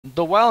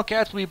The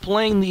Wildcats will be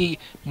playing the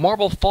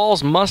Marble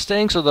Falls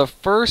Mustangs for the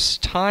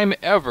first time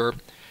ever.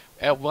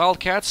 At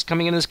Wildcats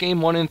coming in this game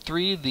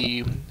 1-3,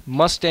 the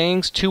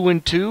Mustangs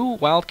 2-2.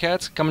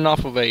 Wildcats coming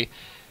off of a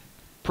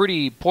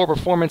pretty poor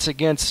performance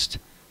against,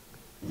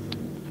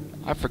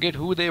 I forget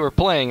who they were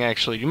playing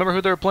actually. Do you remember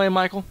who they were playing,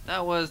 Michael?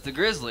 That was the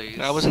Grizzlies.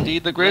 That was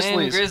indeed the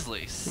Grizzlies.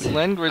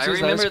 Glenn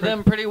Grizzlies. I remember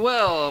them pretty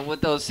well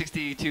with those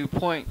 62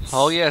 points.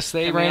 Oh yes,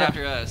 they ran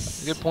after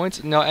us. Good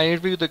points. No, I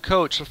interviewed the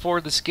coach before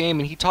this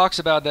game, and he talks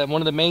about that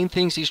one of the main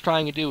things he's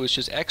trying to do is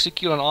just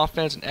execute on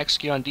offense and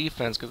execute on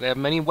defense, because they have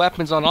many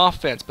weapons on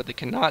offense, but they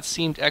cannot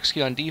seem to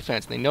execute on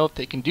defense. They know if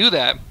they can do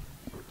that,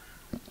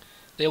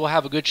 they will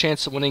have a good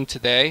chance of winning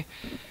today.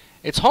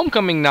 It's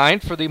homecoming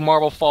night for the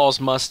Marble Falls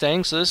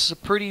Mustangs, so this is a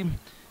pretty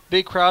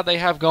big crowd they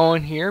have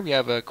going here. We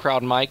have a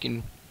crowd mic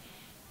and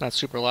not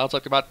super loud. It's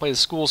like they're about to play the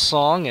school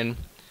song and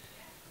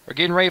are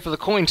getting ready for the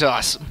coin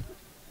toss.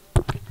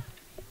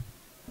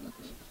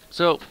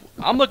 So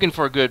I'm looking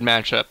for a good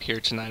matchup here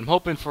tonight. I'm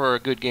hoping for a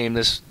good game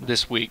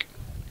this week.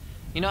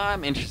 You know,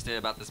 I'm interested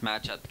about this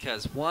matchup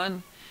because,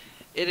 one,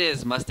 it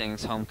is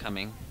Mustangs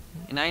homecoming,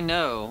 and I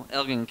know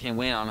ELGIN can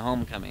win on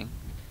homecoming.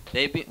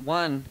 They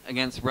won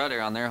against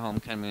Rudder on their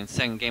homecoming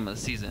second game of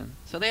the season,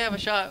 so they have a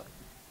shot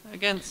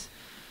against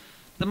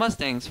the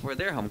Mustangs for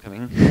their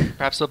homecoming.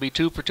 Perhaps they'll be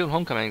 2 for 2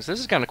 homecomings. This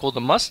is kind of cool. The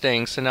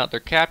Mustangs send out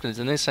their captains,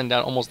 and they send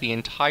out almost the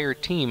entire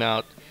team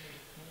out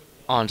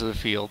onto the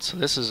field. So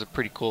this is a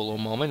pretty cool little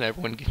moment.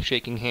 Everyone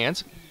shaking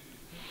hands.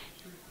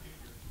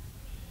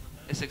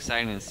 It's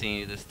exciting to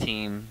see this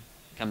team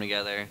come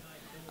together.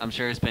 I'm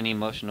sure it's been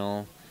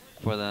emotional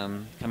for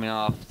them coming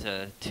off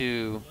to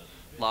 2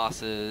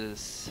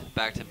 losses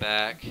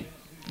back-to-back.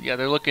 Yeah,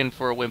 they're looking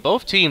for a win.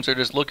 Both teams are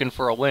just looking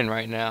for a win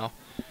right now.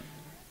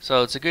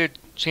 So it's a good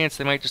chance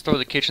they might just throw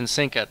the kitchen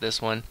sink at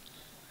this one.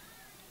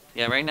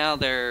 Yeah, right now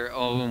they're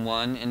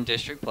 0-1 in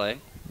district play.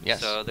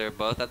 Yes. So they're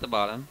both at the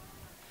bottom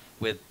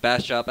with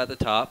Bastrop at the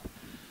top.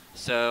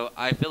 So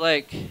I feel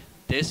like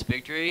this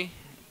victory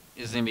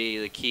is going to be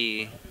the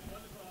key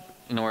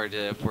in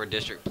order for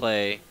district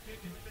play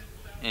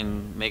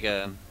and make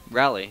a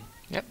rally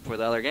for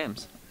the other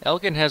games.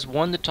 ELGIN has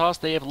won the toss.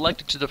 They have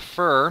elected to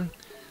defer,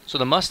 so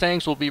the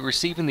Mustangs will be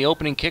receiving the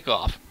opening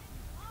kickoff.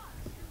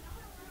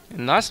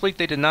 And last week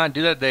they did not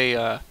do that. They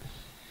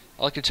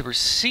elected to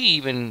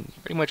receive and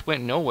pretty much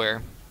went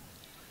nowhere.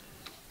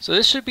 So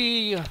this should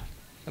be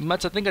I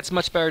think it's a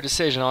much better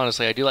decision,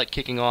 honestly. I do like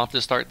kicking off to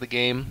start the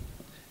game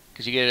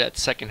because you get it at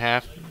the second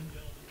half.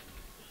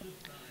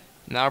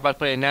 Now we're about to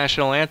play a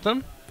national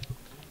anthem.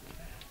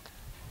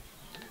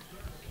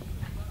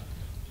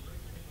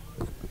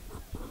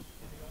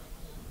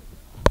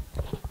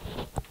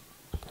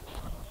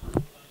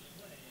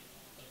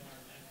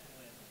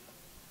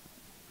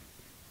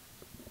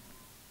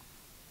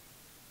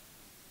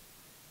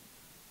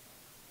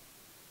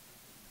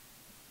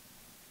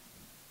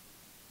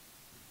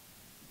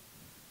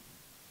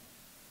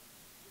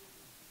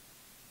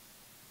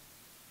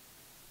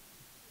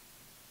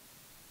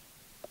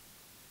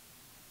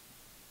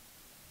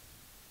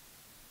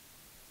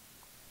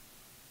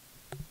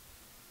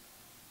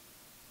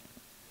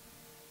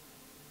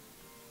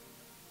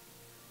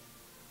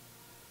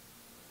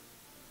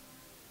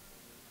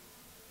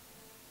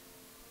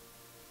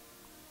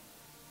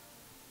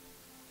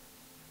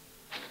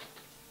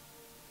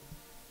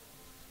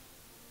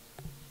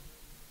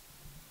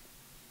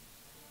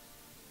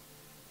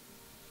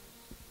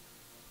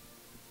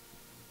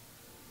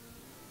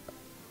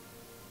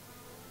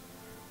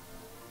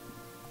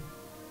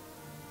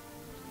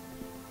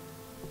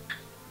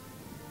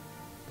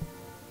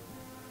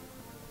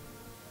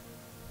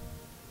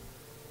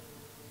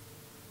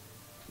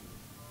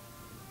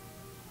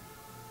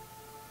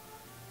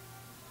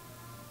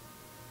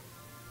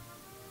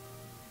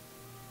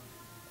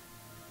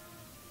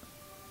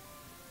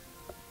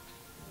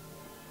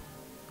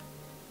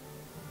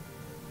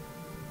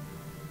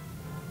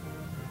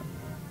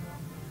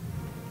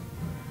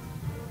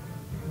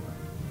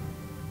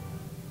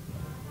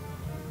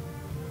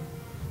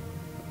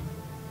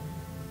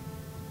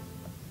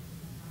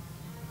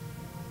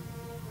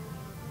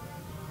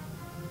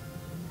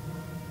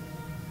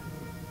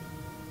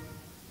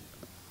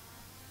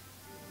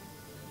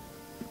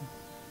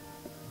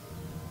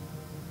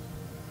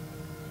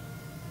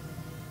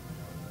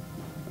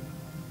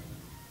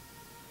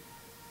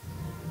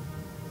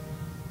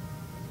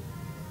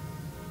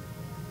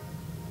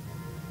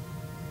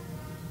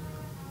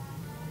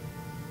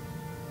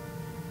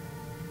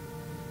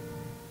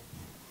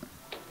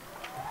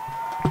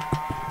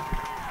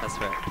 That's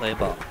right, play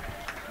ball.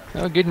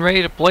 Now getting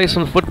ready to play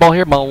some football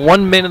here, about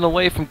 1 minute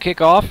away from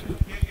kickoff.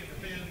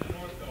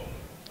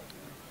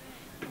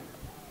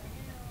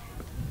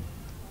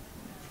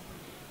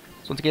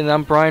 So once again,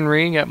 I'm Brian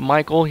Reed. Got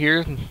Michael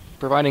here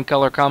providing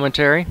color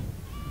commentary.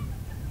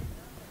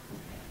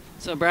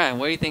 So Brian,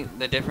 what do you think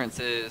the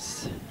difference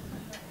is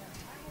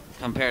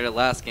compared to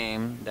last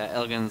game that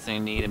ELGIN's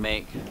going to need to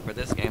make for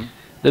this game?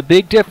 The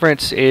big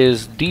difference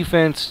is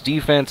defense,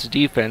 defense,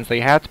 defense. They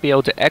have to be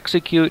able to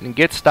execute and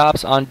get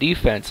stops on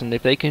defense, and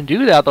if they can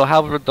do that,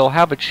 they'll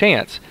have a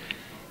chance.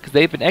 Because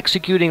they've been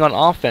executing on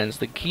offense.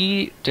 The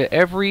key to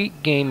every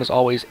game is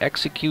always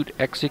execute,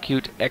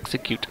 execute,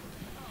 execute.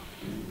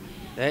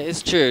 That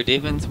is true.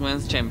 Defense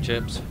wins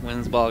championships,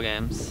 wins ball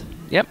games.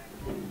 Yep.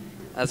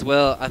 As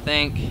well, I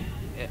think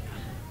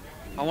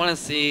I want to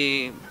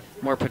see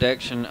more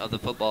protection of the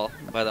football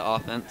by the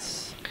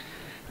offense.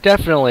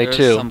 Definitely, there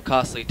too. was some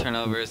costly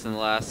turnovers in the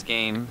last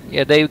game.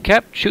 Yeah, they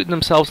kept shooting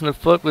themselves in the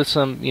foot with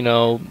some,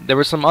 there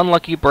were some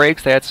unlucky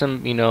breaks. They had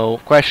some,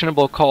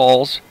 questionable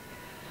calls.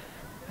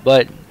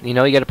 But, you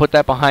got to put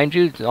that behind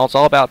you. It's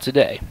all about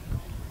today.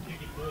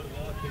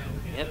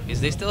 Yep,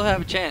 because they still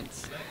have a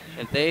chance.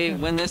 If they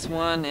win this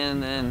one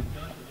and then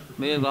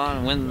move on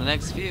and win the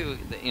next few,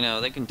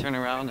 they can turn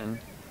around and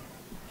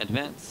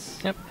advance.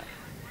 Yep.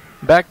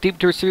 Back deep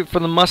to receive for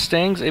the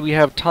Mustangs, we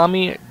have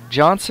Tommy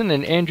Johnson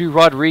and Andrew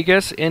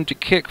Rodriguez. In to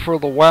kick for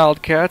the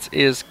Wildcats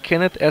is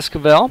Kenneth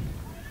Esquivel.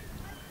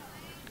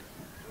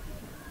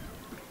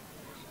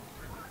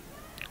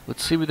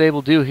 Let's see what they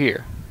will do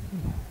here.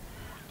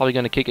 Probably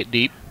going to kick it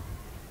deep.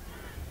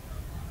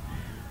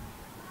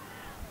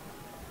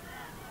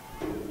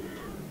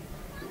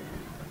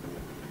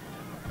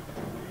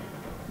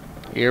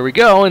 Here we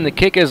go, and the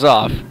kick is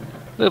off.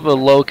 Bit of a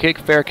low kick,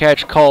 fair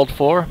catch called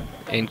for,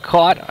 and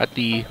caught at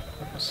the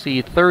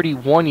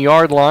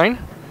 31-yard line.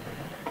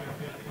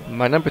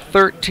 My number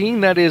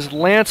 13, that is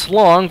Lance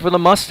Long for the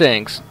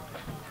Mustangs.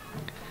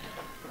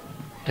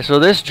 And so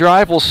this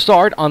drive will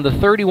start on the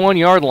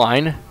 31-yard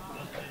line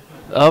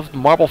of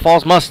Marble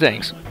Falls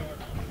Mustangs.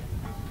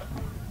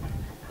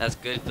 That's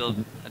good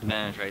field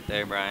advantage right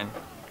there, Brian.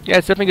 Yeah,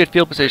 it's definitely good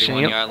field position.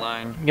 31-yard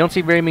line. You don't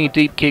see very many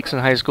deep kicks in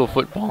high school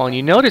football, and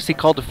you notice he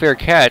called a fair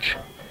catch.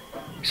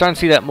 You're starting to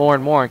see that more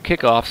and more in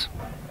kickoffs.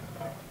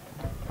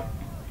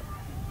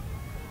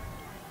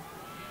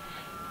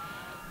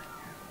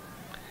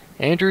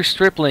 Andrew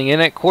Stripling in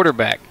at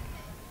quarterback.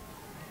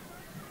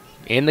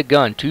 In the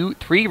gun.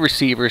 3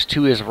 receivers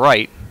to his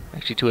right.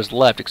 Actually, to his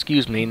left,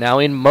 excuse me. Now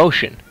in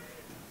motion.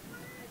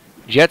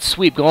 Jet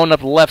sweep going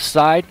up the left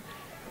side.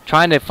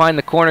 Trying to find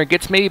the corner.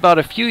 Gets maybe about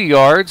a few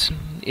yards.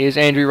 Is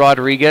Andrew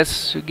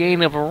Rodriguez. A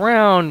gain of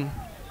around,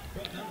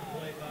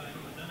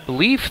 I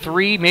believe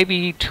 3,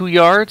 maybe 2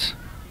 yards.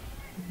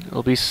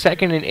 It'll be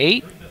 2nd and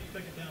 8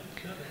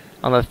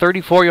 on the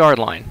 34-yard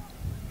line.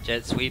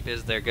 Jet sweep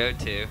is their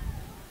go-to.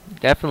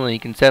 Definitely, you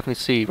can definitely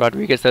see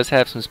Rodriguez does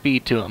have some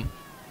speed to him.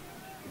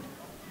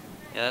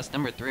 Yeah, that's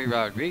number 3,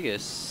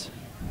 Rodriguez.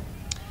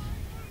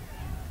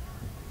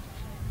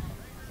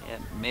 Yeah,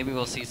 maybe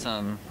we'll see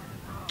a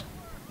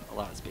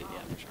lot of speed,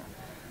 yeah, for sure.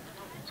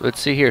 So let's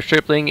see here,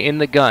 Stripling in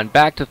the gun,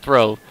 back to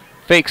throw,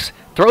 fakes,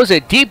 throws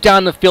it deep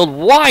down the field,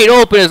 wide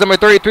open is number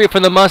 33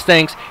 from the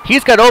Mustangs.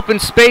 He's got open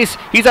space,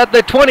 he's at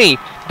the 20,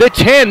 the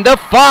 10, the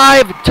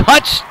 5,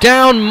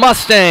 touchdown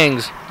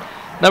Mustangs.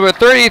 Number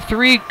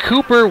 33,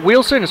 Copper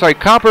Wilson,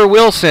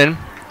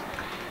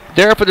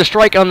 there for the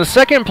strike on the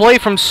second play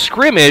from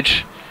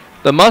scrimmage.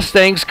 The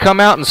Mustangs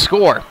come out and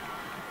score.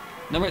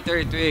 Number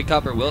 33,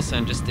 Copper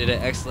Wilson, just did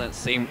an excellent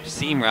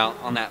seam route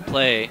on that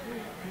play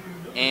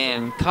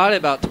and caught it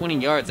about 20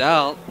 yards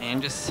out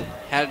and just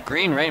had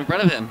Green right in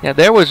front of him. Yeah,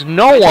 there was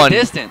no one.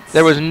 Distance.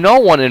 There was no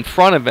one in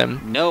front of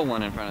him. No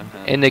one in front of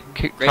him. And they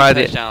great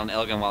touchdown,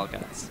 Elgin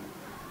Wildcats.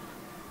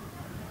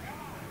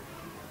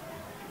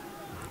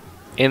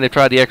 And they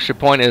tried the extra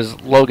point as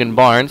Logan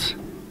Barnes.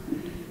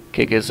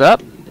 Kick is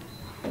up.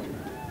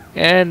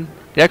 And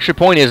the extra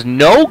point is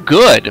no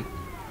good.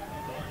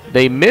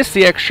 They missed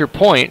the extra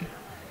point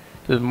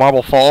to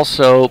Marble Falls,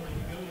 so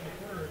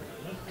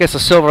I guess a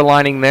silver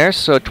lining there.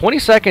 So 20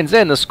 seconds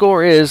in, the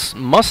score is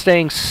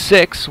Mustangs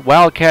 6,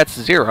 Wildcats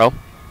 0.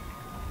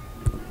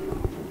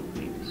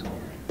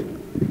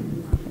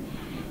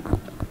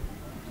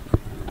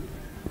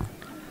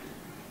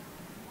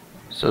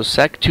 So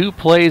 2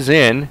 plays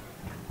in.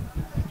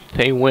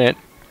 They went,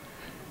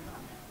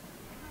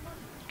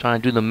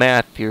 trying to do the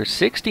math here,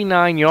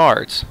 69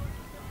 yards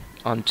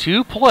on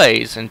 2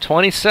 plays in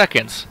 20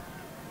 seconds.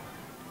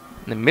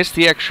 And they missed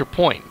the extra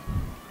point.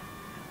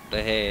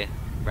 But hey,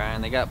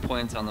 Brian, they got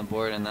points on the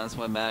board, and that's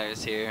what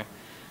matters here.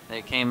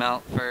 They came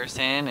out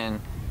firsthand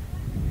and,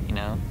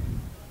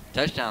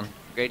 touchdown.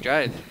 Great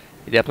drive.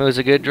 It definitely was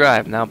a good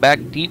drive. Now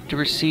back deep to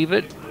receive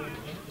it.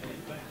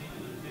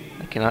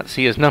 I cannot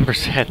see his number,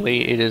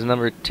 sadly. It is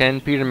number 10,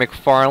 Peter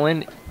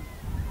McFarland.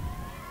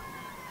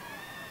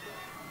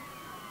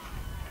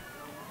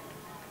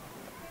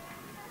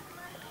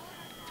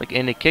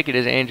 And the kick it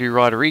is Andrew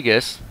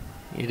Rodriguez.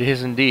 It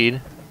is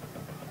indeed.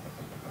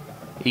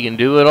 He can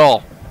do it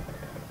all.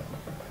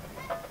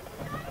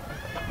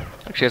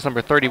 Actually, that's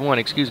number 31,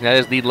 excuse me. That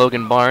is the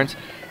Logan Barnes.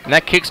 And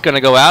that kick's going to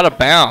go out of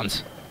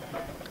bounds.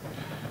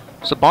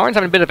 So Barnes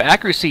having a bit of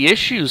accuracy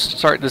issues to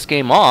start this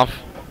game off.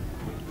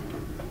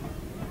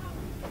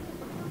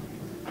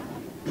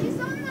 He's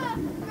on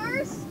the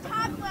first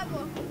top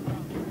level.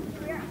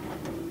 Yeah.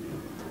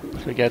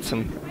 So we got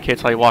some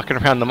kids probably walking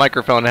around the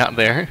microphone out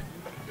there.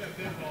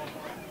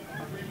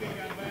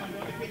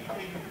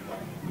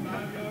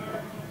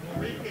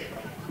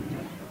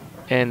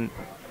 And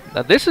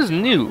now this is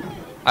new.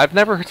 I've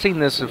never seen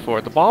this before.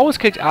 The ball was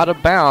kicked out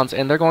of bounds,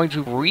 and they're going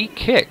to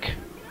re-kick.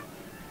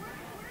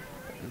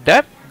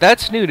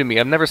 That's new to me.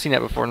 I've never seen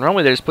that before.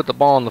 Normally they just put the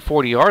ball on the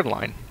 40-yard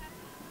line.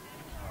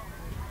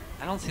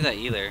 I don't see that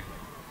either.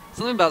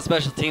 Something about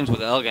special teams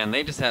with Elgin,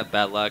 they just have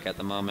bad luck at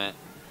the moment.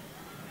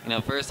 You know,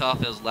 first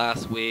off, it was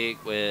last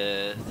week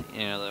with,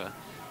 you know,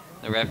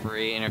 the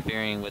referee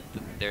interfering with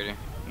their,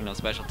 you know,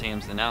 special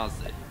teams, and now it's,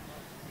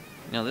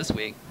 you know, this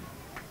week.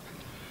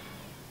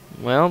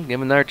 Well,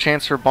 give another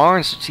chance for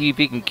Barnes to see if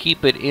he can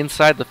keep it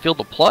inside the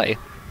field of play.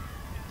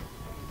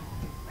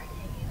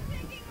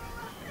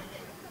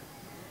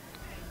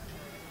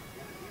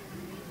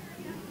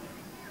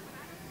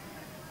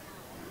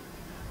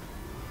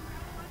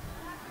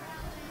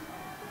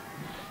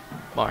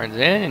 Barnes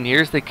in, and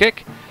here's the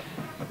kick.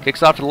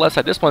 Kicks off to the left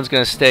side. This one's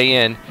going to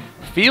stay in.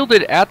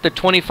 Fielded at the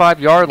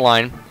 25-yard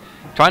line.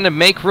 Trying to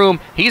make room.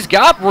 He's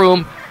got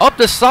room. Up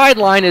the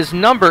sideline is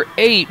number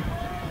 8,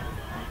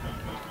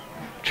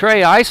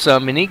 Trey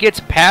Isom, and he gets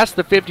past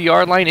the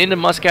 50-yard line into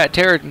Mustang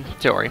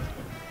territory,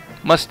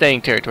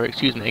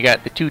 excuse me. They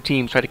got the two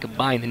teams try to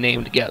combine the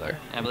name together.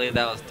 I believe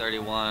that was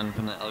 31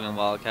 from the Elgin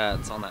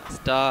Wildcats on that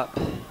stop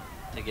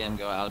to get him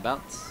go out of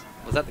bounds.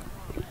 Was that the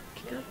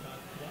kicker?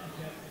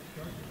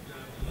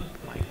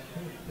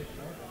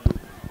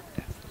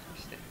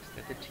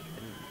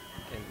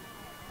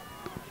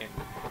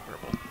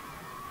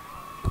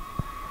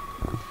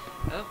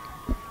 Oh.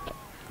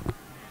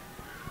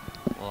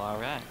 Well, all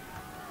right.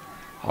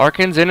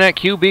 Harkins in at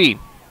QB.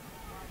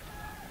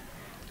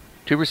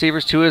 Two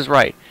receivers to his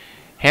right.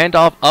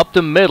 Handoff up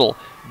the middle.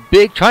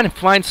 Big, trying to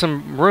find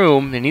some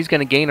room, and he's going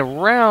to gain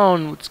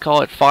around, let's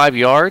call it 5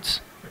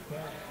 yards,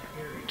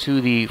 to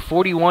the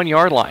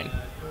 41-yard line.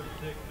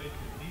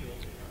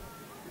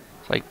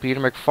 It's like Peter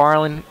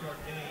McFarland.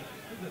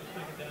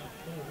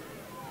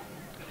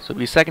 So it'll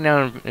be second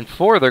down and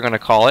 4, they're going to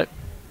call it.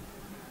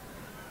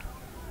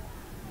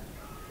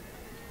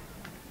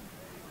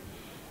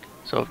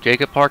 So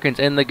Jacob Harkins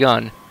in the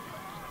gun.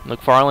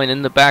 McFarland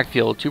in the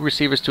backfield. Two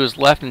receivers to his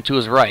left and to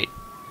his right.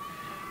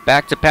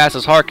 Back to pass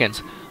is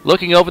Harkins.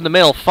 Looking over the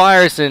middle,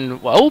 fires and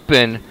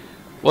open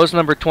was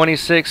number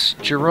 26,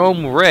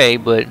 Jerome Ray,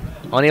 but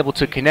unable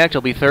to connect.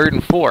 It'll be 3rd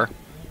and 4.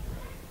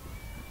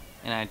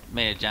 And I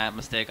made a giant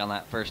mistake on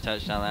that first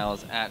touchdown. That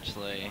was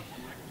actually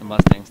the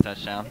Mustangs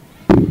touchdown.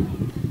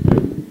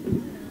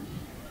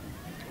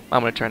 I'm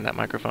going to turn that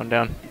microphone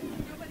down.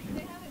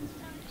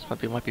 This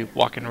might be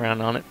walking around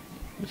on it.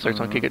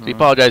 Starts on kick it. I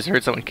apologize. I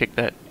heard someone kick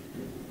that.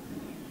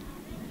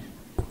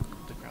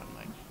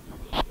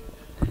 It'll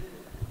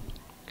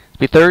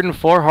be 3rd and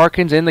 4.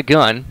 Harkins in the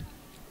gun.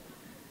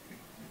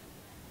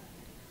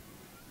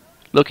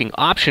 Looking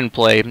option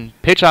play.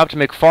 Pitch off to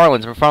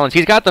McFarland's.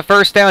 He's got the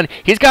first down.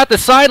 He's got the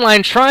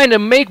sideline trying to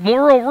make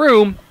more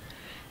room.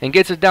 And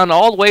gets it down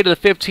all the way to the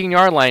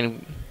 15-yard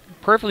line.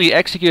 Perfectly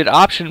executed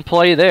option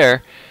play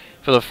there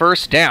for the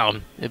first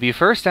down. It'll be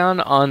first down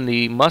on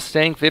the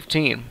Mustang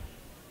 15.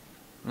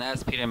 And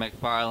that's Peter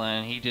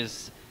McFarland.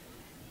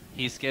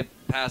 He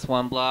skipped past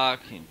one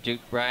block, he juked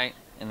right,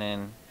 and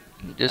then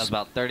that was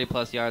about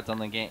 30+ yards on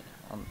the game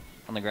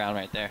on the ground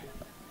right there.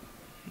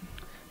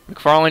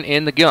 McFarland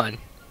in the gun.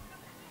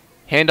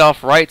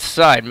 Handoff right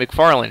side.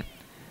 McFarland.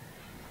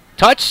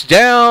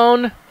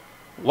 Touchdown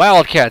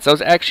Wildcats. That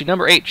was actually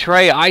number 8,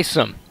 Trey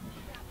Isom.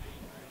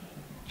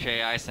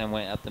 Trey Isom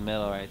went up the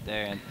middle right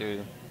there and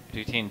threw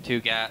between 2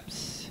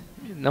 gaps.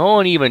 No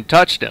one even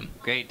touched him.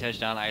 Great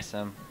touchdown,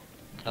 Isom.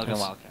 Elgin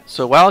Wildcats.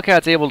 So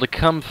Wildcats able to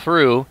come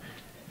through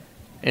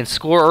and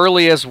score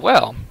early as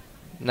well.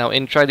 Now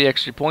in try the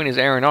extra point is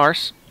Aaron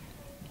Arce.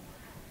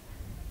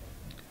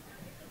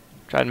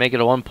 Try to make it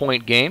a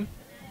 1-point game.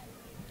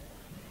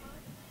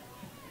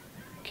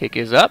 Kick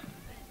is up.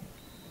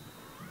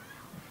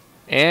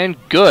 And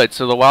good.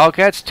 So the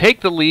Wildcats take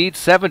the lead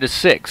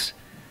 7-6.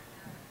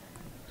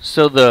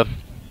 So the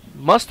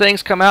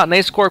Mustangs come out and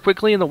they score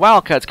quickly, and the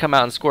Wildcats come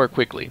out and score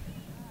quickly.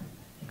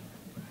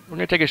 We're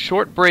going to take a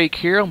short break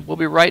here. We'll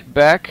be right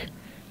back.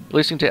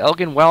 Listening to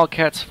Elgin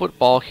Wildcats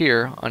football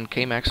here on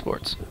KMAX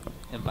Sports.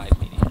 And Vype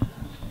Media.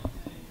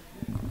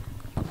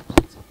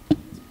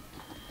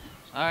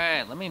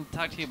 Alright, let me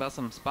talk to you about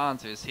some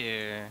sponsors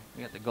here.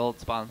 We got the gold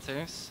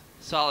sponsors.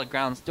 Solid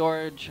Ground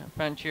Storage,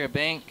 Frontier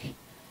Bank,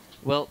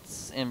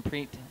 Wiltz and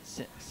Preet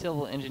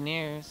Civil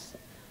Engineers,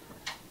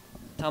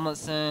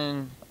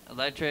 Tomlinson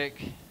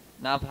Electric,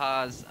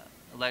 Nabhaz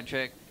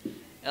Electric,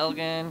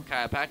 Elgin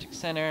Chiropractic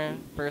Center,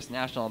 First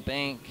National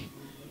Bank,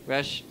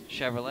 Rush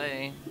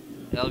Chevrolet,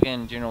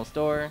 Elgin General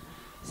Store,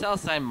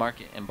 Southside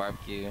Market and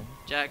Barbecue,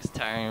 Jack's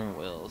Tire and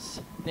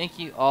Wheels. Thank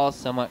you all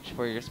so much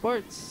for your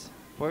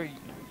for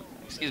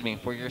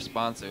your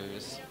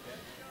sponsors.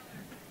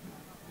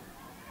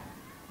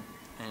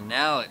 And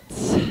now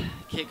it's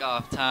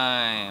kickoff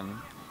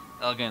time.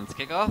 Elgin's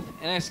kickoff.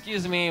 And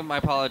excuse me, my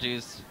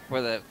apologies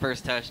for the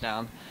first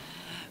touchdown.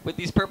 With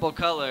these purple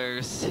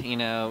colors, you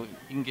know,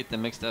 you can get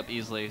them mixed up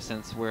easily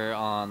since we're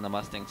on the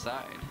Mustang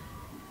side.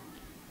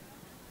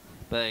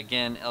 But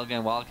again,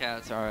 Elgin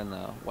Wildcats are in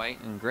the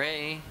white and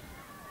gray.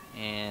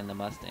 And the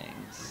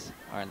Mustangs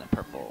are in the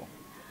purple.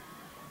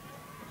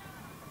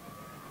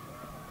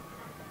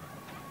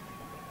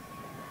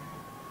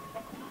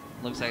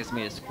 Looks like it's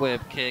going to be a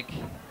squib kick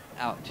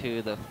out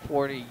to the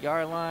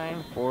 40-yard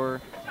line for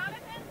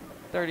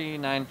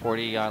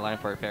 40-yard line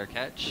for a fair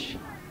catch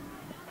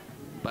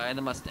by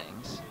the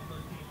Mustangs.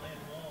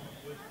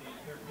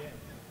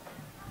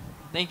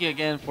 Thank you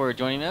again for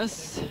joining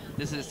us.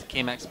 This is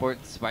KMAX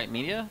Sports Vype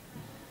Media.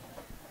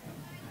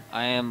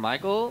 I am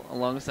Michael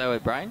alongside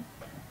with Brian.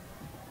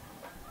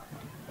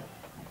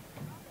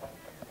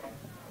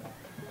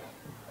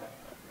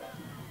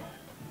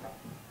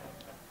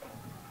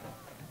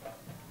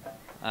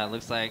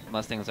 Looks like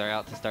Mustangs are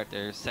out to start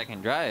their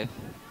second drive.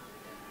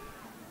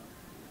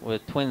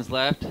 With twins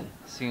left,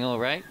 single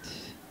right,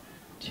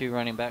 2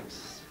 running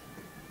backs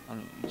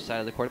on each side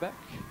of the quarterback.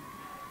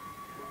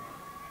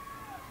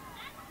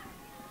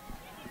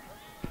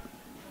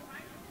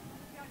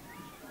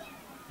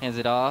 Hands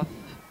it off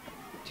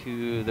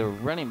to the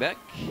running back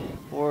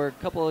for a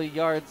couple of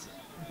yards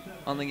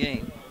on the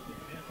game.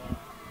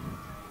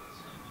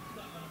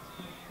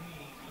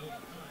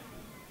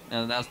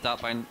 And that's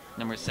stopped by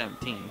number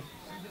 17.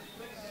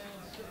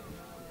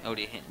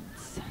 Odie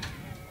Hintz.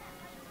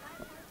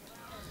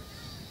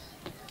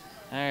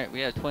 Alright,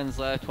 we have twins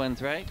left,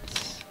 twins right.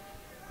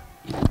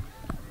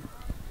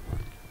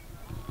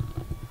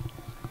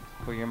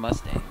 For your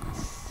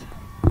Mustangs.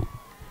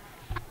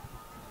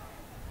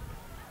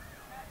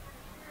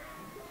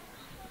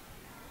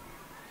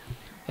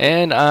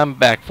 And I'm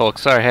back,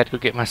 folks. Sorry, I had to go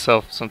get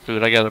myself some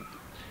food. I gotta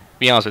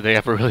be honest with you, I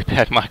have a really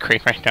bad migraine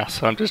right now,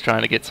 so I'm just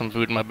trying to get some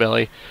food in my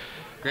belly.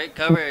 Great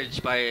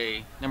coverage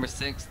by number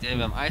 6,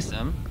 David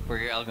Isom, for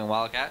your Elgin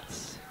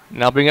Wildcats.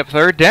 Now bring up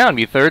third down.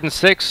 Be 3rd and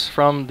 6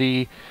 from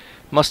the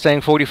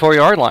Mustang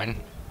 44-yard line.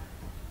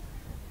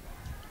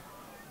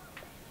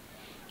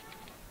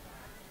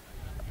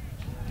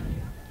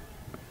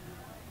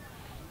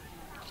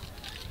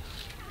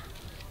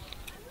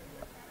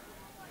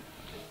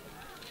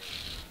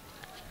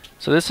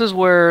 So this is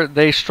where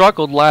they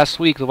struggled last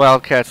week, the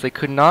Wildcats. They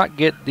could not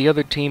get the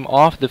other team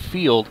off the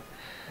field.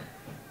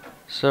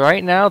 So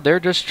right now they're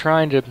just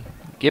trying to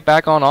get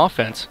back on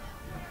offense.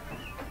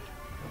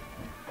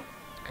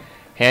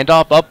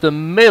 Handoff up the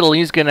middle.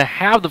 He's going to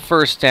have the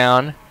first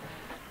down. I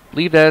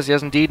believe that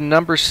is indeed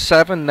number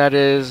 7. That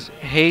is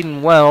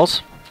Hayden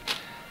Wells.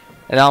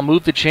 And I'll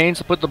move the chains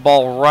to put the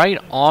ball right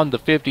on the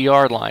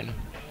 50-yard line.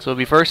 So it'll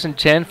be 1st and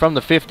 10 from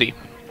the 50.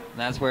 And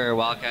that's where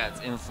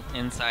Wildcats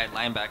inside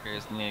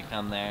linebackers need to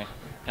come there.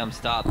 Come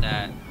stop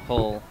that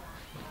hole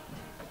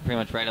pretty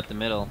much right up the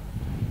middle.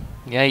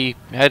 Yeah, he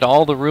had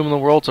all the room in the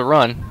world to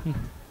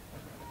run.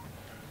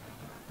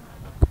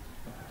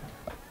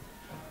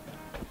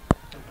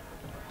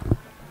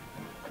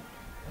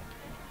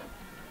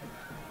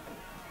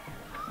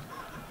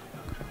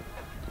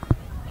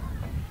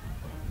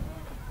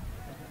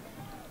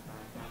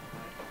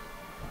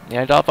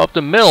 And off up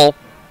the middle.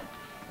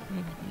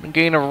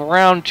 Gain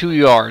around 2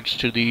 yards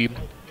to the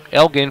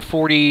Elgin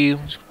 40,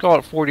 let's call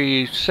it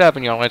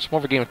 47-yard line. It's more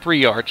of a gain of 3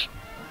 yards.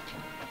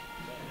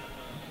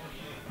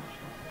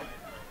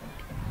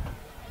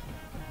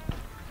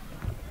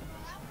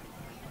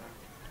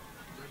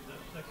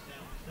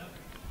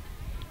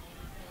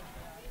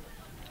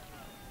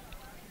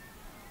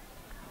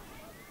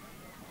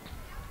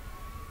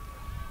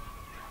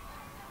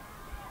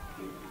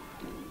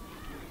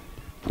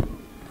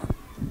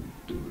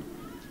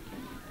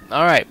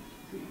 All right.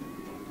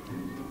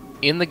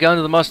 In the gun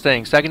to the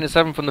Mustangs. 2nd and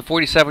 7 from the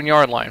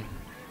 47-yard line.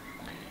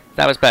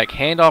 That was back.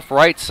 Handoff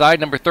right side,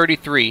 number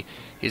 33.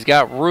 He's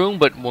got room,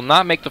 but will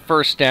not make the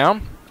first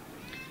down.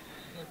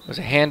 There's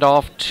a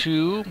handoff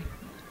to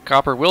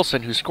Copper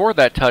Wilson, who scored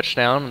that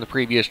touchdown in the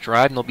previous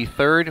drive. And they'll be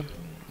 3rd,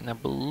 and I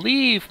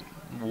believe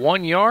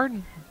 1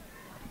 yard.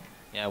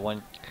 Yeah,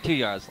 2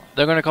 yards long.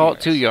 They're going to call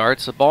it 2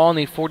 yards. The ball on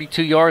the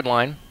 42-yard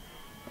line.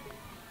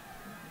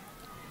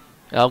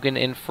 Elgin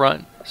in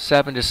front,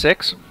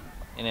 7-6.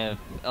 And if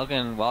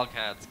Elgin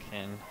Wildcats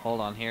can hold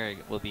on here,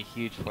 it will be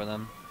huge for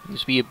them.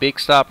 This will be a big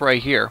stop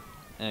right here.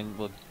 And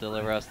will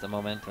deliver us the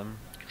momentum.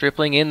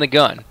 Tripling in the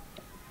gun.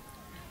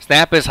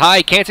 Snap is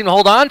high, can't seem to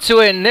hold on to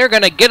it, and they're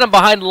going to get him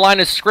behind the line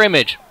of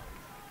scrimmage.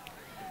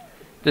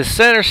 The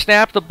center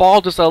snapped the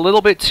ball just a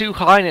little bit too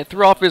high, and it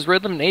threw off his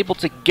rhythm, and able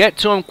to get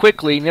to him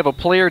quickly, and you have a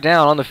player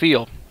down on the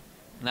field.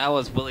 And that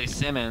was Willie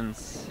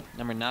Simmons,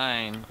 number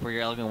 9, for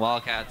your Elgin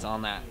Wildcats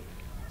on that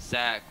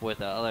sack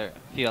with a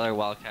few other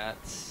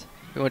Wildcats.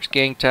 Pretty much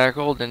gang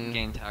tackled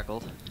and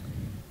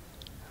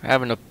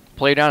having to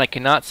play down. I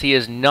cannot see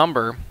his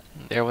number.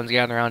 Everyone's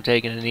gathering around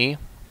taking a knee.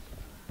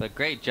 But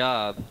great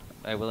job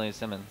by Willie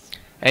Simmons.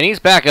 And he's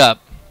back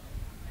up.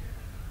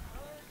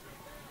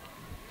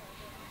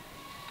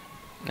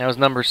 That was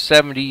number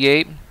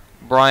 78,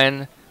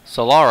 Brian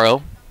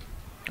Solaro,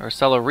 or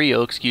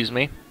Celerio, excuse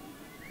me.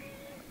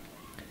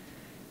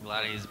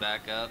 Glad he's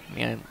back up.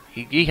 Yeah,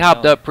 he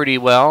hopped up pretty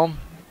well.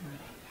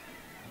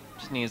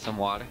 Just needs some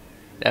water.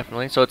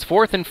 Definitely. So it's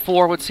 4th and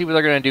 4. Let's see what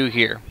they're going to do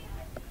here.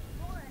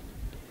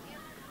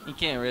 You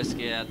can't risk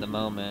it at the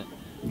moment.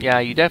 Yeah,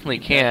 you definitely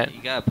can't.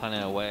 You gotta punt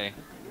it away.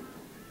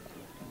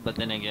 But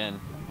then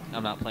again,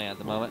 I'm not playing at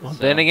the moment. Well,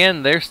 so. then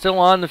again, they're still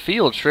on the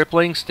field.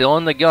 Stripling still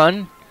in the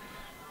gun.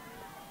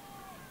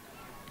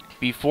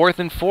 Be 4th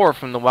and 4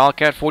 from the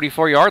Wildcat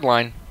 44-yard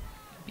line.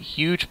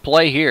 Huge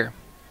play here.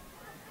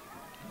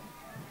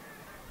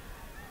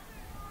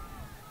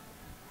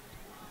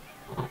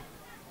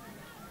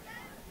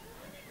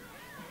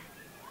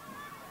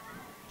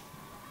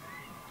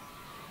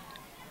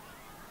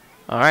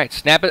 All right,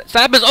 snap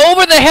is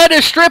over the head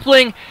of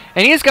Stripling,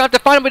 and he's got to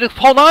find a way to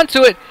hold on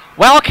to it.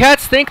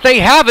 Wildcats think they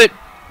have it.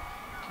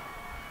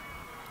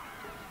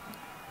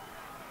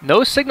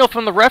 No signal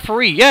from the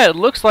referee. Yeah, it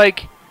looks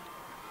like,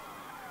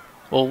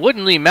 well, it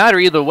wouldn't really matter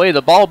either way.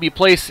 The ball will be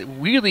placed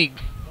really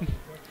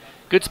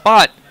good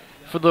spot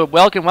for the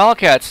ELGIN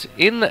Wildcats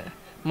in the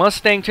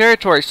Mustang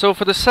territory. So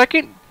for the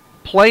second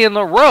play in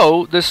the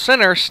row, the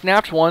center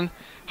snapped one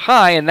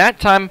high, and that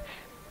time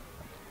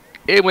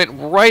it went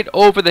right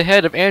over the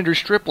head of Andrew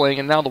Stripling,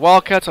 and now the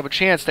Wildcats have a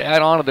chance to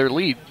add on to their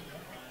lead.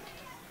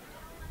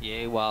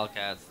 Yay,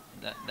 Wildcats.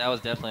 That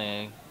was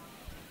definitely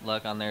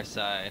luck on their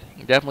side.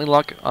 Definitely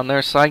luck on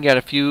their side. Got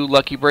a few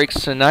lucky breaks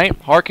tonight.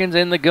 Harkins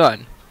in the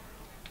gun.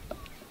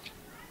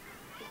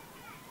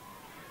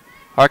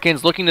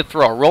 Harkins looking to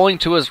throw, rolling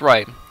to his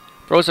right.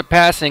 Throws a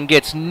pass and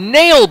gets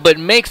nailed, but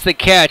makes the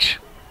catch.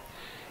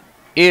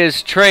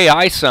 Is Trey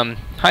Isom.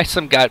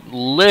 Isom got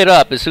lit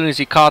up as soon as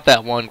he caught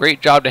that one.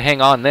 Great job to hang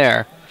on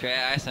there. Trey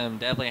Isom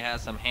definitely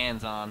has some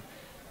hands on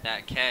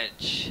that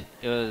catch.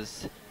 It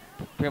was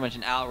pretty much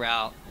an out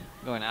route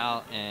going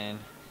out, and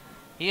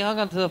he hung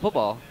onto the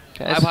football.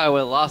 I probably would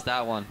have lost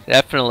that one.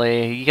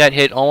 Definitely. He got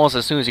hit almost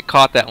as soon as he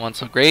caught that one.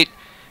 So great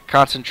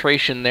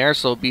concentration there.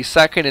 So it'll be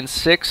 2nd and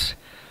 6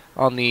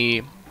 on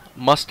the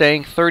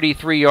Mustang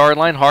 33-yard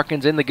line.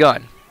 Harkins in the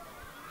gun.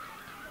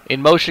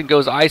 In motion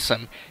goes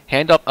Isom.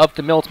 Hand up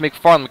the middle to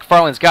McFarland.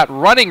 McFarland's got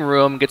running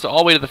room. Gets all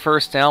the way to the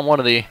first down. One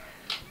of the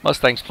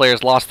Mustangs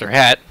players lost their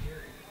hat.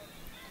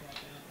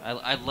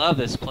 I love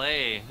this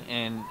play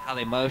and how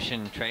they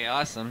motion Trey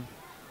Isom.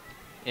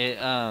 It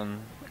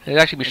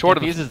actually be short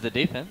confuses the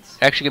defense.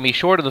 Actually going to be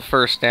short of the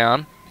first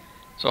down.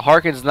 So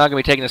Harkins is not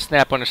going to be taking a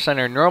snap under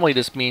center. Normally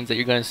this means that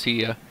you're going to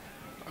see a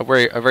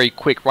very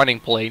quick running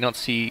play. You don't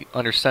see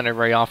under center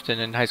very often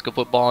in high school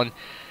football. And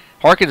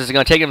Harkins is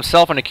going to take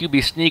himself on a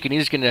QB sneak, and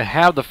he's going to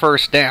have the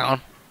first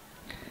down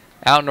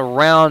out and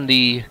around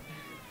the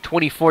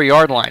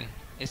 24-yard line.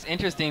 It's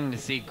interesting to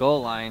see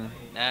goal line,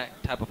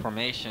 that type of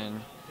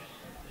formation,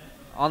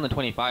 on the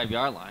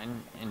 25-yard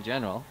line in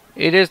general.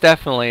 It is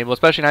definitely, well,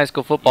 especially in high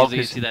school football. Usually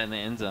you see that in the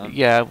end zone.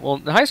 Yeah, well,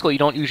 in high school you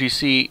don't usually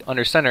see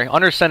under center.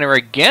 Under center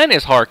again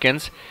is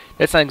Harkins.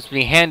 That's going to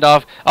be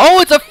handoff.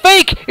 Oh, it's a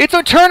fake! It's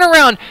a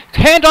turnaround!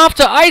 Handoff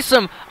to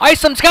Isom.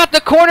 Isom's got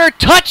the corner.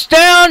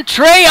 Touchdown,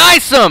 Trey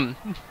Isom!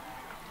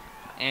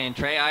 And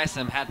Trey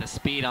Isom had the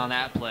speed on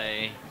that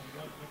play.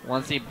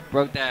 Once he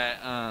broke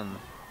that,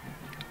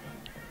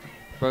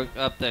 broke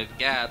up the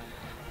gap,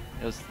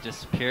 it was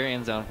just pure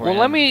end zone for him.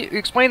 Well, let me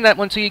explain that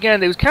one to you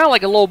again. It was kind of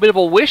like a little bit of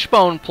a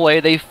wishbone play.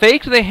 They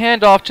faked the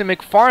handoff to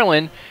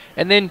McFarland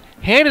and then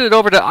handed it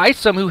over to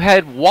Isom, who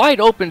had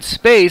wide open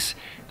space.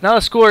 Now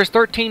the score is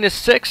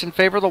 13-6 in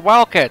favor of the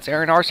Wildcats.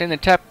 Aaron Arson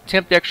attempt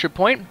the extra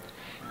point.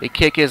 The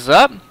kick is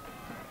up,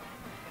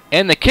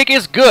 and the kick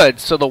is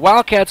good. So the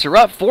Wildcats are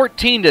up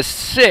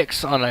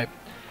 14-6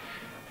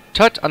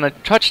 on a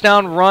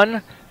touchdown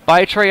run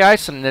by Trey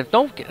Isom. And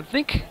I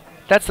think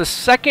that's the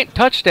second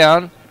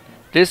touchdown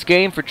this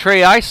game for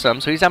Trey Isom.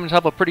 So he's having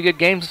himself a pretty good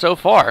game so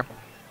far.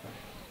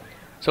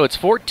 So it's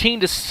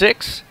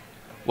 14-6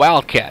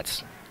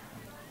 Wildcats.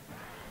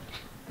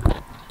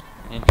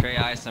 And Trey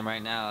Isom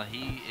right now,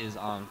 he is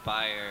on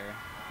fire.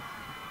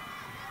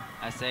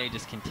 I say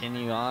just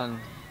continue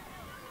on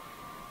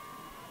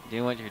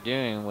doing what you're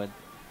doing with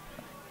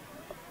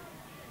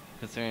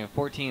considering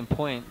 14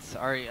 points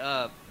already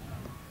up.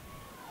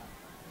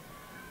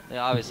 They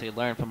obviously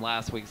learned from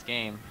last week's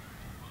game.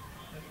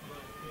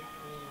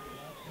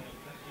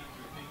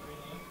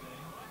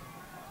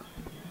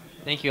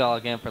 Thank you all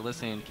again for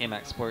listening to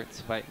KMAX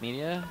Sports Vype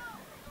Media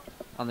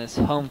on this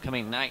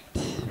homecoming night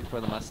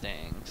for the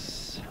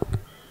Mustangs.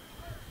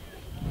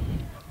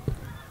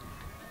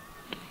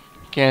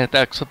 Kenneth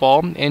backs the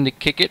ball and to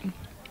kick it.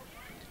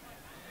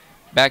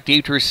 Back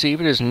deep to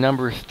receive it is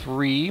number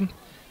 3,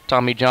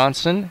 Tommy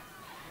Johnson.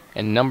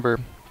 And number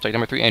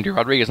 3, Andrew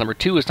Rodriguez. Number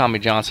 2 is Tommy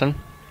Johnson.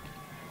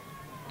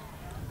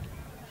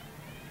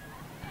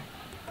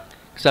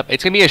 Except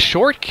it's going to be a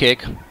short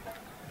kick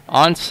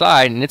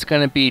onside, and it's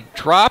going to be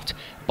dropped.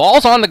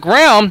 Ball's on the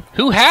ground.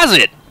 Who has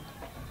it?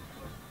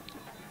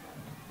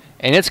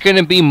 And it's going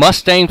to be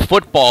Mustang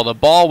football. The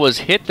ball was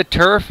hit the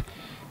turf,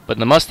 but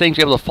the Mustangs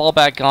were able to fall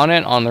back on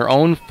it on their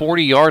own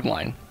 40-yard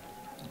line.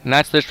 And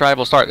that's this drive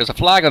will start. There's a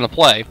flag on the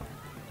play.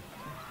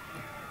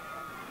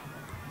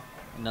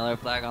 Another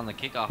flag on the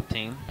kickoff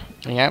team.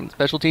 Yeah,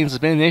 special teams has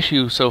been an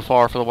issue so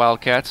far for the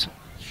Wildcats.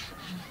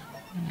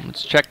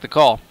 Let's check the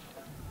call.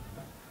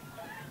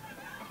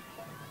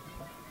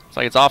 It's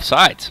like it's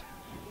offsides.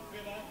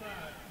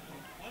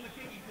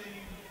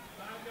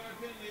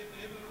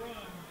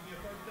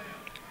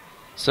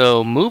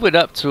 So move it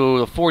up to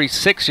the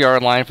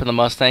 46-yard line for the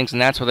Mustangs,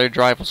 and that's where their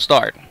drive will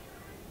start.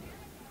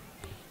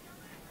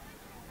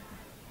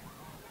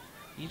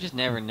 You just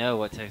never know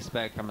what to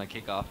expect from a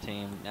kickoff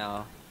team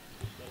now.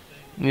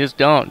 You just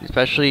don't,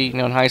 especially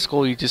in high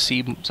school. You just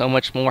see so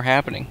much more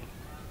happening.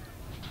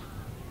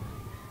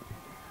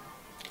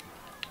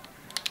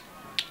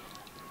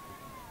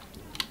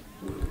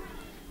 All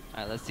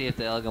right, let's see if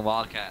the Elgin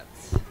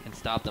Wildcats can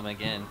stop them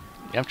again.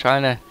 Yeah, I'm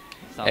trying to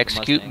Stop the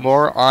execute Mustangs.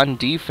 more on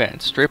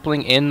defense.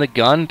 Stripling in the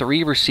gun,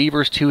 3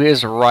 receivers to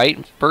his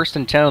right. 1st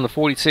and 10 on the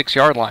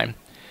 46-yard line.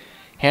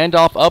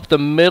 Handoff up the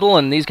middle,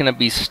 and he's going to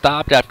be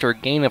stopped after a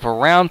gain of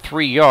around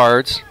 3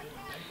 yards.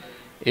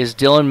 Is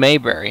Dylan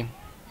Mayberry.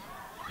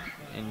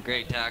 And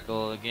great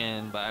tackle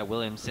again by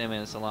William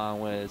Simmons, along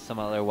with some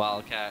other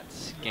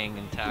Wildcats gang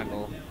and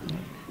tackle.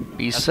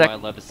 That's what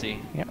I'd love to see.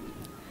 Yeah.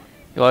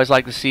 You always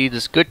like to see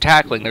this good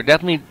tackling. They're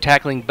definitely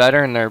tackling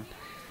better, and they're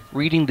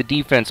reading the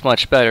defense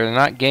much better. They're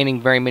not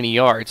gaining very many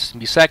yards.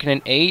 It'll be 2nd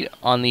and 8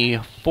 on the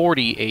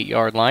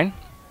 48-yard line.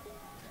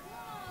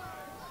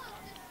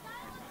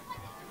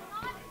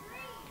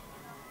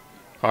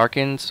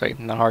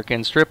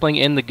 Stripling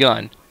in the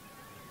gun.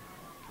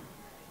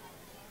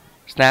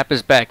 Snap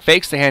is back,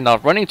 fakes the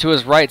handoff, running to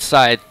his right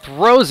side,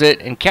 throws it,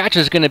 and catch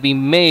is going to be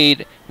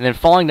made, and then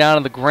falling down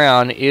on the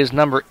ground is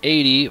number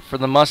 80 for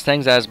the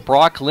Mustangs as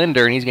Brock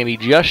Linder, and he's going to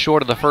be just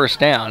short of the 1st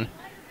down.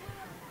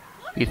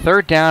 The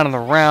 3rd down on the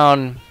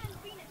round,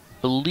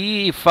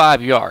 believe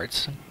 5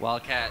 yards.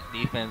 Wildcat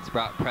defense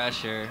brought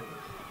pressure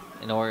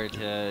in order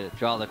to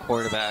draw the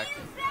quarterback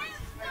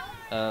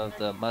of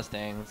the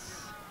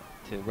Mustangs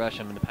to rush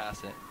him and to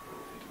pass it.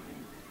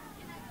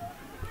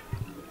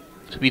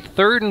 To be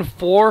 3rd and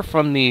 4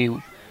 from the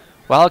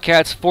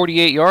Wildcats'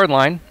 48-yard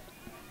line.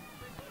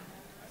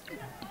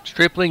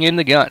 Stripling in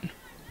the gun.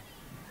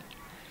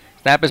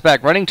 Snap is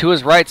back, running to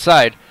his right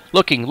side.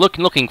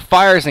 Looking,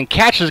 fires, and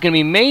catch is going to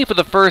be made for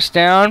the 1st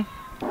down.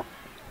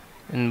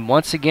 And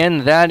once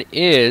again, that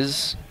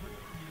is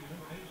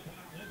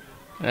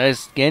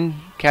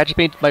again, catch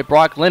made by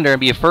Brock Linder,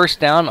 and be a 1st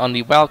down on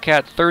the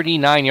Wildcat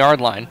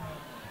 39-yard line.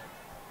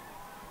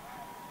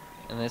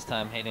 And this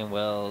time Hayden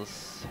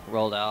Wells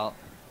rolled out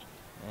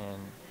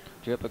and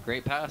drew up a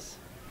great pass.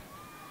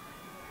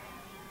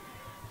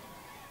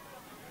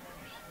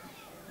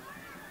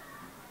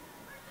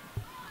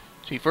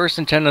 To be 1st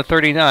and 10 to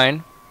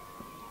 39.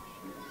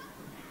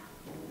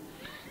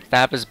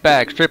 Snap is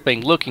back,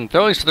 stripping, looking,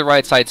 throwing to the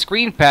right side,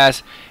 screen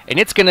pass, and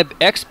it's going to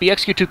be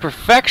executed to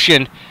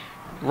perfection.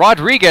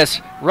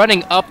 Rodriguez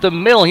running up the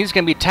middle. He's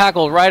going to be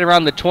tackled right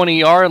around the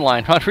 20-yard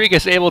line.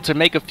 Rodriguez able to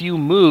make a few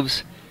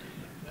moves,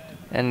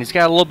 and he's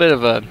got a little bit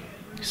of a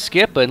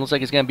skip, but it looks like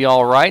he's going to be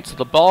all right. So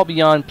the ball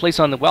beyond placed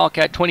on the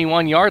Wildcat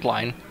 21-yard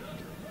line.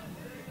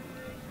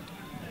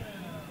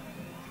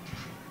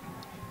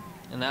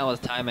 And that was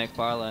Ty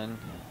McFarland,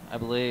 I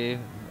believe.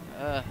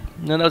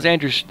 No, that was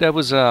Andrew. That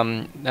was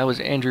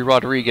Andrew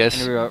Rodriguez.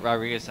 Andrew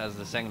Rodriguez has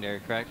the secondary,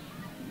 correct?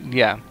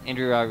 Yeah.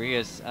 Andrew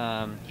Rodriguez.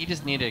 He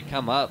just needed to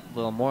come up a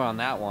little more on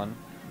that one,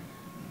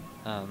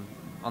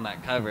 on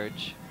that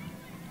coverage.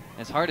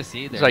 It's hard to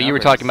see there. So you were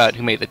talking about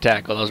who made the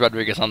tackle. That was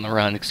Rodriguez on the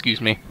run. Excuse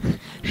me.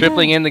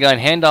 Tripling in the gun,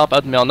 handoff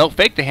up the middle. No,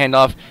 fake the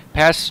handoff.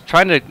 Pass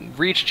trying to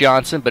reach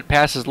Johnson, but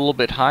passes a little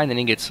bit high, and then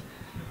he gets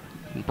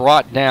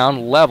brought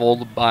down,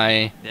 leveled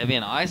by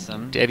Devian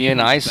Isom.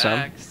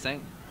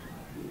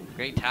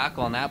 Great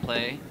tackle on that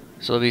play.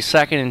 So it'll be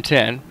 2nd and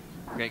 10.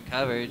 Great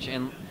coverage.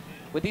 And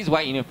with these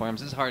white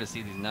uniforms, it's hard to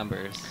see these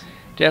numbers.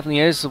 Definitely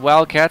is. The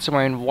Wildcats are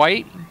wearing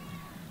white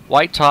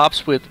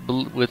tops with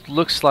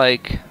looks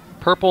like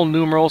purple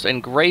numerals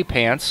and gray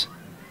pants,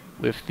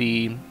 with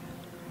the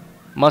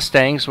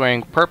Mustangs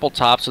wearing purple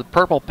tops with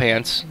purple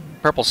pants,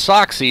 purple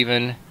socks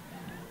even,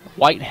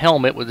 white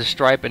helmet with a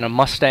stripe and a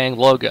Mustang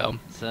logo.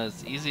 So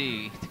it's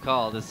easy to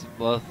call this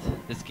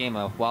game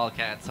of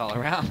Wildcats all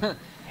around.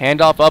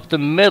 Handoff up the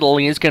middle.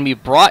 He's going to be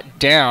brought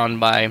down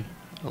by,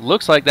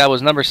 looks like that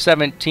was number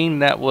 17.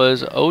 That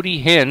was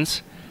Odie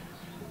Hins.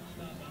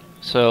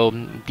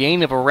 So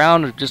gain of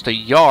around just a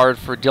yard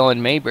for Dylan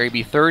Mayberry.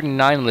 Be 3rd and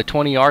 9 on the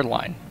 20-yard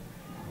line.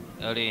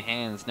 Odie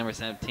Hins, number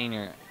 17,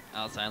 your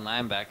outside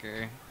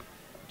linebacker,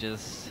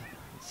 just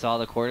saw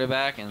the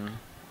quarterback and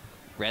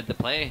read the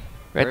play.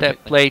 Read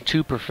that play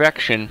to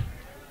perfection.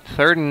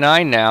 3rd and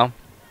 9 now.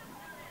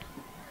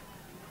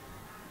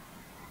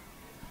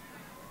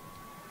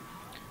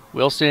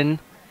 Wilson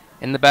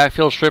in the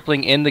backfield,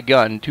 Stripling in the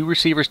gun. 2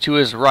 receivers to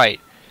his right.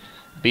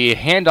 Be a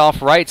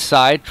handoff right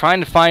side. Trying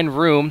to find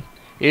room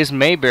is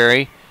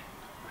Mayberry.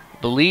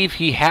 Believe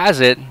he has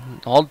it.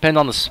 All depends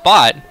on the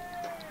spot.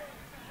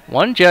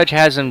 One judge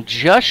has him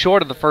just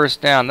short of the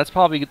 1st down. That's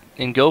probably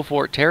in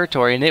go-for-it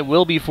territory, and it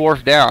will be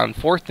 4th down.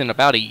 4th and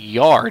about a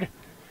yard.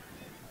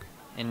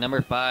 And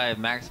number 5,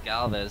 Max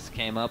Galvez,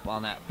 came up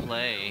on that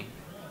play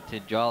to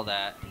draw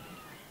that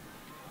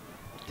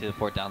to the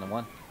 4th down and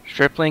 1.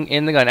 Stripling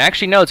in the gun.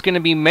 Actually, no, it's going to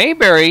be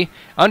Mayberry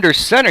under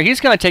center. He's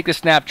going to take the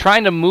snap,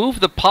 trying to move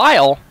the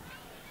pile.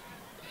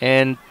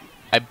 And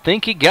I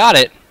think he got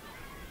it.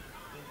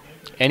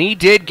 And he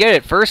did get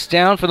it. First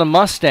down for the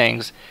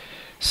Mustangs.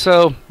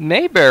 So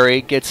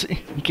Mayberry gets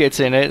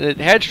in it. It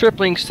had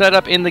Stripling set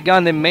up in the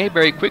gun. Then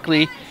Mayberry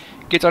quickly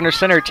gets under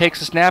center,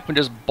 takes a snap, and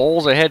just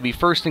bowls ahead. Be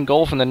first and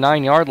goal from the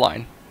 9-yard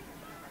line.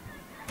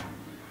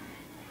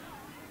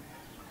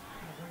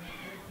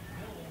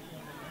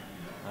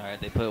 All right,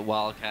 they put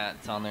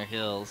Wildcats on their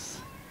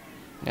heels.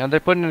 Now they're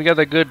putting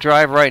together a good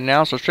drive right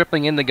now. So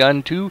Stripling in the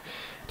gun.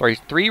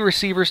 3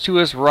 receivers to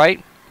his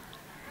right.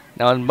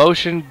 Now in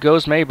motion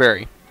goes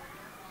Mayberry.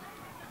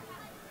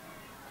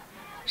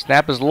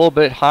 Snap is a little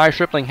bit high.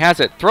 Stripling has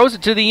it. Throws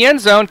it to the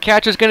end zone.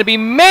 Catch is going to be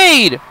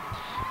made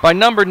by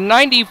number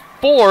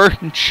 94,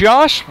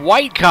 Josh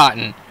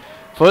Whitecotton,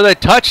 for the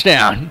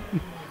touchdown.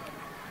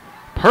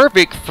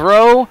 Perfect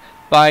throw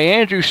by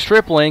Andrew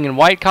Stripling, and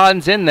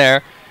Whitecotton's in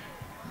there.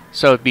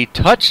 So it'd be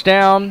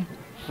touchdown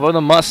for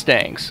the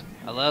Mustangs.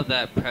 I love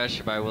that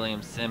pressure by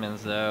William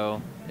Simmons,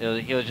 though.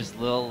 He was just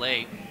a little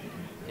late.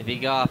 If he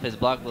got off his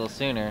block a little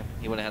sooner,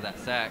 he would have had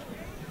that sack.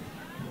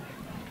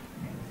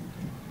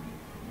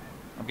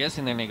 I'm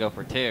guessing they're going to go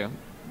for 2.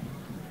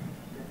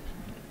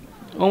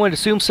 I would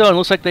assume so. It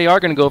looks like they are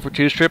going to go for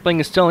 2. Stripling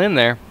is still in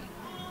there.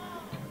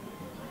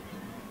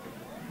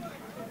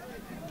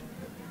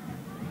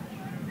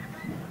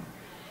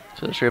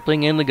 So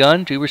Stripling in the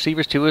gun. 2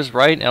 receivers to his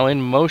right. Now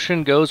in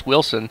motion goes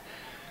Wilson.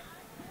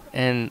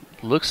 And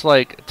looks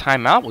like a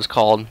timeout was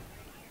called.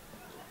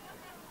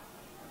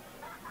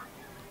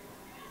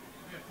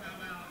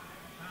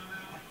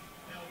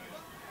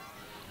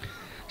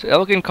 So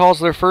Elgin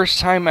calls their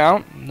first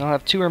timeout. They'll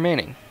have 2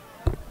 remaining.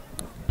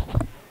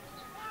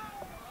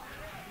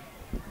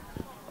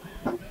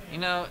 You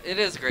know, it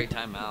is a great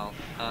timeout.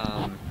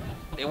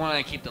 They want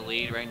to keep the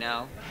lead right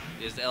now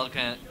because the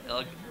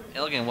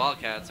Elgin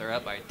Wildcats are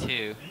up by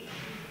 2.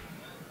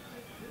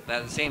 But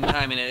at the same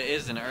time, it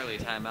is an early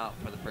timeout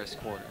for the first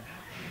quarter.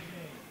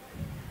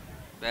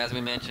 But as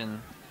we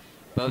mentioned,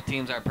 both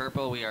teams are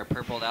purple. We are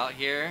purpled out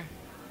here.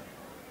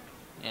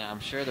 And I'm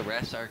sure the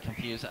refs are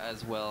confused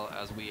as well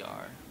as we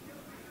are.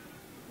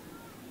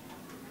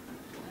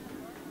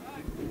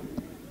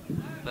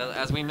 But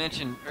as we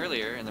mentioned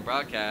earlier in the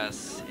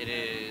broadcast, it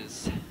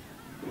is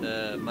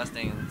the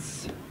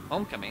Mustangs'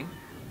 homecoming.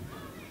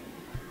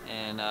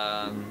 And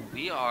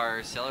we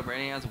are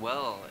celebrating as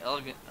well,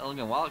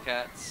 Elgin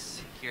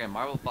Wildcats here in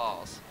Marble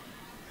Falls.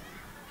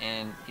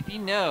 And if you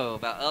know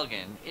about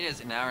Elgin, it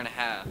is an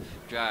hour-and-a-half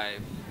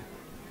drive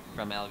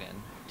from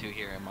Elgin to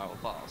here in Marble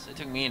Falls. It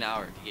took me an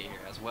hour to get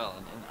here as well.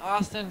 And in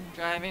Austin,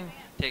 driving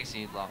takes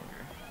me longer.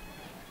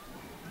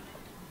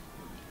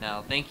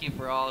 Now, thank you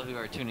for all who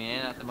are tuning in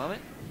at the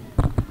moment.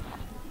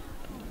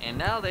 And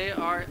now they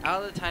are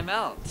out of the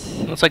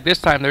timeout. Looks like this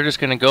time they're just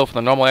going to go for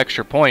the normal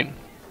extra point.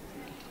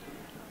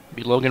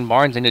 Be Logan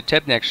Barnes into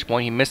tip the extra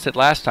point. He missed it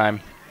last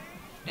time.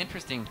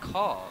 Interesting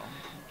call.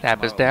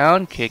 Tap is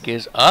down. Kick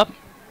is up.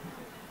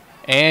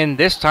 And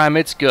this time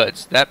it's good.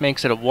 So that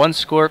makes it a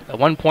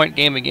 1-point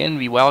game again.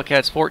 Be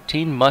Wildcats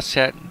 14,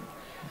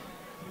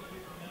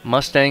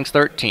 Mustangs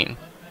 13.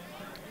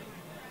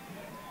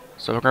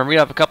 So we're going to read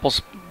off a couple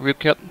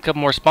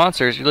more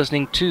sponsors. You're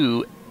listening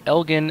to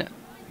Elgin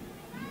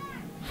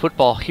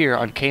Football here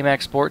on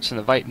KMAX Sports and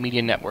the Vype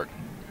Media Network.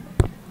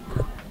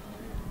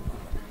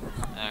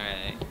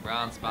 Alright,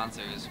 Brown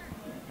sponsors: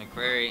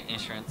 McQuarrie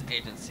Insurance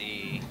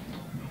Agency,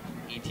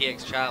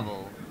 ETX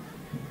Travel,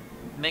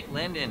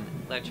 McLendon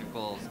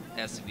Electricals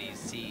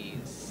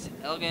SVCs,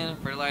 Elgin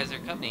Fertilizer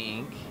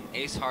Company Inc.,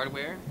 Ace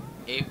Hardware,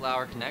 A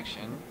Flower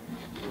Connection,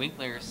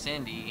 Winkler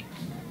Cindy,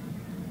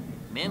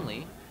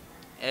 Minley,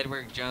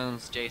 Edward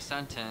Jones J.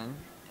 Sutton,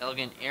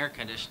 Elgin Air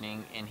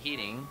Conditioning and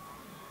Heating,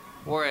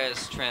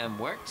 Juarez Trim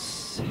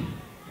Works.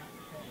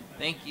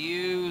 Thank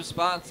you,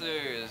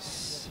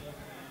 sponsors,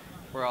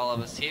 for all of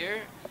us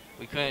here.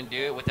 We couldn't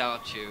do it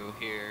without you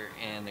here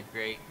in the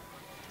great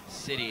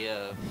city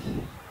of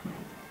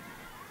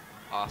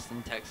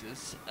Austin,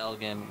 Texas,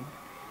 Elgin,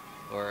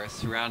 or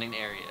surrounding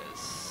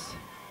areas.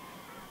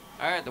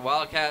 Alright, the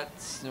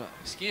Wildcats, the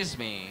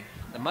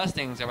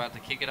Mustangs are about to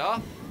kick it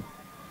off.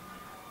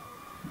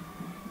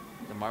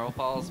 The Marble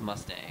Falls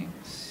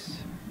Mustangs.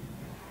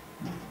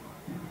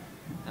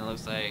 And it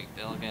looks like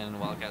the Elgin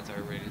Wildcats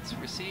are ready to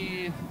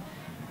receive.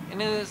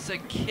 And it is a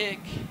kick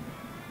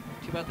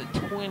to about the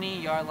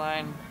 20-yard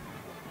line.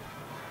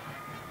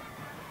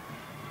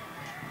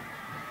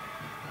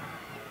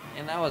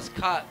 And that was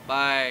caught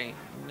by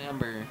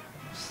number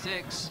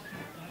 6,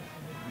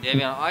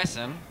 Davion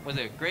Eisen, with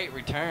a great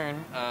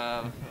return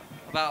of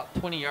about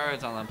 20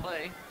 yards on the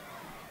play.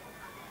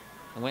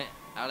 It went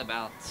out of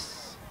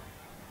bounds.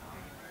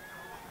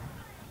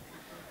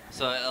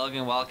 So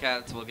Elgin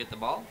Wildcats will get the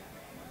ball.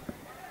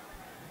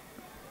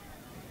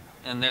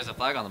 And there's a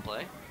flag on the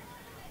play.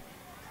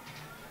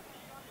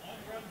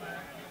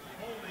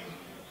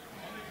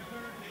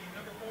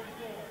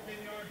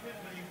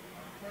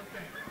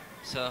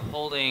 So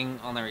holding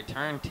on the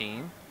return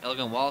team,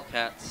 Elgin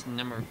Wildcats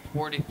number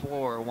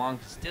 44, Juan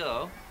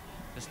Castillo.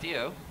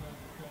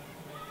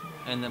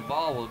 And the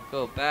ball will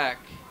go back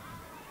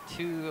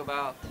to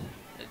about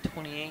the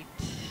 28.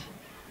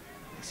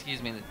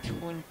 excuse me, the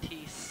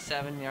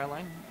 27-yard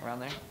line, around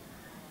there.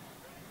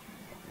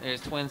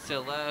 There's twins to the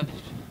left,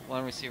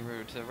 one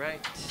receiver to the right,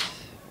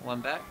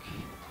 one back.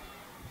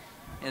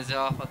 Ends it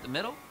off up the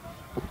middle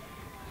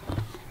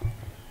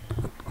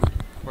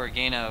for a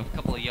gain of a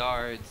couple of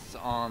yards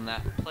on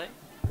that play.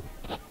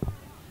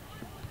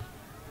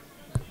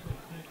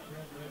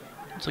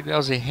 Looks like that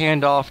was a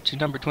handoff to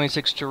number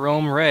 26,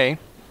 Jerome Ray.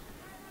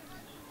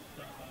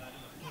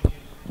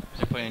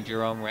 They're putting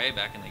Jerome Ray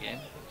back in the game.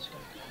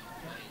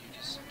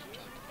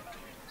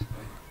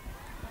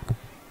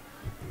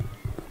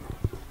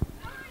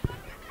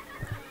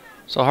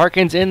 So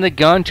Harkins in the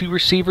gun, 2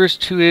 receivers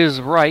to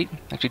his right,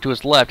 actually to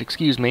his left,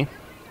 excuse me.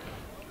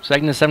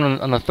 2nd and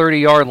 7 on the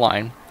 30-yard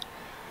line.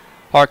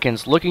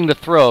 Harkins looking to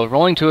throw,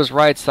 rolling to his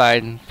right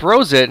side,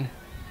 throws it,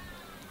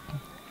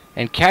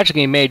 and catch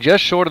being made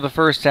just short of the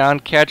first down.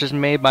 Catch is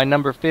made by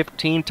number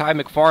 15, Ty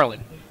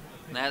McFarland.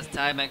 And that's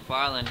Ty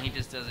McFarland. He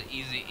just does an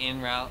easy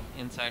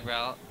inside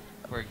route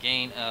for a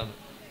gain of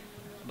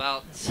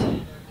about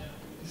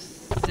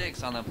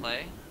 6 on the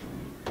play.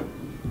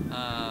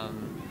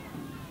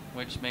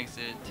 Which makes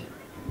it,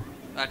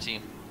 that's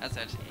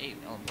actually 8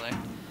 on the play.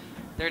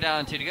 They're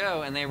down 2 to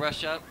go, and they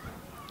rush up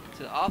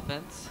to the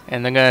offense.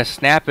 And they're going to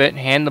snap it,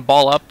 hand the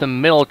ball up the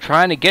middle,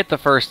 trying to get the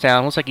first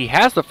down. Looks like he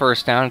has the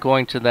first down.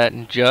 Going to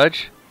that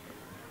judge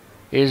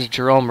is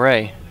Jerome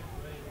Ray.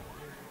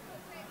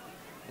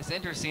 It's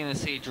interesting to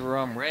see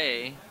Jerome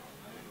Ray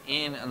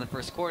in the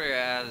first quarter,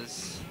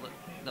 as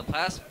the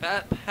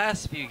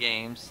past few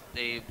games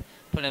they've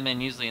put him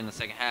in usually in the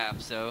second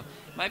half. So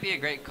it might be a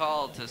great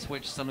call to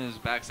switch some of those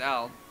backs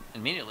out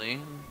immediately.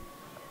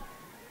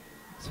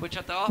 Switch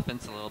up the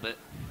offense a little bit.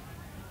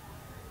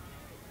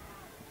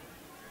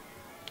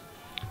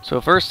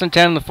 So 1st and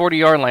 10 on the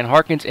 40-yard line.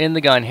 Harkins in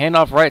the gun.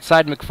 Handoff right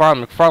side to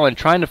McFarland. McFarland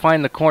trying to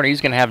find the corner.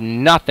 He's going to have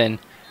nothing.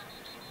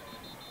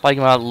 Like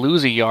about to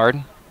lose a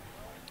yard.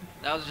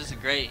 That was just a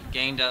great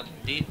gained up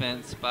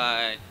defense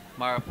by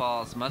Mara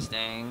Falls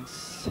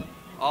Mustangs.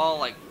 All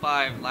like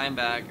 5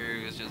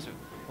 linebackers,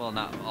 well,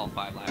 not all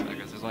 5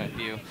 linebackers, there's only a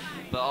few,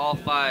 but all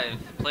 5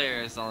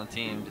 players on the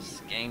team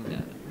just gained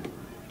that.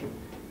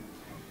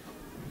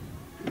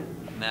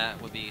 And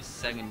that would be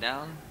 2nd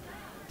down,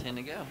 10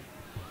 to go.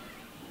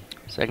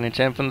 2nd and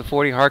 10 from the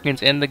 40.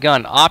 Harkins in the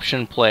gun.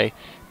 Option play.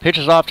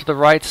 Pitches off to the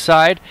right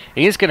side.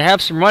 And he's going to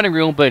have some running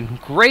room,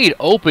 but great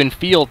open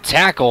field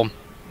tackle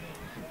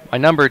by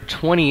number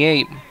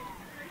 28,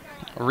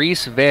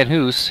 Reese Van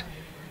Hoos.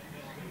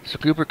 So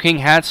Cooper King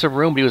had some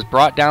room, but he was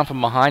brought down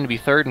from behind to be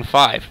 3rd and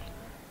 5.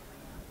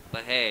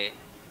 But hey,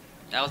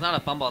 that was not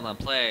a fumble on the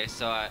play,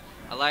 so I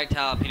liked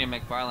how Peter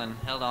McFarland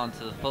held on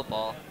to the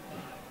football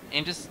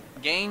and just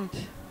gained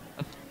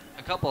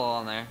a couple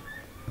on there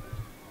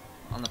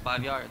on the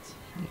 5 yards.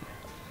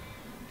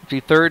 Be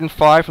 3rd and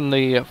 5 from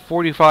the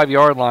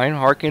 45-yard line.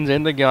 Harkins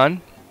in the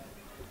gun.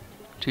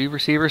 2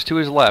 receivers to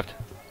his left.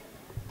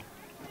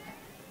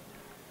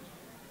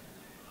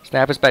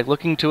 Snap is back,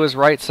 looking to his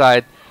right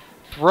side.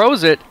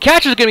 Throws it.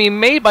 Catch is going to be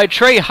made by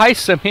Trey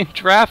Heisem in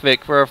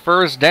traffic for a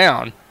first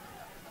down.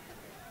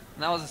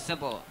 And that was a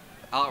simple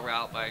out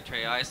route by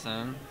Trey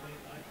Heisem,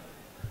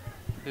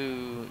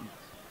 who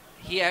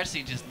he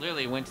actually just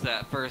literally went to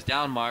that first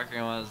down marker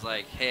and was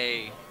like,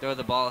 hey, throw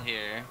the ball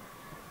here,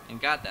 and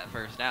got that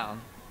first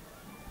down.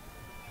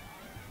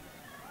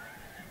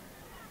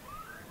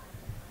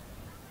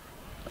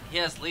 He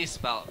has at least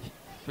about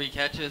 3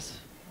 catches,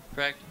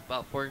 correct?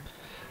 About 4.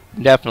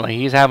 Definitely.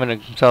 He's having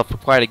himself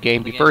quite a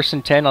game. Be 1st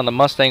and 10 on the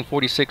Mustang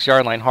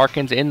 46-yard line.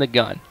 Harkins in the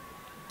gun.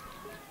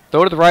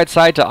 Throw to the right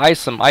side to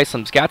Isom.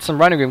 Isom's got some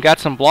running room,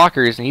 got some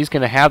blockers, and he's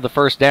going to have the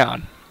first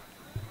down.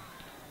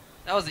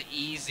 That was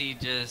easy,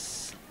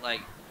 just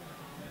like...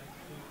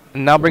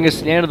 And now bring us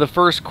to the end of the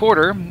first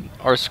quarter.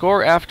 Our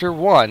score after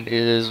 1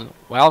 is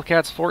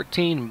Wildcats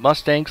 14,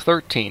 Mustangs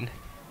 13.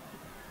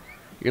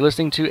 You're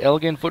listening to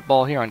Elgin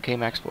Football here on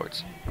KMAX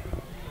Sports.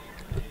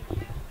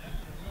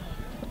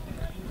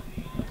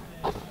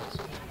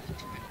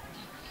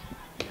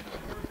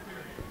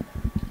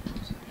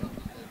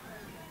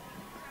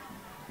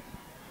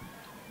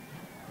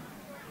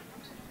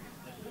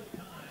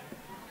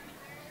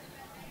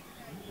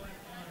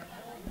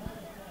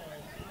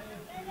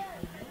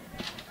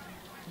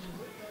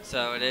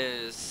 So it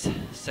is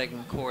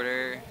 2nd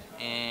quarter,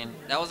 and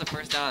that was a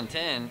 1st down and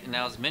 10, and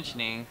I was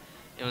mentioning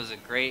it was a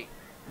great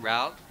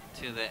route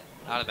to the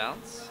out of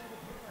bounds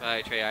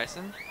by Trey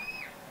Eisen,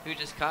 who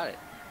just caught it.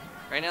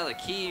 Right now the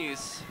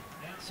keys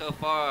so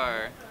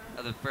far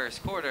of the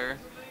first quarter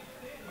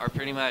are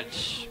pretty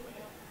much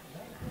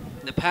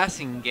the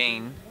passing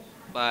gain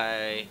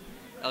by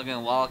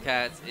Elgin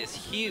Wildcats is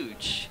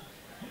huge.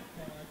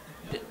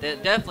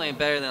 Definitely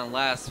better than the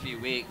last few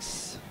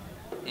weeks.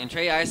 And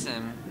Trey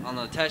Eisen on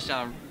the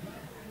touchdown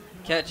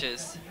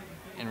catches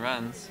and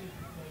runs.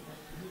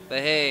 But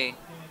hey,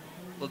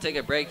 we'll take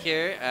a break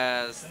here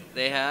as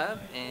they have,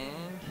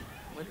 and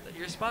with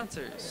your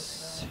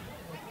sponsors.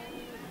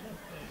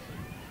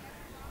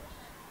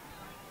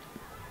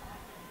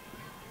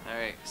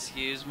 Alright,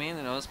 excuse me,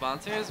 the no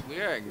sponsors. We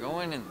are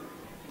going in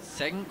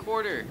 2nd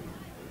quarter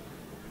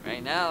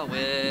Right now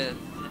with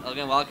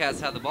Elgin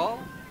Wildcats have the ball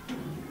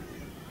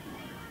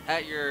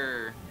at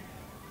your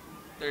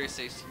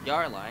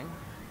 36-yard line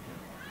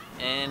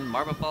in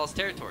Marble Falls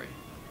territory.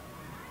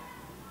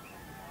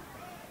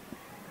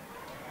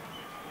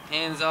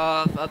 Hands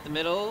off up the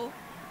middle.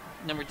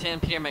 Number 10,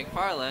 Peter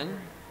McFarland,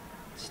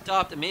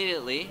 stopped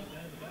immediately.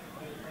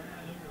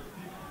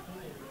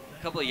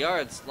 A couple of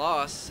yards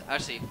lost,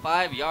 actually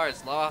 5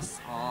 yards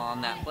lost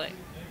on that play,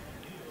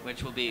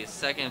 which will be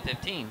 2nd and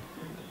 15.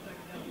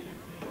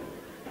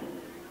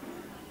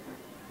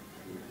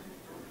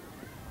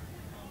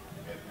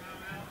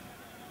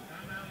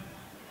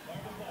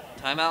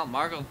 Timeout,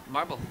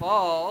 Marble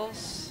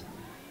Falls.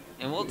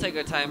 And we'll take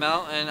a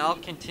timeout, and I'll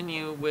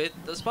continue with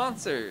the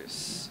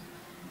sponsors.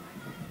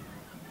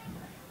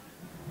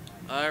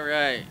 All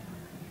right.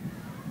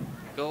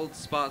 Gold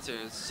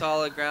sponsors: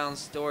 Solid Ground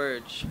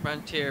Storage,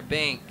 Frontier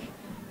Bank,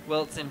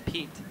 Wilson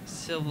Pete,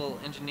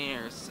 Civil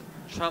Engineers,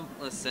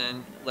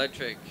 Trumplison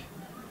Electric,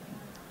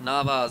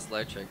 Navas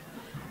Electric,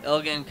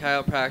 Elgin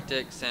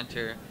Chiropractic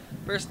Center,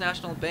 First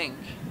National Bank,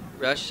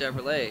 Rush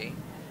Chevrolet,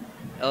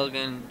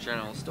 Elgin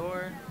General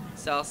Store,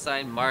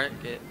 Southside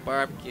Market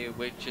Barbecue,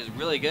 which is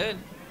really good.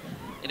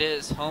 It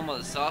is home of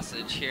the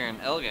sausage here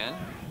in Elgin.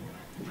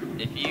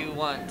 If you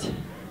want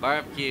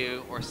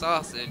barbecue or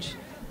sausage,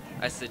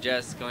 I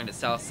suggest going to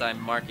Southside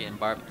Market and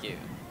Barbecue.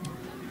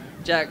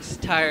 Jack's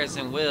Tires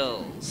and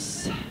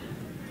Wheels.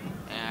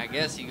 And I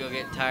guess you go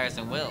get tires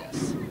and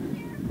wheels.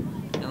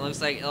 And it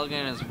looks like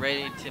Elgin is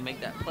ready to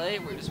make that play.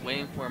 We're just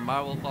waiting for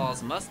Marble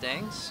Falls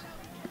Mustangs.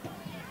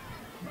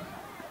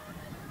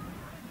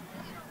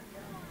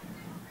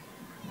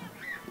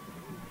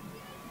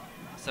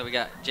 So we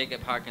got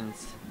Jacob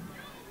Harkins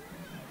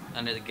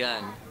under the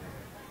gun.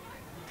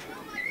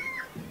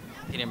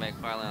 Peter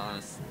McFarland on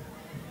his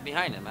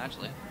behind him,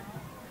 actually.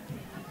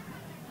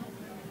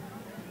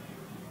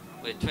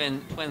 With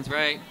twins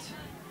right,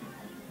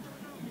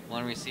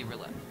 one receiver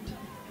left.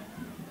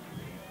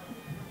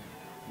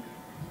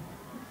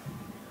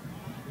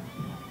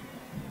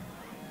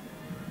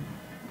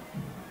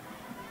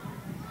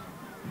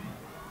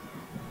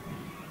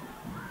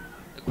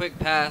 A quick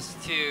pass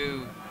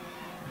to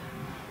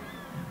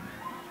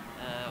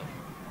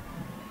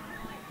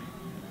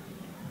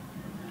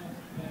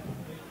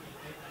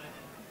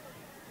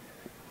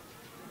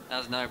that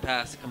was another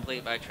pass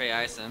complete by Trey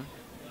Eisen.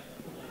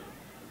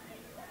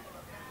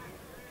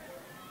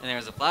 And there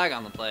was a flag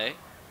on the play.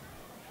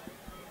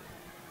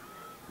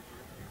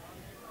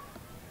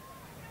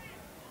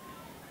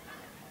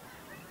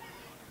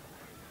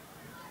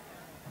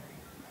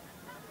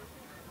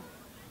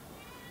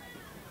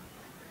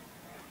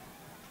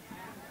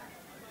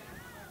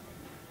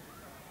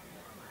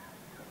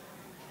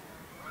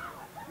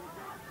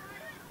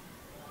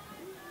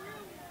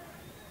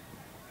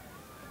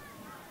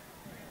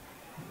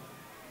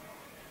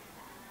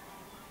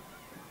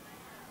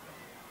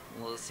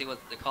 We'll see what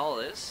the call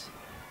is.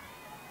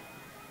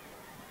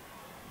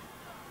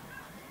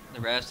 The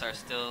refs are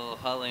still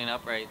huddling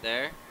up right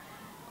there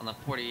on the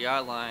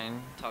 40-yard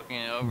line, talking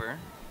it over.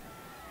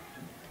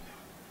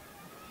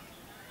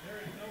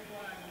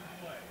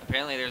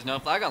 Apparently there's no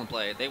flag on the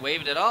play. They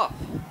waved it off.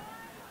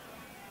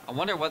 I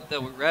wonder what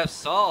the refs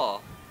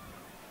saw,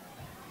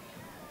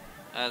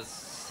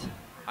 as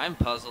I'm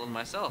puzzled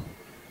myself.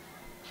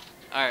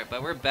 Alright,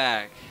 but we're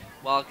back.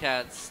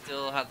 Wildcats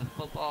still have the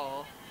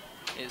football.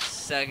 It's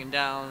 2nd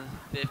down,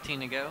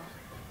 15 to go.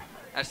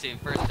 Actually,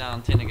 1st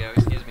down, 10 to go,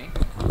 excuse me.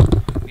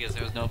 Because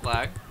there was no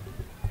flag.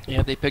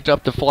 Yeah, they picked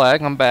up the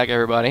flag. I'm back,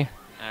 everybody.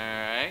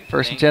 Alright.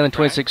 1st and 10 on the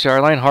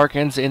 26-yard line.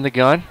 Harkins in the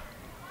gun.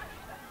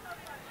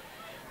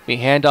 The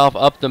handoff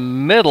up the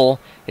middle.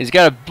 He's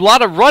got a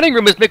lot of running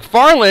room as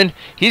McFarland.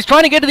 He's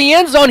trying to get to the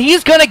end zone.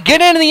 He's going to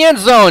get into the end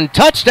zone.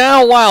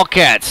 Touchdown,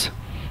 Wildcats.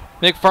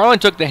 McFarland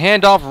took the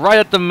handoff right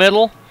at the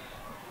middle.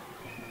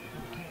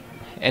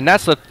 And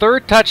that's the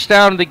 3rd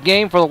touchdown of the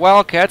game for the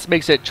Wildcats.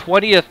 Makes it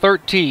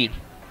 20-13.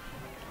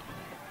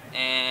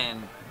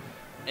 And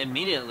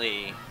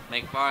immediately,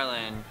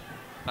 McFarland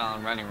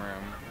found running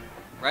room.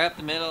 Right up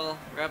the middle,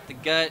 right up the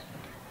gut.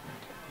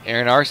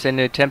 Aaron Arson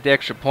to attempt the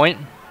extra point.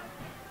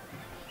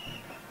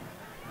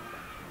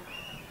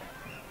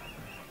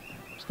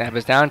 Snap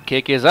is down,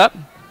 kick is up.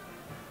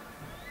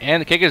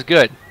 And the kick is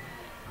good.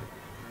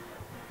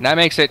 And that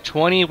makes it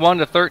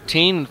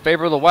 21-13 in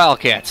favor of the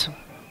Wildcats.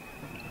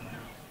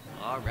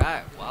 All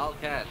right,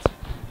 Wildcats.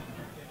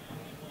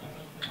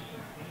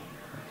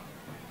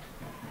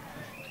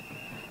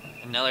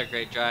 Another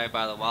great drive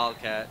by the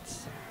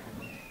Wildcats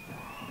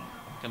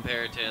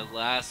compared to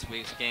last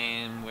week's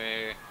game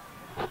where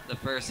the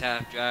first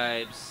half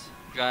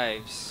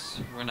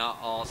drives were not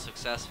all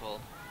successful.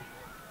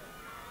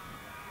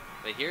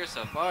 But here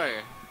so far,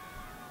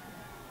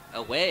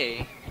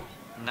 away,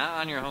 not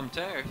on your home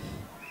turf,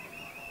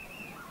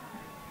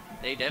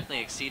 they definitely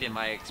exceeded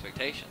my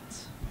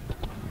expectations.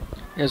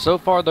 Yeah, so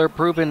far they're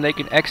proving they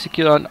can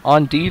execute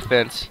on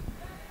defense.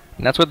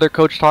 And that's what their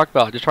coach talked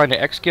about, just trying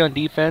to execute on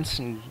defense,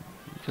 and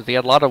because they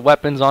had a lot of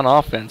weapons on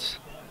offense.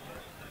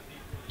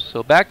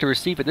 So back to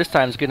receive it this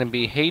time is going to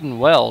be Hayden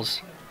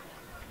Wells.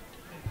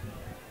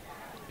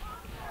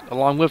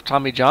 along with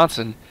Tommy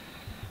Johnson,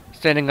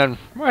 standing on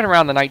right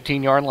around the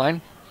 19-yard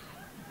line.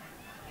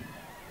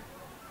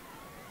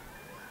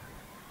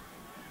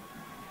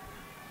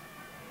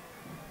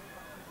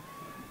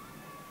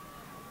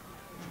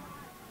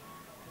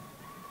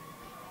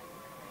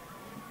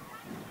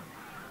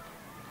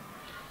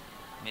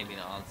 Maybe an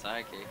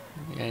onside kick.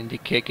 And to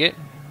kick it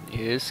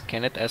is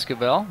Kenneth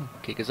Esquivel.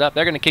 Kick is up.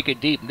 They're going to kick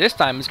it deep. This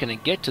time it's going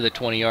to get to the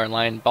 20-yard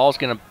line. Ball's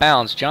going to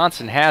bounce.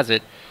 Johnson has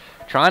it.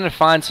 Trying to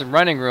find some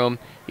running room.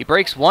 He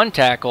breaks one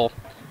tackle.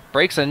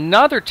 Breaks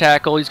another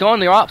tackle. He's going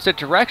the opposite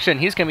direction.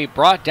 He's going to be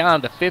brought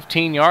down to the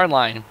 15-yard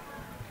line.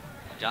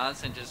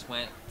 Johnson just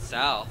went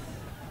south.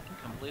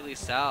 Completely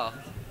south.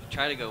 He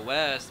tried to go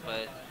west,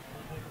 but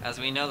as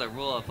we know the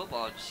rule of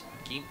football, just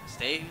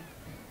stay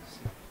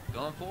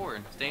going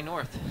forward. Stay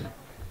north.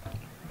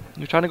 He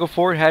was trying to go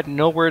forward, had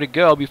nowhere to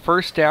go. Be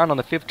first down on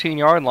the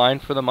 15-yard line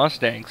for the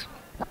Mustangs.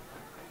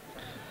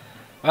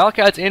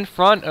 Wildcats in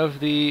front of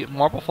the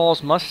Marble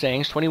Falls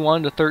Mustangs,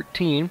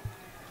 21-13.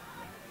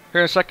 Here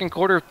in the second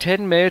quarter,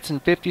 10 minutes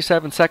and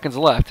 57 seconds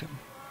left.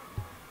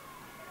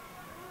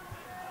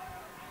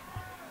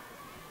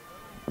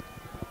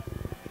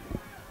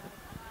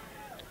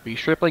 Be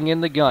Stripling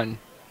in the gun.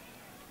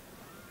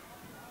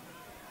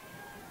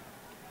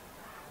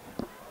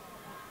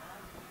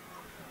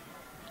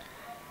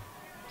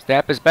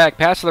 Snap is back,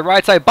 pass to the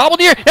right side, bobbled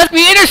here, that's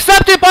be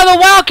intercepted by the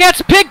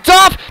Wildcats, picked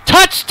off,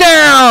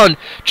 touchdown!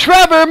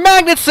 Trevor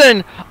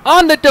Magnuson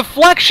on the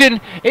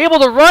deflection, able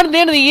to run it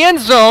into the end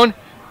zone,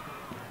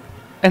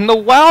 and the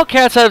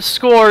Wildcats have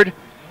scored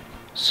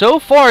so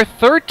far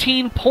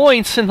 13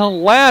 points in the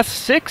last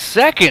 6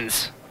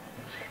 seconds.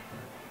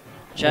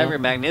 Trevor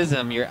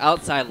Magnuson, your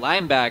outside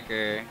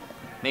linebacker,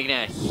 making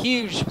a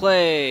huge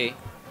play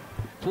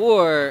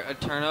for a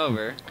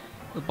turnover.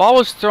 The ball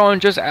was thrown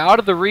just out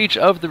of the reach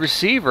of the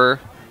receiver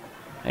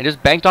and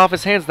just banked off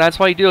his hands. That's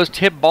why you do those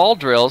tip ball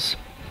drills.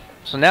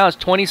 So now it's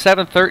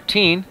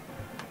 27-13.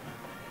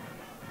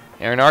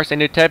 Aaron Arce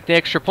to tap the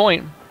extra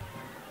point.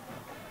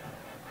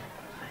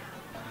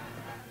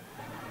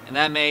 And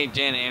that made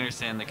Janet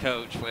Anderson, the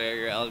coach for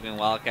your ELGIN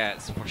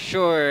Wildcats, for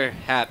sure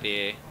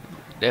happy.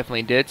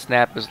 Definitely did.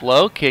 Snap is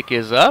low. Kick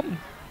is up. And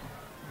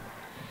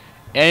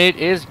it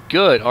is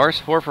good. Arce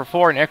 4 for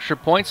 4 and extra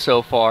points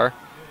so far.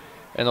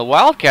 And the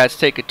Wildcats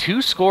take a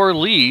 2-score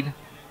lead.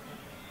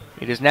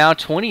 It is now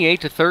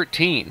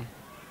 28-13.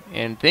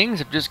 And things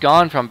have just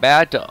gone from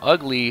bad to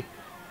ugly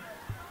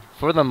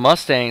for the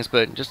Mustangs,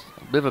 but just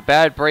a bit of a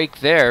bad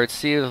break there. Let's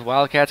see if the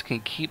Wildcats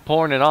can keep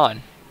pouring it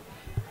on.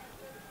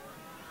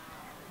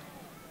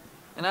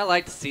 And I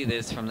like to see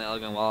this from the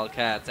ELGIN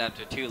Wildcats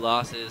after 2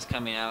 losses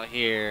coming out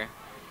here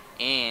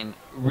and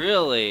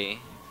really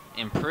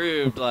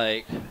improved.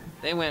 Like,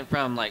 they went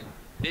from like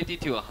 50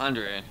 to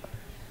 100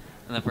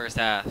 in the first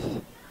half.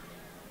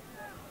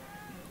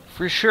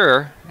 For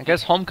sure. I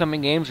guess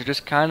homecoming games are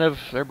just kind of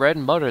their bread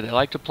and butter. They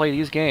like to play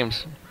these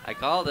games. I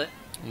called it.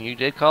 You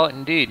did call it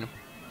indeed.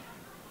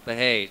 But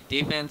hey,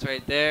 defense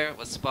right there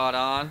was spot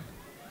on.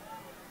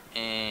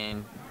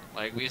 And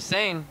like we were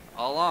saying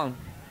all along,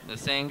 the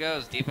saying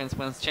goes, defense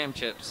wins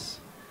championships.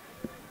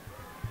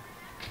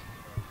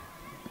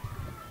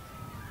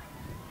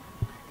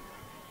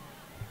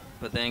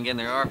 But then again,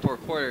 there are 4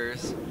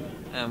 quarters.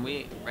 And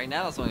right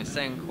now it's only the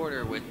second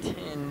quarter with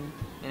 10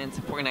 minutes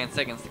and 49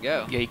 seconds to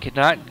go. Yeah, you could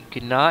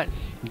not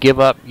give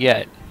up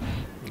yet.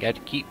 You got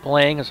to keep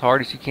playing as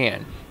hard as you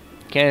can.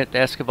 Kenneth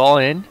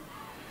Esquivel in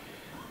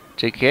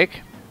to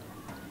kick.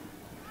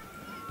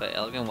 But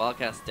ELGIN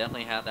Wildcats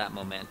definitely have that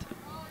momentum.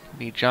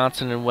 Be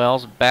Johnson and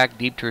Wells back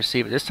deep to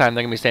receive it. This time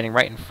they're going to be standing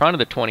right in front of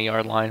the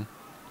 20-yard line.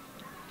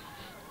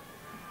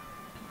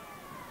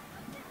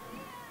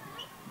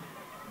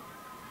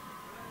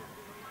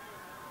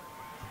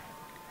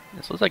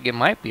 This looks like it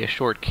might be a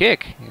short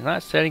kick. He's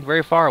not standing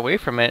very far away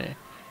from it.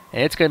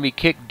 And it's going to be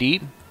kicked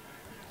deep.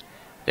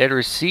 There to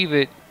receive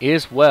it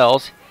is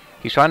Wells.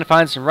 He's trying to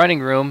find some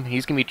running room.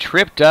 He's going to be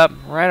tripped up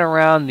right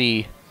around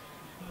the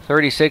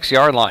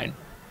 36-yard line.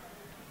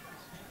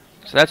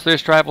 So that's their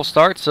drive will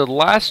start. So the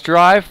last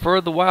drive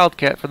for the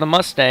for the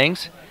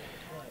Mustangs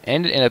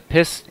ended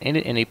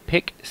in a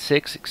pick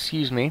six,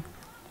 excuse me.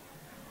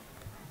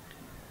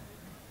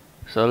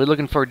 So we're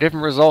looking for a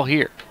different result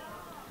here.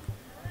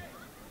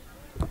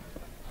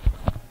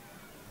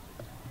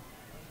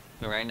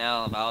 But right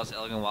now, if I was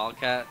ELGIN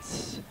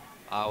Wildcats,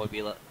 I'll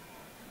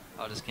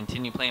just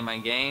continue playing my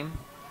game,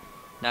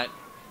 not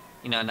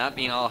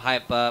being all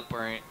hype up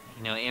or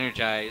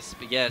energized.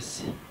 But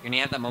yes, you're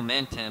gonna have that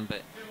momentum,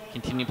 but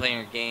continue playing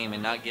your game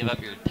and not give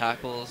up your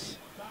tackles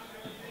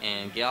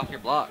and get off your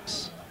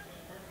blocks.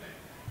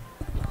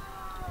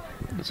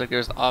 Looks like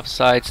there's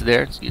offsides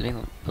there. Excuse me,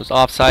 those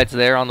offsides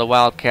there on the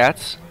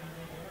Wildcats.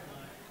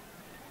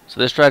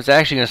 So this drive's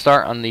actually going to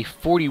start on the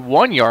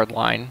 41-yard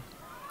line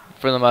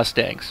for the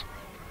Mustangs.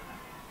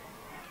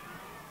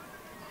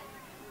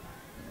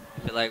 I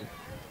feel like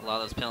a lot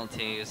of those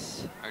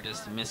penalties are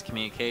just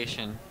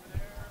miscommunication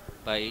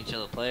by each of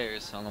the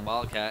players on the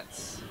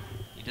Wildcats.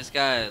 You just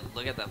gotta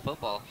look at that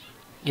football.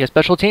 Yeah,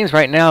 special teams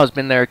right now has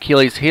been their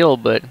Achilles heel,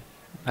 but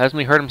Hasn't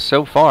we heard him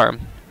so far?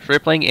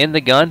 Stripling in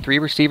the gun, 3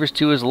 receivers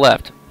to his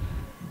left.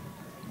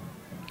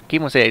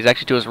 Keep on saying he's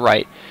actually to his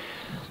right.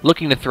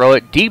 Looking to throw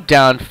it deep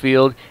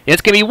downfield.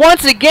 It's going to be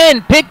once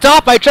again picked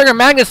off by Trevor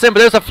Magnuson, but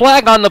there's a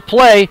flag on the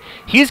play.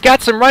 He's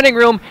got some running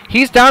room.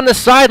 He's down the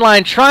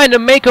sideline trying to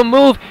make a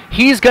move.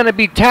 He's going to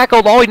be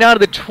tackled all the way down to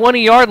the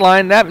 20-yard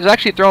line. That was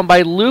actually thrown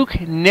by Luke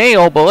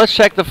Nail, but let's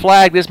check the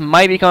flag. This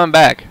might be coming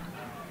back.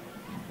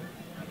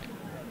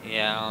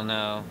 Yeah, I don't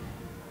know.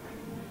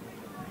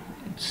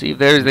 See if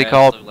there's they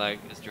call. Look like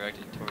it's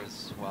directed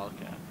towards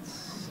Wildcats.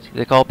 See if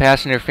they call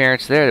pass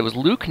interference there. It was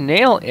Luke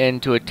Nail in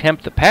to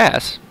attempt the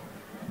pass,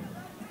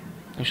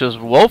 which was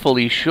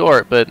woefully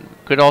short, but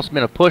could also have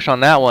been a push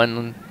on that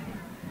one.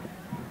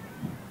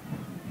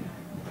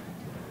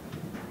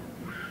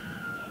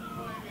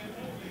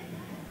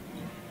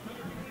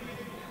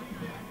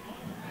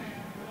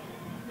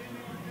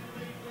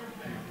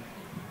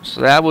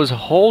 So that was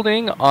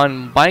holding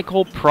on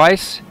Michael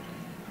Price,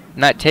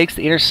 and that takes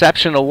the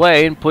interception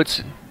away and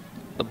puts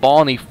the ball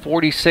on the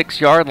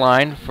 46-yard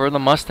line for the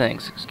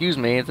Mustangs. Excuse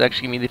me, it's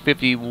actually going to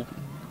be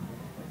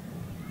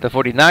the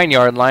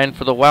 49-yard line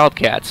for the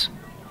Wildcats.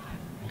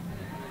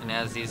 And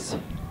as these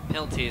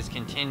penalties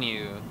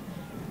continue,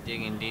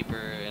 digging deeper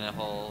in a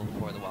hole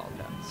for the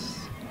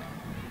Wildcats.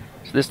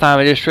 So this time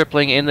it is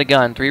Stripling in the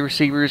gun, 3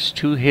 receivers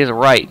to his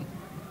right.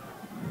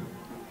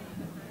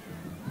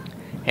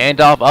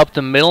 Handoff up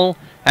the middle.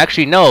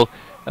 Actually, no.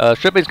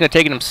 Stripling's going to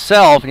take it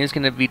himself, and he's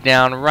going to be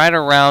down right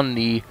around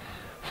the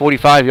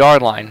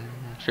 45-yard line.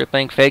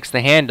 Stripling fakes the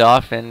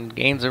handoff and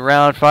gains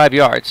around 5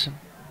 yards.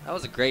 That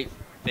was a great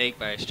fake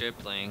by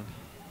Stripling.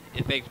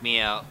 It faked me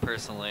out,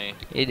 personally.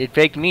 It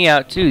faked me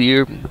out,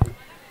 too.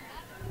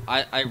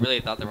 I really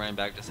thought the running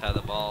back just had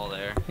the ball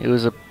there. It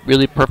was a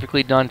really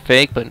perfectly done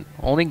fake, but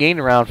only gained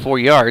around 4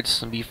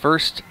 yards. It'll be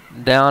first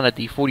down at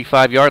the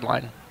 45-yard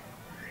line.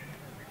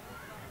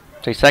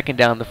 Say second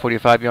down the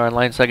 45-yard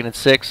line, 2nd and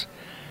 6.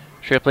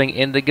 Stripling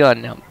in the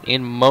gun. Now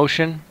in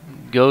motion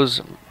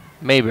goes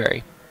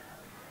Mayberry.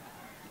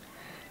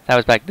 That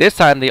was back. This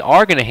time they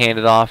are going to hand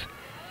it off.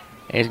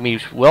 And it's going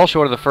to be well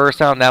short of the first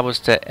down. That was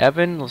to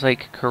Evan. Looks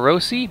like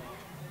Carosi.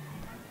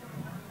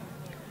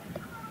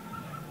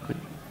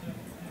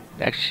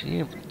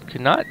 Actually,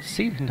 could not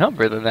see the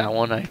number than that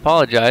one. I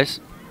apologize.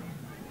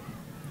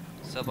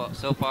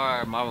 So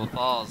far, Marble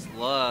Falls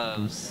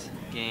loves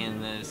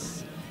getting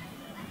this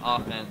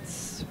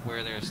offense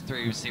where there's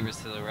 3 receivers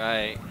to the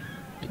right.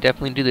 They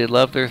definitely do. They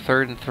love their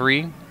 3rd and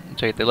 3.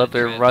 They love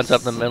their runs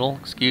up the middle.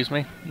 Excuse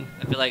me.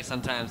 I feel like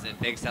sometimes it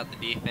fakes out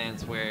the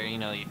defense where, you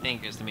know, you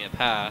think there's going to be a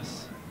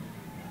pass.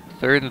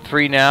 3rd and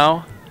 3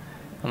 now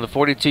on the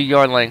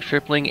 42-yard line.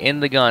 Stripling in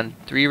the gun.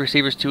 3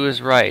 receivers to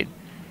his right.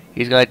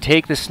 He's going to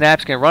take the snap.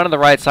 He's going to run on the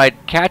right side.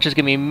 Catch is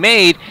going to be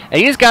made.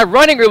 And he's got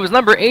running room. It was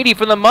number 80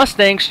 for the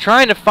Mustangs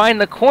trying to find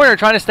the corner,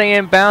 trying to stay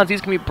in bounds.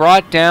 He's going to be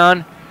brought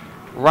down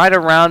right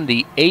around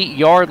the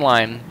 8-yard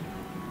line.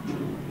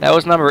 That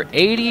was number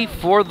 80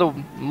 for the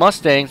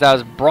Mustangs. That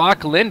was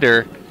Brock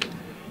Linder.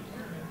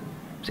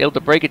 Was able to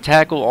break a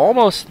tackle.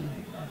 Almost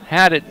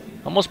had it.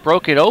 Almost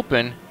broke it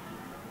open.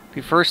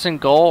 Be first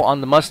and goal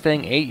on the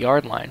Mustang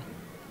 8-yard line.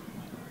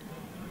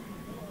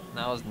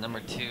 That was number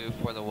 2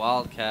 for the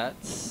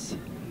Wildcats.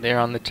 They're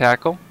on the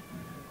tackle.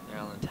 They're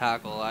on the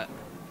tackle. I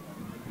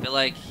feel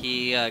like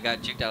he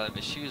got juked out of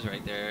his shoes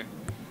right there.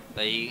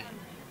 But he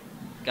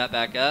got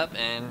back up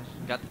and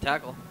got the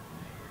tackle.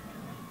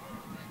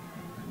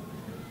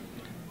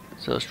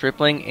 So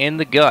Stripling in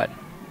the gun.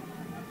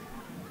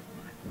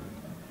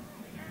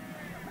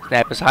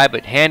 Snap is high,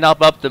 but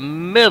handoff up the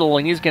middle,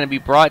 and he's going to be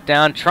brought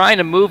down trying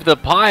to move the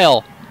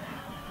pile.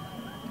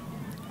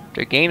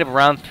 After a gain of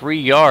around 3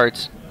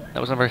 yards.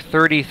 That was number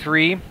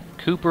 33,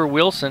 Copper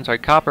Wilson. I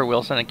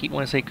keep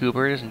wanting to say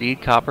Cooper. It is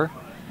indeed Copper.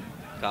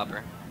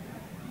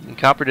 And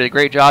Copper did a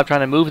great job trying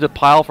to move the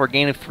pile for a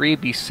gain of 3.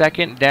 Be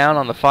second down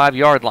on the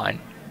 5-yard line.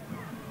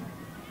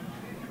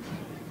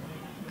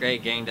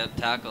 Great gained up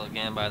tackle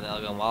again by the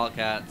ELGIN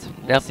Wildcats.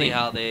 We'll Definitely. see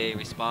how they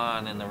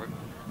respond in the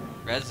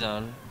red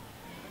zone.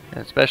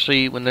 And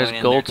especially when there's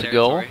goal to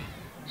go.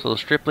 So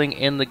Stripling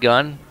in the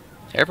gun.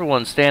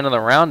 Everyone's standing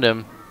around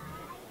him.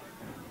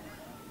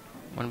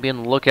 Want to be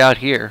on the lookout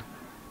here.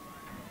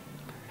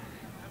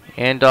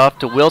 Hand off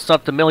to Wilson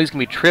up the middle. He's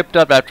going to be tripped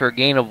up after a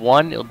gain of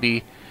 1. It'll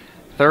be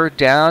 3rd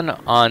down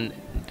on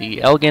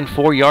the ELGIN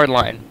 4-yard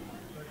line.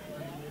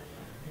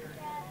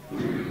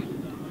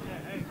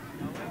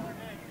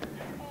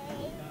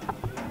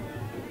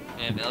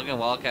 And if ELGIN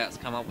Wildcats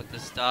come up with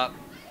this stop,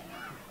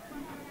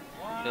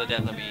 it'll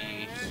definitely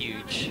be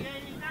huge,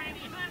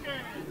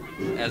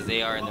 as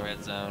they are in the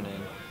red zone,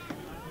 and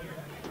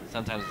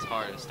sometimes it's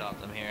hard to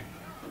stop them here.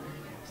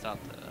 Stop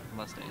the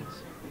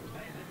Mustangs.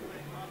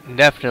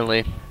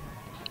 Definitely.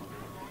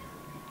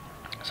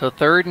 So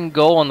 3rd and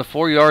goal on the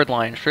 4-yard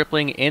line.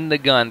 Stripling in the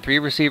gun. 3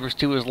 receivers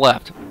to his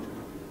left.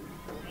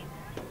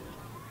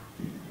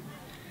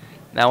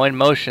 Now in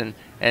motion.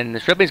 And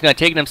the Stripling's going to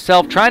take it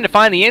himself, trying to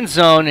find the end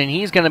zone, and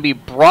he's going to be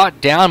brought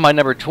down by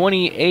number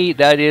 28.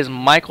 That is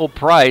Michael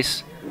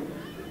Price.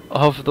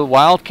 of the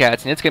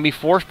Wildcats, and it's going to be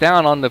 4th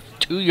down on the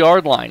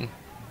 2-yard line.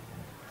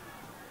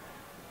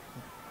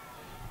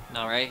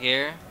 Now right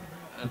here,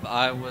 if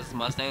I was the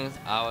Mustangs,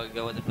 I would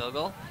go with the field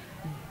goal.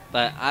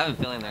 But I have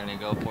a feeling they're going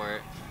to go for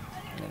it.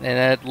 And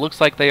it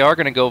looks like they are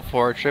going to go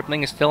for it.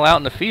 Stripling is still out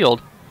in the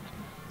field.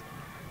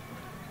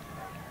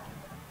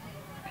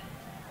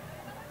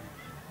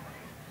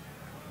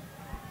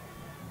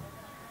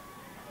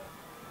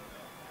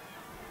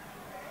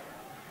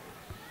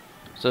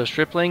 So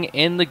Stripling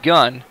in the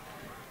gun.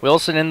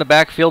 Wilson in the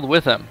backfield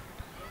with him.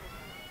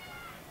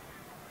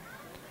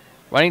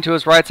 Running to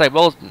his right side.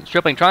 Wilson,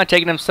 Stripling trying to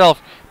take it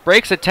himself.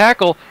 Breaks a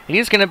tackle, and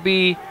he's going to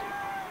be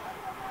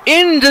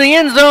into the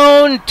end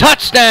zone.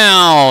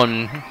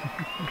 Touchdown!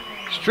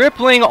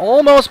 Stripling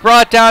almost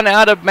brought down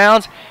out of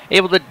bounds.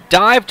 Able to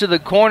dive to the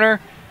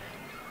corner.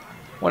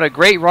 What a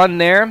great run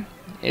there.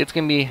 It's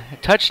going to be a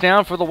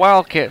touchdown for the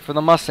Wildcat, for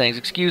the Mustangs,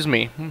 excuse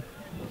me.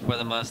 For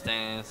the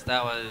Mustangs,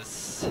 that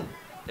was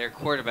their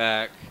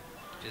quarterback.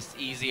 Just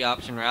easy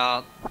option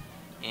route.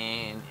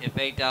 And it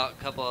faked out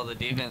a couple of the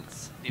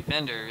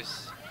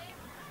defenders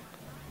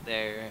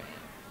there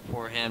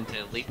for him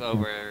to leap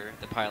over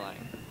the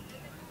pylon.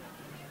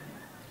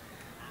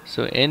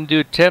 So in to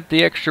attempt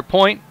the extra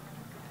point.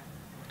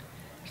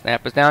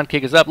 Snap is down,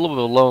 kick is up. A little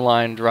bit of a low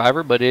line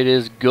driver, but it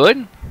is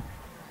good.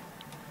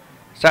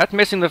 Starts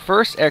missing the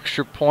first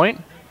extra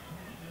point.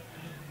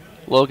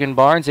 Logan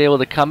Barnes able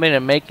to come in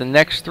and make the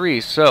next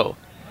 3. So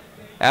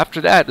after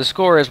that, the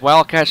score is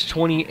Wildcats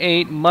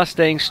 28,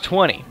 Mustangs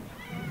 20.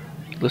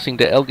 Listening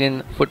to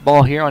Elgin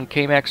football here on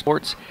KMAX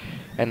Sports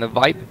and the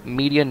Vype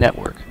Media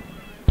Network.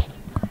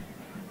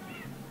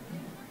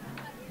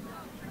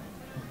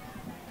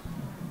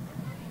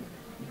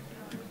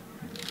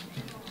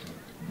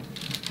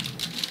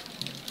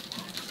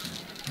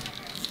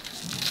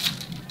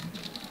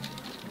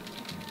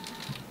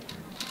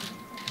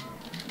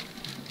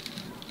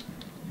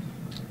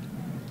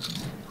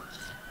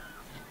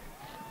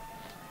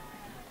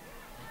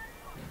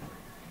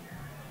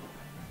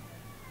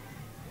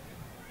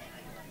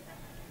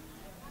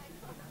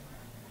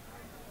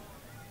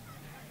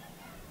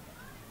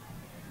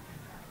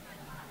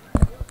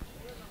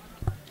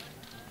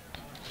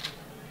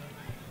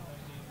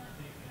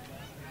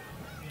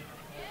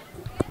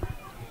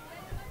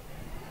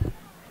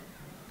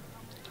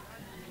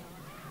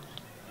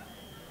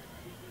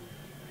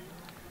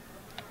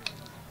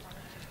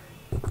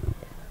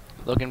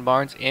 Logan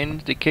Barnes in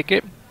to kick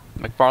it.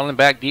 McFarland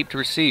back deep to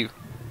receive.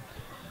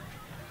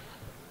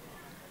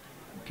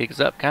 Kick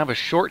is up, kind of a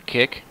short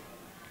kick.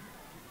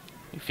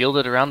 He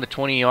fielded around the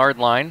 20-yard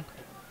line.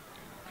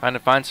 Trying to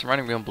find some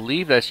running room. I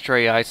believe that's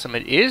Trey Isom.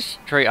 It is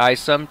Trey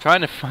Isom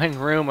trying to find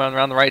room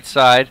around the right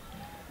side.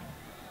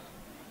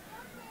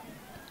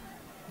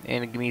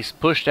 And he's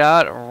pushed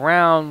out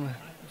around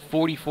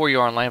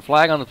 44-yard line.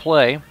 Flag on the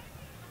play.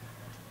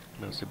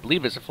 I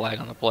believe it's a flag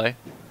on the play.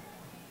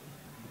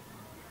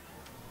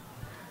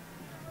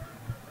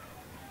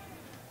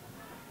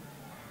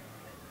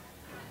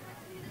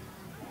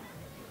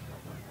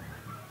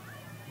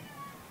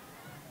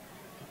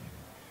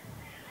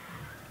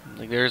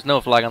 There's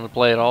no flag on the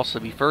play at all, so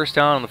it'll be 1st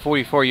down on the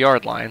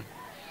 44-yard line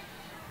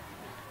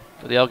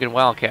for the Elgin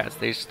Wildcats.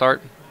 They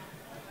start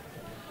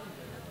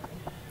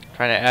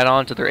trying to add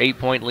on to their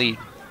 8-point lead.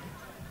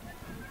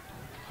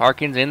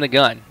 Harkins in the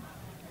gun.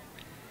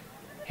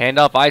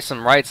 Handoff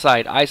Isom right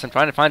side. Isom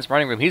trying to find some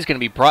running room. He's going to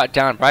be brought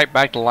down right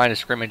back to the line of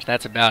scrimmage.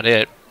 That's about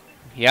it.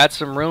 He had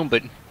some room,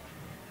 but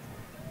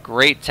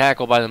great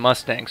tackle by the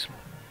Mustangs.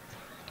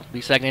 It'll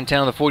be 2nd and 10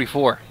 on the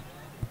 44.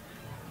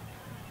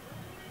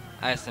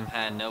 Isom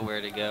had nowhere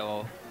to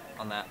go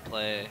on that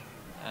play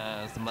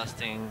as the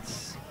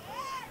Mustangs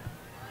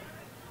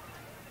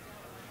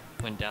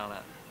went down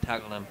at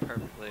tackled him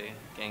perfectly,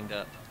 ganged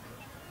up.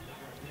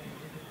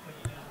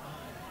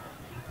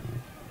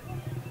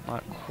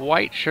 Not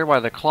quite sure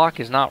why the clock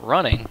is not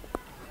running.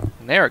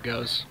 And there it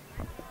goes.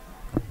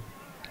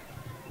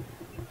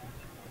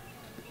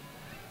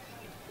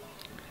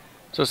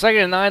 So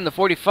 2nd and 9, the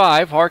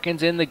 45.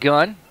 Harkins in the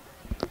gun.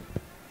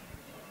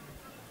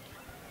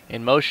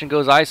 In motion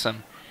goes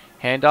Isom.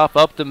 Handoff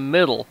up the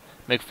middle.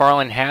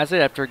 McFarland has it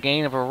after a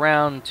gain of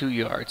around 2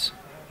 yards.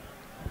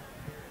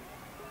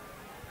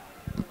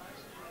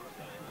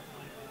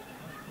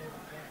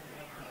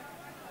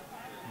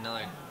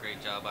 Another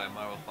great job by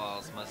Marble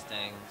Falls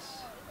Mustangs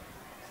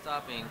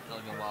stopping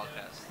Elgin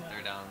Wildcats.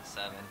 3rd down and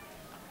 7.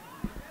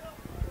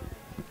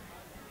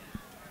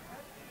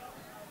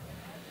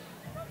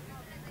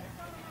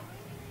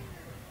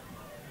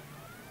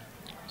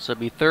 So it'll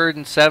be 3rd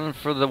and 7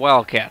 for the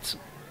Wildcats.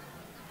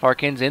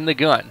 Harkins in the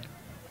gun.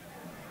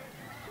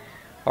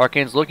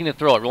 Harkins looking to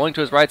throw it, rolling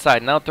to his right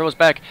side. Now throws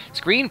back.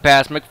 Screen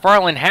pass.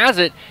 McFarland has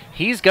it.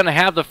 He's going to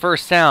have the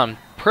 1st down.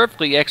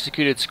 Perfectly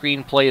executed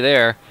screen play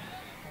there.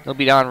 He'll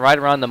be down right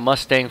around the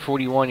Mustang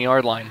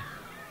 41-yard line.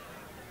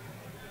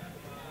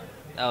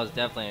 That was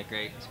definitely a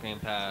great screen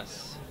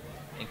pass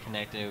and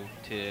connected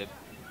to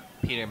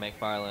Peter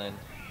McFarland.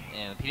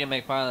 And Peter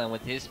McFarland,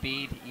 with his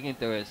speed, you can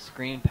throw a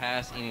screen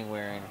pass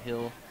anywhere and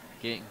he'll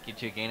Get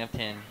you a gain of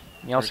 10.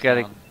 You also First got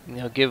down.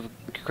 to give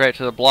credit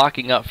to the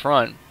blocking up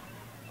front.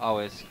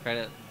 Always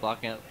credit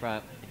blocking up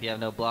front. If you have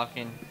no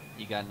blocking,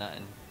 you got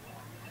nothing.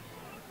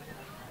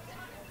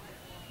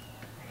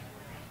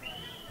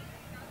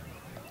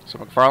 So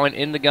McFarland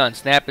in the gun.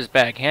 Snap is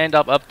back. Hand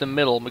up the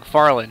middle.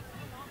 McFarland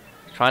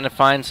trying to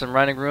find some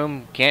running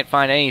room. Can't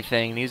find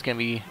anything. He's going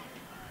to be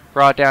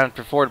brought down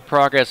for forward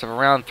progress of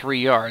around 3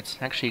 yards.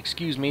 Actually,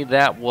 excuse me,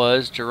 that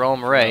was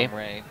Jerome Ray. Jerome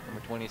Ray,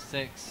 number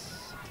 26.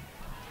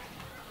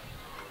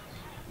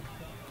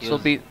 So it'll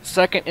be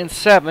 2nd and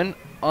 7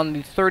 on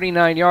the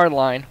 39-yard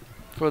line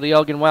for the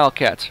Elgin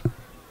Wildcats.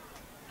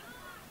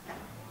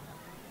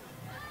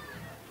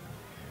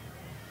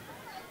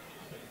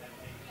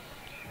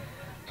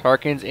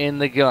 Harkins in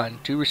the gun.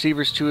 2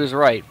 receivers to his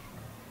right.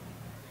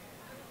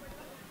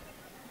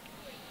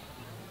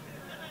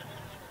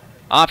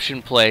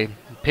 Option play.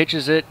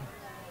 Pitches it.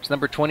 It's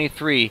number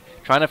 23.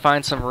 Trying to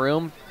find some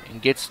room and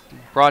gets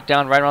brought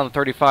down right around the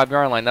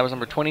 35-yard line. That was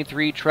number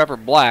 23, Trevor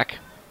Black.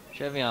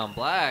 Trevion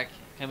Black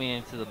coming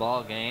into the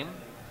ball game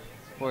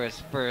for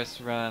his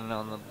first run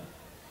on the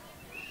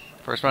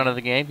First run of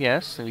the game,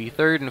 yes. It'll be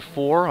 3rd and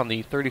 4 on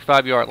the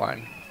 35-yard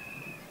line.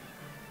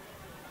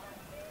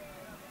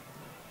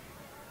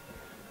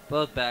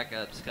 Both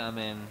backups come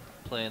in,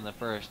 play in the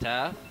first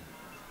half,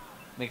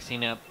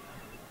 mixing up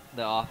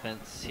the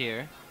offense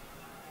here.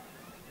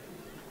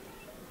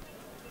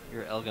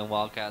 Your Elgin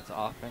Wildcats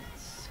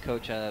offense,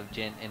 coach out of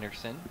Jen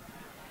Anderson.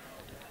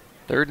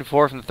 3rd and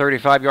 4 from the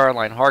 35-yard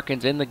line.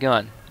 Harkins in the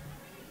gun.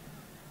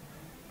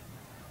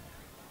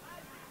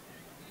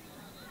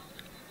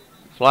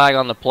 Flag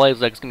on the play.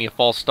 Looks like it's going to be a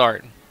false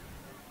start.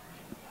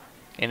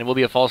 And it will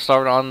be a false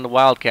start on the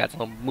Wildcats.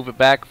 They'll move it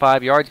back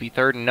 5 yards, be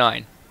 3rd and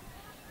 9.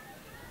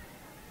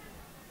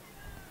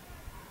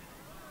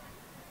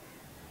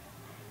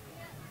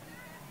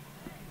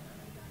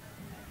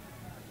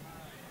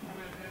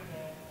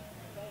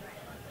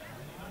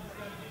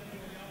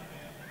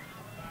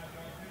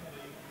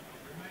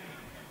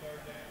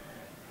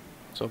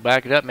 So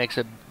back it up, makes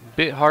it a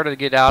bit harder to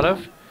get out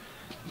of.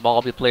 Ball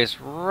will be placed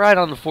right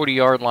on the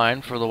 40-yard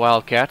line for the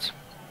Wildcats.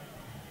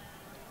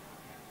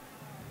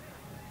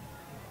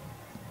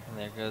 And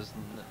there goes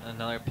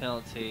another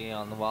penalty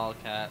on the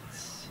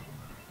Wildcats,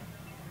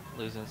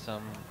 losing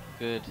some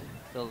good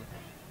field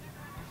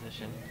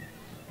position,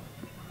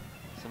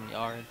 some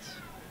yards.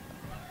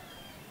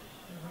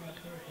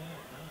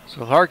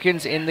 So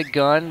Harkins in the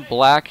gun,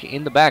 Black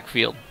in the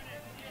backfield.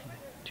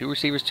 2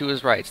 receivers to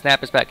his right.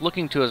 Snap is back,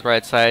 looking to his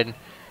right side.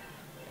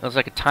 Looks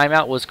like a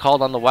timeout was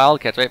called on the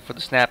Wildcats right before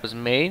the snap is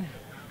made.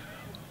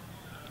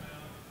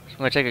 So I'm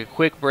going to take a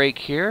quick break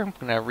here. I'm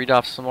going to read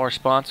off some more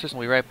sponsors and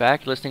we'll be right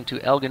back. You're listening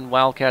to Elgin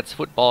Wildcats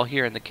football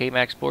here in the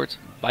KMAX Sports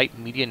Vype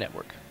Media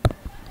Network.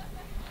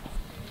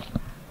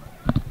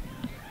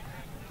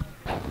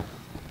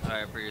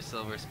 Alright, for your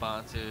silver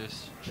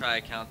sponsors,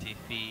 Tri-County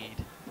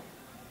Feed,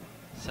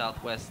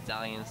 Southwest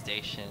Stallion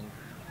Station,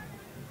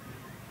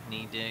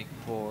 Knee Dig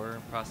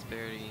for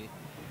Prosperity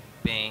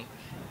Bank,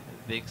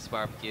 Big's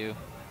Barbecue.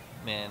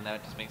 Man,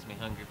 that just makes me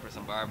hungry for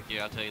some barbecue,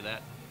 I'll tell you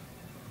that.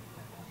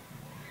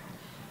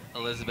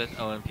 Elizabeth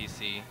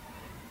OMPC.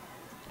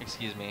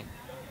 Excuse me.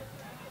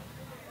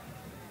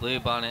 Blue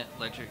Bonnet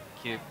Electric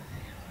Cube.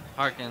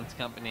 Harkins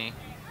Company.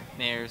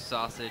 Mayor's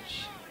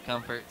Sausage.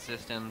 Comfort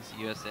Systems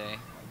USA.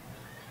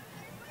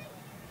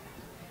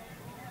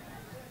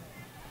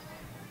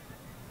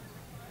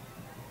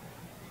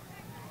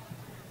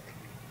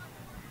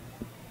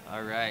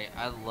 Alright,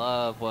 I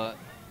love what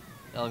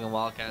Elgin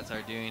Wildcats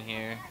are doing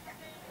here.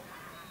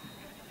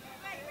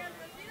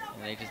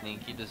 And they just need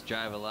to keep this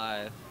drive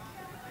alive.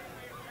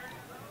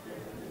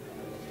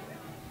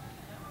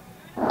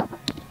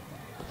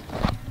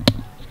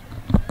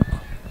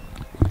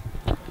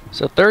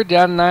 So 3rd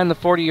down and 9, the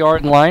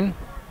 40-yard line.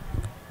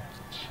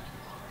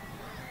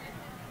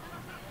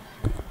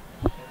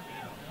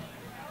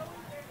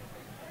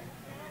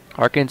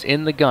 Harkins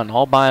in the gun,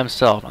 all by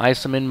himself.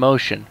 Isom in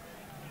motion.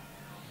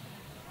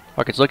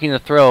 Harkins looking to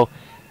throw.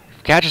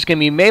 Catch is going to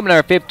be made by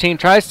number 15.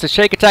 Tries to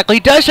shake a tackle. He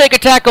does shake a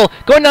tackle.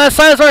 Going down the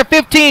sidelines, number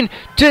 15.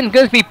 Going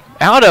to be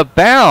out of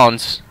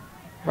bounds.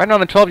 Right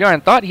on the 12-yard. I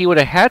thought he would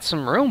have had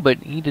some room, but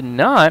he did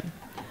not.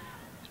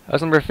 That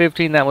was number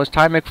 15. That was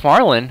Ty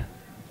McFarland.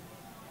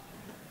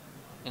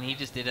 And he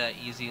just did an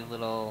easy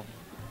little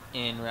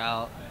in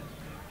route,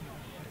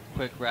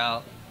 quick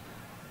route.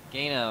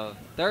 Gain of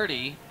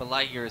 30, but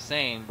like you were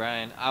saying,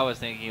 Brian, I was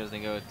thinking he was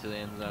going to go to the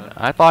end zone.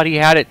 I thought he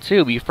had it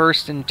too. Be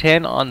 1st and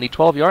 10 on the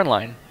 12-yard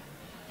line.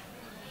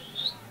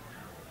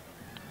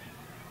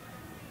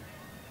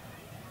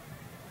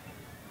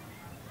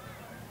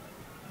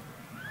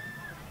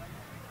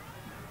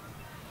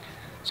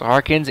 So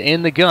Harkins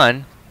in the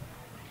gun.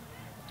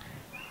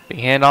 Big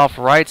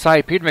handoff right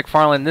side. Peter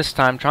McFarland this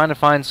time trying to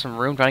find some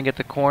room, trying to get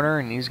the corner,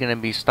 and he's going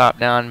to be stopped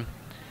down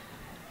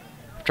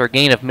after a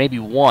gain of maybe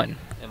 1.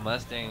 And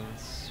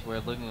Mustangs were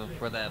looking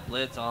for that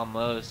blitz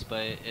almost,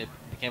 but it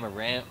became a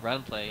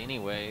run play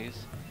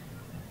anyways,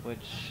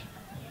 which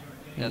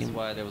that's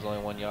why there was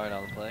only 1 yard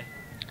on the play.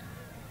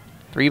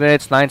 3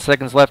 minutes, 9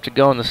 seconds left to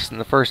go in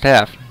the first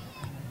half.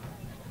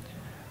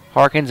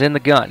 Harkins in the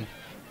gun.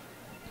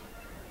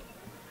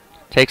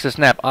 Takes a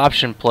snap,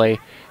 option play.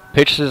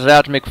 Pitches it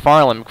out to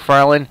McFarland.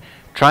 McFarland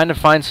trying to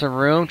find some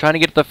room, trying to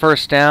get the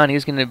first down.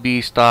 He's going to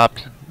be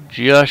stopped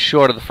just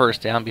short of the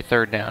first down, be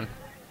third down.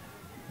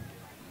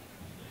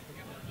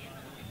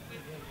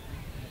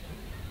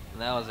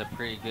 And that was a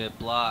pretty good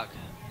block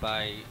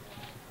by,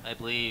 I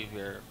believe,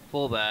 your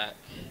fullback.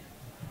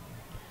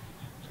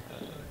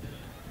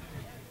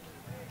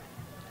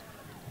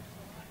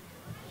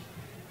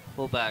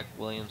 Fullback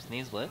Williams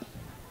Neesblit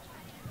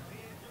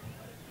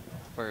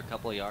for a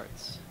couple of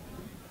yards.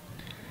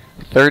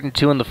 3rd and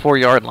 2 on the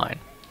 4-yard line.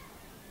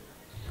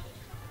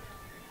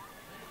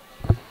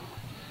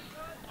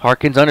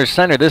 Harkins under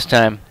center this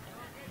time.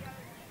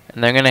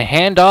 And they're going to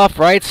hand off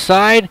right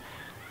side.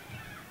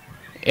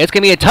 It's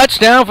going to be a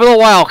touchdown for the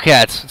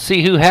Wildcats. Let's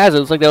see who has it.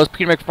 Looks like that was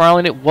Peter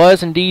McFarland. It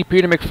was indeed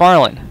Peter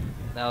McFarland.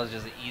 That was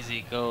just an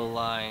easy goal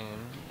line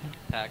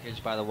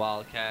package by the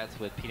Wildcats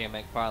with Peter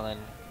McFarland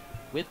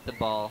with the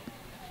ball.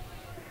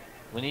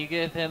 When you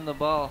give him the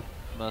ball,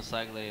 most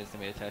likely it's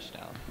going to be a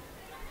touchdown.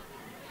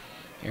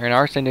 Aaron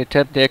Arson to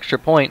attempt the extra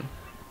point.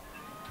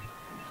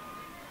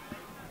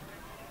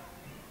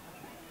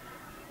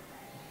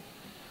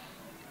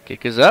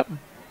 Kick is up.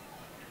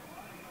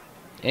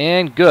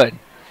 And good.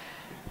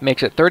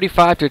 Makes it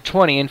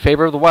 35-20 in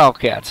favor of the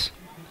Wildcats.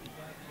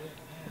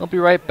 We'll be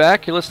right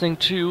back. You're listening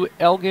to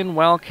Elgin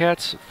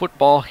Wildcats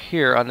football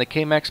here on the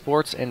KMAX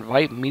Sports and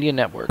Vype Media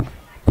Network.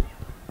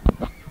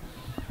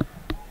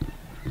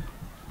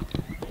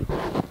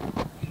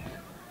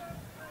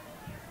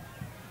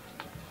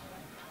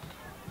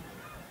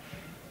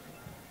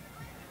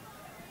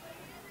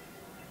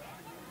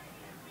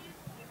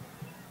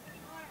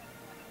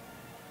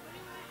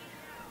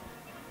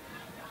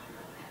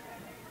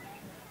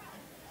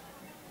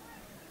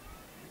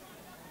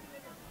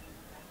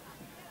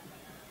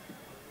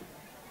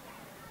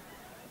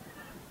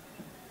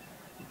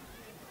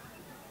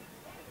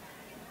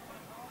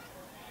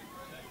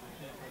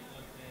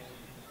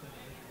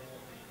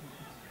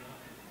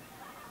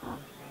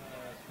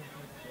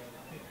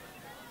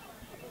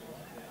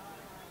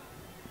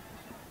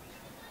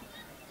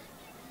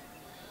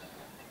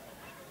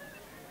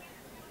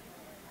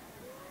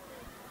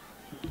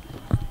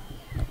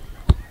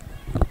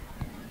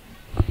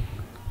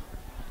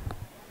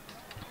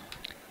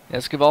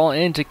 Escobar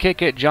in to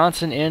kick it.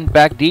 Johnson in,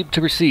 back deep to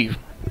receive.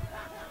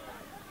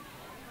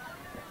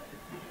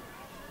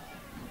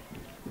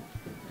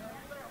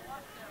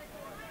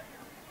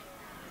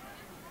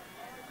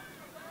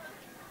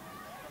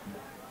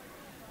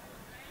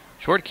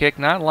 Short kick,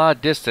 not a lot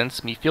of distance.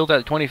 He fielded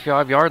at the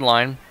 25-yard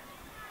line.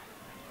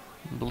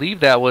 I believe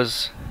that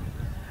was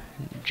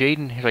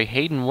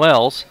Hayden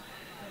Wells.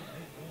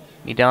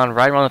 He down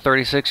right around the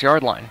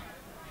 36-yard line.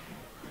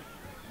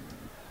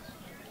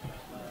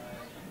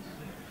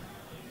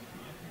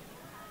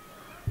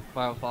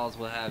 Fire Falls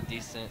will have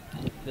decent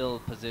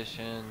field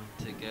position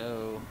to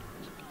go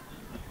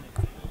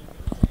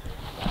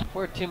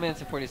for 2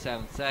 minutes and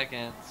 47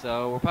 seconds.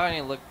 So we're probably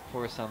going to look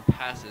for some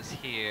passes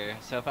here.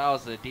 So if I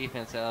was the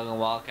defense at Elgin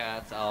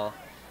Wildcats, I'll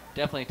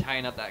definitely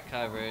tighten up that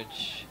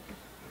coverage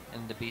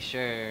and to be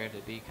sure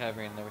to be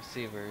covering the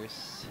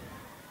receivers.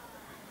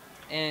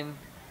 And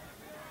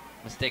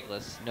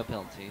mistakeless, no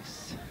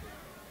penalties.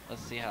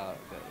 Let's see how it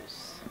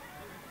goes.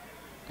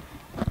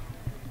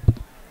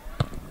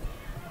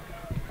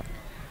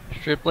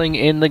 Stripling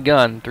in the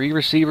gun. 3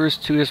 receivers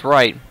to his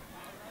right.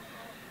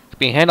 It's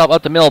being handed off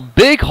up the middle.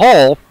 Big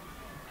hole.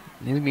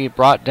 He's going to be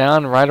brought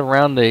down right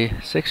around the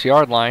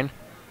 6-yard line.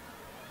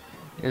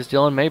 Is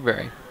Dylan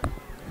Mayberry.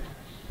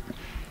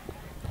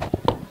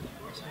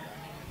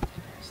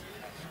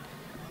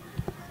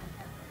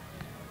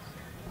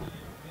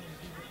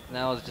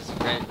 That was just a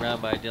great run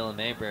by Dylan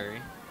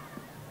Mayberry.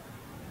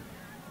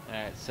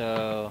 Alright,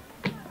 so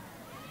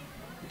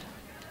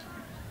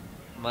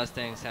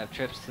Mustangs have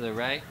trips to the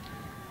right.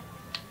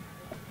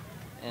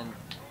 And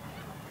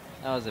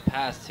that was a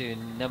pass to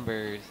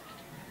number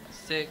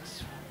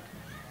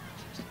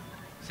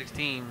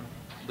 16,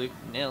 Luke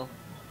Nill.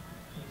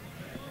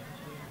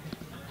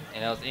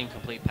 And that was an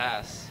incomplete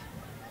pass.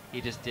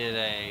 He just did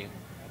a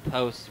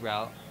post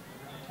route,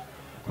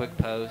 quick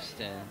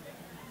post, and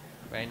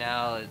right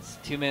now it's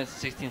 2 minutes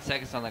and 16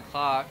 seconds on the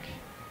clock.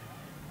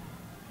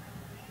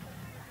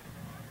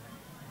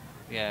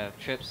 We have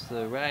trips to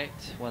the right,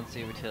 one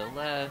receiver to the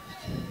left.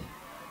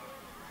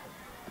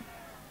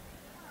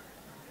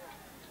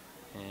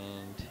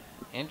 And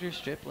Andrew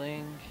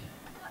Stripling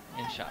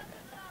in shotgun.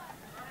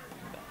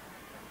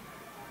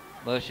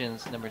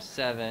 Motions number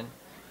 7.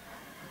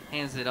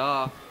 Hands it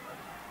off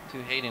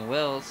to Hayden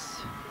Wills,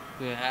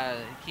 who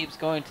keeps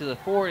going to the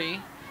 40.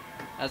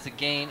 That's a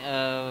gain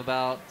of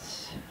about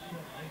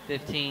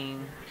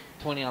 15,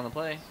 20 on the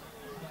play.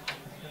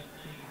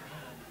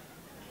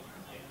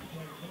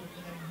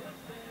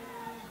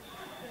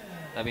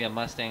 That'll be a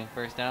Mustang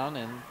first down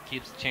and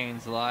keeps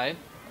chains alive.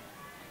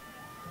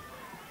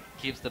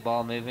 Keeps the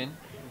ball moving.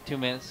 2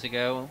 minutes to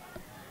go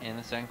in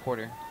the second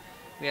quarter.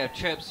 We have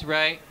trips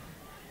right,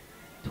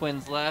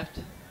 twins left,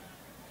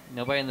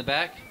 nobody in the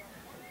back.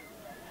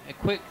 A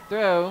quick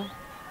throw.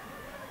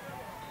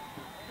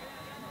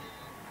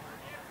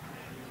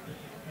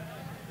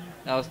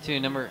 That was to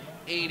number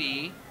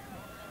 80.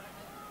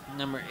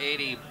 Number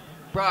 80,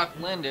 Brock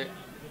Linder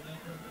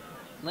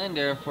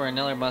for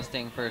another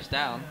Mustang first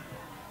down.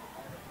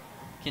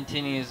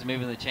 Continues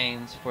moving the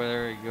chains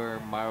for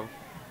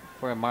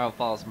Marble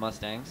Falls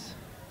Mustangs.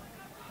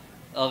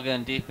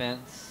 ELGIN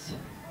defense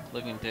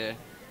looking to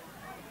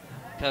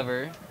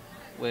cover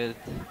with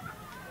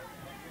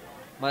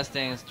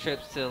Mustangs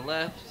trips to the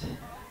left,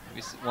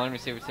 one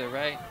receiver to the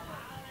right.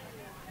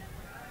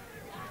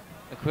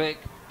 A quick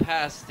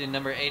pass to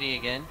number 80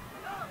 again.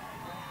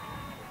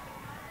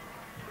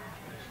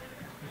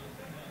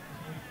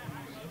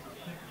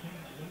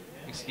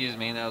 Excuse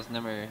me, that was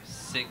number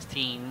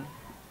 16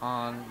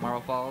 on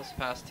Marble Falls.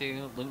 Pass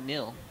to Luke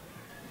Neal.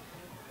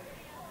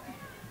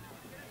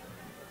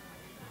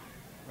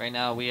 Right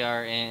now we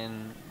are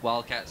in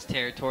Wildcats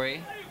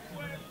territory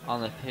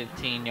on the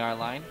 15-yard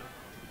line.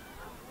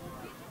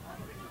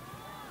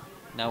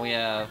 Now we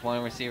have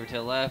one receiver to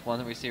the left,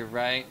 one receiver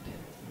right,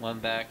 one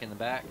back in the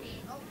back.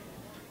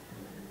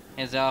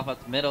 Hands it off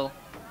up the middle.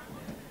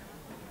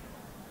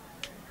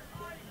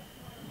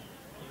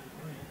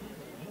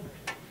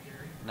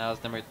 Now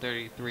it's number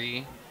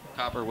 33,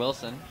 Copper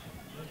Wilson,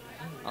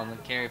 on the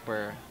carry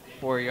for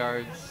 4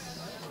 yards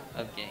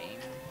of gain.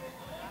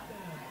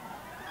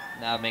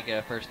 Now make it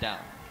a first down.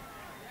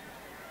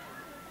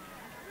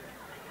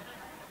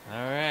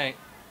 All right.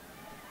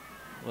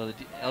 Well, the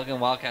ELGIN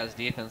Wildcats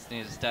defense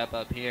needs to step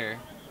up here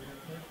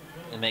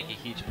and make a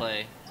huge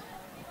play.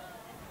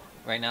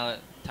 Right now,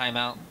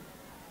 timeout.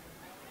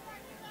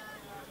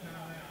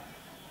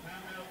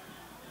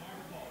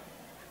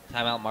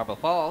 Timeout Marble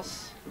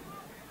Falls.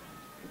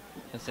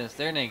 And since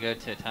they're going to go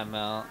to a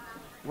timeout,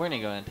 we're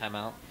going to go in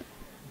timeout.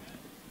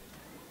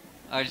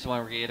 I just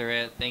want to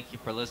reiterate, thank you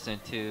for listening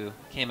to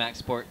KMAX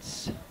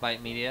Sports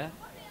Vype Media.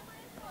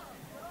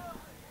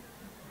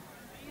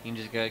 You can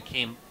just go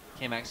to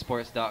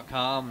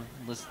kmaxsports.com,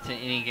 listen to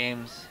any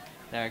games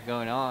that are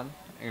going on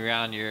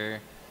around your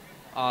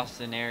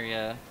Austin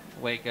area,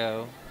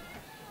 Waco,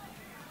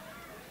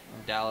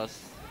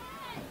 Dallas.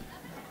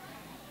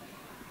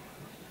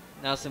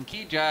 Now some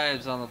key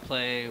drives on the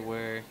play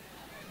were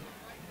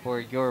for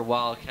your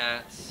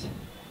Wildcats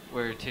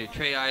were to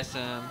Trey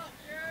Isom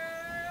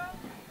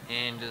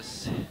and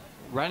just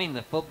running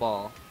the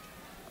football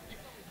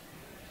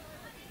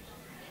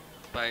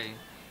by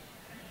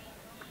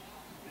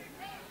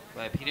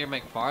Peter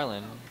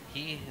McFarland.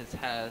 He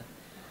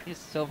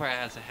so far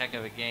has a heck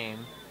of a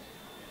game,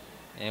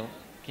 and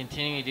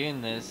continuing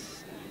doing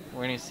this,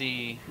 we're going to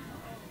see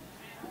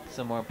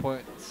some more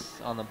points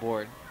on the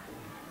board.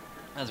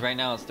 As right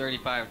now it's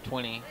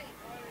 35-20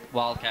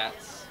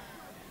 Wildcats.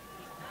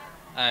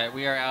 Alright,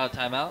 we are out of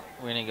timeout.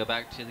 We're going to go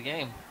back to the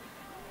game.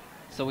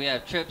 So we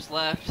have trips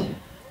left,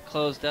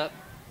 closed up,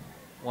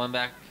 one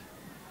back.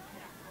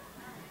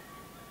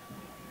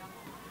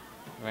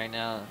 Right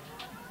now,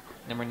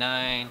 number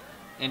 9,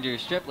 Andrew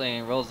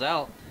Stripling rolls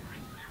out.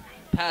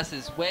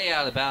 Passes way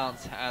out of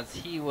bounds as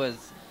he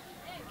was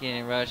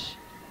getting rushed.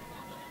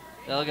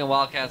 The ELGIN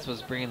Wildcats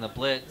was bringing the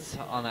blitz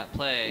on that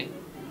play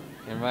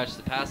and rushed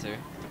the passer.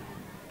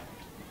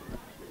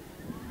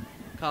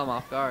 Caught him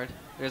off guard.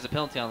 There's a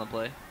penalty on the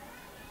play.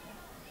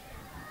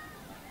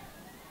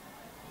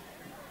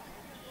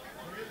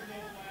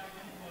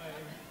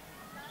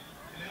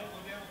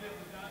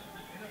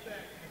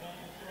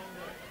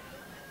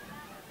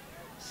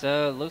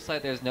 So it looks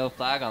like there's no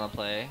flag on the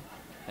play,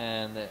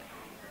 and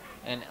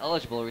an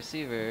eligible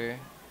receiver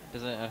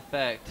doesn't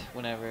affect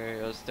whenever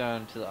it was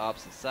thrown to the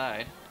opposite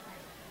side.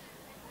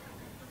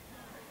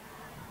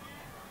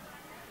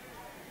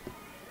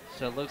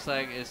 So it looks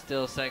like it's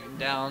still second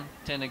down,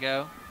 10 to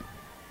go.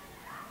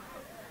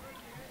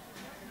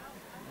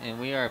 And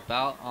we are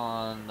about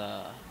on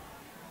the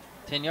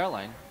 10-yard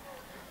line.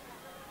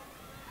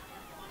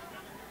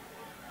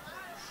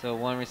 So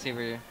one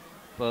receiver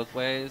both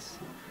ways,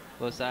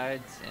 both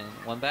sides, and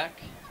one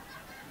back.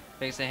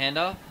 Fakes a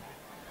handoff,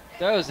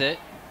 throws it,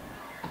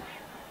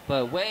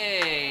 but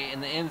way in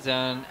the end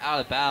zone,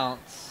 out of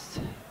bounds,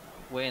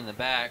 way in the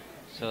back.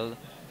 So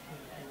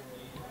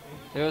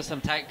there was some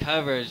tight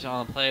coverage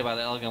on the play by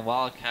the ELGIN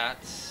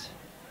Wildcats.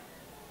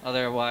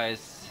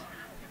 Otherwise,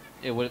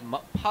 it would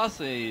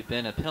possibly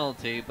been a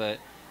penalty, but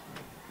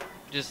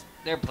just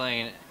they're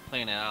playing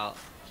it out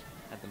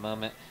at the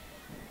moment.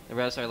 The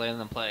refs are letting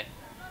them play.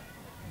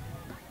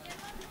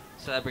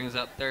 So that brings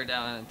up third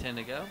down and 10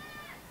 to go.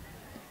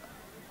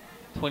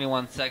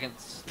 21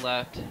 seconds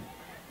left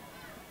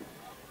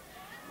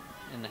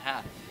in the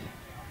half.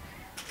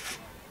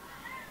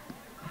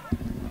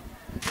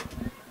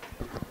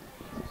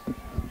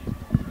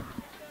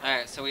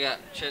 Alright, so we got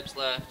trips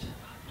left.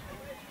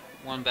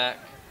 One back.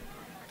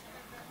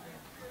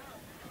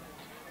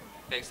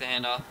 Fakes the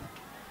handoff.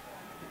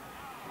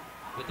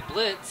 With the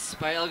blitz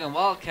by ELGIN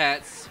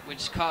Wildcats,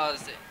 which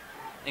caused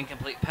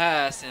incomplete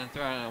pass and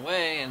thrown it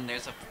away, and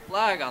there's a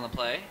flag on the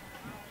play.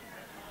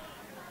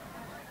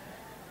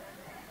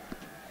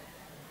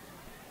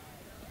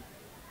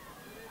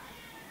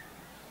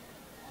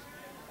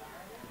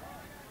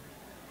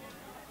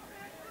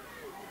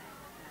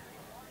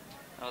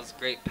 That was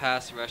great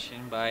pass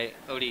rushing by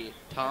Odie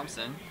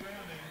Thompson.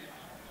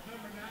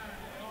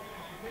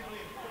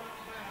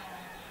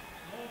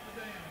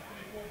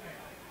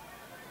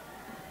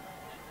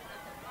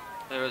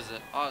 There was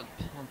an odd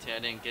penalty. I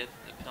didn't get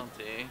the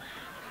penalty.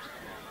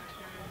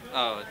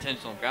 Oh,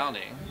 intentional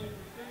grounding.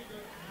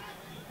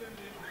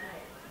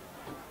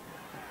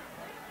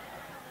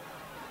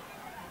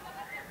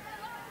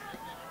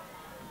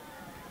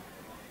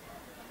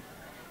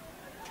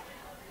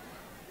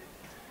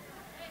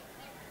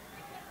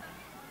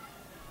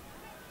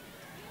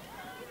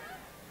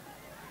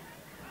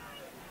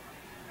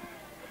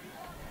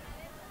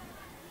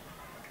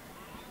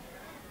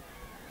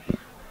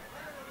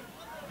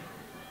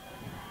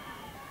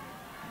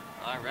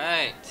 All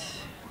right.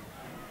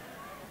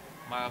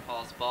 Mario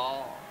Falls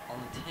ball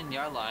on the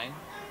 10-yard line.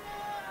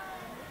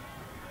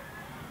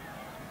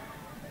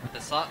 With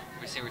the slot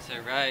receiver to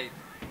the right,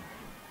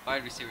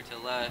 wide receiver to the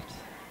left.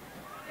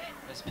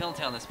 There's a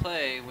penalty on this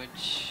play,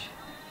 which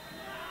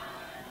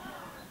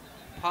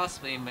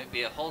possibly might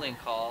be a holding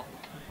call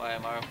by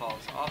Mario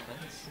Falls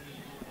offense.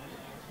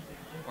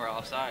 Or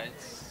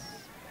offsides.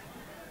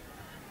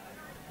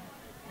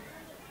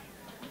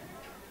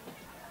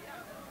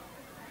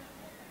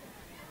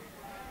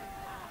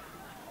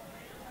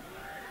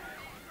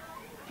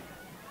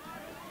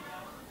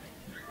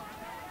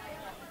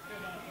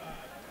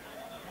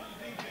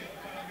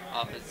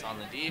 Offense on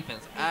the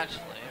defense,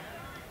 actually.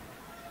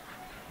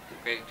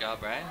 Great job,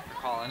 Brian, for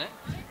calling it.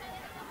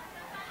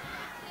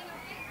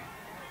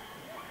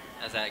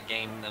 As that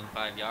gained them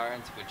 5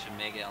 yards, which would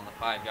make it on the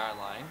 5-yard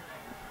line.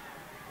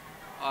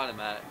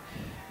 Automatic.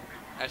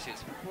 Actually,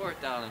 it's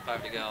 4th down and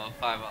 5 to go.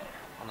 5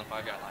 on the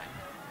 5-yard line.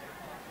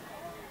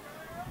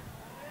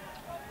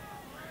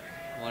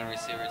 One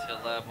receiver to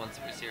the left, one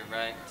receiver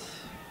right.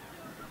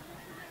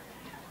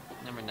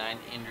 Number 9,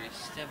 Andrew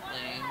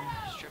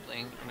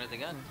Stripling under the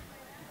gun.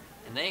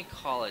 And they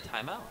call a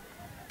timeout.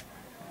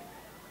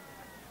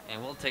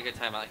 And we'll take a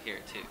timeout here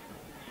too.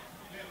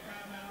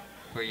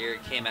 For your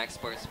KMAX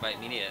Sports Vype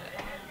Media.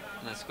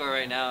 And the score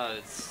right now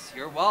is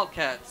your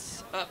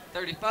Wildcats up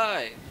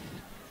 35.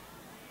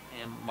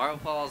 And Mario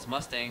Falls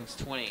Mustangs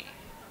 20.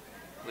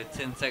 With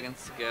 10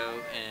 seconds to go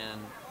in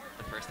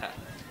the first half.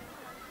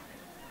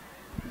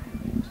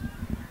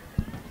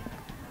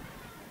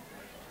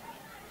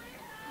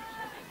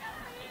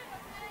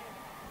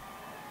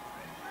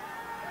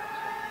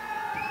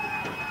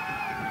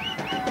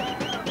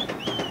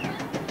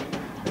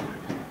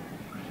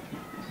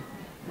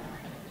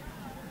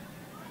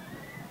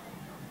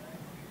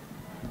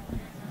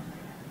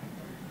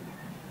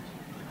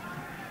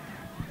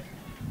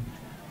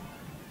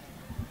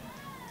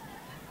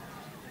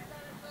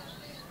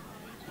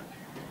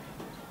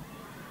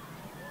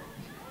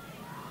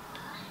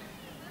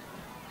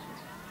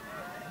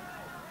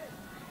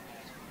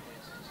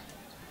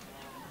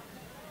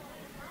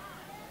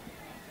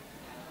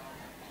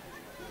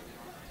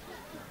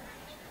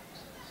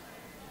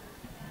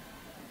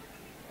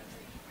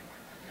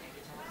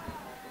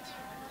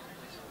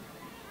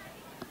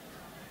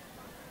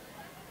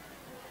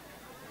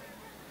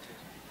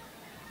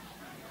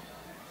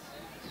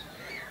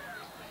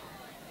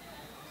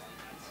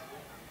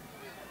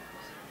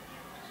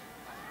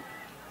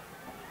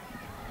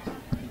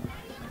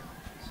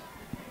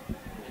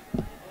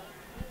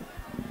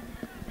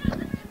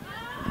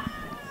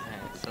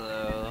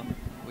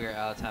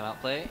 Out of timeout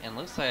play, and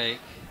looks like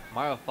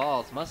Mario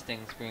Falls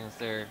Mustangs brings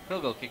their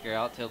field goal kicker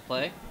out to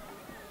play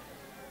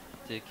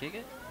to kick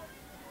it.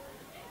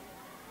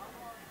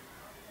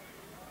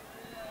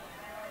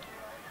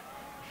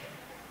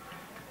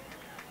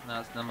 Now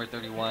it's number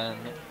 31,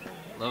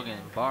 Logan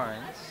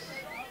Barnes,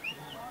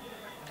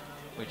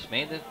 which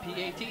made the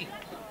PAT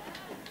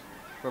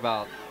for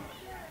about,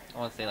 I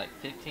want to say like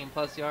 15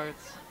 plus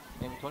yards,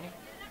 maybe 20.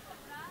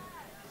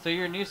 So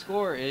your new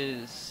score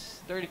is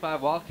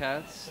 35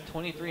 Wildcats,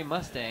 23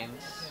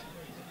 Mustangs,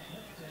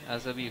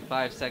 as there'll be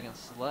 5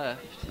 seconds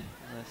left in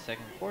the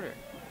second quarter.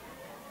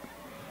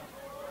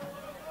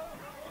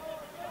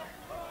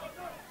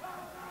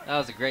 That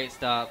was a great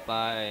stop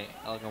by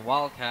ELGIN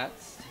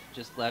Wildcats.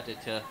 Just left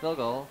it to a field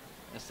goal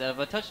instead of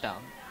a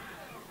touchdown.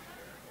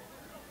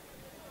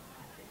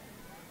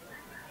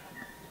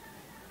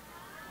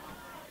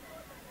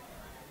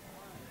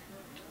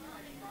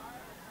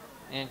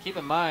 And keep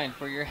in mind,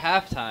 for your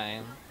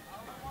halftime,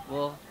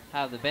 we'll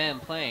have the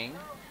band playing,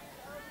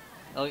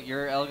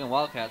 your ELGIN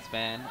Wildcats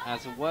band,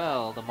 as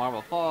well the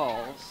Marble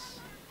Falls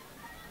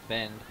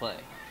band play.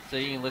 So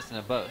you can listen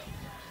to both.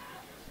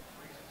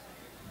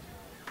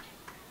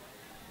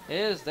 It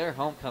is their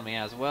homecoming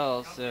as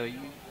well, so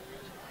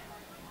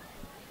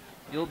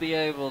you'll be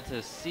able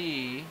to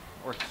see,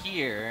 or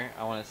hear,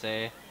 I want to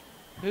say,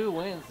 who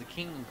wins the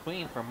King and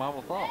Queen for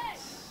Marble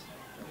Falls.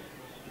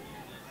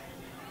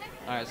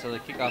 Alright, so the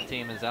kickoff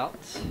team is out.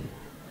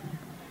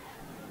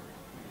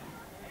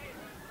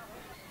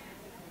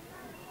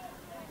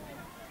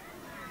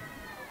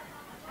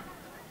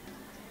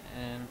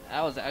 And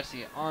that was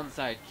actually an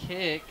onside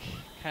kick,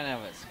 kind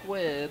of a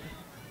squib,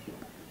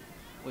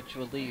 which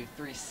would leave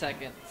 3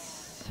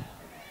 seconds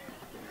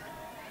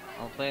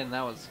on the play, and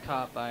that was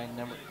caught by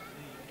number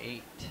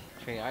 8,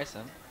 Trey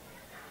Isom.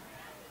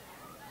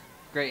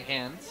 Great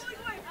hands.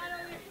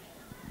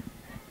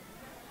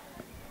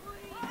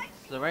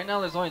 So right now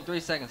there's only 3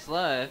 seconds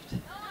left.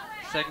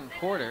 Second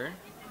quarter.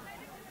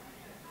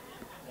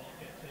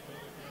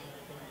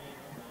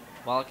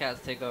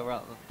 Wildcats take over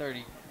at the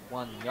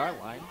 31-yard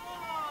line.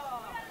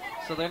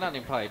 So they're not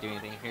going to probably do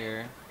anything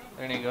here.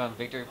 They're going to go in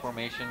victory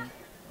formation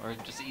or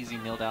just easy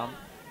kneel down.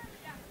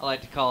 I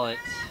like to call it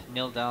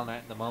kneel down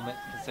at the moment,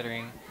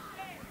 considering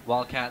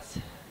Wildcats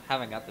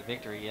haven't got the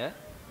victory yet.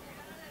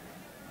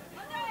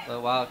 The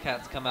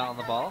Wildcats come out on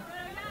the ball.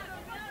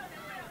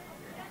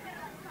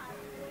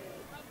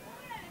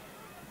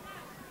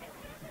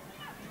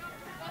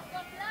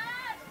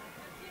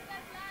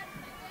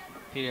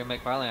 Peter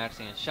McFarland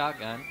actually in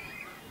shotgun.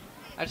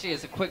 Actually,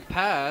 it's a quick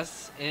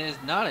pass. It is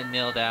not a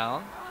kneel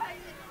down.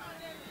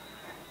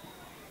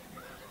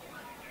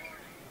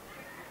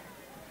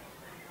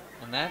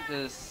 And that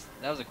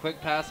was a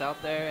quick pass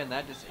out there, and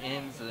that just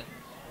ends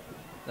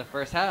the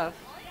first half.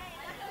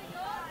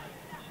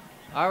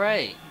 All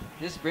right,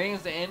 this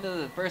brings the end of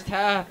the first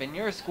half, and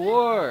your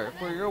score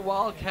for your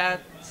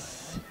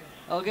Wildcats,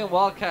 Elgin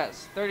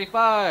Wildcats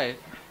 35,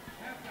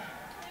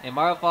 and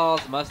Marble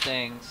Falls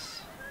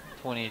Mustangs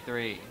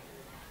 23.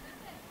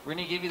 We're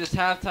gonna give you this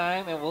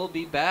halftime, and we'll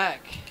be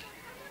back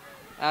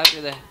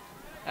after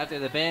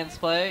the bands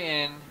play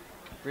and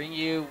bring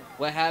you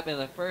what happened in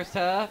the first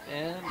half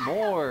and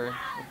more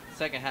in the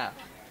second half.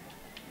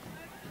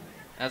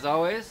 As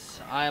always,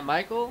 I am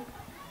Michael,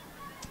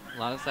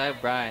 alongside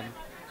Brian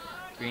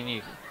Green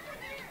Eagle.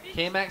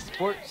 K-Max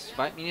Sports,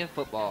 Vype Media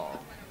Football.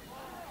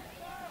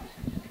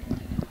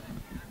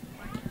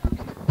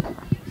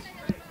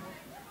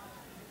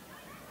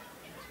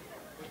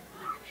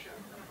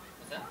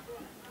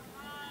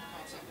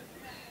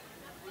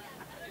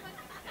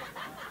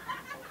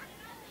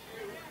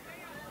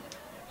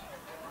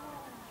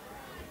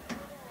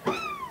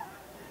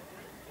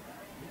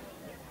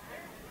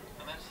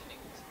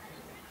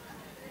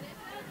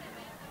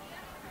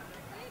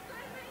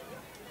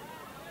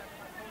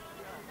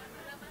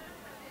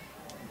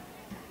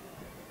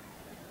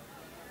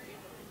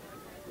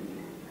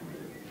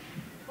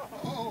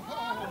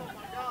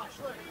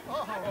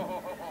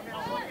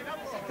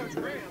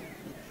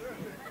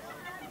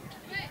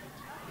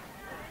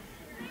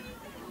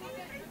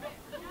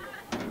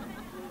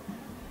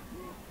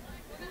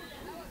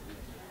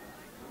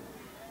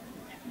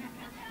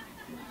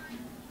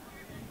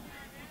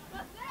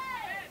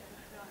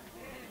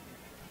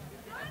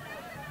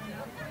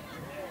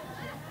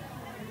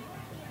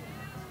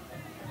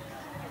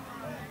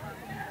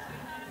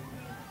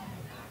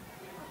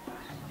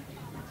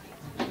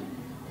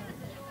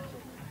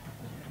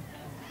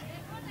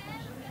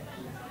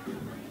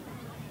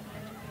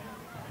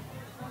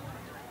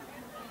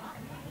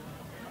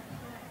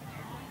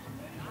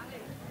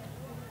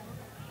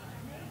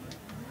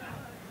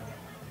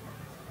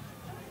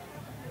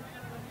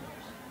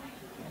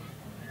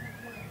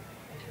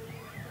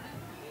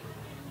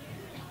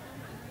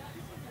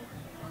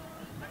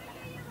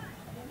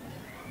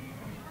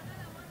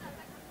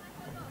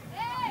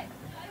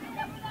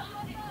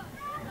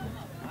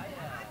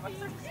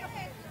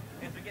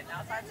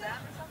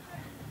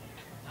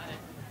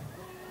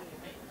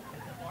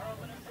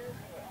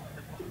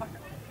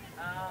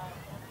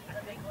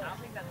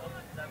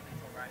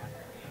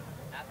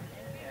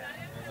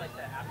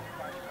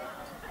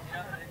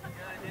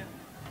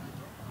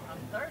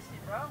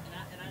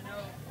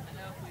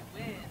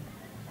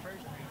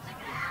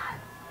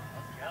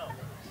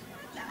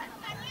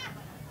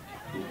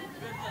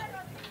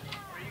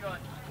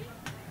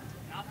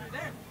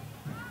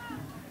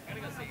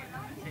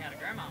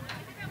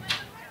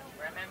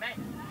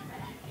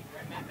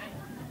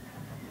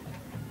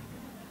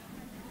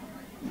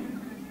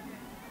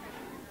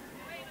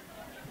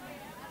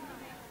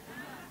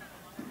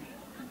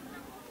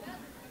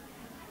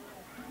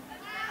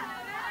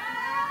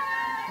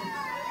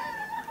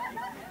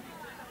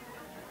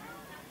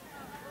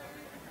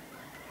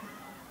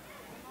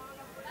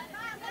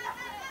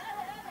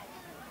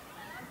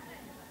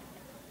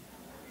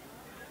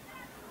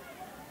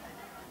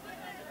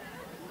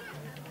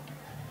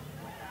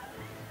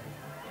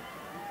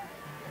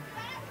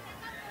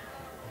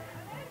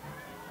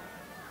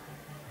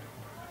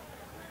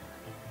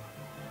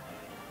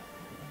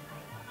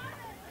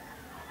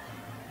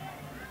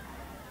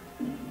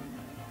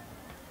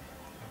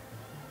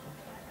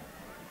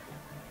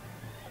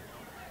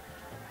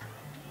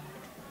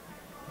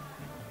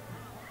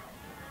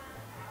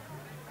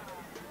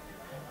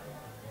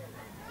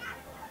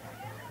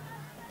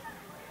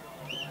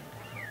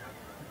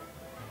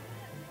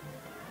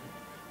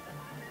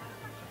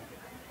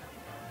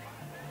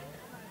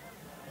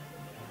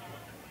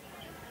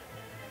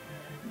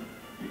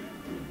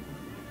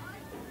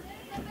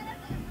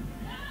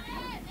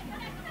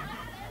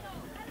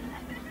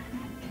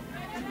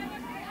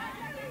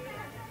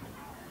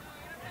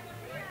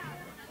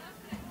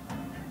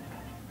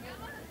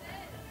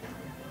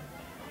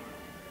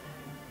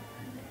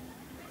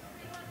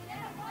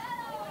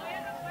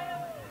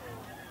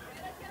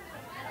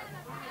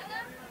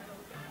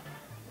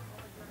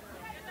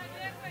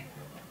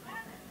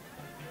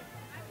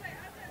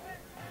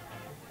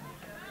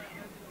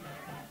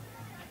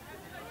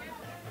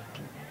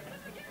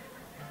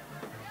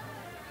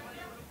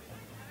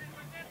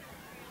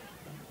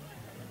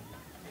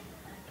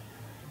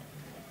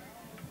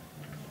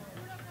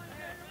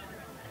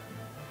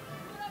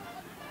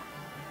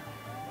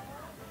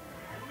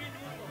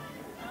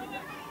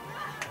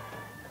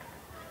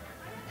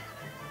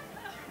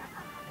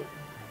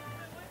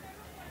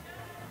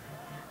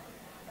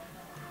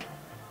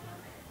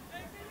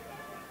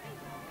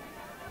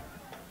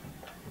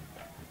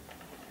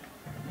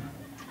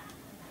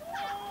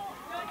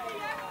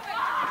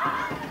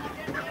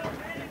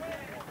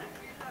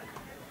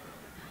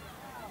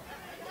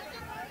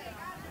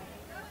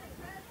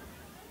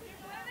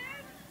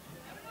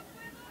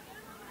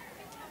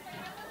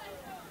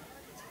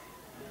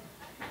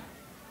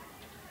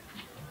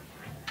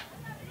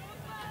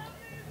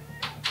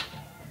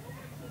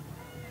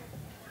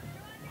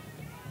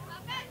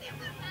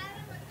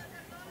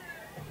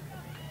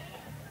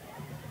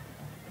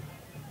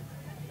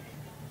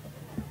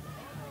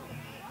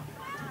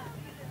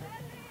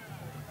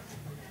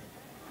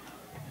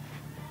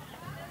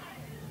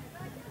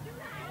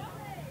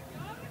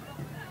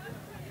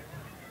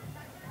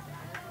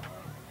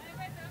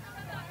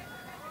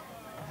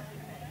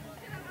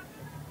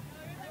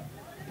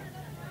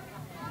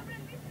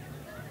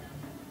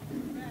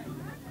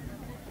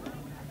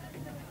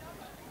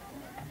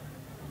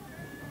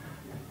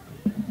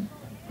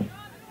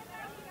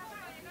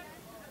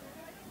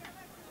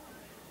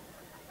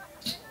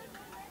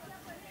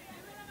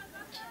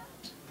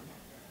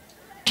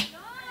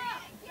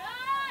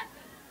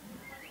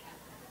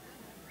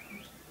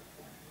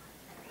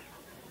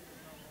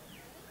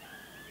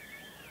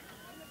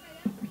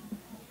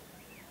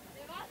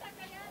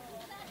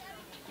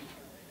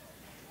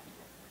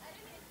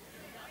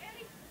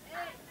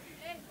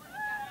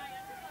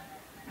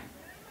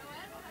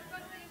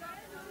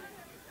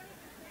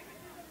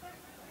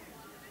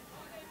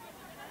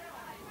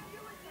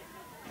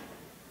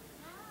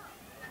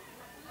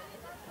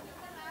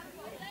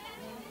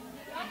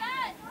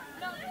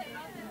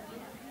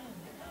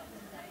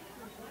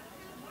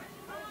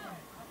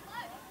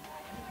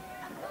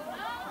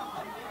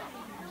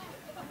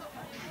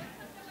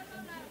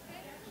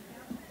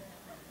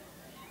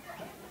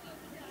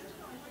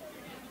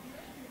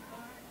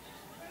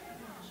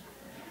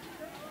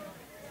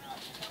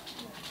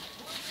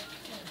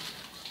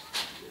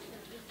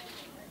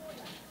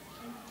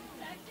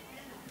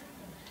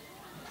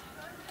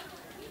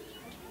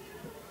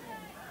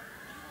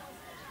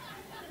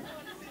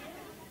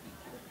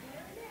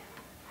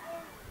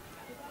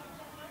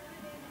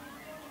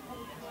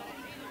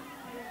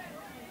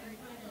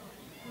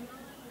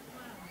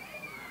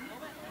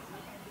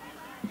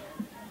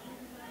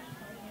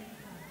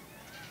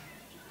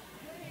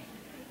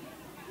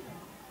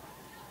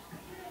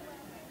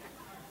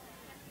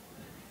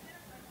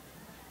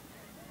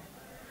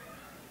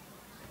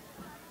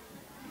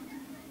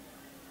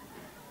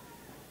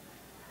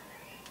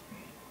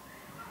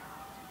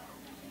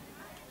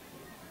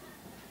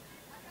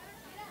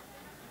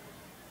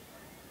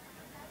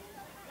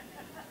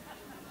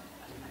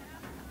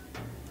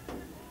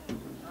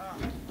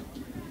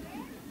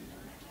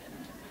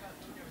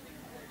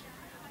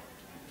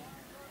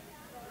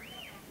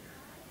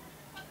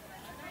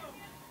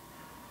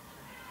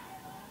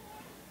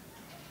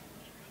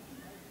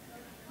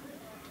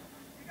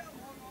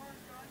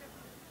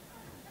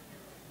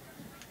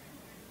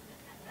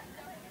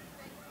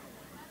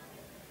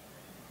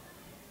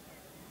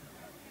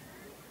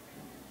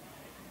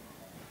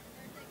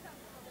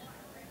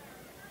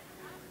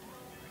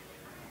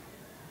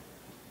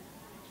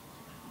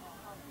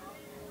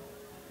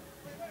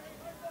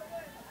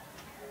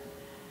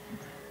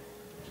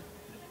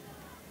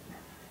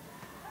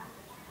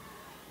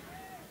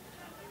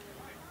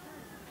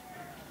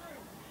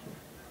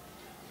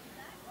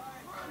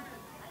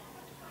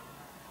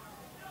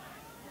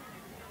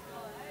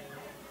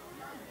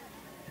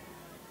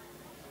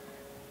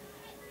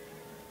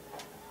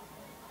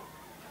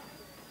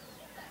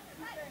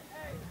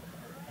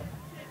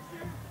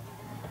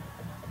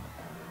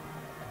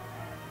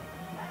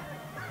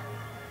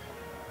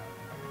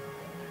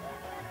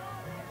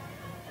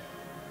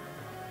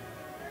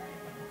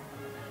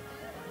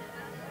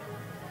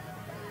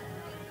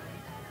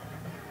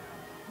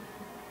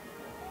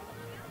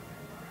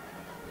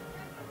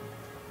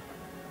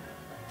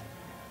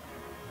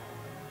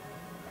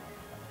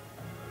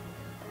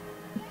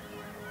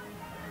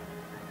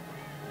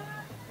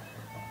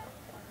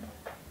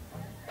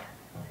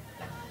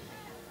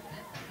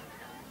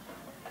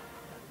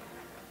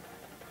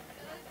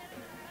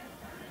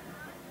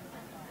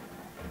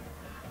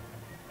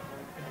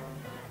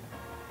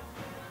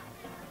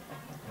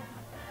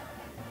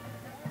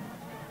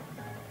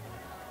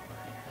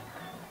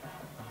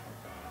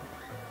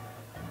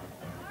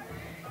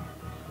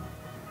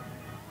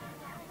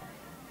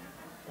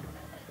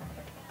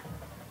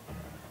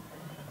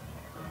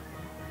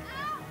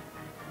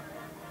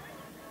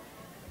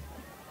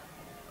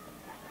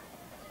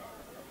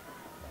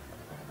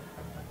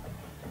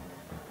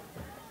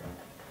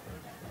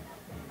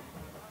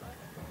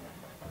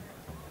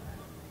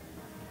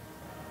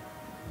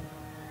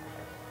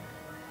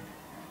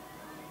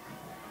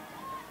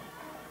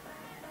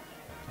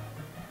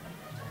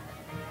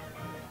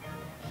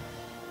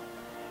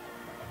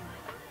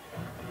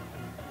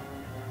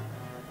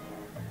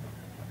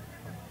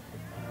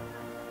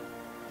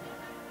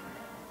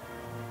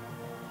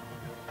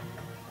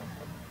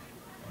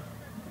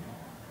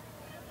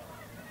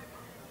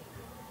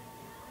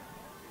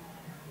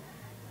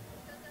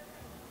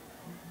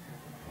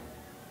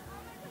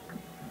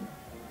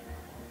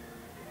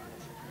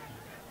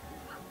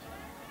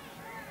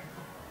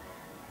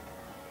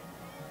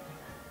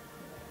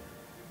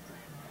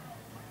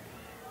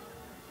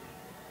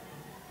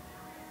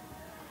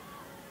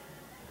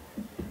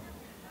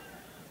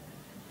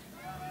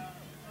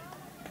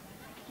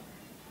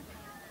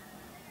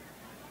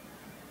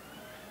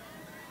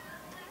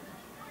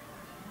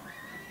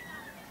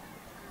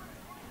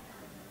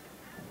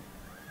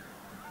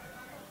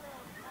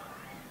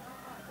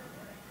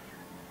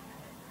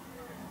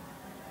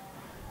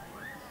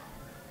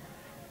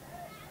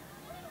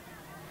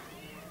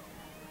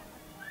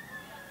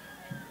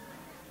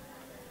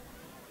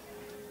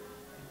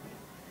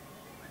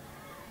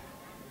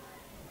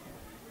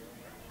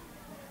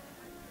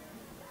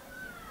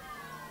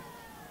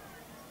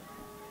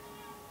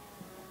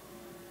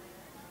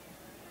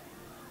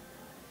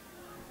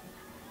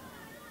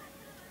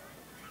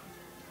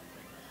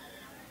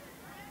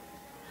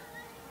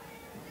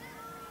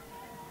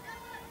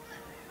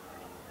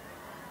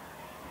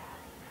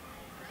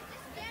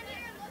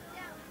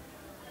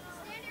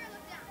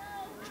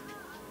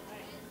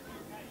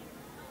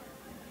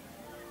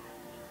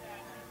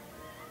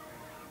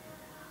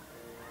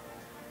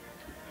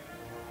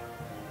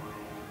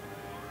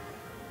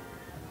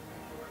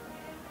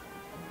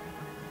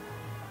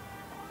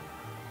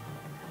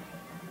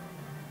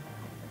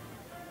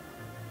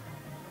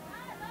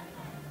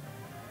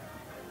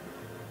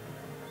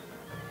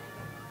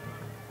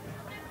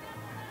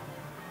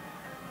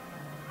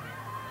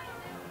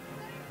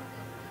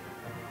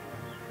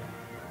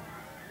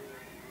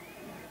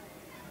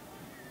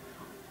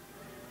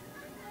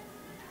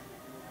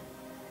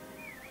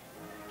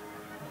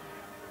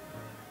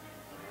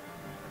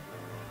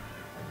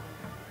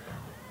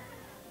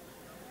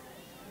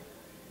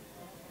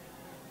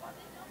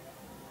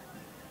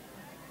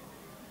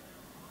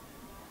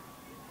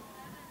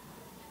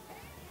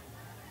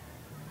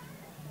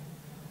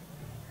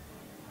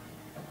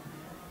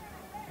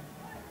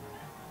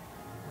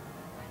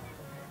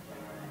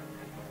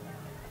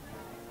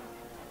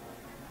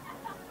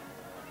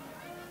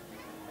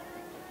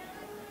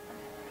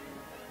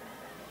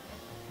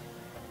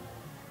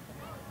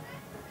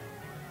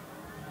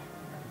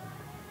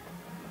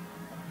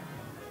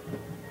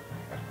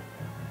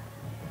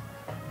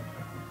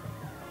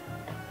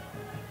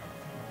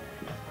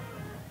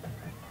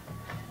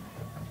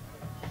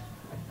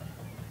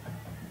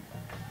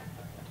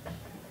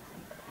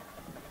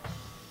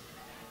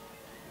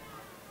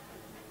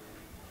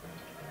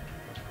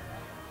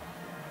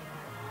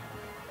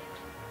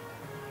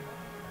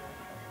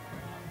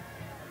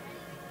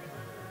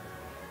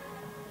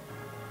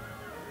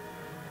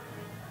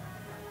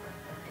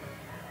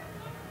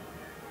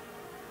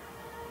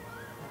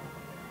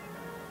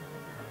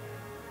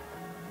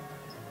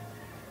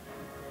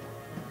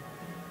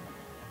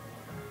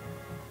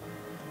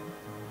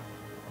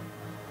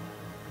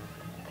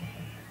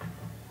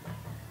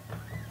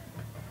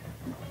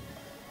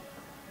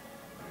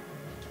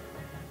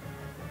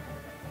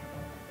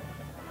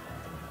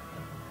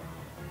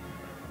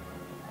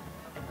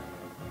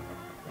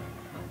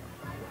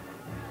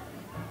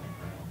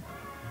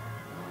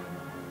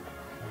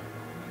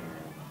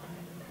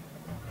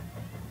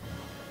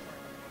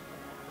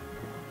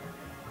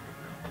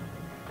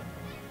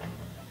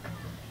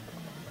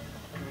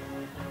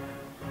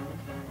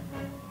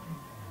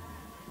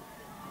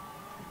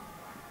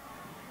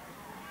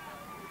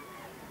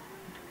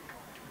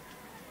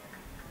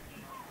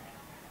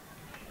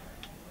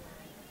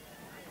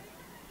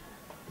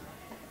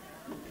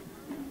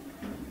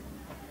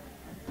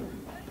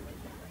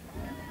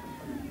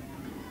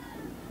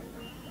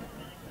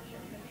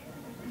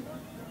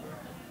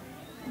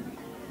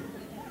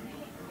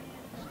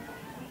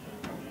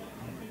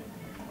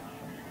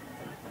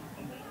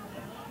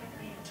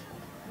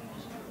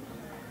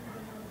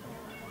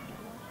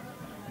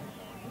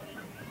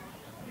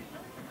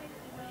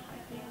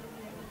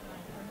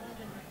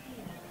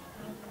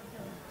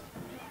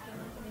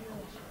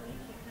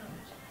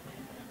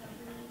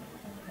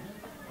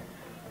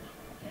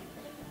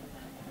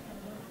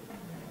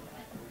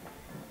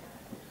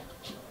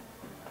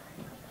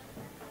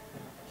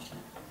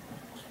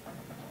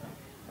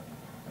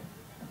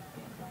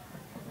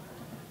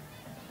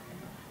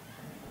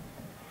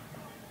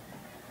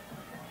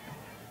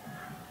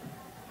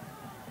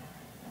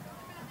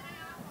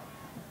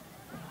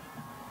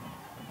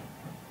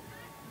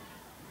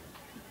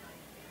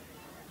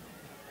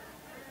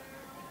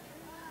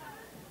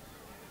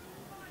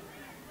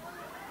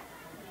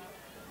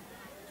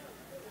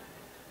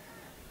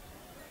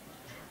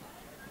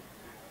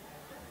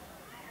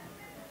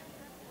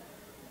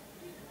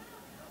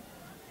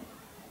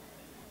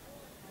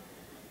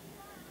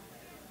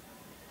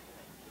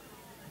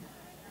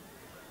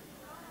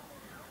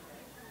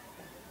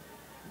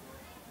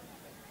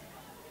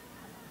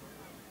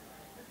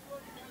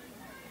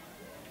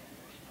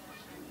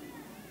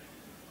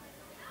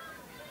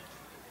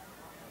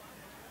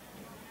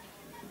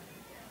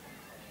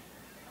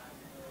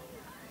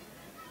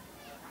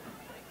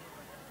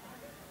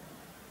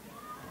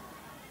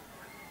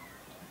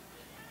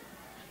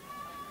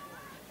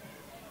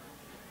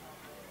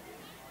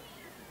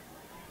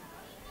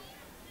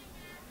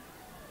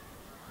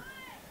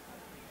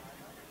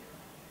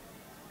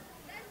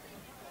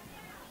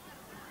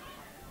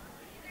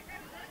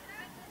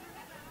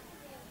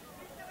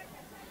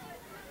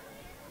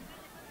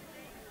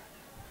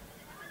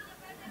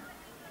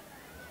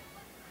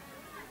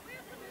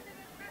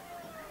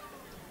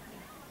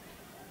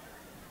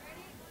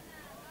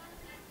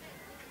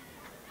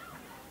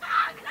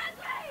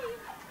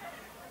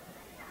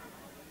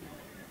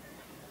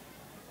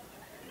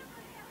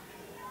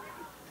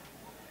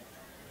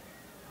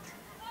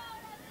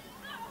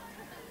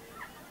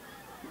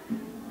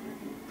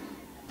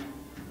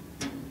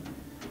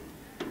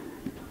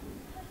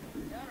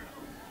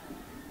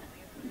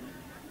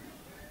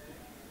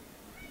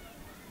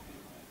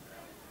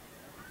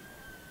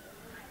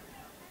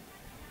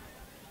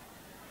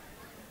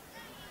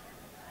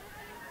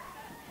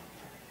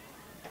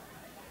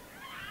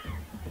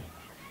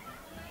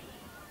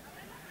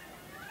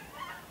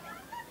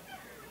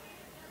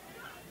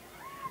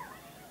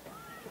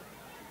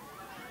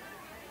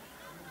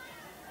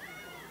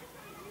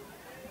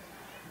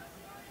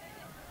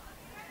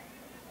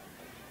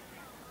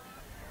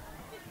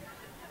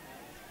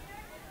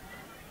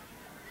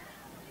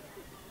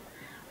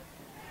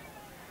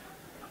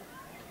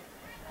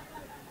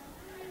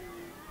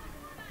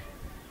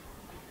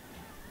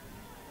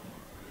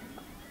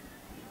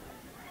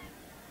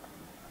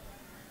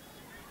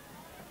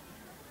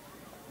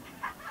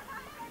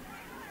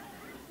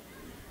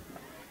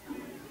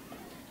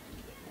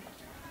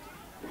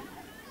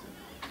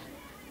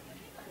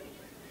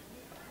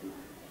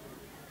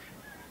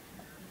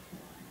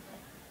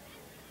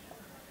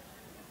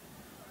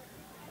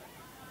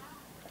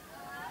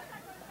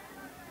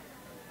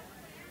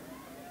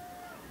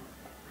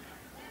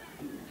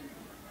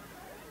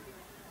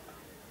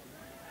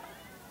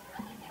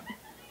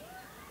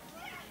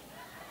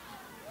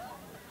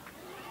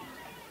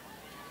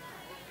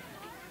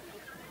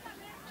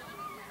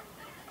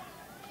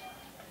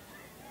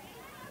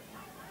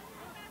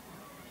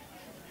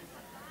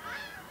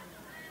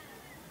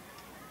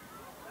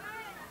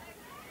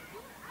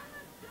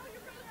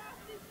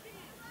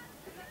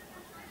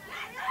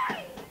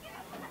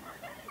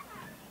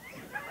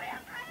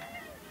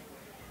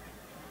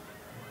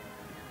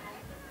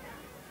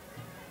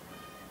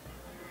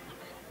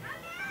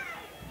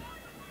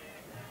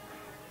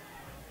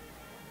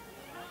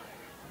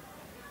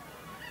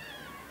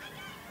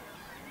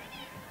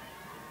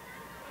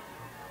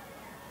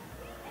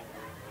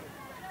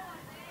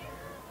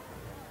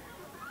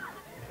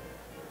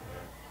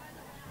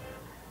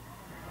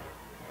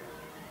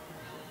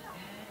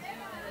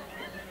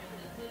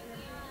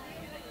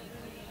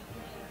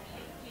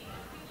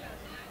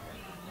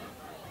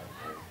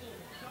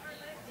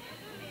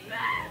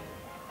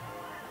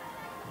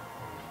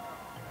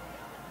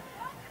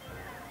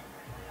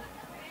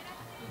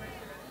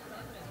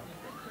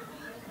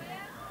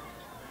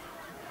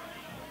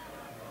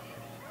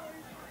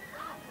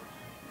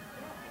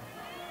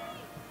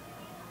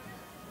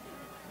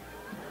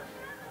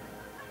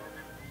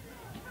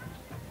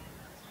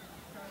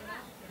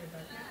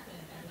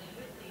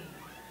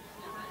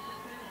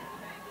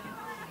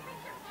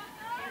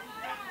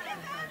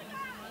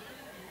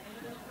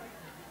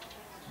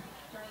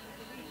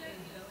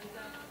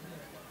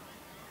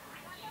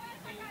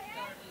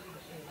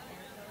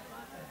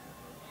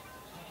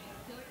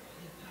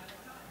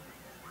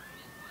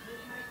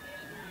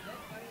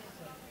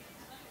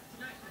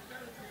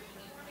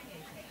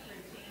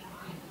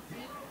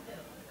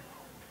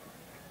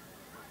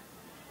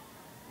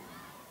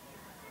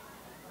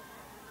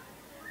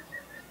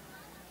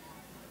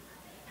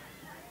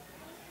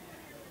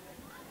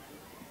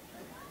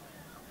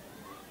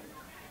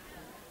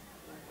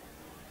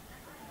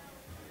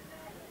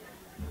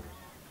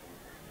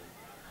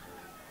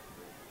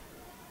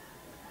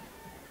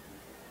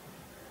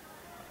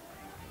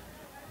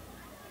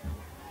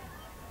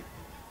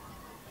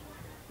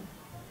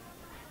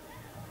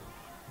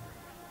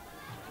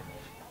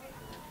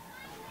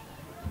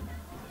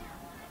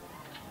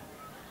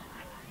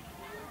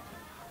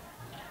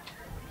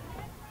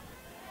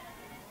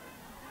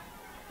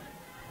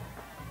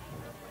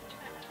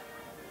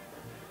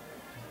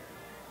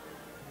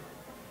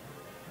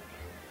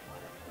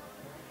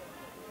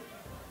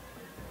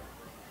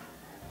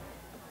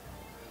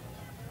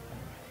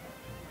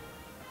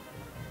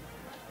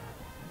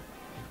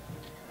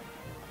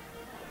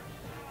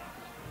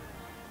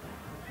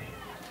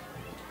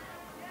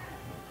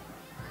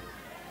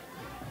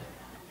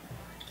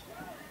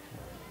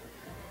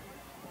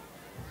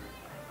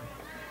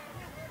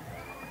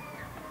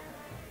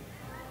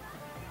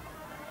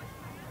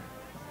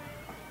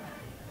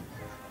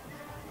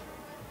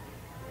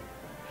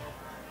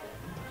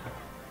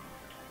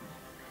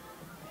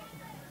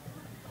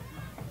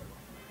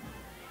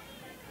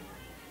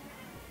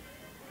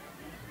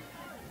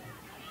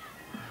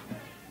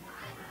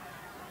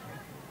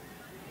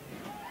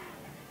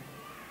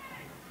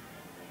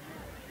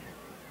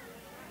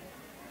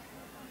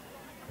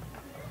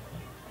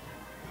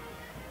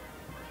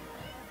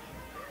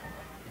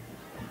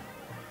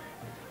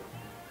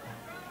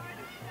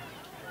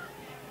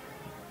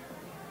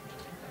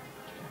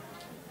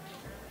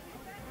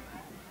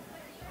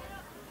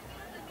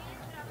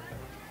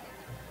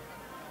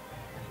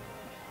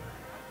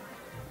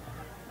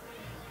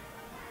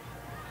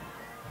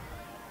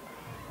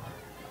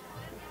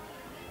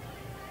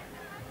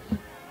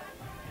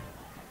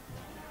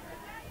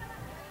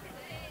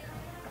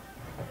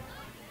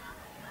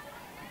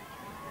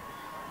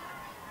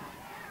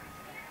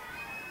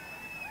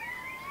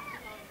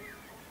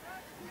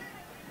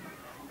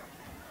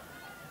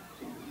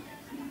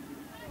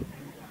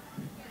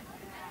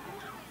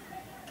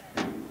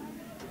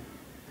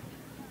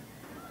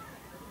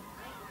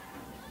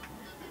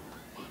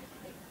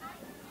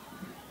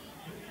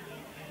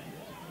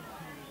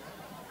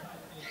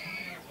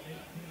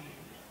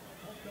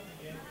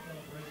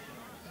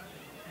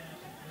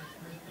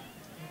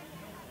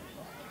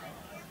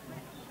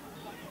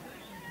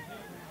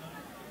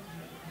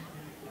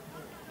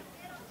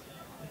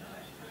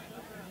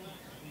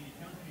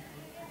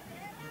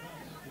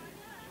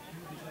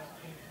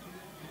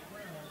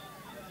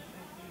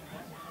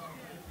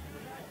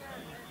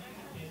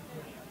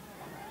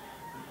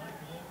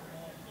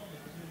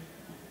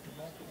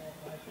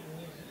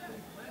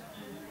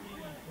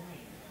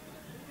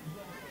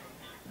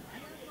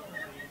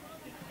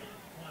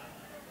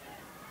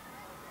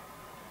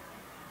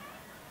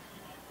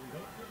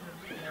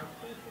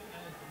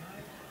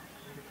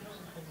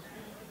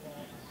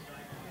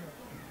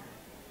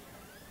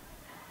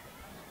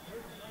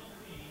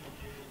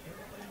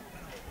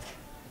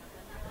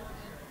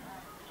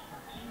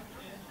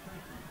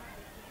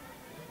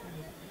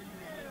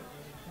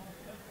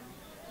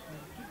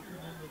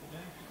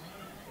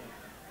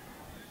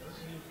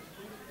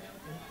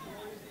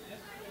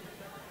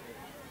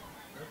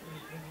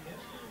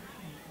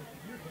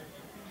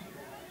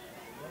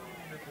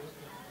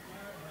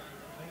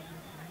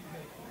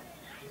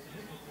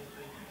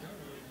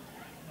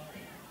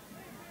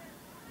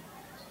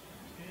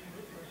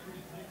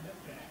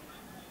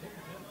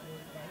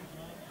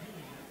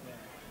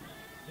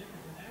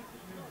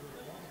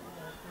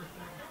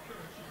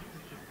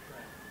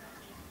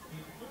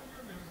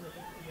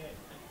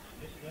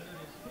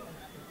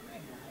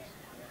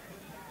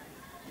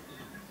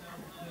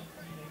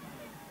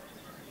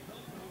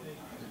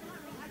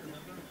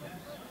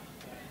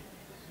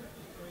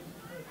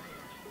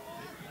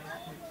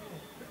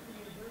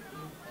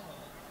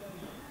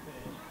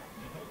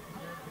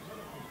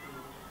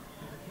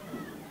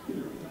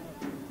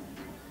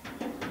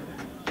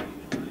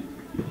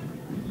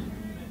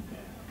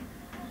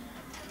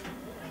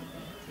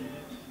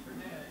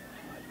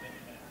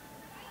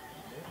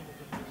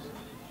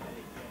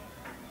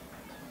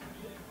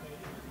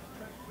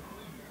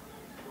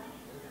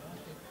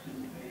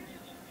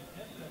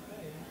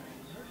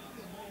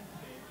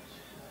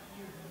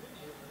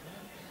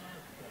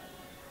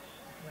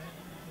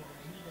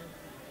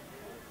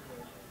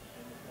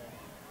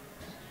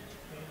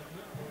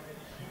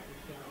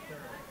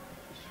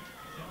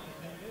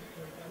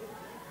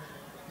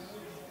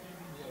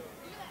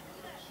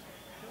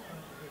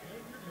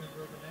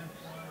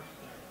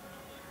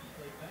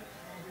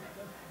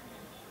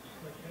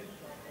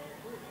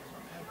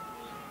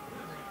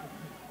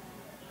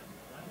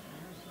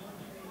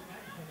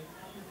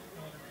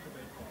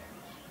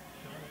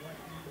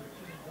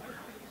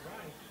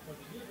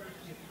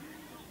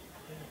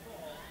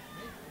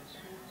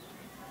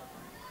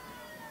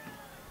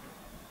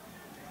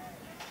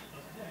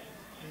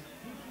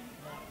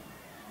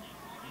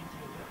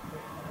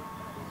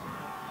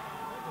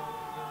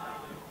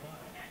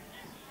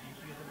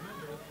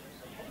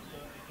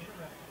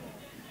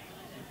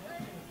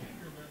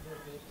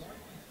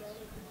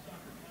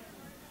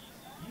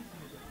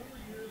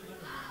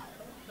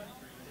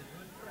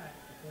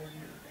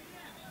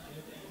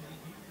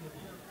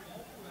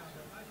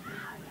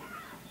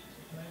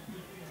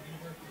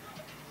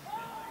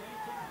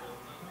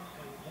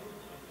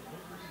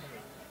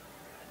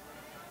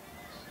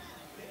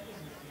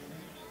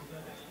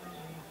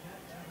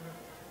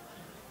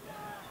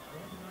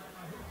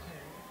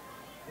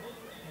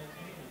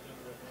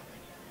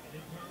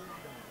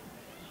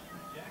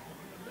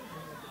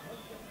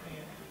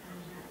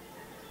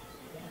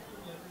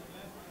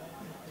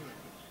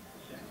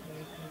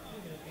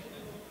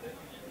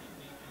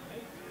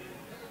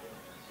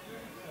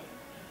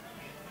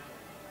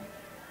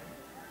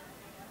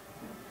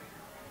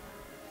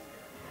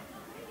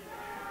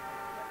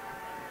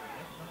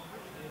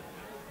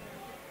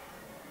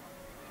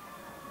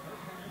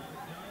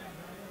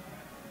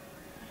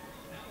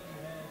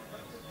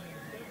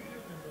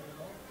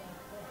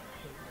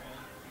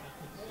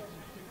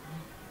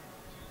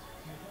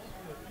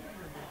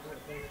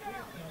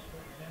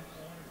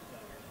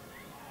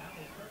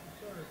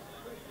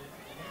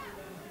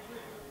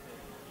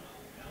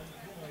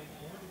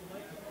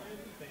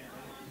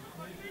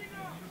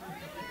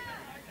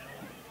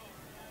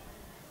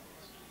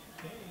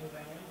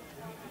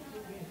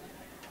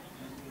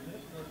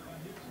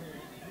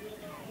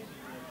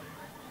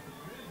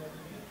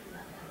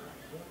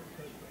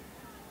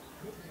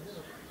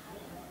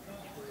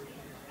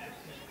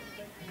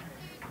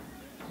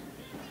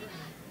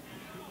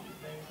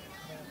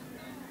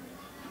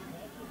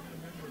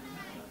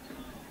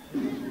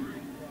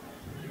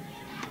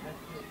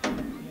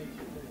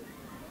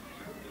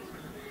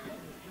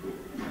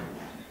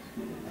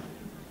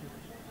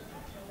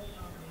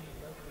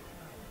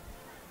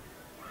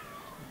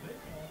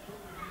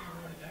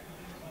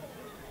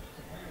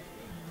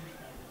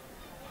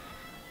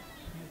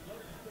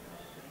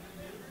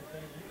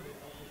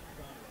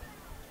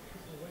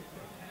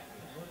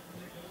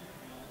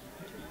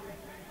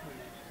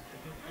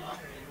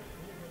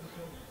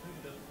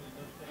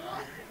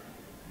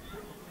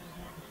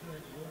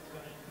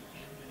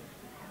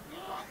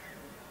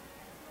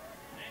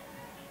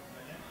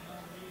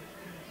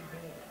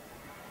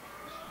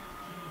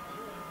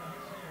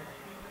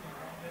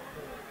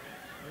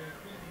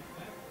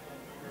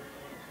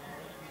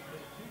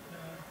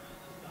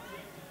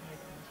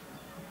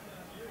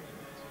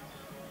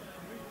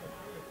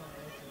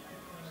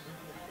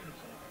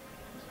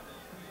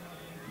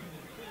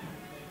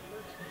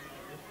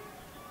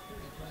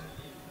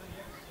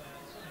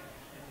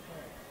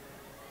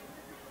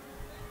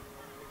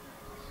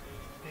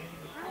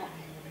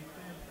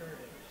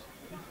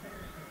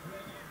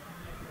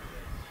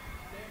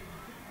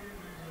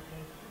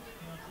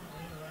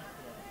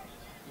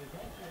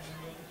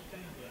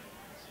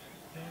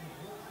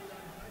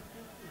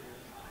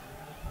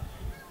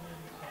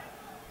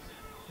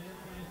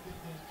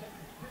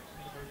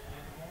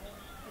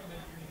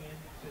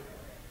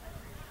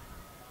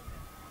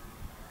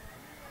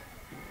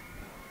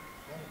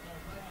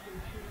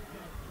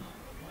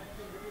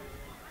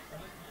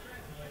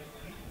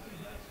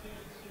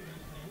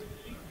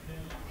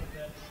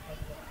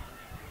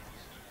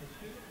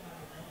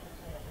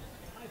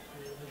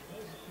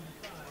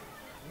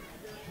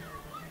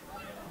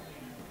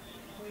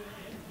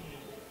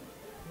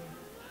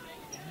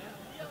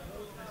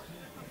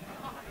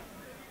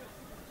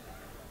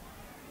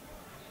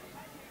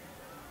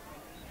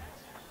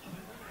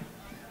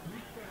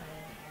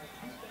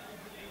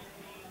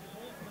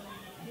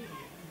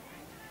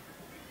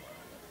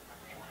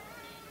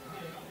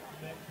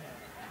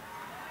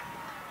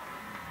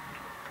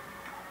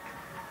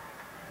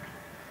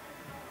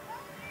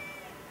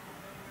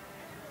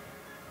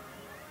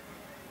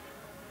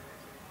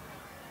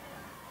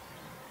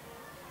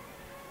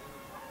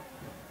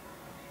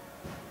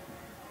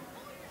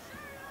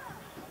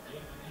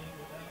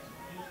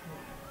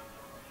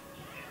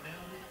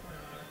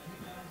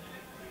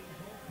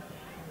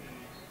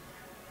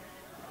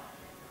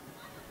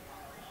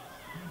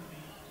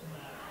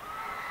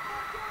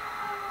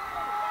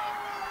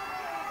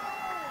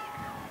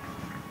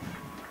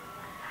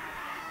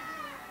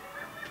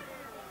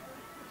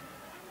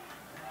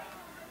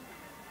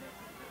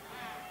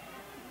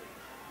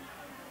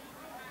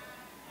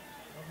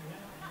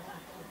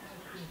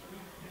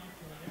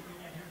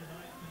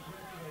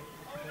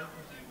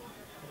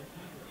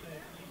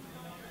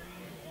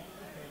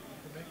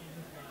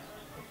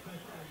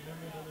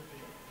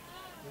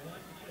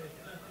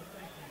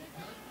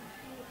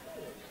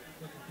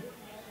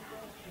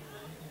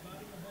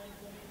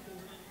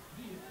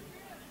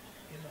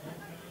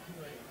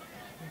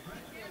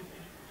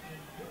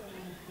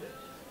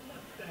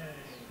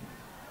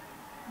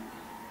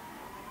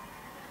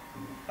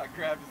 I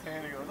grabbed his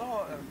hand and goes, oh,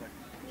 I was like,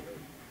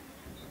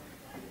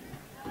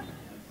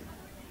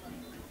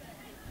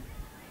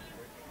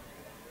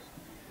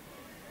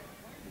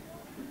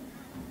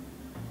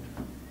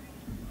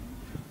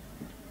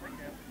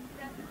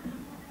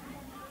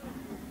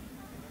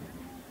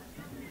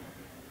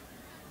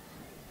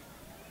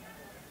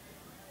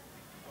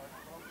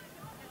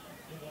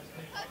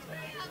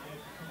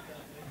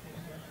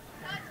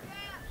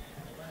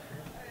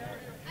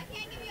 I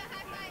can't give you a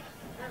high five.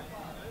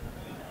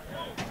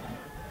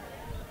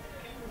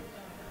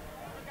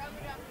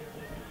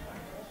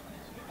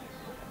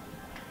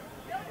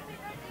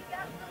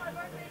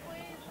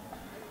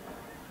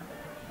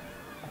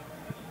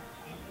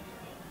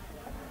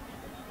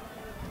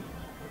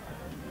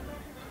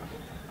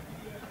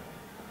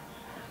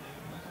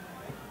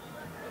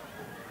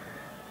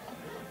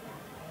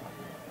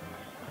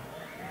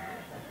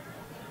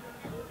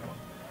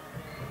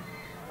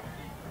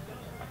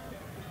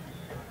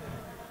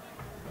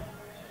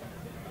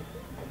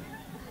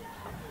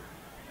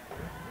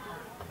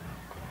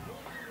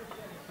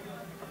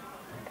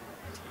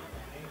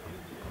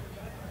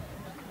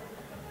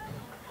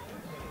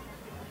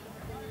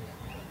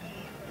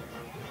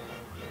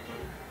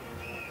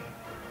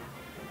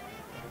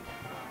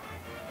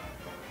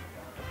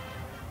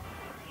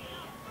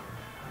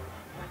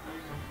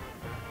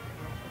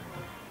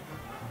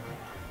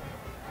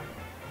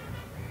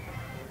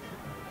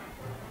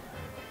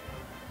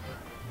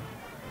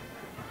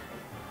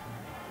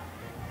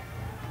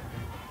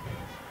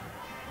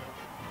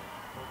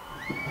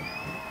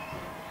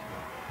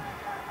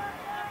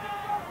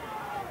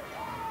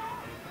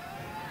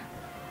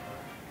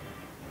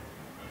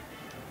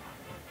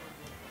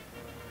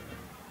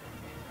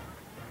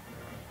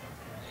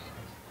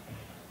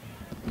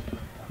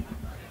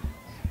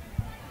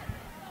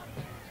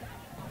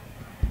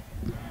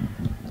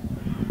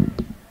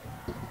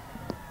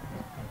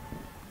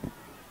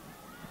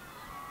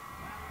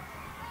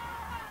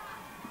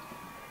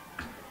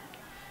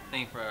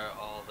 Thank you for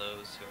all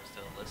those who are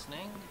still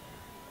listening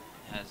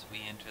as we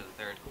enter the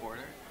third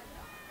quarter.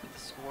 With the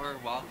score,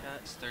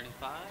 Wildcats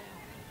 35,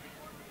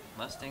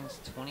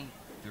 Mustangs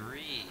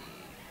 23.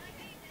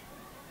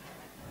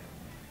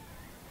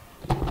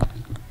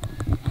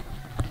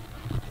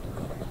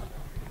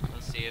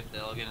 Let's see if the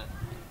Elgin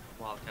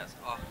Wildcats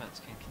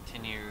offense can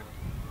continue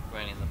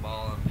running the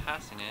ball and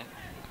passing it.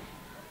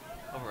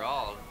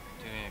 Overall,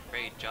 doing a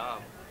great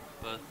job,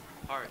 both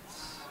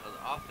parts of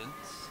the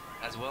offense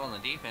as well in the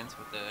defense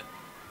with the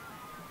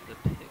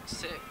pick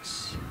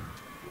six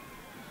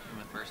in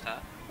the first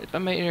half. If I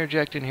may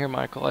interject in here,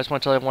 Michael, I just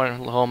want to tell everyone at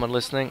home and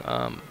listening,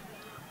 I'm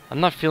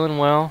not feeling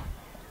well.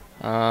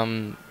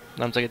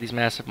 Sometimes I get these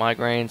massive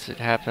migraines. It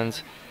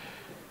happens.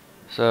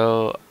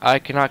 So I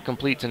cannot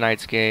complete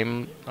tonight's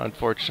game,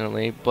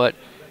 unfortunately. But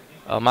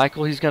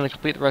Michael, he's going to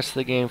complete the rest of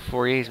the game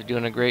for you. He's been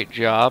doing a great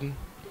job.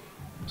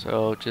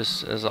 So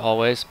just as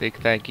always,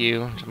 big thank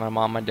you to my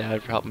mom and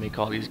dad for helping me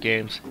call these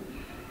games.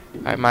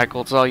 All right,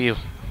 Michael, it's all you.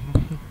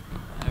 All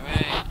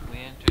right, we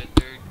enter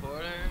third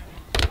quarter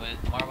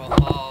with Marble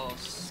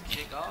Falls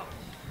kickoff,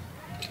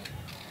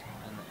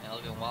 and the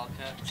Elgin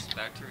Wildcats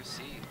back to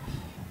receive.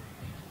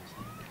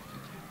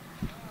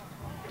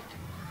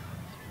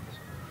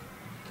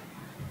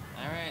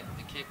 All right,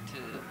 the kick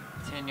to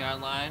the 10-yard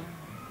line,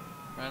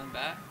 running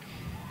back.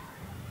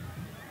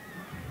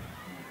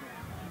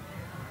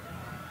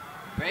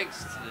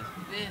 Breaks to the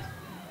fifth,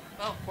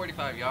 about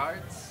 45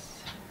 yards.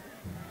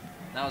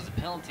 That was a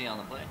penalty on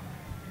the play.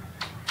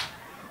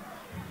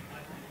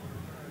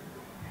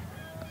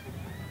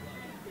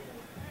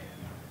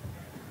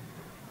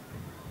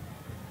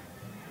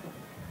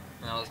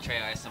 And that was Trey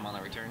Isom on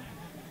the return,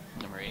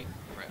 number 8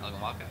 for Elgin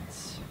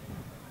Wildcats.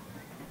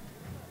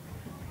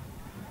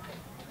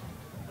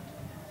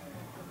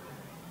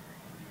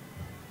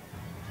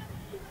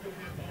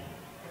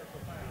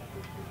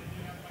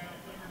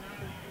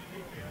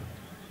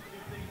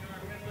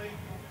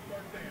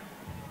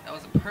 That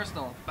was a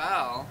personal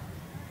foul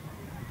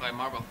by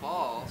Marble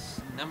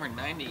Falls, number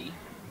 90.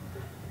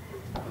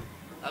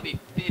 That'll be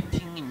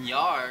 15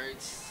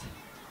 yards,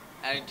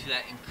 adding to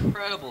that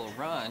incredible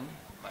run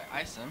by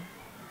Isom.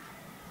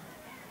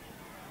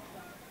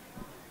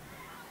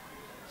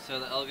 So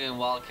the Elgin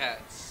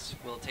Wildcats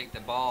will take the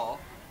ball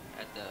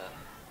at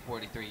the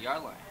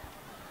 43-yard line.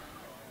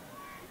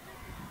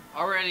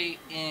 Already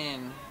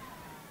in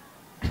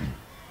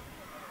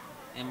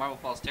Marble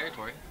Falls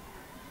territory.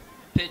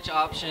 Pitch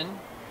option.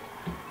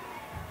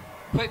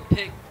 Quick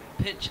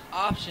pitch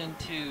option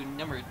to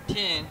number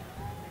 10,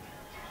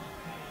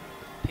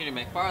 Peter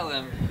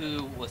McFarland,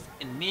 who was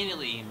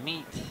immediately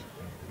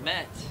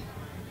met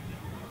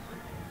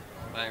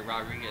by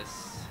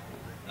Rodriguez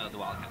of the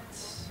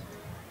Wildcats.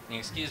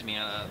 Excuse me,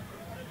 the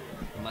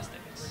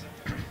Mustangs.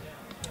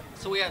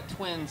 So we have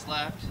twins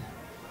left.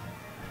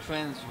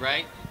 Twins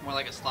right, more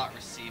like a slot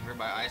receiver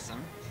by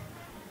Isom.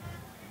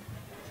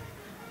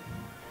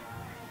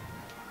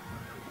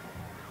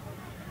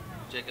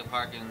 Jacob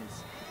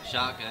Harkins,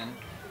 shotgun.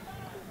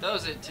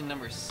 Throws it to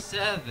number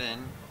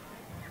 7,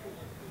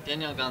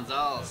 Daniel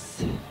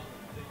Gonzalez.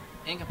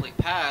 incomplete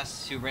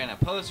pass who ran a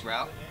post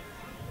route.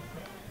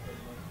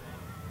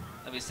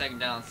 That'll be second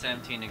down,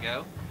 17 to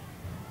go.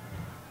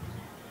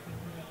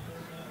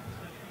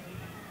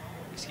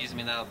 Excuse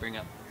me, that'll bring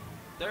up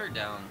third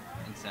down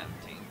and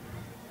 17.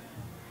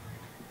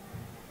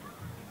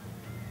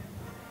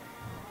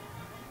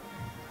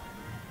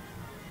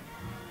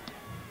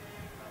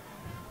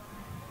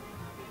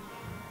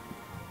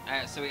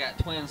 Alright, so we got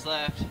Twins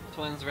left,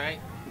 Twins right.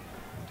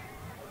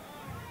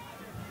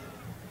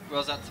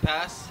 Rolls out to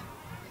pass.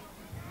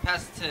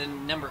 Pass to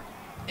number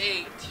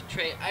 8,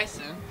 Trey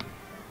Eisen.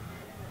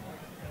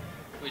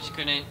 Which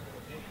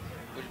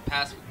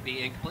pass would be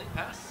incomplete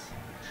pass.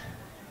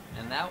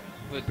 And that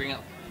would bring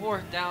up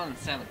fourth down and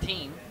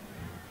 17.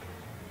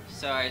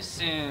 So I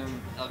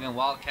assume Elgin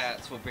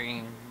Wildcats will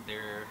bring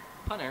their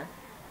punter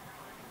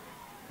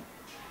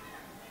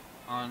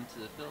onto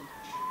the field.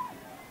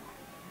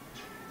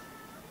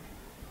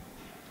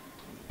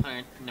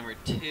 Punter number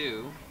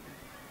 2.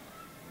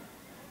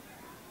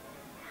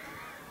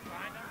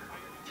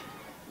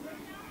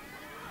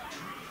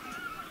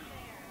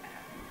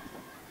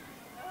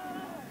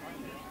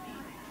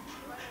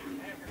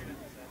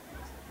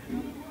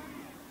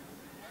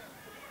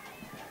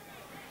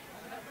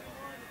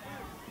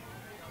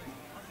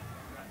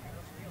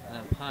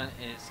 And the punt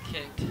is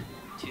kicked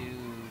to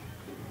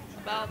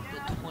about the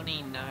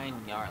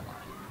 29-yard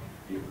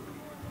line.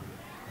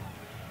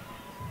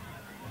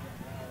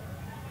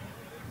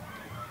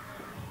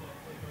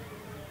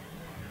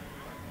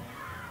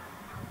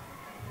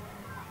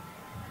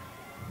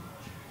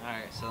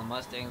 Alright, so the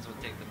Mustangs will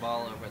take the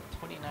ball over the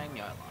 29-yard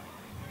line.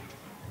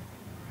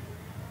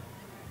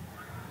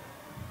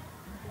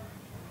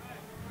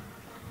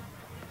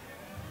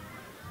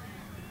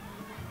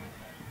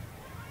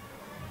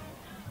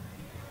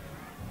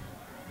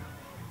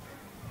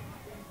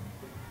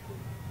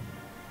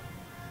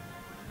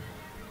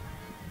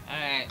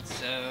 Alright,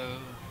 so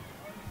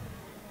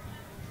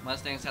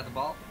Mustangs have the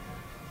ball.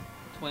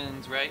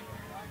 Twins right.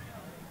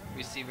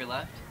 Receiver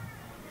left.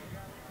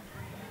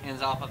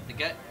 Hands off up the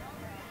gut.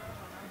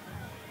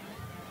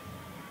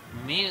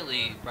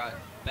 Immediately brought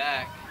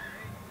back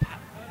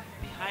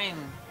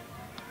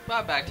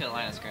to the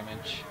line of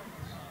scrimmage.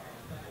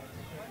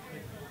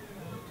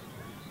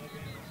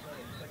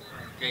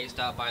 Great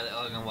stop by the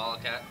Elgin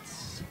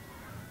Wildcats.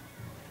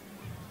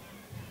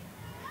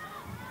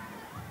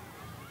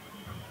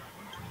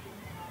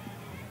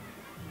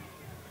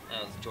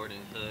 That was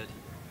Jordan Hood.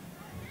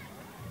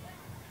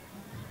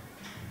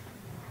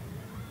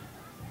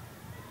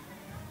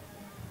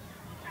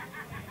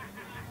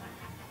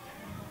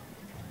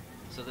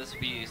 So this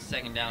will be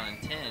second down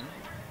and 10.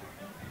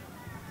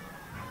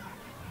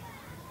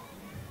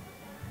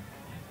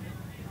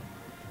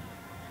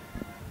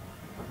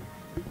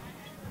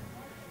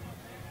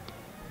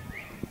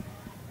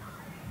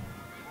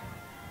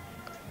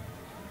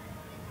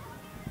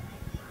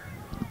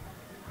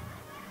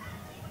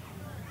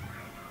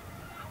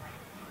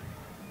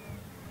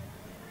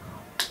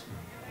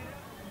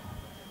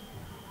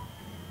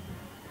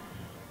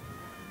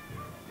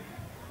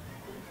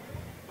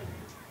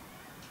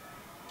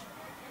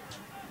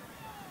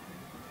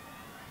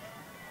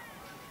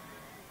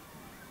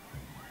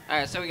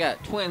 Alright, so we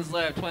got Twins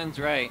left, Twins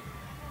right.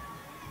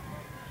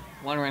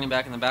 One running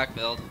back in the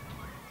backfield.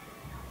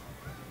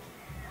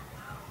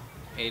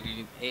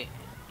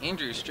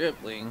 Andrew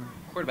Stripling,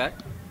 quarterback.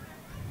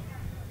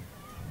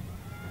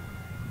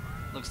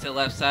 Looks to the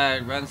left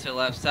side, runs to the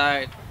left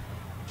side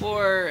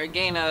for a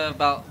gain of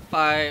about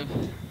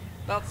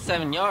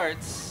 7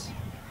 yards.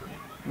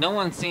 No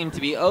one seemed to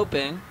be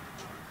open.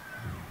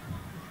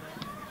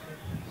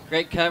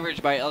 Great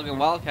coverage by Elgin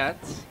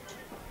Wildcats.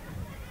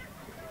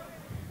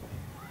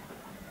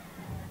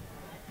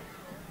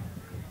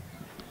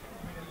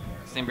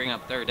 They bring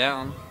up third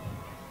down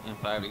and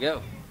 5 to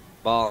go.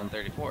 Ball on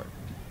 34.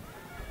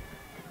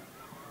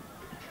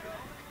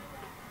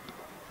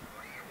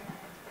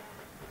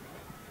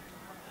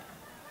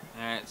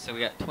 Alright, so we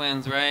got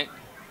Twins right.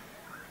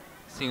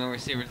 Single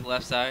receiver to the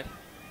left side.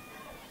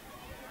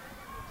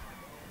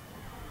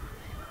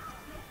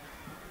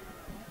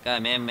 Got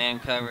a man-man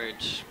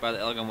coverage by the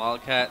Elgin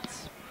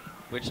Wildcats,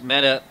 which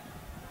met up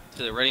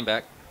to the running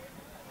back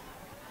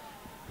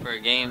for a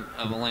gain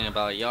of only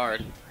about a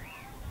yard.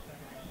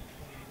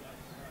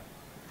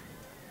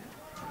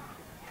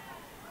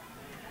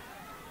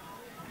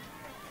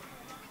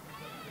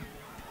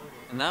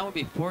 And that would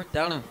be fourth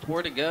down and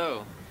 4 to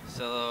go.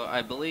 So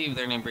I believe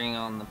they're going to bring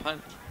on the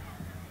punt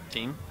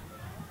team.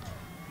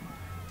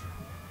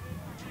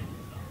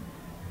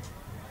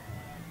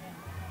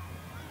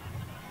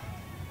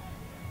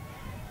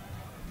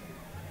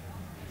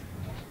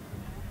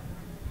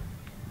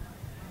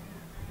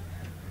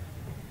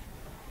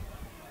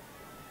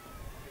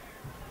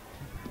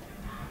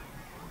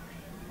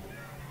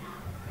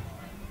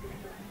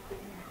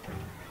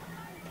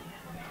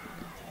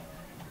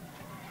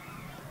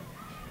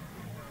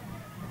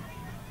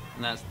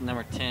 And that's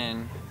number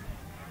 10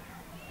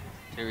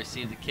 to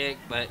receive the kick,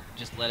 but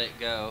just let it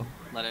go.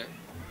 Let it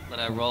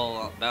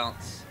roll,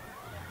 bounce.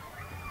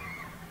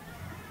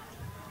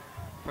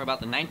 for about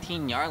the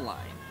 19-yard line.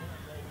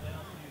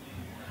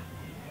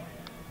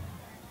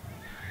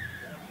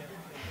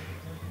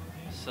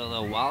 So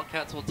the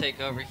Wildcats will take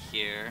over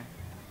here.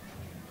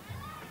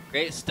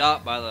 Great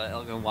stop by the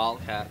Elgin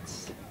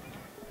Wildcats.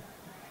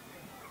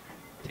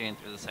 Taking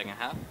through the second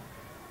half.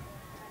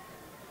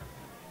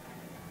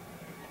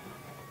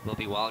 Will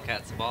be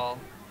Wildcats ball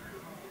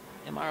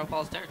in Marble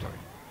Falls territory.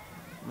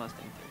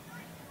 Mustang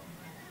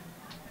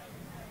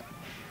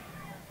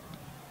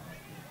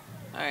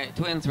 3. Alright,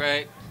 twins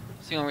right.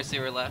 Single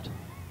receiver left.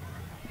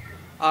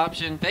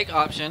 Option, fake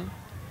option.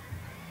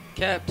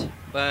 Kept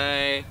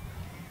by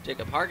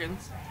Jacob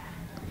Harkins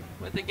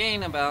with a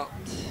gain about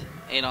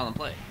 8 on the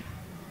play.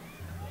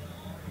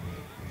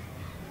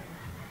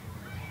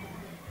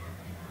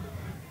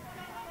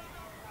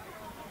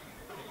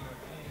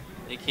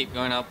 They keep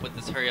going up with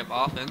this hurry-up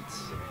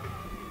offense.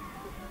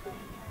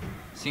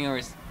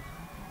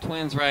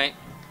 Twins right.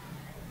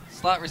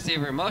 Slot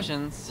receiver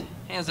motions.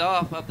 Hands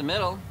off up the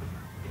middle.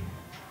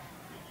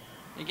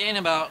 They gain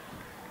about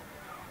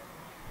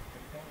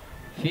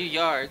a few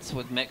yards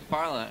with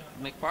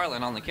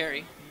McFarland on the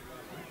carry.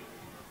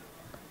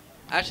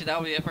 Actually, that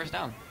would be a first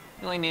down.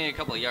 He only needed a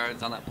couple of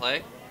yards on that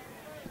play.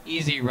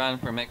 Easy run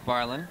for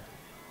McFarland.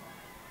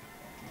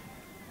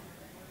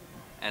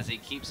 As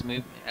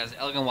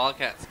Elgin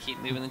Wildcats keep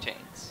moving the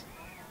chains.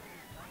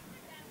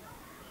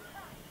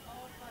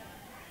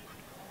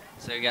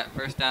 So we got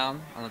first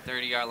down on the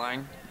 30-yard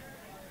line.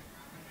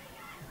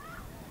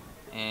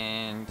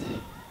 And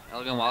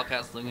Elgin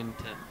Wildcats looking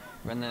to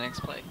run the next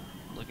play.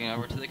 Looking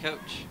over to the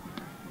coach.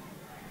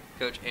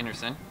 Coach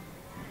Anderson.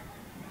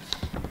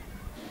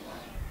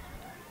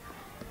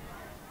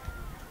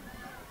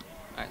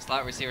 Alright,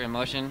 slot receiver in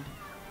motion.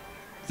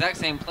 Exact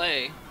same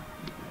play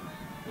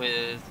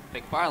with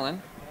McFarland.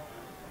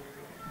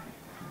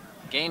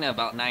 Gain of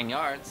about 9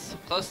 yards.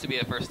 Close to be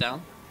a first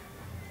down.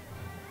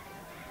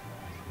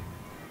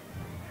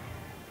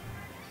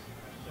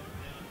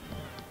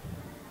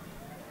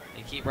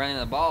 They keep running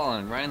the ball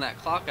and running that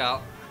clock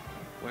out,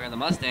 where the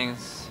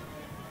Mustangs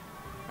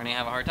are going to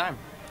have a hard time.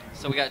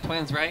 So we got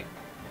twins right,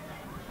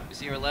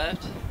 receiver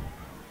left.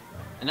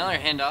 Another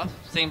handoff,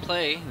 same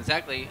play,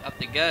 exactly up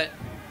the gut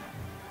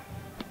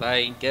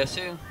by guess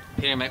who?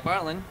 Peter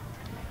McFarland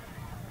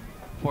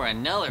for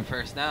another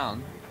first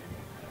down.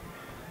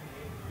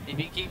 If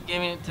you keep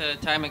giving it to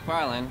Ty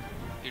McFarland,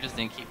 you're just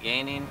going to keep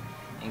gaining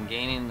and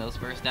gaining those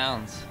first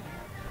downs.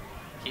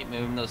 Keep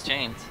moving those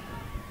chains.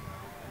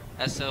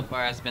 That so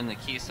far has been the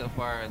key so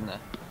far in the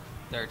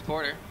third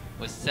quarter,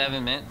 with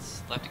 7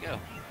 minutes left to go.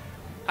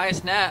 High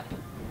snap.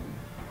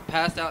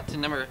 Passed out to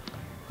number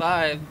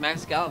 5,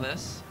 Max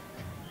Galvis,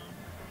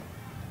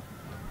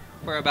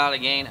 for about a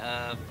gain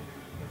of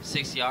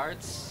 6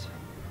 yards.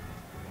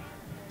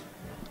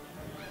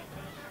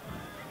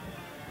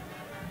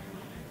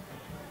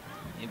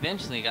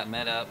 Eventually got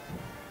met up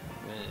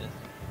with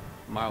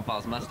Marble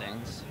Falls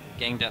Mustangs,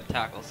 ganged up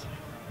tackles.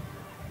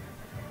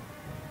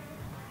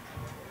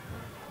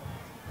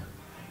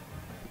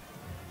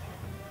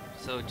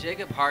 So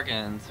Jacob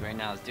Harkins right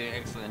now is doing an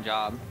excellent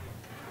job.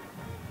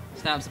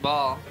 Snaps the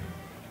ball,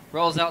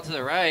 rolls out to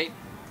the right,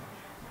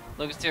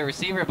 looks to a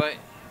receiver, but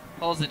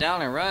holds it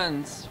down and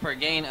runs for a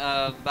gain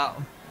of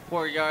about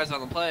 4 yards on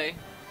the play.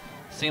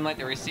 Seemed like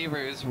the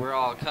receivers were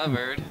all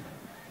covered.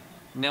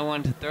 No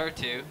one to throw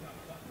to.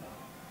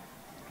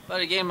 But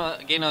a gain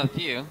of a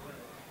few.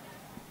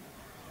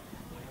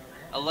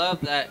 I love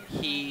that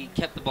he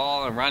kept the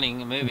ball and running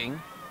and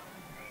moving.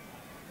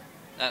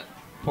 That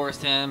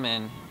forced him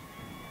and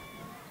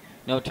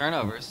no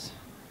turnovers.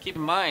 Keep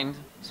in mind,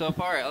 so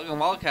far, Elgin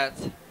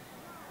Wildcats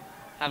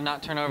have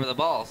not turned over the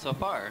ball so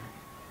far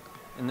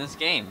in this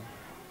game.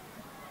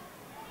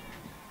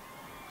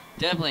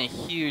 Definitely a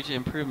huge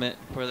improvement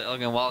for the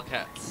Elgin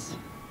Wildcats.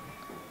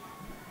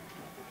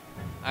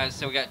 Alright,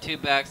 so we got 2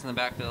 backs in the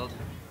backfield.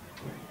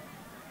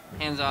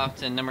 Hands off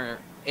to number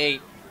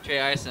 8, Trey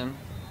Isom,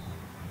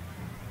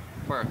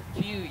 for a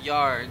few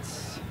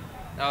yards.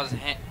 That was a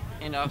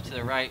hand off to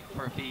the right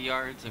for a few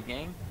yards of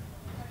gain.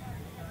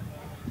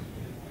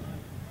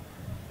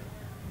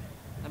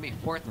 That'd be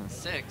 4th and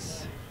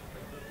 6.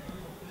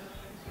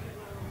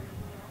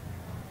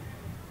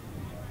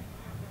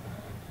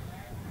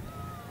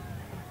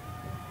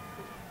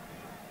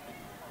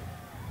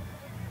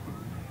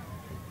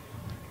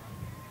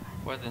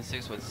 Fourth and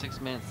 6 with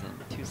 6 minutes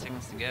and 2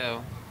 seconds to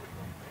go.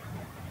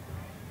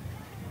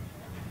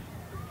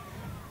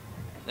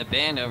 The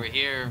band over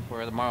here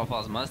where the Marble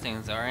Falls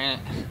Mustangs are in it,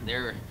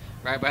 they're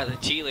right by the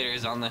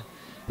cheerleaders on the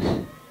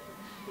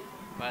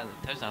by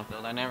the touchdown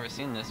field. I've never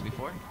seen this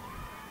before.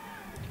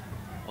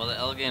 Well, the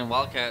Elgin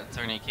Wildcats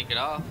are going to kick it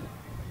off.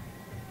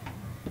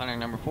 Punter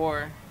number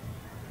 4.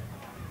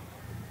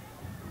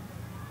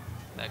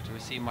 Back to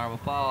receive Marble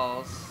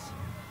Falls,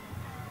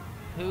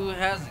 who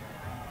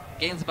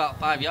gains about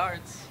 5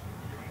 yards.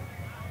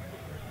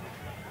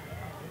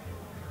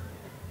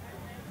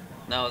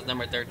 That was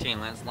number 13,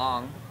 Lance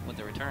Long, with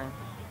the return.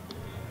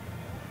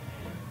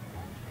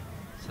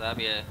 So that'd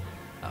be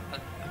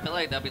I feel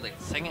like that'd be like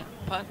the second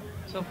punt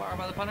so far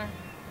by the punter.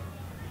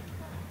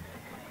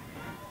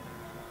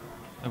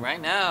 But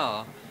right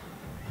now,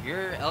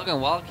 your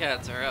Elgin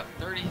Wildcats are up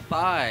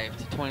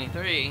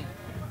 35-23.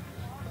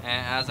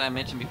 And as I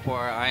mentioned before,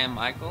 I am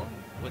Michael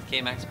with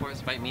KMAX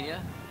Sports Vype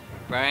Media.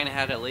 Brian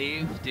had to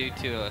leave due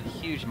to a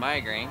huge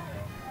migraine,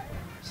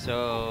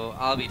 so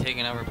I'll be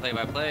taking over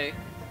play-by-play.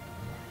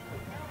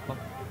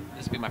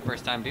 This will be my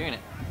first time doing it.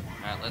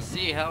 All right, let's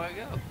see how I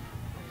go.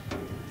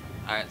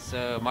 All right,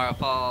 so Mara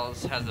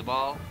Falls has the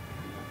ball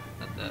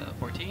at the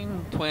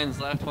 14.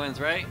 Twins left, Twins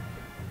right.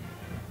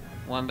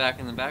 One back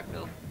in the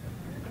backfield.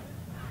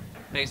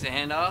 Fakes the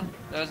handoff.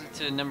 Throws it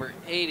to number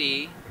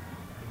 80.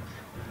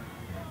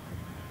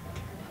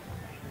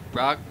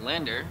 Brock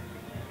Linder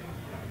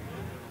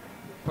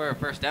for a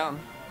first down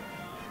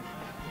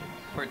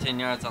for 10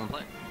 yards on the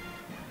play.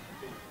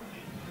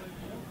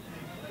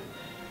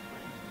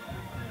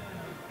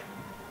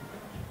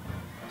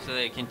 So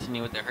they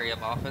continue with their hurry-up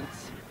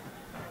offense.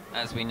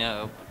 As we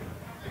know,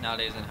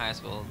 nowadays in high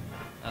school,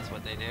 that's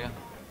what they do.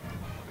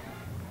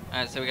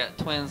 Alright, so we got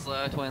Twins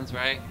left, Twins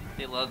right.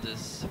 They love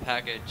this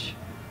package.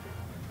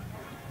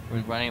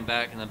 We're running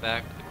back in the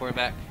back with the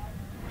quarterback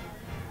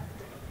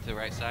to the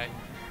right side.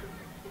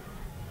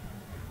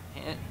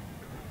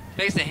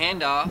 Fakes the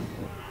handoff.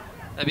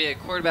 That'd be a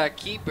quarterback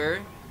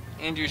keeper,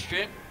 Andrew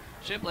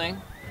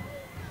Stripling.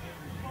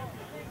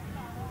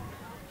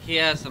 He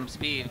has some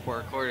speed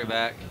for a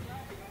quarterback,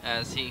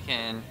 as he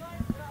can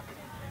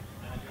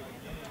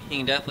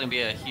definitely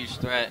be a huge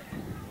threat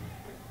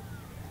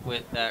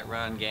with that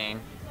run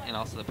game and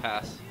also the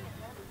pass.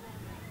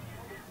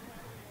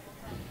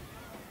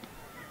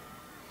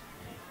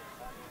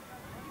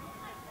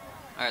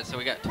 Alright, so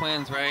we got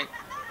Twins right.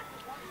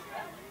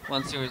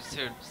 One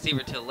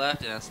receiver to the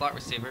left and a slot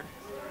receiver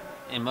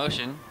in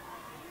motion.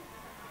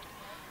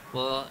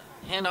 We'll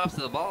hand off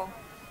to the ball.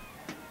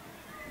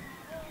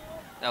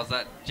 That was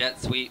that jet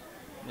sweep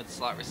with the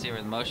slot receiver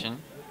in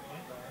motion.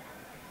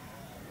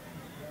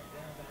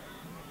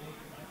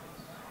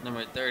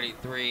 Number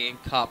 33,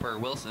 Copper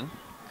Wilson.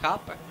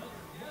 Copper.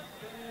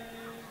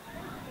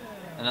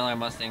 Another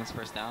Mustangs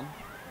first down.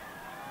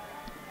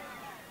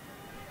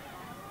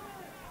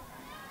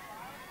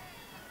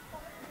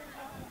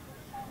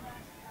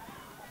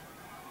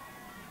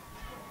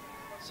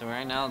 So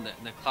right now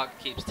the clock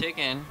keeps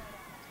ticking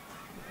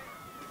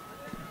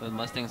with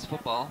Mustangs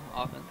football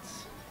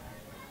offense.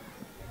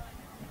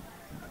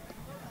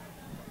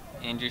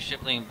 Andrew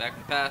Stripling back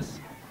to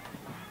pass.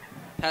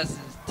 Passes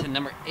to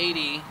number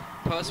 80,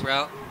 post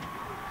route.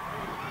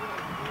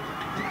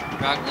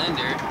 Brock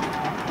Linder,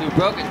 who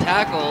broke a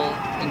tackle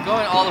and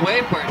going all the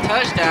way for a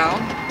touchdown.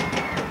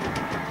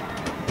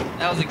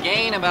 That was a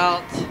gain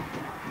about,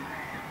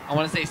 I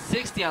want to say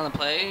 60 on the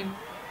play.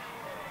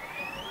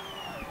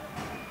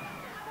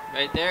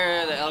 Right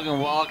there, the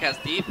Elgin Wildcats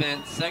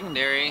defense,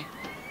 secondary,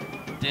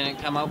 didn't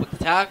come up with the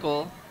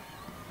tackle.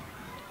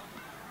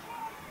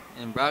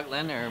 And Brock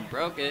Linder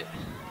broke it,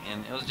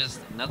 and it was just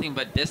nothing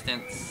but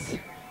distance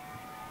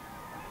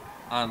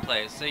on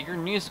play. So your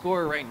new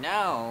score right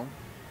now,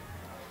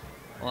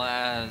 well,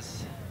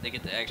 as they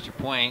get the extra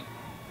point,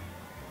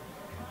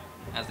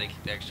 I'll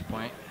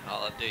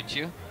update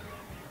you.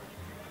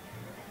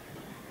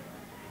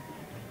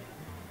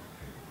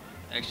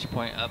 Extra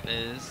point up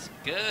is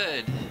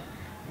good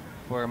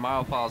for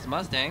Mile Falls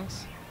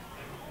Mustangs.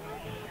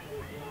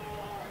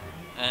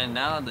 And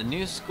now the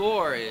new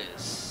score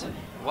is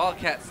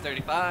Wildcats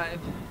 35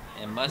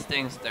 and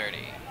Mustangs 30.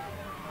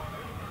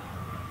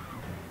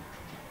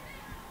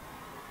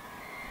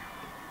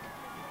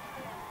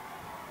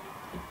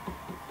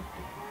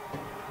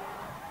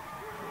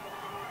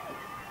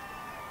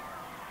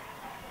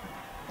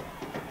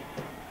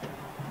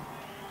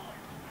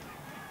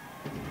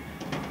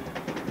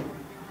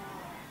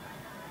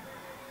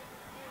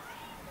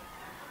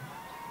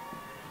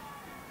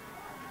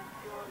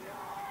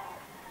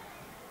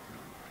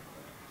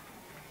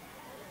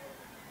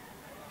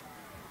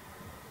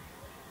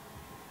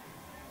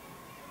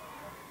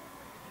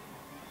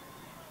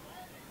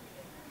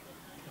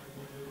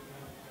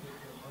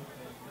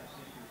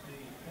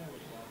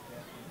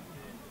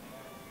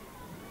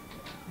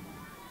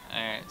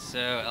 Alright, so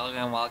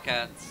Elgin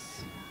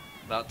Wildcats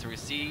about to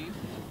receive.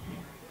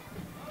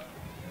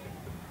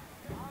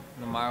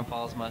 The Mara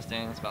Falls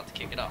Mustangs about to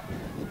kick it off.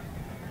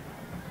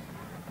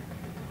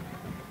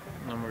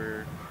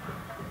 Number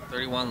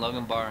 31,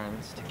 Logan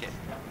Barnes to kick.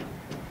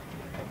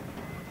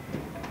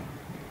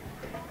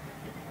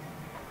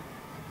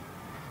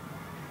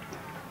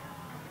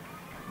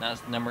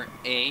 That's number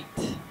 8,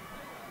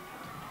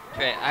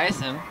 Trey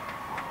Isom,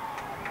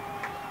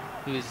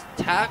 who's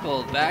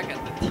tackled back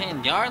at the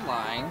 10-yard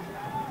line.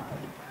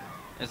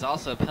 There's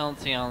also a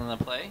penalty on the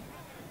play.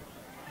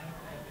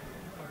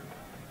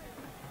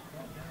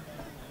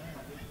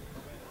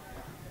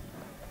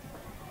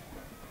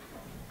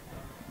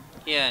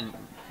 He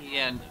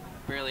had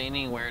barely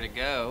anywhere to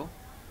go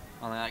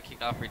on that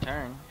kickoff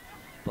return.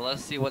 But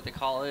let's see what the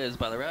call is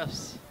by the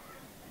refs.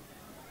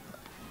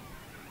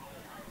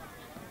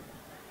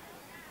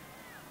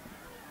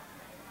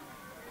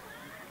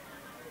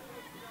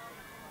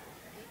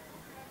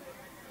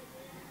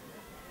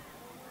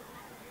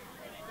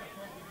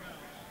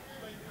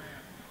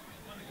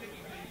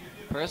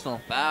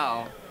 Personal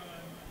foul.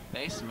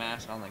 Face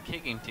mask on the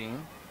kicking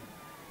team.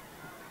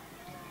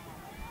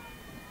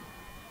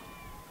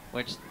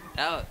 Which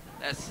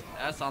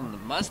that's on the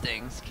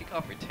Mustangs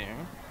kickoff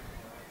return.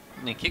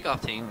 The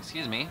kickoff team,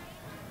 excuse me.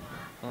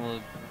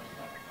 We'll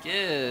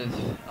give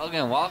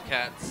Elgin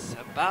Wildcats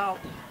about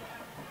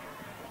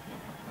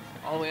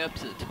all the way up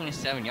to the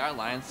 27-yard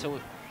line. So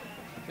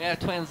we have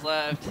Twins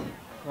left,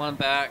 one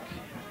back,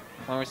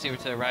 one receiver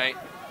to the right.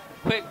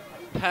 Quick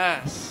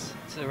pass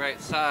to the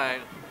right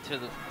side to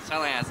the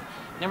sideline as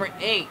number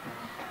 8,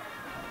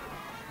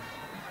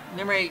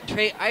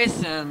 Trey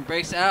Eisen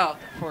breaks out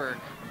for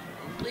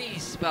at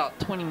least about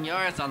 20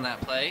 yards on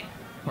that play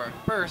for a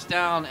first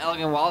down,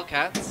 Elgin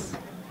Wildcats.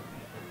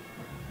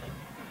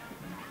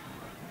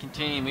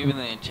 Continue moving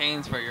the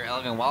chains for your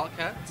Elgin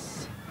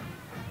Wildcats.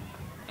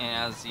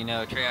 And as you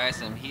know, Trey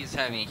Eisen, he's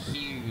having a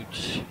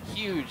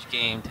huge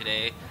game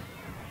today.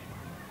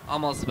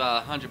 Almost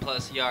about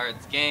 100+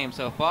 yards game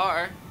so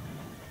far.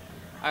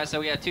 Alright, so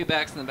we have 2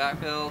 backs in the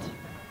backfield.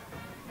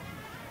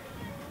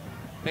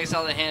 Takes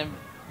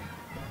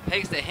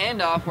the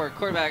handoff for a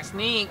quarterback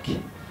sneak.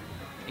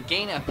 A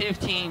gain of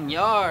 15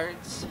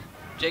 yards.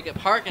 Jacob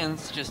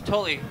Harkins just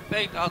totally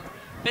faked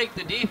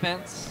the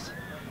defense.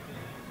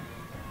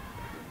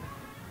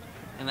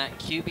 And that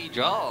QB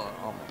draw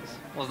almost.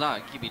 Well, it's not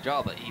a QB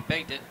draw, but he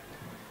faked it.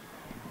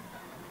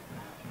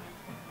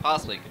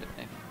 Possibly could have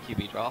been a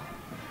QB draw.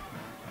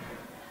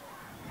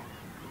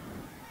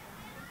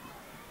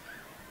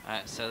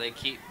 Alright, so they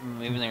keep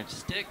moving their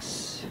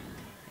sticks.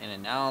 And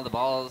then now the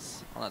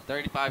ball's on the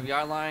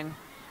 35-yard line.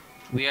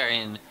 We are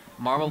in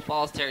Marble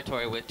Falls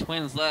territory with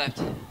Twins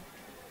left.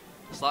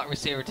 Slot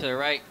receiver to the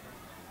right.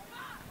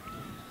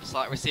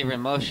 Slot receiver in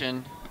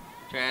motion.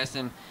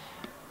 Draston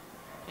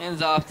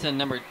ends off to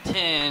number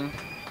 10.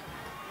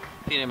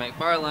 Peter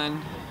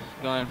McFarland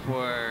going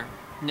for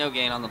no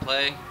gain on the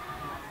play.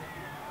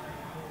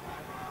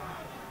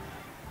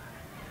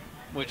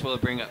 Which will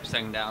bring up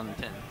second down and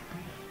 10.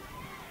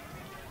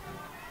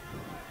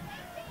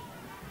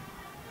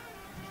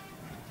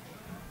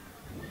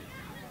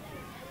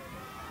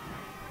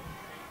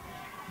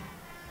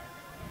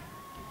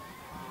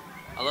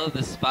 I love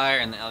the Spire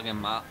and the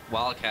Elgin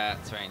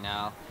Wildcats right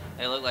now.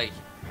 They look like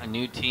a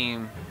new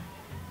team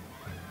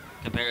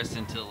in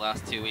comparison to the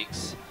last 2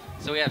 weeks.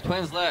 So we have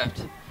Twins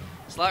left.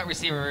 Slot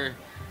receiver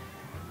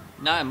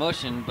not in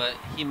motion, but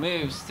he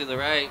moves to the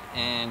right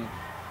and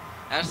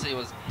actually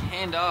was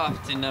hand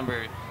off to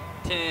number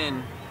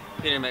 10,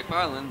 Peter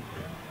McFarland,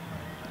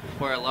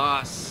 for a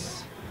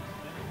loss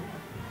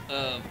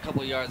of a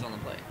couple yards on the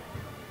play.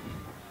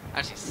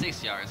 Actually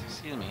 6 yards,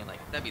 excuse me. Like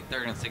that'd be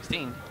 3rd and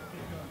 16.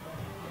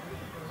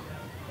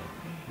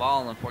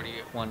 Ball on the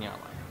 41-yard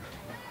line.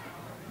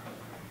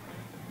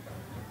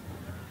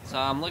 So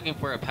I'm looking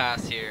for a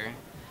pass here.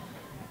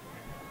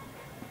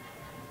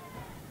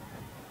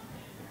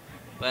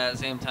 But at the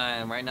same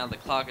time, right now the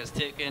clock is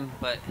ticking.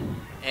 But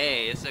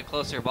hey, it's a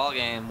closer ball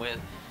game with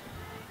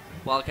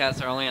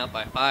Wildcats are only up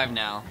by 5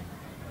 now.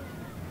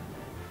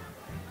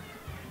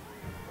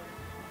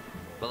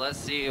 But let's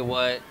see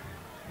what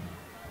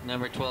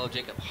number 12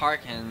 Jacob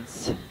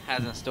Harkins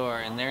has in store,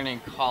 and they're going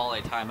to call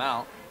a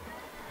timeout.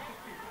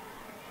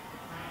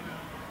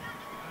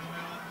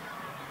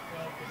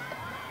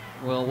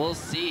 Well, we'll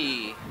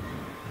see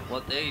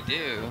what they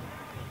do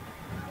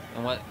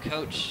and what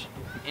Coach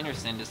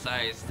Anderson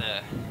decides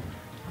to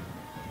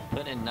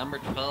put in number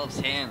 12's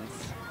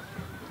hands.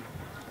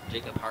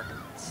 Jacob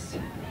Harkins.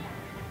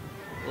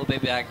 We'll be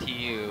back to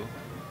you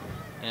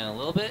in a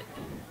little bit.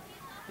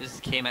 This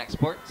is KMAX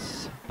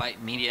Sports,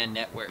 Vype Media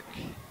Network.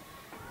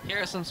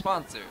 Here are some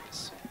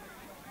sponsors.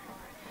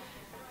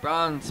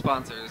 Bronze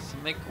sponsors: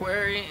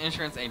 McQuarrie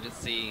Insurance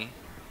Agency,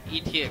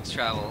 ETX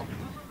Travel,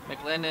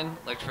 McLendon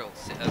Electrical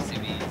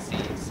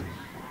LCVCs,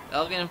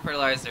 Elgin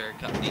Fertilizer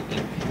Company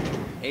Inc.,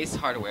 Ace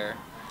Hardware,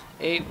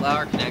 A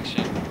Flower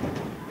Connection,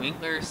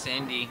 Winkler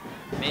Sandy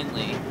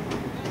Minley,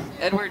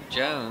 Edward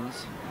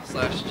Jones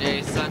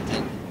 /J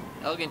Sutton,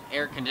 Elgin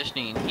Air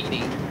Conditioning and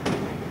Heating,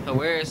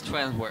 Hawaris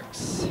Twins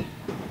Works.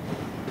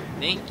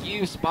 Thank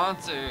you,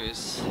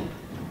 sponsors.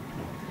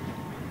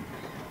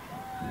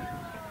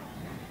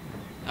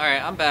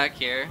 Alright, I'm back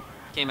here.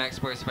 KMAX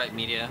Sports Vype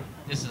Media.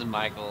 This is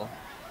Michael.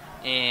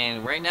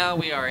 And right now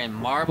we are in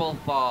Marble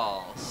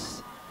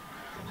Falls,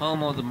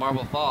 home of the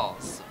Marble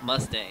Falls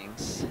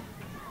Mustangs.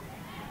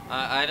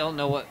 I don't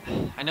know what,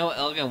 I know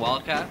Elgin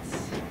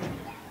Wildcats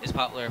is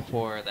popular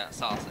for that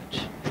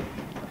sausage.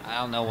 I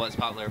don't know what's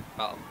popular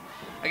about,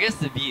 I guess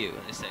the view,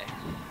 they say.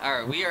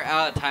 Alright, we are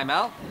out of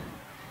timeout,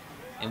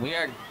 and we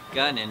are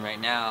gunning right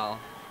now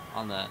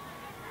on the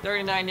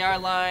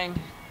 39-yard line.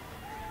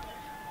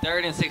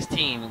 3rd and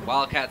 16,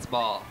 Wildcats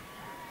ball.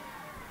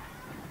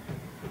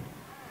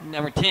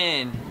 Number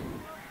 10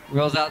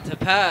 rolls out to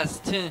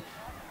pass.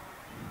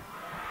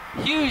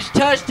 Huge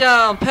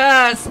touchdown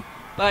pass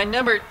by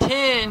number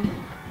 10,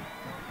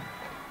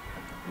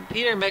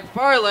 Peter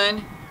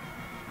McFarland,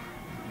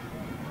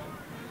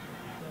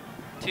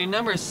 to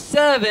number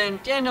 7,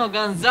 Daniel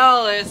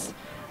Gonzalez.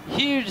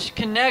 Huge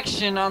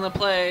connection on the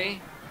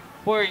play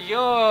for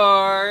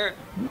your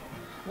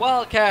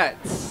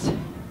Wildcats.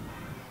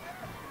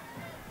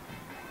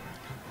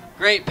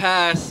 Great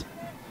pass.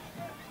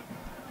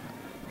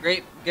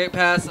 Great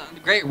pass.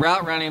 Great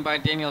route running by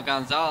Daniel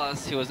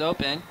Gonzalez, who was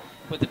open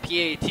with the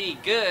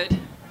PAT. Good.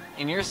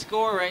 And your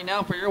score right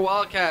now for your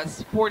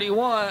Wildcats,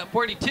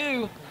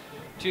 42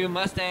 to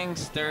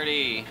Mustangs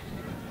 30.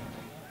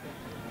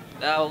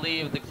 That will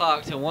leave the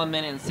clock to 1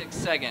 minute and 6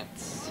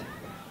 seconds.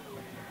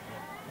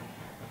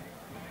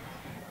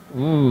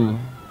 Ooh.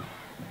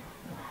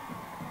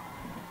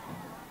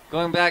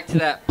 Going back to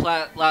that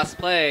last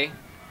play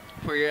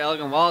for your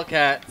Elgin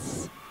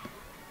Wildcats,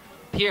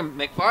 Peter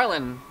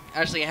McFarland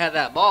actually had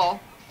that ball,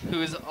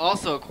 who is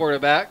also a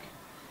quarterback.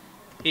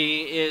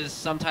 He is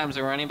sometimes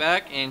a running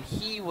back, and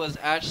he was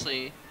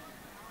actually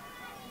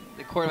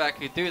the quarterback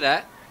who threw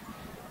that.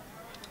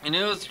 And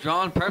it was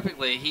drawn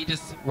perfectly. He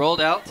just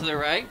rolled out to the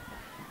right,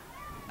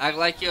 acted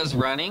like he was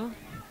running,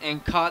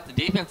 and caught the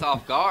defense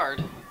off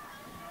guard,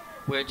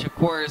 which of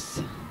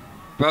course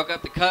broke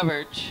up the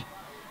coverage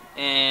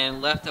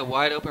and left a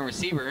wide open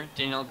receiver,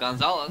 Daniel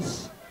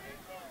Gonzalez,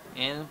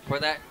 and for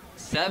that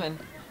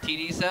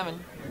TD 7.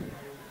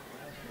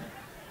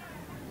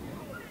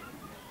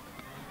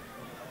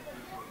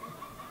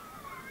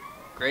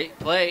 Great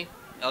play,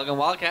 Elgin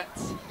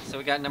Wildcats. So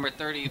we got number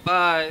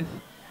 35,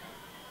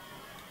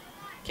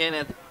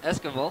 Kenneth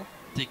Esquivel,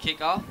 to kick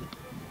off.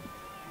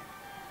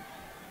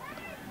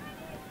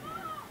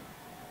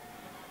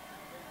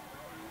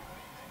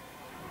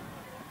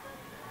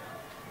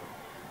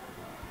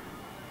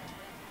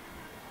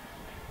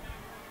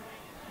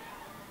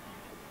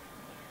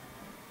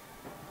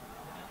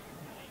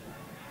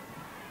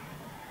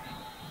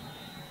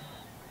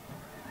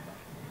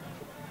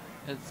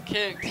 It's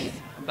kicked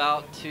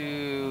about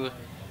to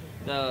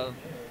the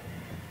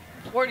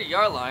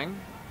 40-yard line.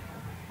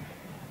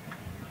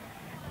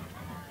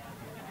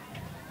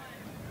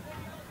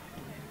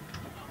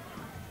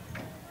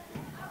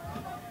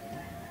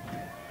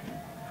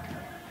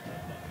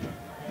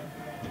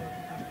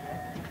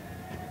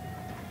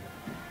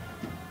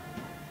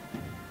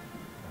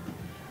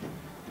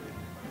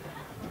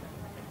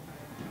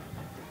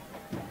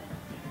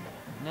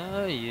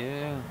 No,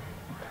 you.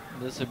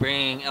 This will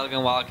bring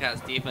Elgin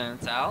Wildcats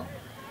defense out.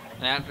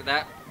 And after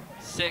that,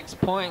 7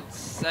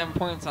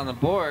 points on the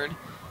board.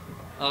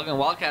 Elgin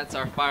Wildcats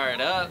are fired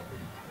up.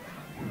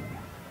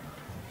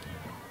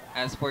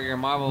 As for your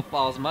Marble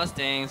Falls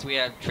Mustangs, we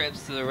have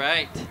trips to the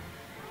right.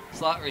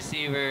 Slot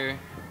receiver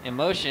in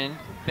motion.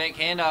 Fake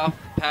handoff,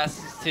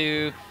 passes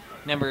to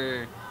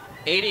number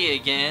 80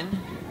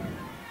 again.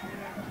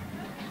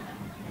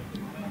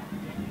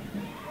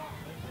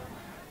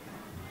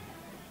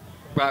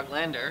 Brock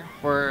Lander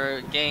for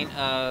a gain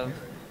of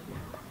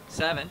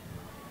 7.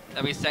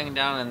 That'll be second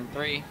down and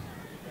 3.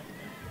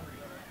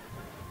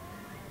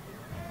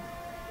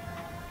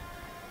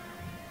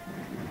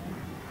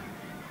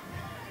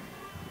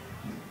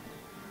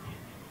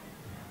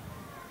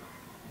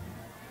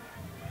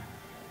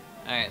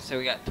 Alright, so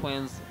we got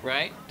twins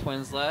right,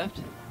 twins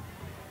left.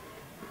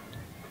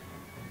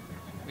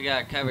 We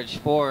got coverage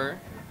 4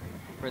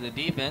 for the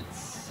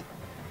defense.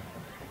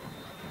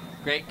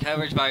 Great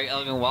coverage by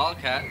Elgin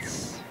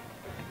Wildcats.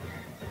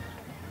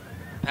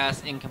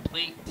 Pass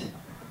incomplete.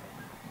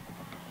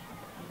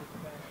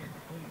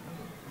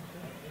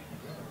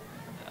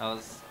 That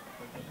was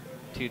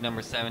to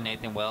number 7,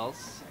 Nathan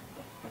Wells.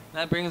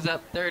 That brings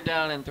up third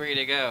down and 3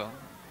 to go.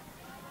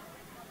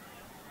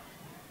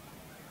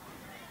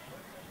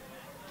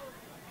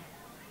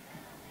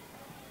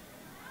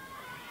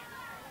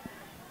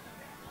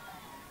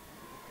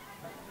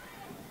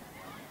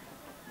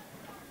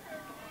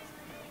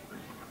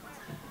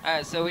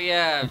 Alright, so we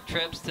have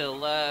trips to the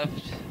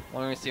left,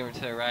 1 receiver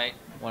to the right,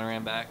 1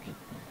 ran back.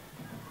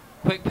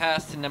 Quick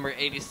pass to number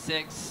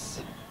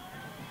 86.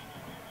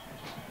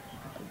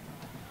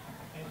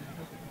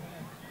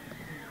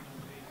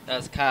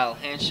 That's Kyle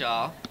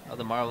Henshaw of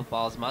the Marble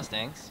Falls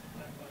Mustangs.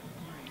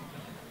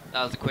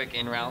 That was a quick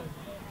in route.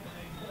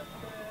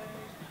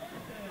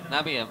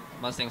 That'd be a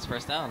Mustangs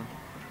first down.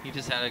 He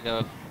just had to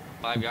go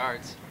 5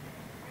 yards.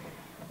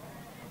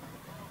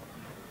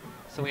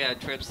 So we had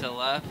trips to the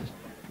left.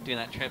 Doing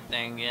that trip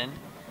thing again.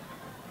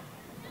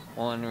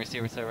 1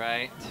 receiver to the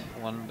right,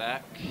 1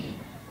 back.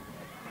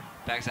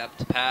 Backs up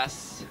to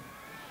pass.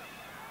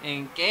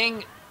 And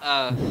gang,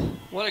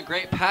 what a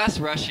great pass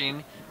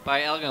rushing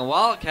by Elgin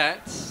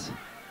Wildcats.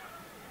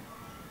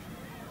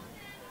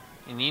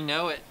 And you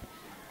know it.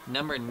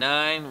 Number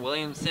 9,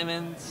 William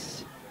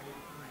Simmons.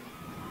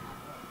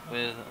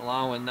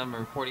 Along with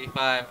number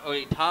 45,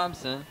 Odie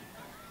Thompson.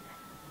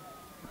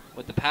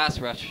 With the pass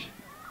rush.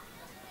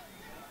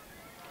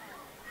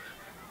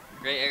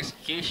 Great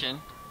execution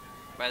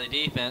by the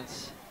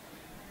defense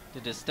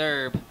to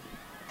disturb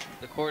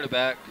the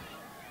quarterback,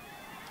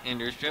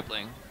 Andrew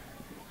Stripling.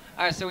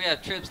 Alright, so we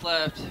have trips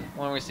left,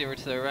 1 receiver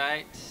to the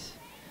right.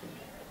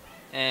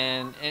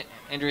 And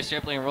Andrew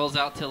Stripling rolls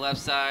out to the left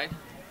side.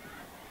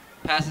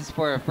 Passes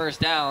for a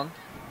first down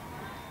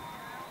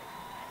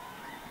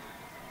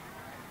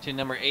to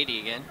number 80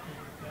 again.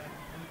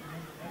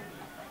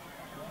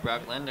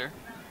 Brock Lender.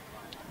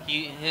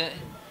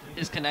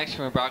 His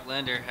connection with Brock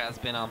Lender has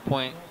been on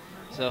point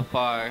so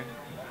far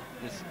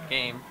this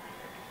game.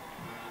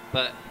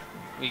 But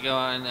we go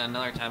on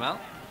another timeout.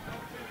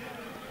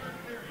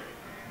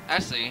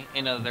 Actually,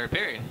 another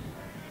period.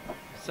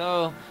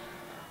 So,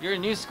 your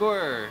new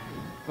scorer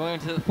going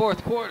into the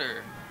fourth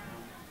quarter.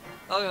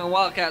 Elgin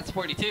Wildcats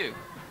 42.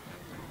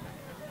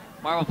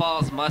 Marble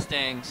Falls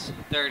Mustangs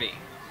 30.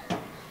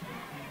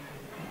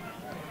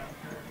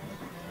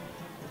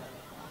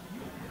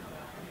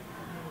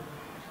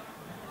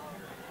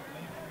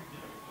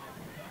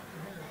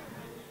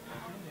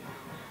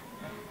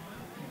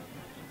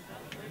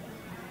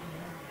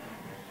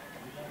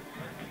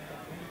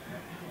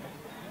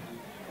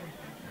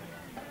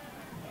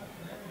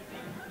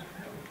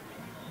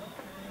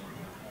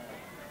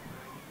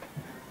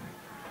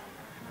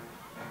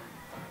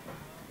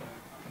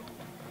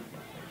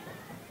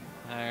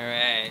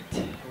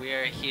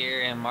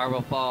 Here in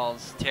Marble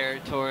Falls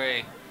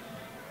territory.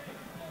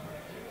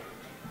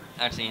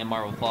 Actually, in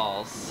Marble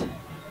Falls.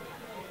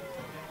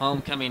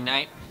 Homecoming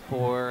night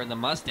for the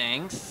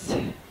Mustangs.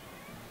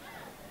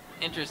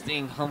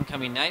 Interesting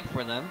homecoming night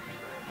for them.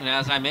 And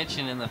as I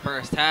mentioned in the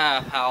first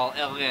half, how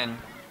Elgin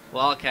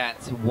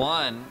Wildcats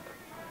won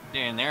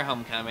during their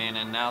homecoming,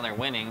 and now they're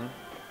winning.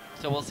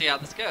 So we'll see how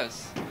this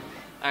goes.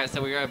 Alright,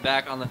 so we are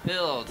back on the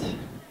field.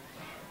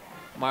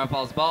 Marble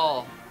Falls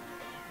ball.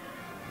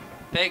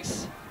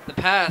 Fakes the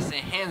pass and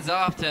hands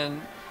off to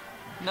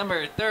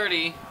number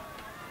 30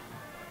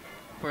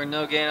 for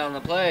no gain on the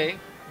play.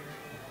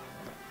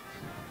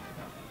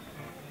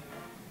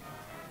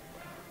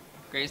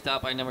 Great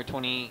stop by number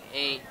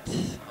 28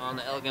 on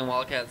the Elgin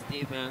Wildcats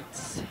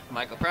defense,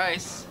 Michael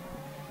Price.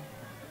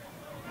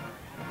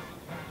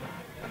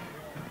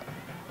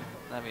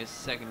 That'll be a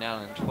second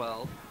down and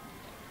 12.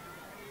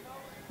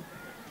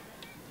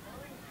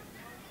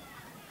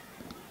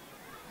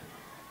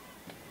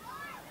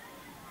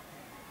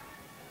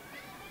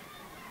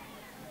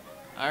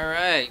 All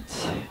right,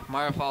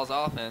 Marble Falls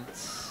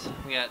offense.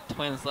 We got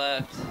twins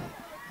left,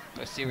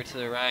 receiver to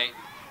the right.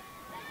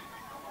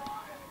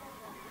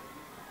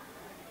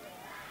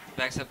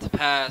 Backs up to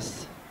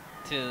pass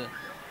to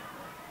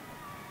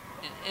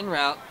in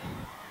route.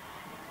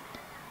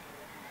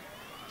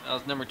 That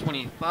was number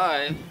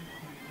 25.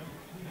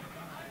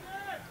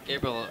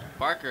 Gabriel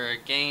Barker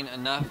gained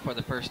enough for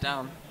the first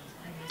down.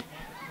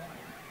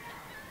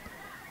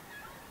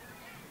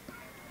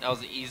 That was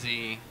an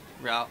easy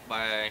route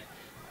by,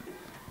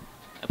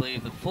 I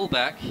believe, the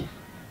fullback.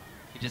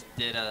 He just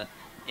did a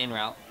in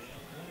route,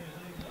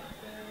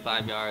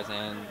 5 yards,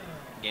 and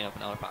gain up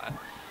another 5.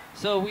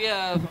 So we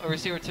have a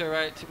receiver to the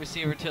right,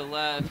 receiver to the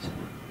left,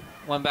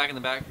 one back in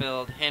the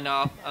backfield,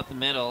 handoff up the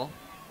middle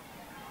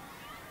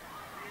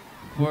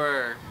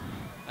for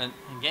a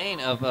gain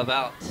of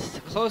about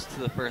close to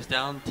the first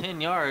down, 10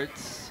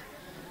 yards.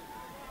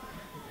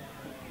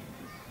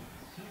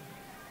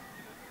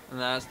 And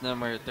that's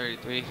number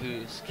 33,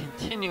 who's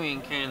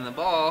continuing carrying the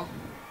ball,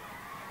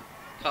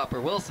 Copper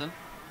Wilson.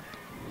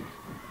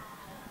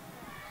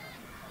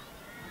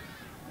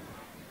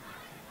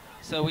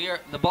 So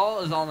the ball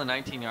is on the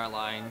 19-yard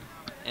line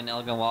in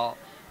Elgin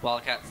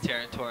Wildcats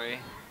territory.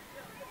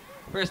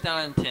 First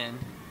down and 10.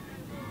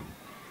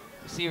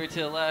 Receiver to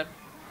the left,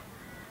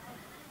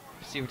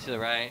 receiver to the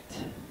right.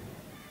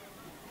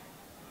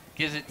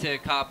 Gives it to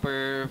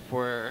Copper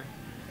for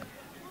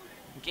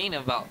a gain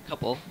of about a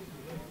couple.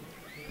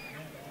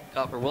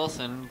 Copper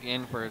Wilson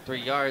in for 3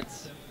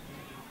 yards.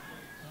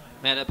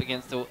 Met up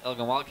against the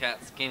Elgin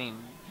Wildcats,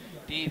 gaining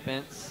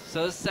defense.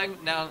 So it's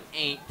second down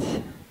 8.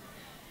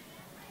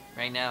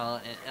 Right now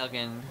in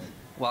Elgin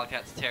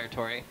Wildcats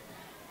territory.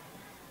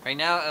 Right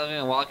now,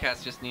 Elgin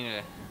Wildcats just need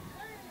to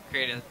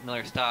create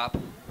another stop,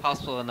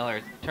 possible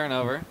another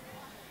turnover,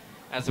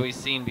 as we've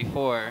seen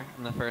before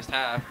in the first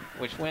half,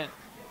 which went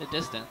the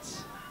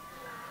distance.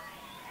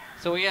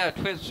 So we have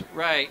twins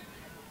right,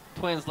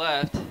 twins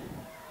left,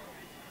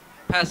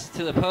 passes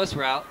to the post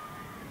route.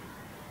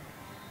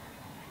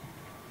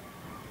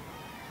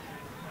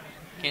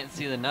 Can't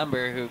see the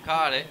number who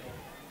caught it.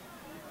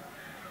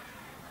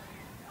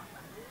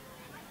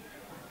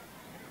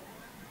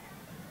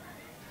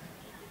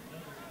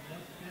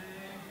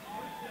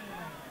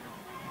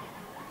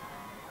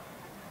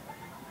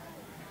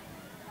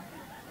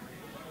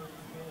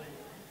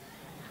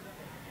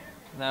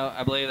 No,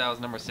 I believe that was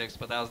number 6,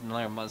 but that was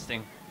another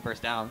Mustang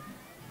first down.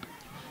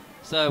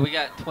 So we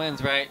got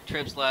twins right,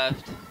 trips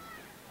left,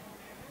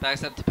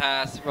 backs up to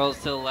pass, rolls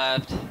to the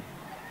left,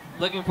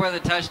 looking for the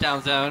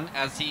touchdown zone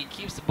as he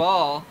keeps the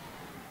ball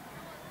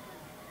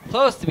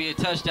close to be a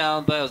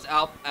touchdown, but it was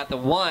out at the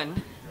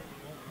 1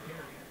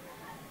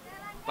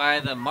 by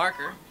the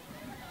marker.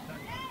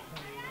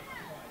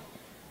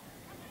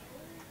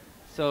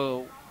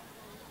 So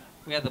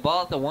we have the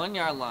ball at the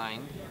 1-yard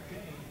line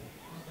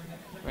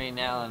right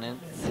now, and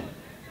it's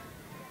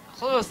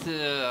close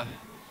to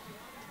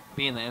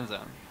being in the end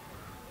zone.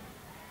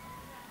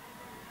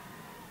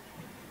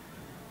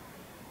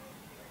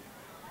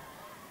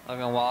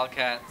 Elgin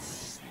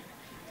Wildcats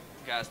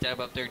got to step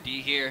up their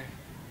D here.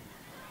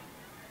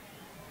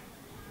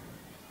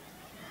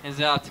 Hands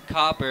it out to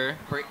Copper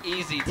for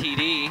easy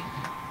TD.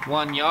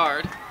 1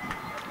 yard.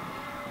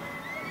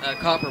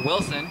 Copper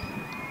Wilson.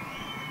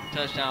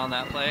 Touchdown on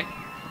that play.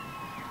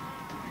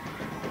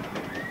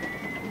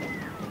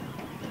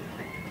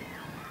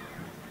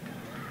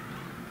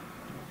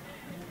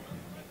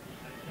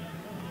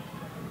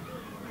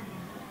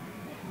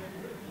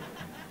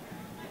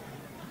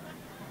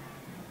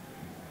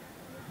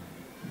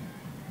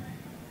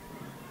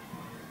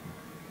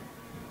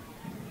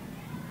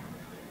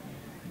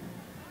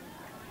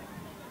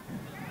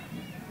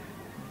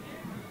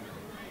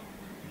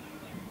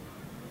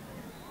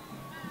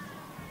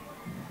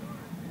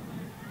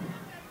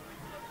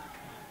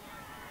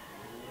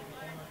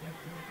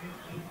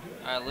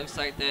 Looks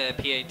like the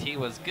PAT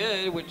was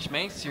good, which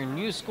makes your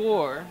new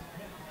score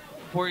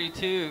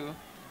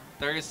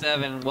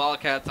 42-37.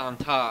 Wildcats on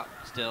top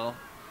still.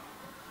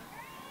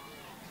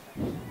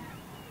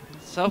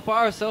 So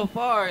far, it's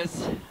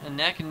a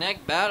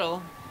neck-and-neck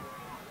battle.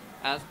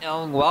 As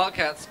Elgin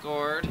Wildcats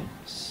scored,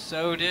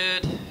 so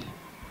did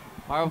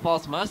Marble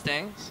Falls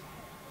Mustangs.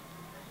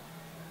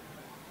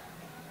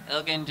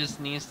 Elgin just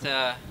needs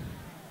to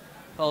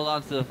hold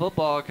on to the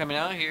football coming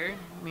out here.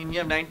 I mean, you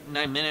have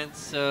 9 minutes,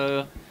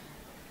 so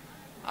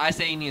I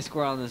say you need to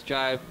score on this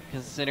drive,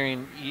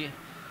 considering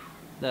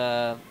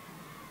the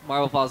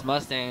Marble Falls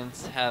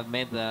Mustangs have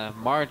made the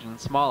margin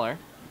smaller.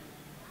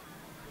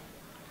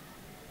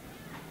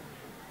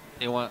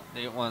 They want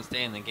to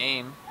stay in the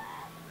game.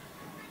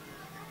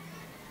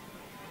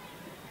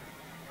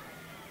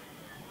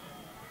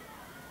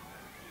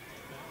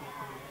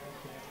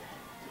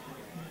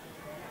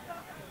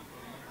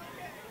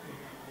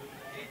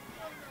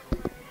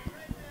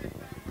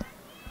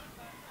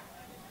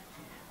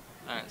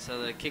 Alright,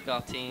 so the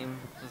kickoff team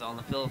is on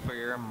the field for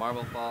your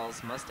Marble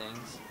Falls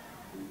Mustangs.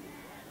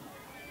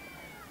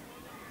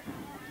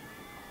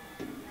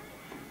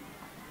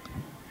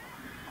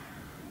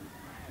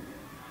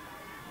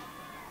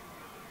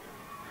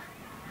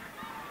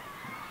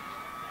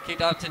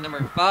 Kicked off to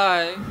number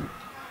 5.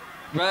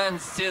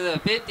 Runs to the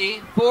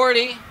 50,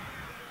 40.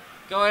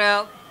 Going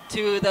out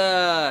to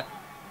the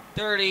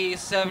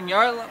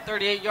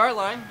 38-yard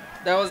line.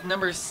 That was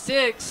number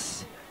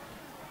 6,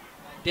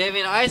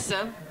 David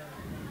Isom.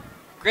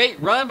 Great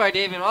run by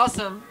David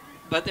Isom,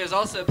 but there's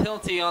also a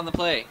penalty on the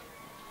play,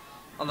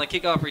 on the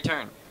kickoff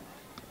return.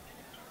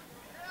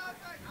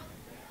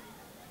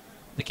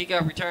 The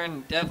kickoff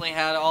return definitely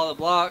had all the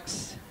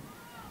blocks.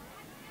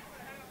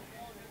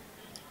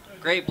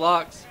 Great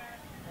blocks.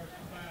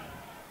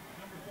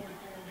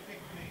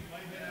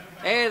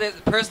 Hey, there's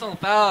a personal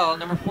foul,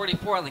 number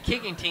 44 on the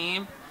kicking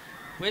team,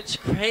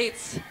 which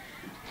creates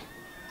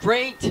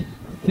great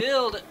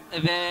field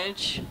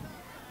advantage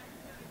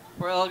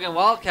for Elgin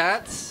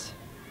Wildcats.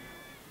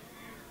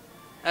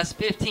 That's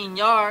 15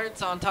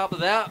 yards on top of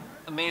that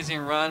amazing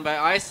run by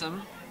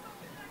Isom.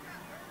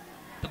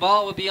 The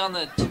ball would be on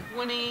the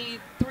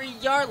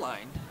 23-yard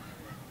line,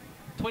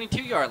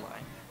 22-yard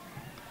line.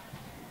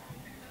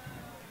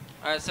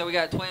 All right, so we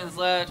got twins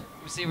left,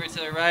 receiver to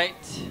the right,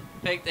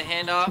 fake the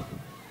handoff,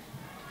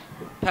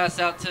 pass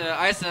out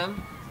to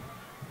Isom.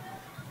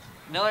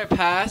 Another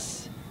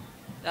pass,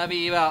 that'd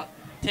be about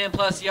 10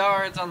 plus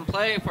yards on the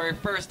play for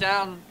first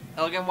down,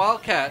 Elgin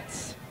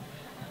Wildcats.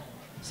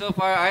 So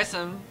far,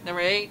 Isom, number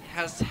 8,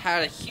 has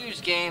had a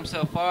huge game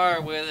so far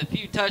with a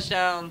few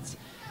touchdowns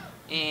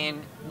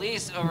and at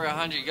least over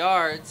 100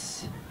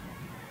 yards,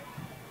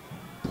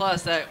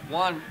 plus that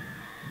one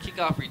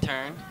kickoff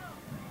return.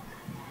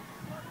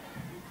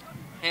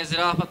 Hands it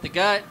off up the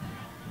gut.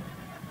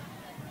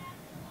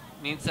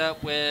 Meets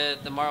up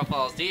with the Marble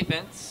Falls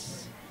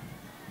defense.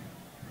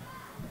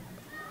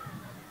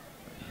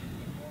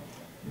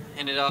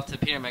 Hand it off to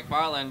Peter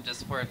McFarland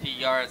just for a few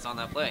yards on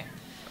that play.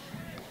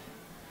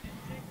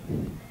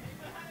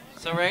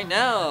 So right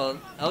now,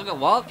 Elgin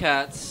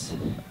Wildcats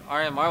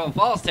are in Marble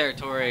Falls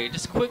territory.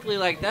 Just quickly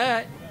like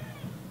that,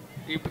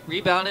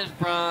 rebounded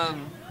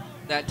from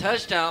that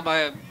touchdown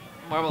by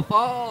Marble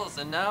Falls,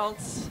 and now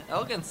it's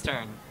Elgin's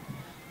turn.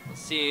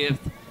 Let's see if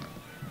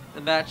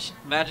the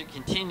magic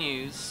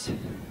continues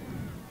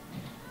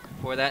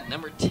for that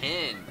number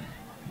 10,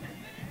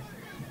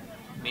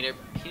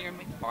 Peter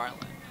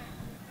McFarland.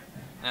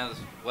 As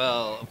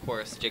well, of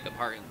course, Jacob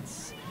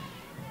Harkins.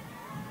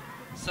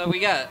 So we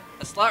got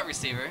a slot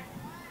receiver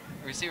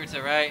to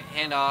the right,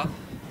 handoff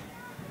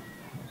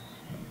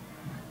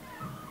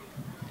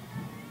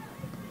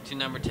to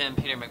number 10,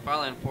 Peter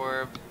McFarland,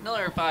 for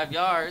another 5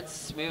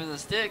 yards, moving the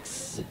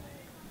sticks.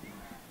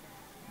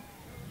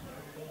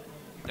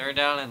 3rd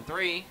down and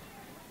 3.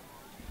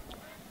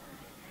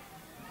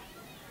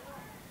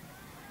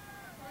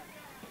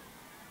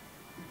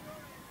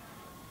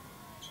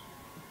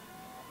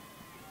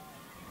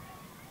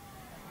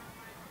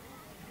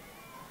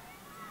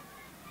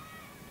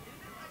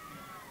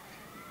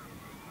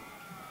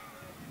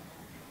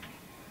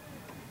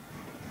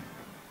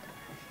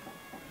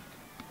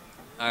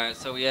 Alright,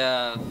 so we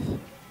have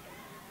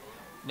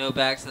no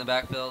backs in the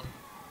backfield.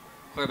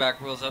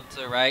 Quarterback rolls up to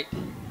the right.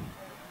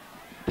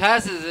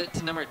 Passes it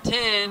to number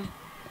 10,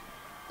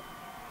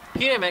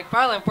 Peter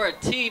McFarland for a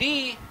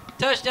TD.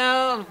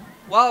 Touchdown,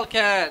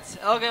 Wildcats.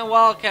 Elgin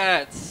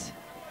Wildcats.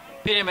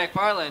 Peter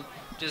McFarland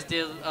just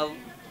did a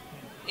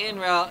in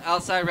route,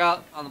 outside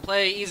route on the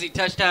play. Easy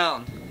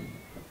touchdown.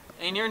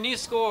 And your new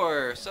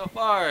score so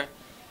far.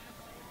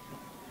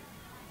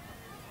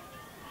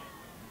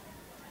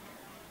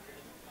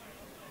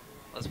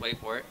 Let's wait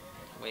for it.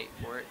 Wait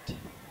for it.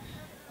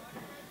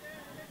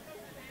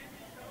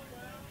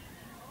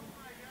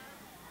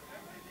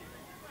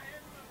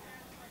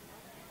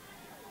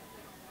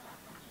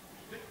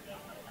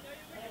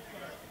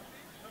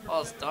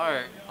 I'll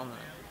start on the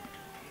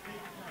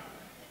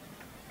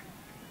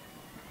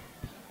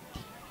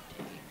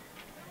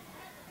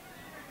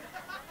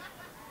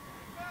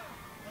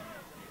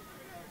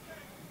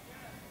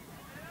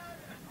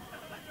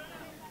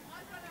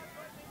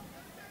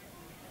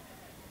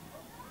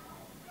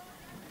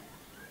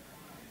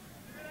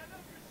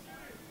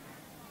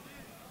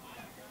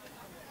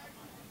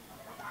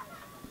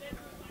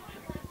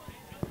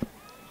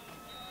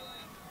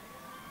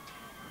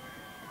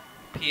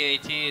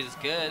PAT is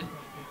good.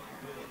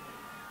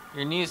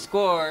 Your new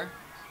score,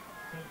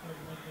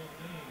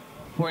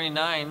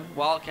 49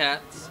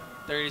 Wildcats,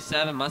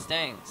 37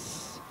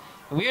 Mustangs.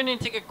 And we are going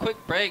to take a quick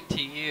break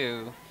to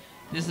you.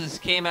 This is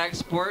KMAX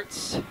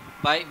Sports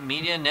Vype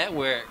Media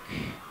Network.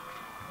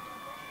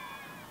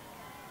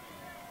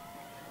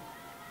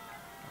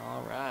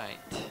 All right.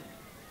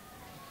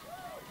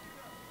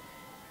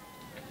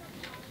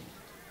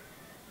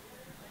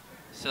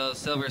 So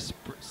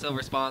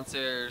silver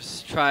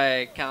sponsors: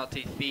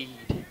 Tri-County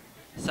Feed,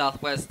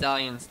 Southwest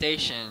Stallion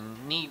Station,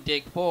 Need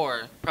Dig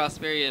 4,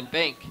 Prosperity and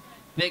Bank,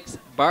 Vic's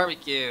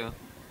Barbecue,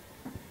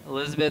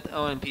 Elizabeth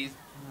Owen P.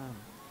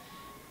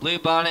 Blue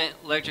Bonnet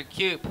Electric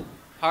Cube,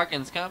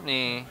 Harkins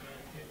Company,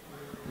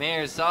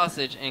 Mayor's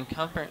Sausage, and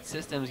Comfort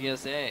Systems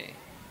USA.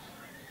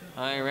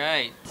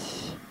 Alright.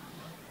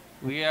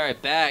 We are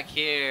back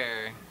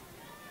here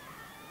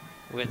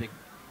with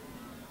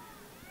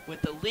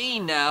the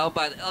lead now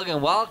by the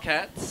Elgin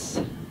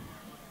Wildcats.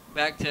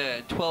 Back to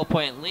a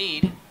 12-point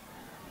lead,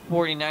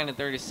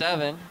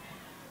 49-37.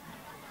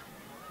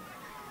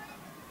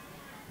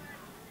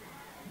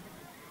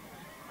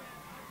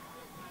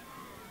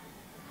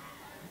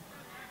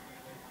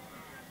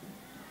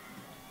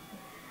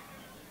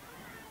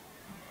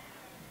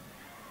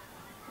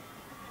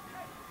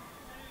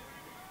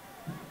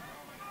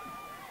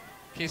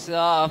 Kicks it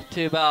off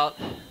to about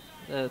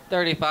the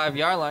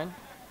 35-yard line.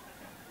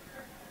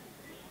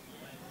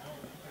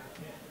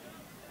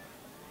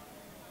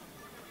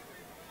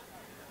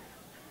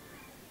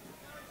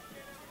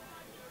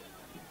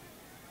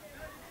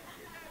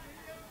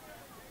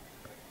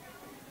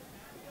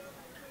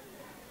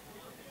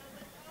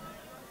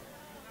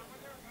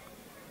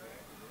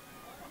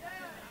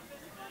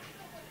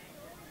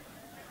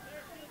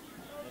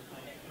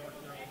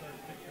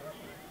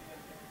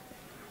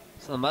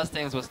 So the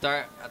Mustangs will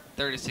start at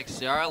the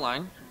 36-yard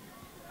line.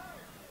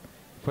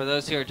 For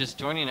those who are just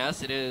joining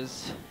us,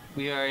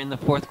 we are in the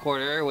fourth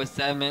quarter with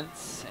 7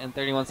 minutes and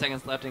 31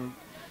 seconds left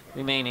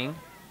remaining.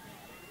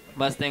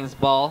 Mustangs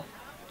ball.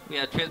 We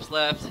have trips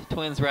left,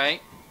 Twins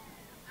right.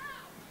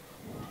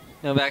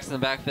 No backs in the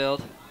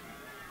backfield.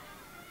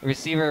 The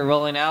receiver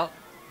rolling out.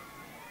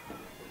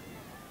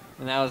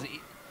 And that was a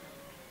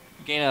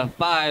gain of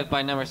 5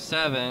 by number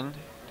 7,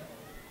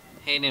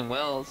 Hayden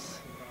Wells.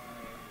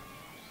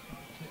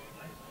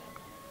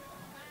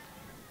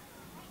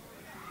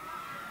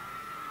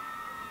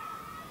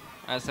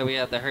 So we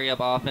have the hurry up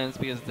offense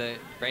because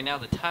right now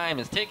the time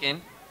is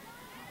ticking.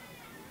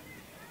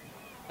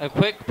 A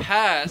quick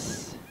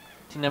pass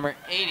to number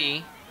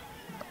 80.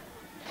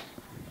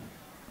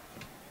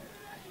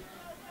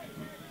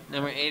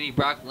 Number 80,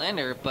 Brock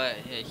Lender, but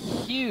a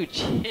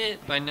huge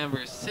hit by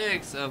number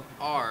 6 of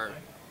our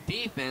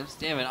defense,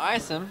 David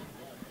Isom,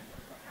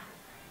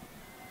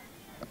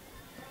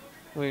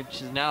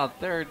 which is now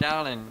 3rd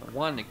down and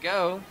 1 to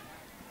go.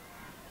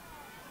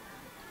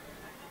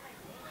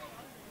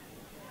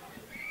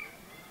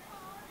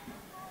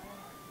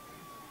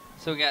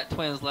 So we got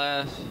Twins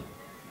left,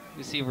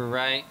 receiver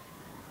right,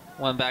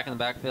 1 back in the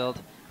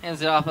backfield. Hands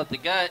it off up the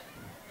gut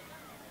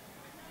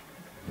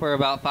for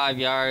about 5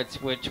 yards,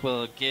 which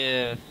will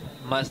give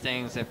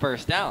Mustangs a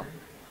 1st down.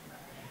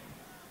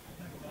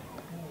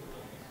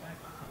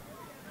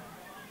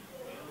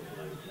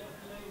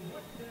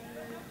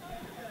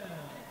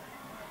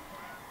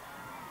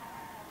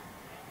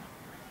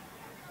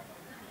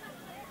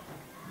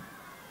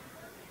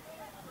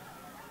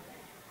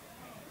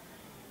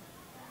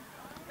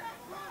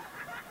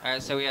 All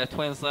right, so we have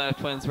Twins left,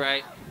 Twins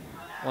right,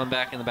 1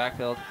 back in the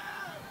backfield.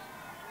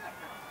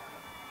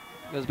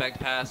 Goes back to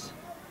pass.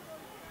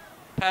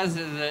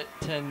 Passes it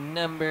to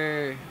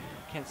number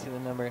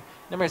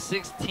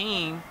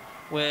 16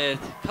 with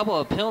a couple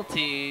of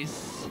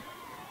penalties.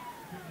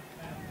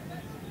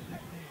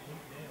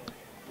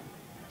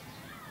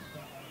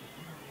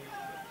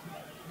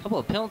 Couple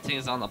of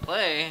penalties on the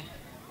play.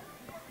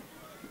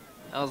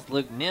 That was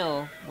Luke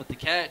Neal with the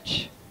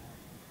catch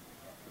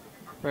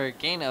for a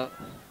gain of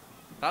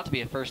about to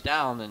be a 1st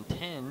down and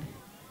 10.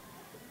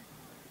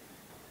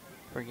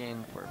 for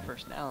gain for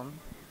first down.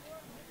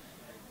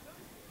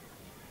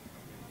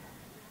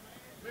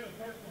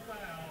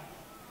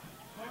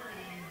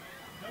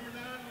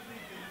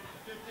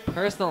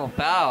 Personal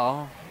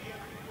foul.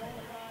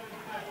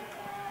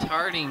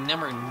 Targeting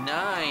number 9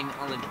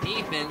 on the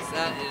defense.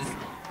 That is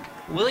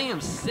William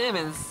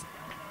Simmons,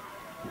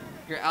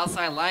 your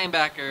outside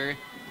linebacker,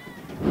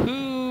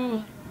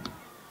 who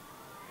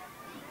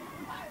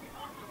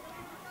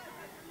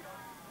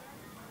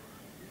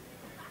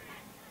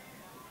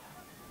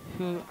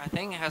I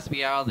think has to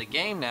be out of the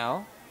game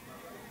now.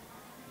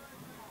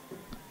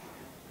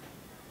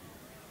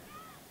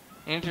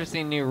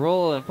 Interesting new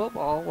rule in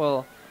football.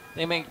 Well,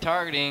 they make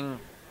targeting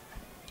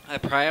a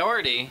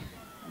priority.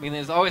 I mean,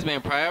 there's always been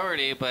a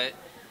priority, but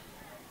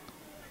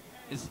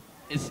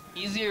it's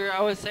easier,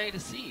 I would say, to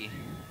see.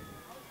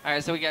 All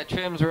right, so we got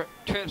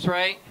trips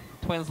right,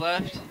 twins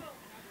left.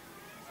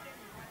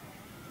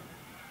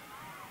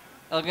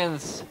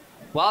 Elgin's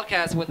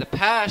Wildcats with the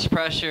pass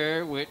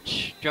pressure,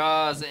 which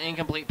draws an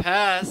incomplete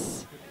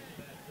pass.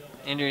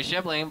 Andrew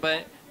Shipling,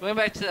 but going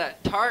back to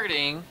that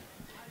targeting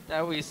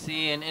that we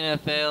see in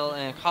NFL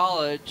and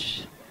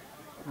college,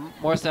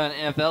 more so in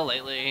NFL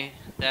lately,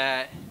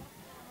 that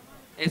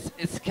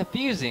it's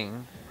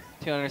confusing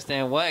to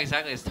understand what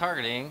exactly is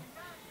targeting.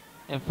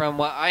 And from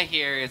what I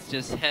hear, it's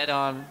just head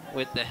on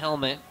with the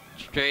helmet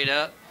straight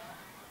up,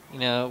 you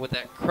know, with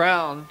that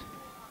crown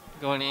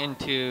going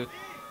into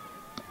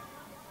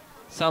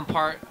some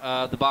part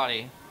of the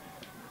body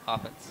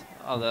offense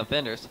of the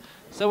offenders.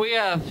 So we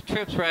have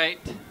trips right,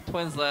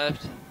 twins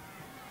left,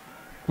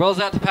 rolls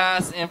out to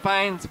pass and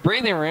finds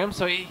breathing room.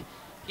 So he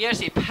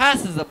actually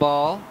passes the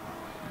ball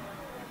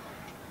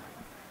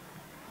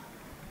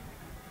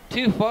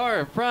too far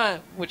in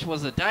front, which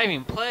was a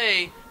diving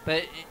play,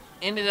 but it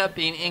ended up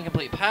being an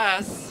incomplete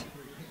pass.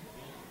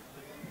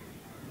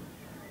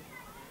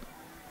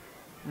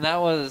 And that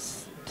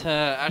was to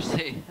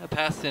actually a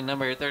pass to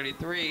number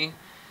 33,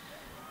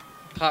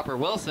 Copper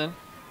Wilson,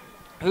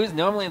 who's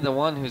normally the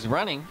one who's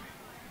running.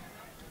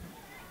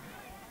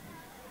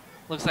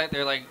 Looks like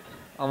they're like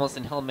almost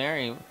in Hail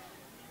Mary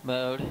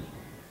mode.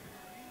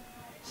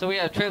 So we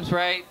have trips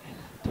right,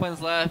 twins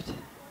left.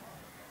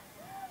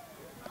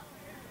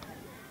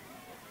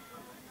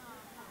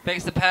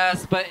 Fakes the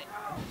pass, but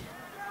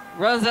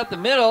runs up the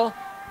middle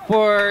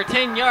for a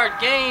 10-yard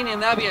gain,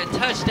 and that'll be a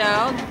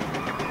touchdown.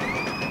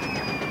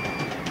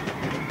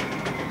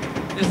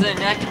 This is a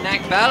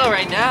neck-and-neck battle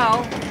right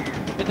now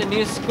with the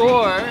new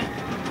score.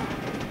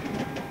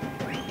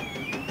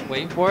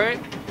 Wait for it.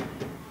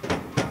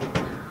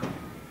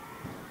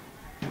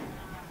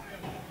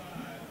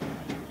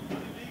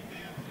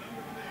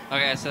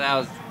 Okay, so that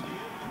was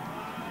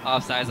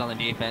offsides on the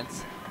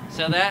defense.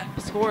 So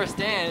that score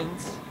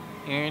stands.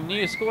 Your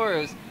new score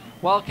is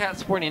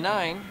Wildcats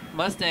 49,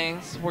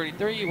 Mustangs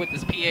 43 with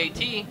this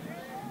PAT.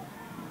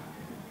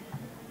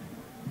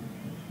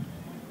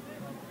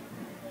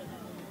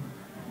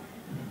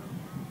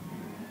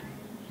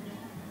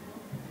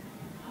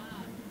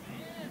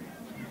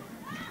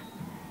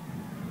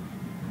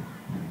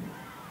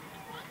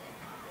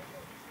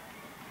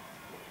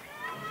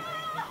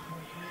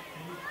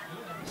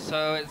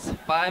 So it's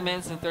 5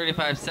 minutes and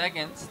 35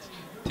 seconds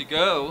to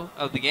go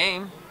of the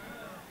game.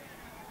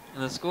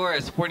 And the score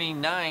is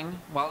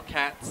 49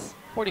 Wildcats,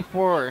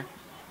 44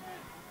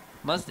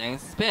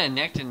 Mustangs. It's been a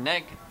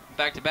neck-to-neck,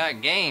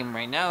 back-to-back game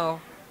right now.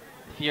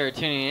 If you're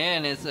tuning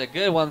in, it's a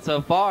good one so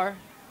far.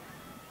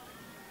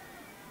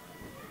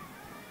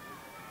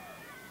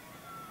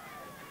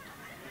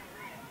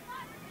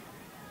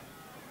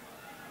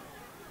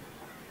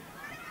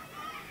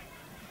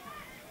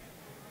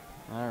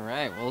 All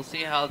right, we'll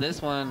see how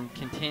this one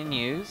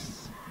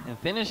continues and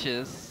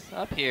finishes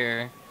up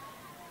here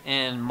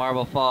in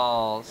Marble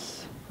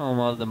Falls, home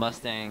of the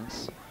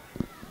Mustangs.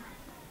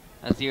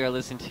 As you are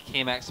listening to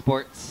KMAX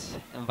Sports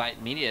and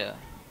Vype Media,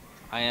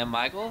 I am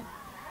Michael.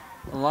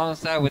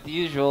 Alongside with the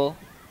usual,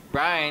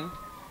 Brian.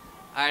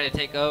 I had to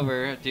take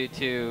over due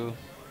to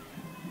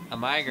a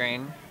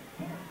migraine.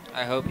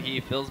 I hope he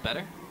feels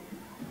better.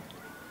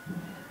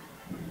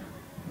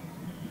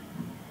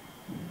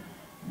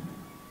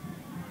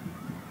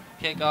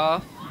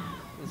 Kickoff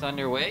is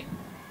underway.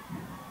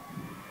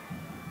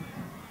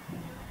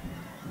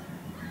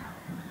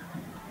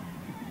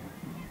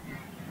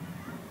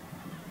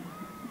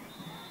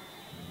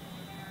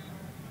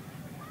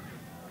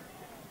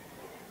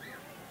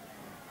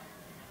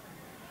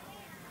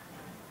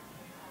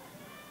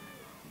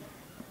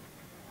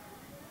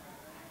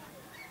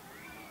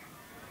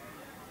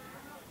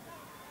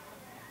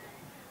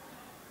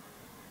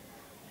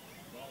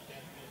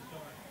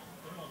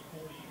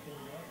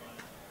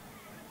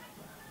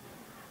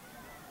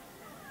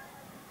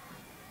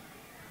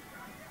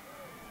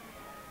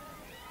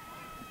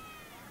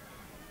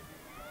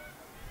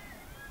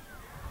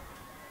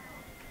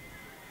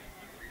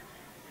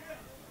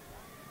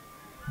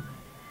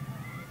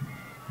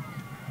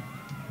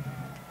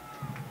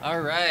 All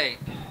right,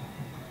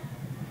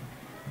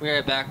 we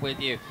are back with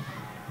you.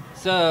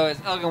 So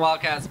it's Elgin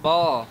Wildcats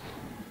ball,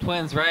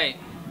 twins right.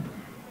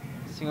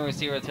 Single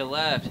receiver to the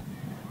left.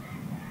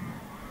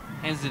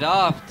 Hands it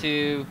off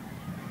to,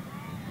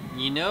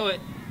 you know it,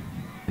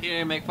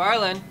 Peter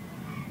McFarland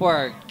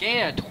for a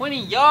gain of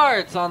 20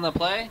 yards on the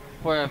play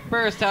for a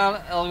first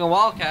down, Elgin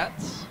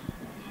Wildcats.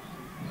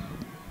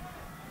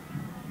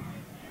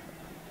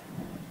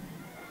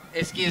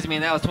 Excuse me,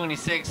 that was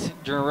 26,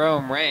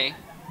 Jerome Ray.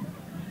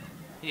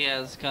 He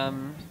has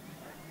come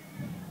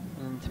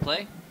into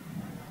play.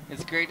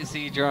 It's great to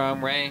see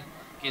Jerome Ray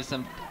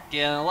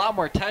get a lot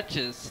more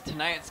touches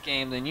tonight's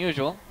game than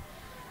usual.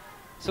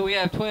 So we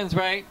have Twins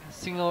right,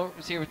 single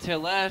receiver to the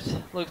left.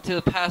 Look to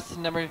the pass to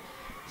number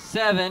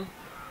 7.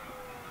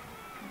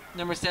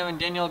 Number 7,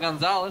 Daniel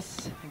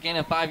Gonzalez, a gain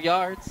of 5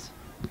 yards.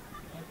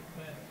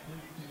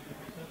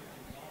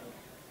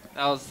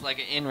 That was like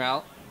an in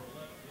route.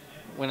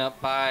 Went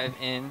up 5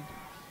 in.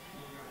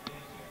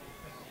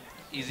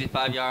 Easy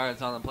 5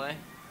 yards on the play.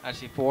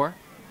 Actually 4.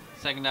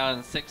 Second down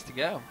and 6 to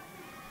go.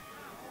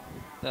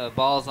 The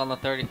ball's on the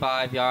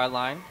 35-yard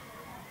line.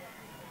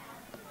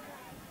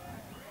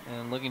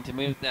 And looking to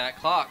move that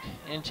clock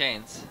in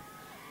chains.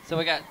 So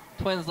we got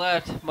Twins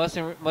left,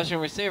 motion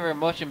receiver,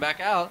 motion back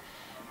out.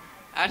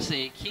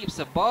 Actually, it keeps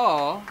the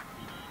ball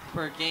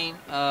for a gain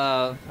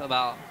of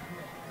about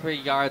 3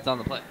 yards on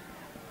the play.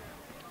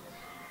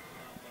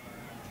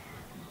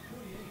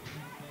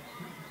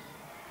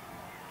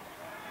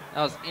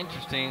 That was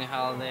interesting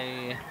how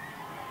they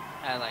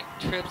had like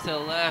trips to the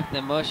left,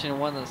 then motion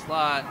one to the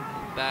slot,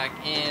 back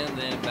in,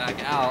 then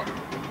back out.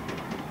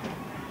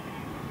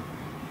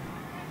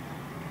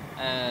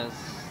 As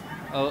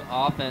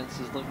offense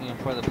is looking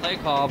for the play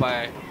call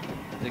by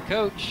the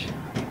coach.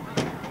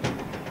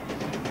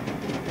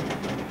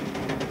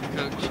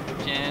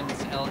 Coach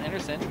Jens L.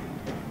 Anderson.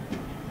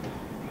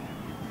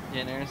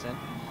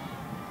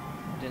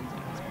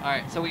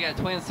 Alright, so we got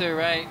Twins to the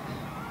right.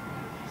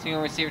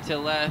 Single receiver to the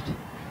left.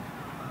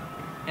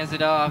 Hands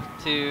it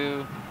off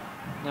to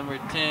number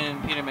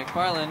 10, Peter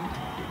McFarland.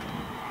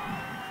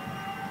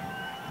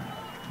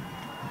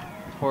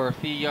 For a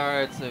few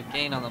yards of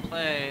gain on the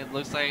play. It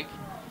looks like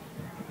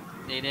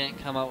they didn't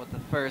come up with the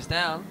first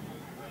down.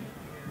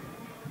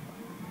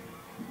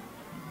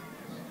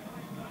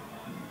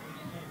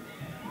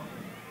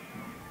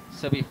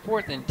 So it'll be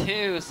 4th and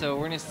 2, so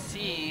we're going to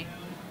see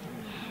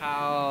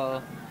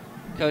how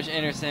Coach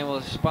Anderson will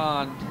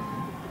respond.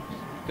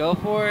 Go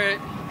for it.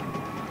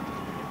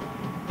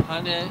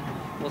 Punt it.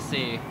 We'll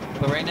see.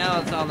 But right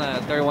now it's on the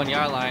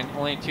 31-yard line,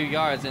 only 2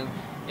 yards, and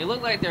it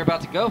looked like they're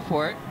about to go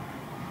for it.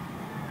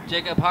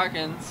 Jacob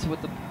Harkins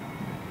with the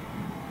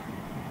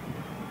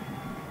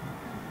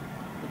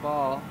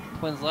ball.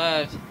 Twins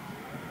left.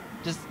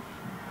 Just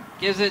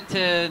gives it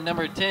to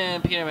number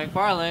 10, Peter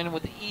McFarland,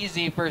 with the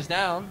easy first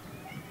down.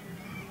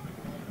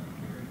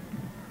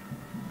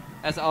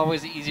 That's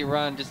always an easy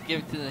run. Just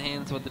give it to the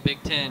hands with the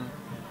Big 10.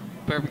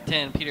 Perfect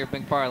 10, Peter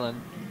McFarland.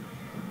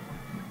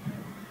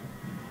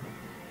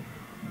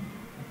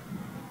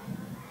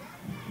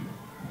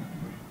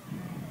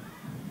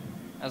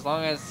 As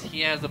long as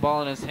he has the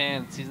ball in his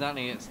hands, he's not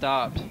going to get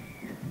stopped.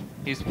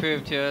 He's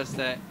proved to us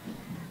that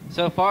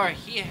so far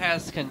he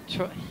has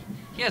control.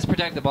 He has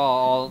protected the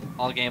ball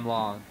all game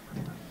long.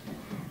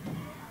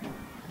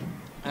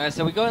 Alright,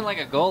 so we go in like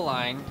a goal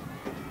line.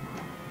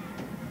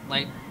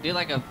 Like, do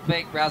like a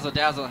fake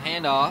razzle-dazzle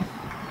handoff.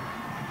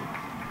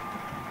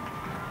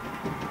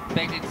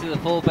 Faked it to the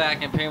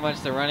fullback and pretty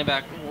much the running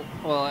back.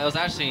 Well, it was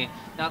actually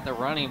not the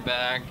running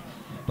back,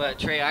 but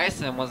Trey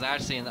Ison was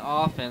actually in the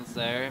offense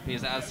there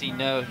because, as you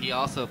know, he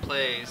also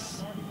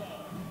plays,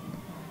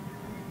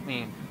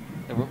 the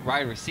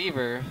wide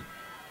receiver.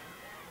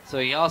 So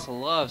he also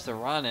loves to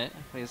run it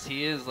because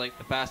he is like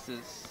the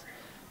fastest,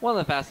 one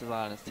of the fastest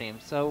on his team.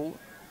 So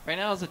right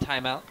now is a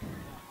timeout.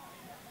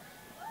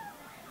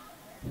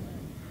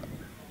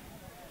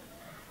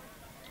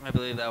 I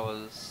believe that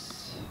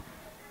was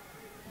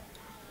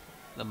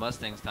the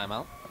Mustangs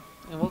timeout.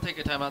 And we'll take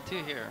a timeout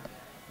too here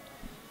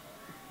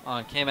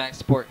on KMAX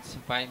Sports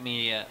Vype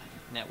Media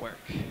Network.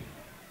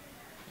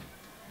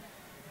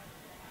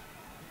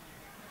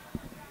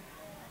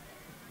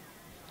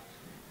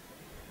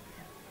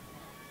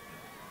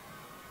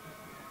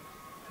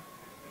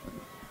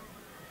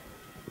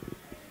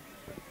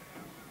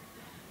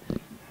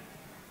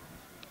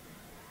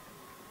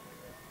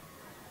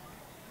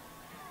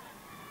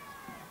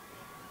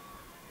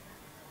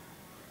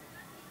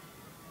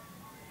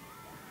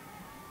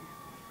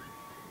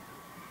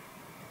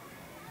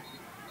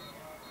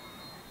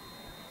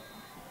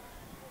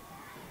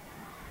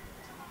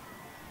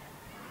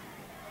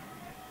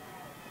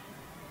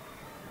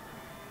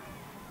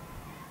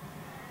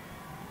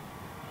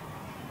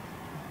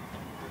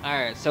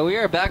 Alright, so we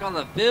are back on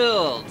the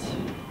field.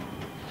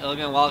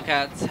 Elgin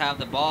Wildcats have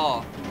the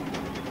ball.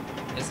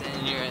 It's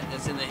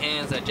in the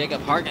hands of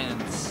Jacob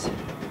Harkins.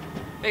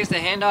 Fakes the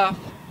handoff.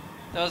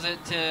 Throws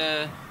it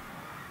to,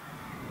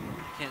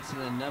 I can't see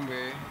the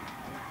number.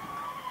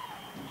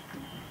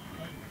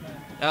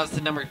 That was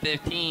to number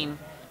 15,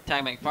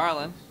 Ty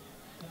McFarland.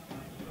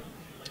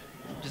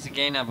 Just a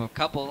gain of a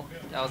couple.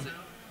 That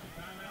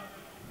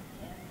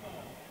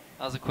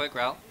was a quick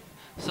route.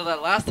 So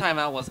that last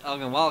timeout was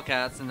Elgin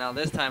Wildcats, and now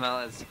this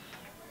timeout is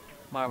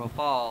Marble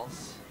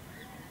Falls.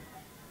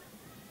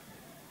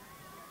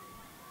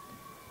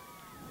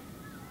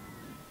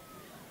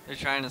 They're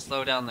trying to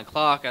slow down the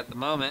clock at the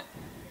moment.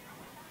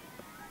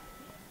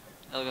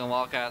 Elgin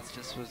Wildcats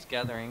just was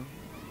gathering.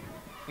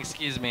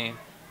 Excuse me.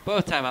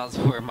 Both timeouts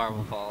were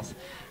Marble Falls.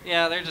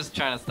 Yeah, they're just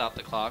trying to stop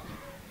the clock.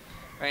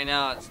 Right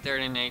now it's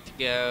 3rd and 8 to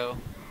go.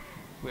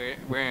 We're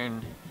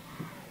in.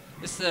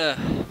 This is the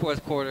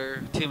 4th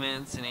quarter, 2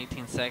 minutes and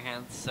 18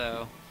 seconds.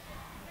 So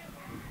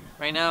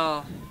right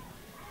now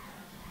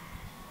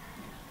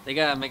they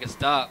gotta make a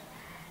stop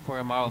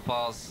for Marble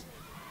Falls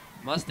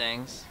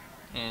Mustangs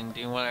and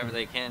do whatever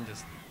they can to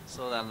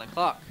slow down the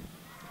clock.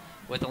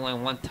 With only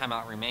 1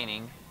 timeout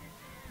remaining,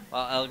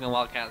 while Elgin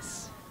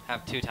Wildcats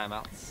have 2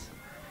 timeouts.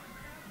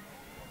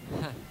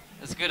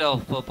 It's good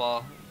old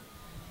football.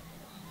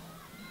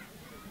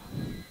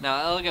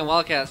 Now Elgin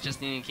Wildcats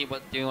just need to keep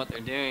doing what they're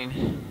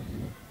doing.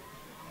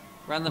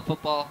 Run the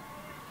football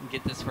and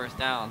get this first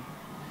down.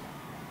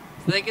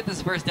 If they get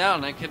this first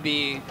down, it could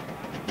be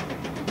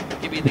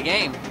the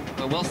game.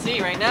 But we'll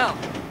see right now.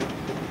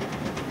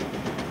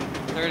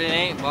 3rd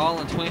and 8, ball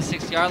on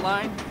 26-yard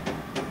line.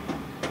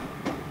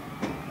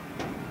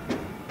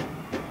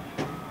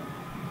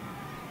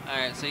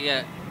 Alright, so you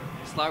got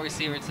slot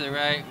receiver to the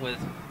right with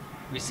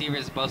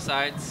receivers both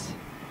sides.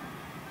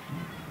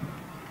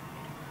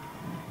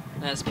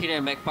 And that's Peter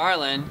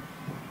McFarland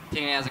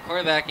taking it as a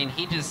quarterback, and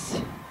he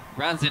just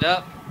runs it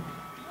up.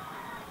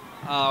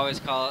 I always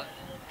call it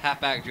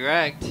halfback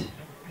direct,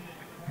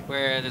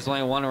 where there's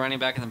only one running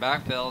back in the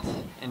backfield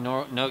and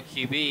no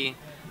QB.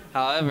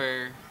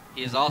 However,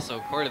 he is also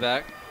a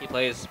quarterback. He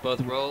plays both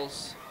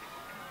roles,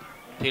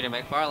 Peter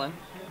McFarland,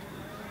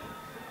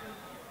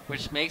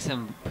 which makes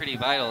him pretty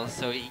vital.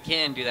 So he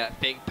can do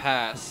that fake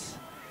pass,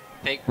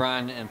 fake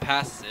run, and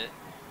passes it,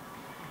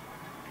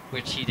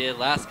 which he did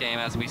last game,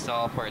 as we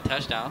saw, for a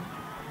touchdown.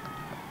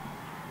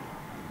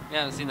 We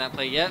haven't seen that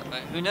play yet,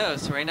 but who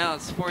knows? Right now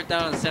it's 4th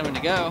down and 7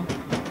 to go.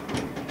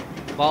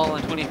 Ball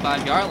on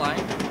 25-yard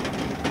line.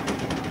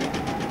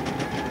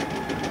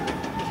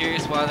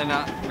 Curious why they're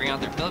not bringing out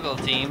their field goal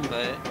team,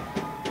 but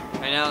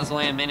right now it's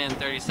only 1 minute and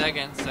 30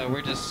 seconds, so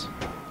we're just...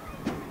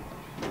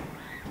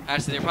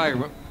 Actually, they're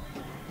probably...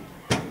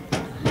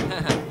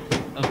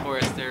 Of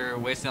course, they're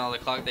wasting all the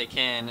clock they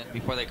can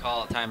before they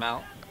call a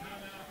timeout.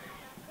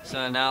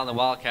 So now the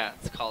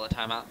Wildcats call a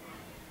timeout.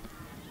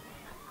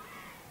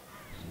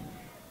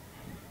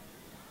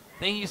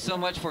 Thank you so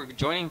much for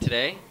joining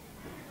today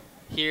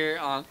here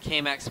on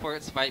KMAX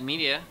Sports Vype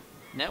Media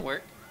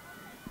Network.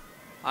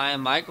 I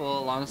am Michael,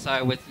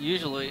 alongside with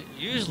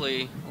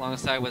usually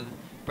alongside with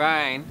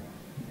Brian.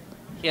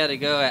 He had to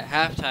go at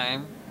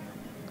halftime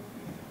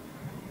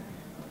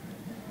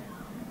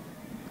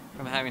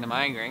from having a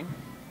migraine.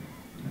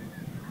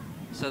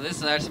 So this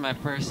is actually my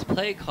first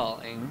play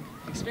calling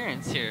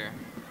experience here.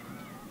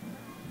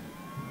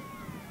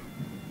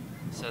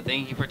 So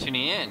thank you for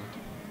tuning in.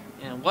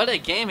 And what a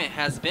game it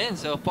has been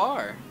so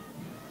far.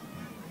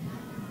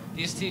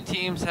 These two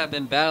teams have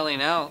been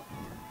battling out,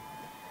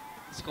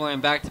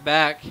 scoring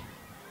back-to-back,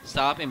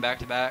 stopping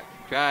back-to-back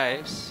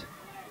drives.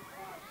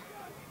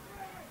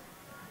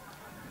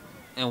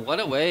 And what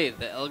a way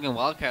the Elgin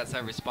Wildcats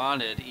have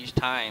responded each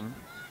time,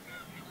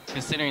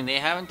 considering they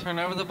haven't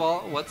turned over the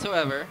ball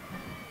whatsoever,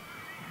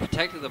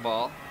 protected the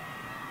ball,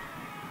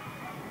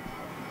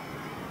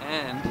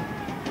 and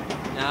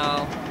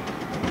now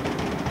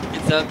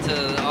it's up to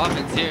the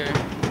offense here,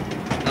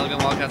 Elgin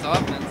Wildcats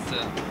offense, to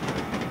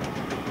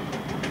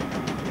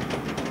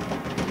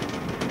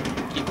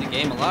keep the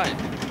game alive.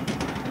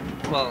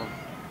 Well,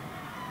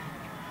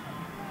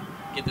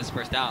 get this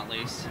first down at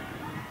least.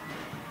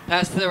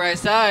 Pass to the right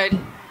side.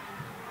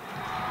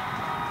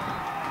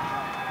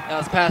 That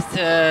was passed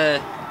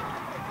to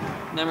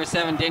number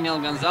 7, Daniel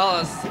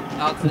Gonzalez,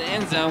 out to the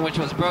end zone, which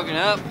was broken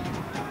up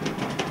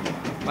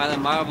by the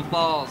Marble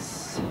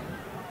Falls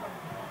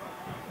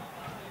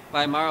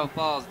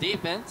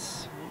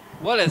defense.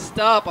 What a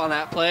stop on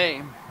that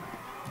play.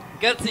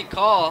 Gutsy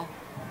call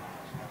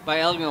by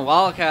Elgin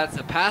Wildcats,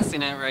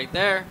 passing it right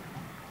there.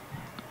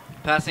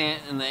 Passing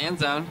it in the end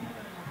zone.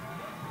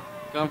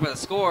 Going for the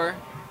score.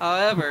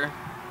 However,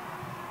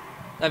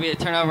 that'd be a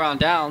turnover on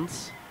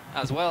downs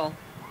as well.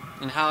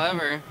 And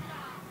however,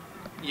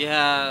 you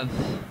have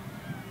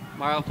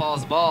Marble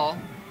Falls ball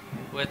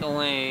with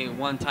only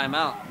 1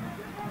 timeout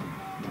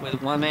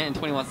with 1 minute and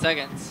 21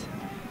 seconds.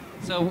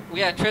 So we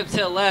got trips to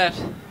the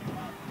left,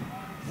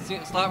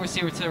 slot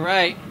receiver to the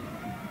right,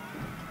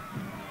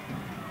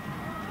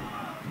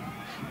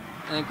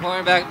 and then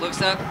cornerback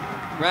looks up,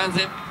 runs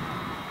it,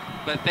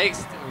 but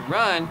fakes the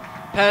run,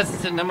 passes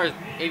to number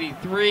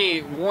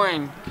 83,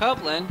 Warren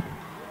Copeland.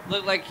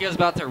 Looked like he was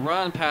about to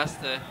run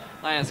past the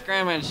line of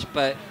scrimmage,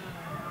 but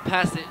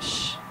passed it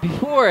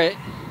before it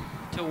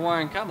to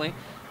Warren Copeland.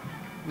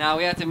 Now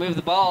we have to move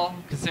the ball,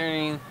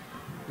 considering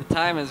the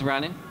time is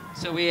running.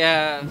 So we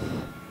have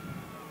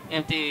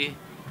empty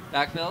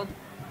backfield.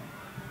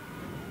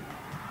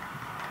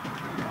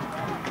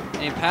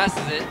 And he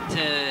passes it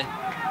to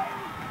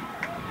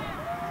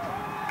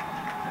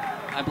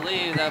I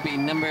believe that would be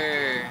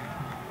number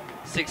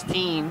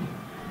 16,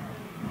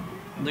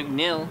 Luke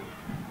Neal.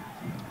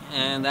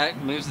 And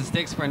that moves the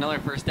sticks for another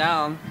first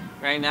down.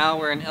 Right now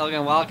we're in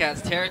Elgin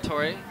Wildcats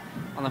territory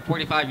on the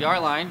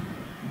 45-yard line.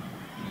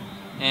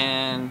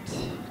 And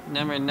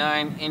number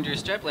 9, Andrew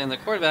Strepley, the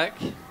quarterback,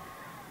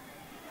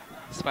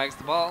 spikes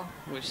the ball,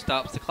 which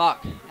stops the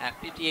clock at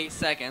 58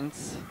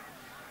 seconds.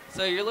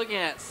 So you're looking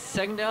at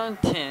 2nd down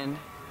and 10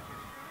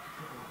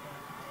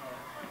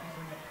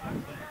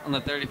 on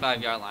the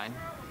 35-yard line.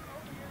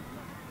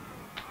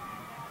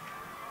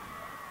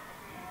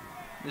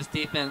 This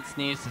defense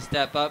needs to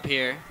step up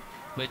here,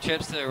 but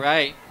trips to the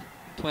right,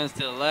 twins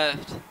to the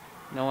left,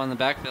 no one in the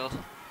backfield.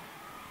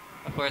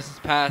 Of course, this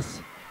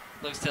pass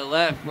looks to the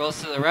left, rolls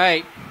to the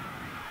right,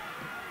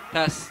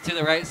 pass to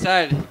the right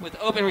side with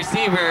open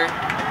receiver,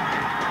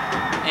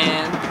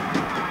 and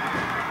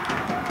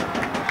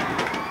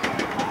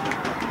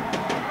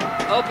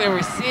open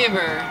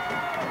receiver.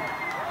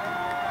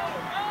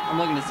 I'm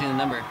looking to see the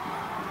number.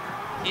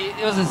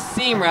 It was a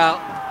seam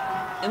route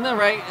in the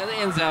right of the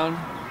end zone,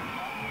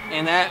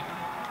 and that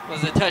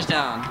was a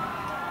touchdown.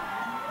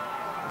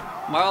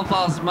 Marble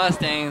Falls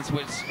Mustangs,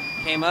 which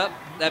came up,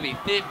 that'd be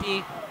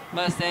 50.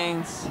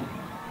 Mustangs,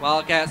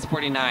 Wildcats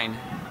 49.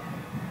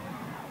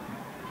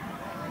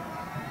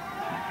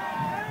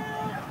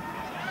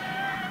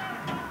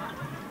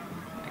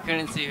 I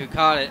couldn't see who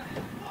caught it.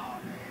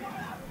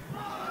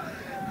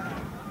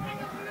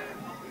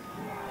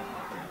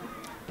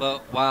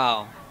 But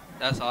wow,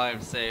 that's all I have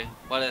to say.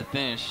 What a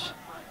finish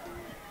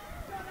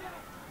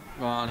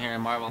going on here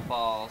in Marble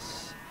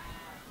Falls.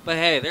 But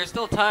hey, there's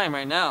still time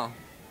right now.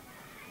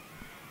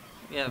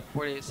 We have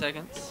 48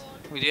 seconds.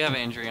 We do have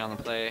an injury on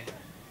the play.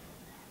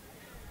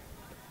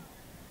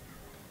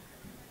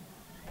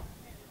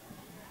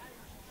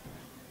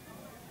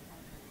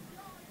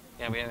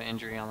 Yeah, we have an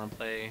injury on the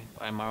play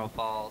by Marble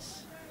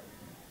Falls.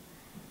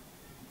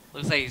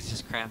 Looks like he's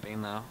just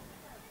cramping though.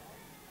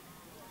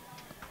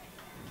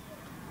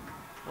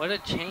 What a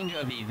change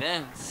of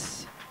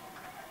events.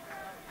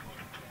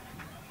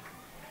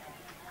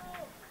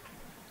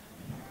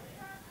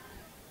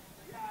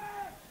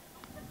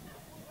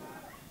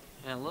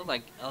 And it looked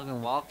like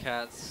Elgin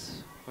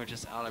Wildcats were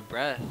just out of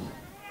breath,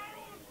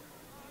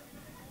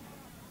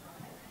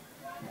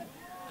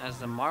 as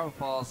the Marble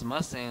Falls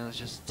Mustangs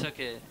just took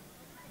it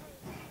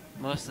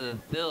most of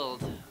the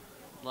field,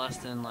 less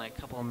than like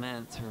a couple of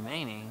minutes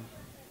remaining.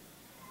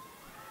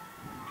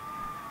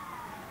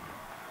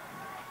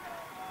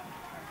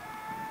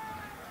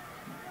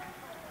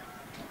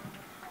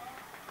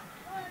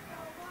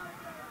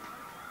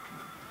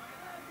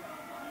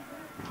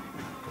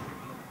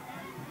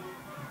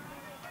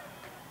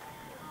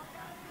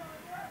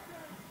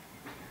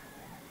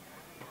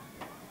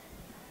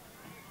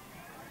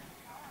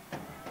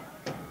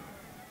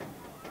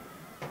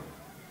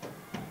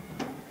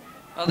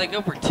 Oh, they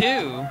go for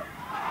 2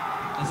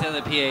 instead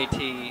of the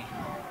PAT,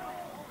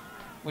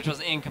 which was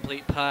an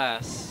incomplete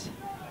pass.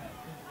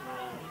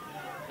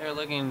 They're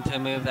looking to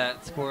move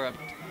that score up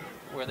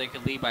where they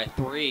could lead by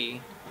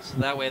 3, so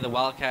that way the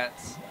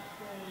Wildcats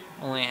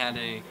only had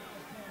to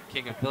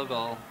kick a field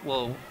goal,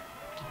 well,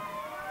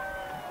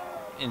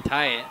 and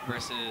tie it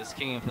versus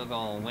kicking a field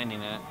goal and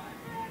winning it.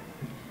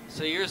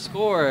 So your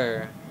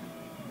score: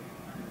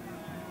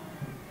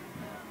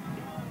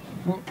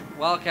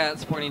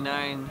 Wildcats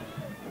 49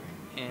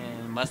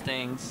 and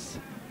Mustangs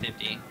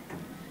 50.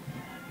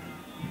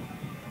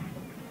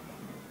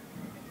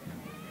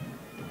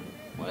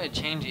 What a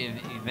change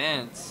of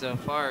events so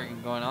far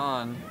going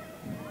on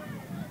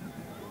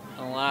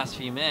in the last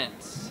few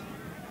minutes,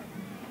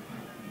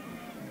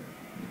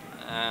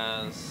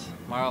 as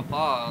Marble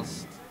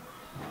Falls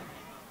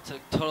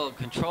took total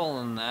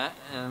control in that.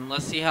 And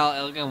let's see how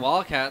Elgin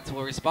Wildcats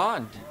will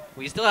respond.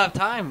 We still have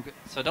time,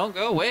 so don't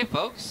go away,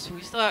 folks.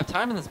 We still have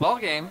time in this ball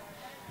game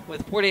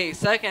with 48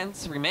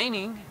 seconds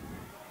remaining.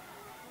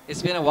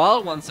 It's been a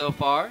wild one so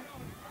far.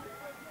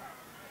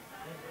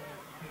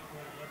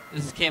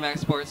 This is KMAX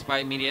Sports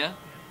Vype Media.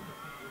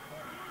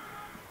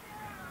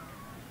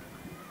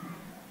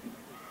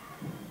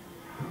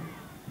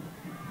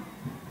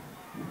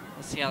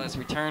 Let's see how this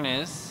return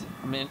is.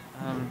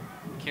 I'm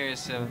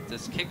curious of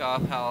this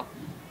kickoff, how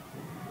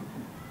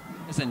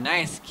it's a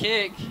nice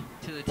kick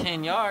to the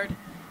 10-yard.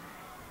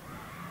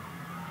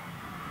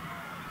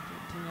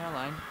 10-yard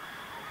line.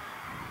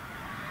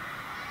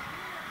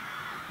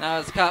 Now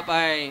it's caught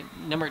by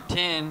number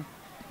 10,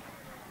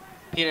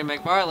 Peter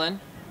McFarland.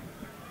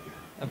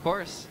 Of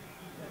course.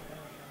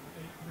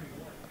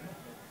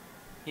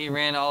 He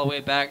ran all the way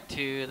back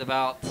to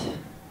about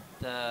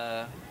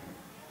the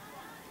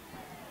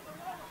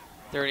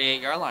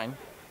 38-yard line.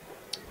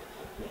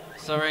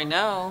 So right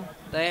now,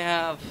 they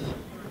have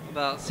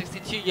about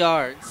 62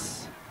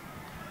 yards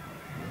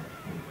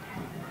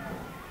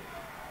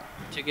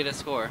to get a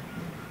score.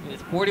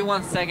 With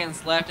 41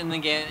 seconds left in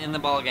the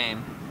ball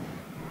game.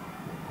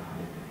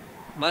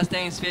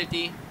 Mustangs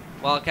 50,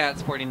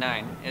 Wildcats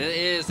 49. It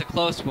is a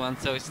close one,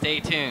 so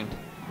stay tuned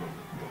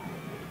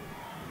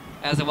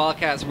as the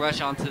Wildcats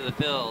rush onto the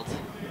field.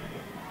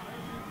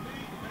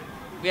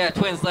 We have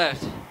Twins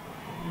left.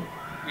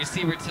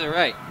 Receiver to the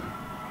right.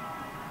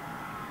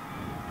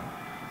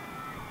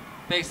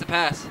 Fakes the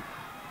pass.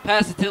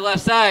 Pass it to the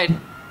left side.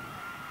 And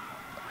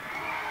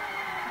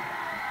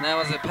that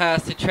was a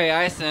pass to Trey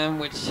Isom,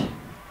 which,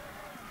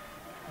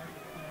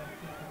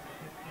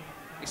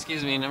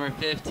 excuse me, number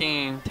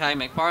 15, Ty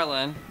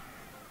McFarland.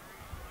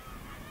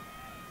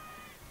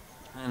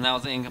 And that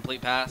was an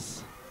incomplete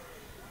pass.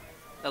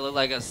 That looked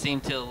like a seam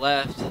to the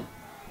left.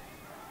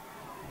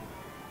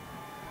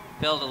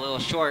 Fell a little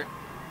short.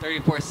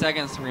 34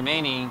 seconds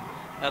remaining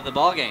of the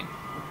ball game,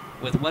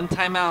 with one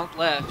timeout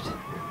left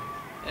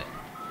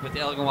with the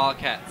Elgin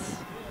Wildcats.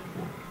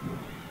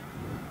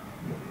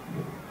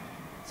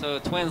 So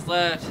Twins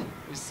left,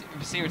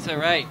 receiver to the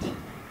right.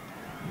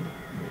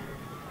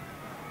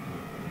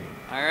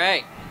 All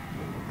right.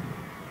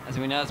 As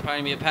we know, it's probably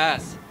gonna be a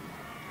pass.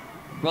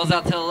 Rolls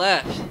out to the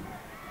left.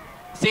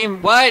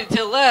 Seam wide to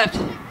the left.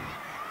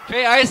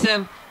 Trey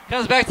Isom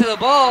comes back to the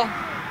ball.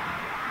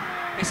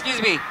 Excuse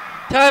me.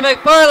 Ty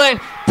McFarland.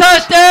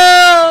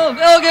 Touchdown!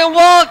 Elgin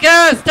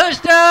Wildcats.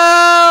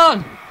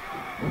 Touchdown!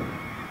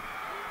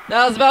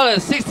 That was about a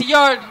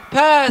 60-yard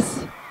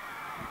pass.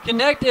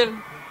 Connected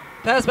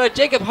pass by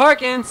Jacob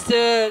Harkins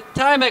to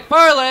Ty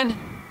McFarland.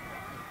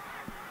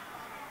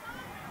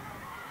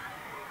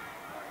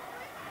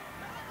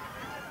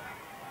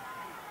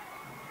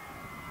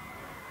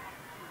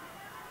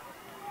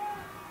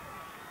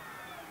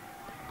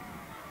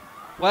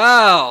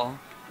 Wow.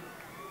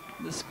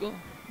 The school.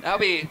 That'll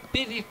be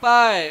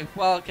 55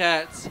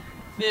 Wildcats,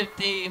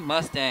 50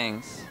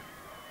 Mustangs.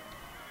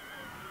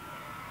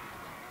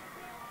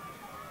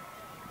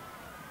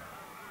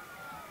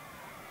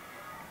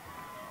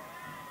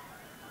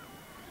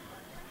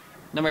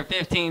 Number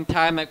 15,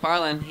 Ty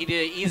McFarland. He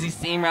did an easy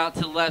seam route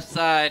to the left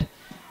side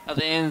of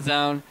the end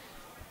zone.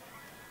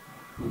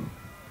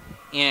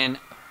 And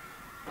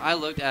I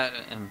looked at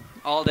him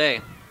all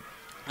day.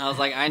 I was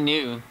like, I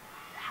knew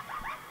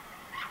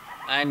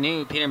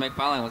Peter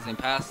McFarland was going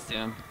to pass to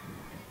him.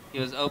 He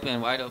was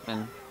open, wide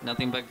open,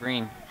 nothing but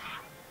green.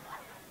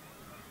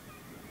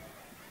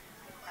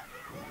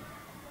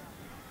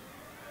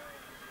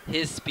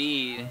 His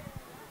speed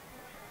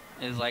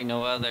is like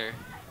no other.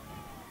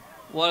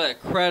 What a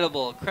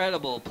credible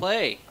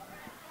play.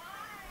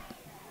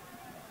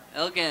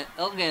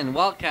 Elgin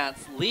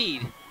Wildcats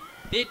lead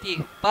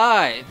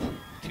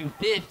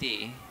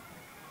 55-50.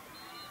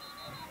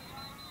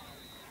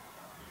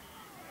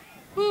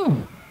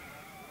 Whew.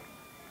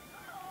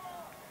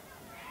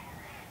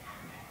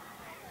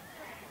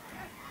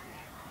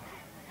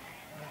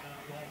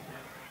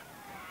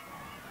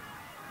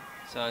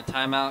 So a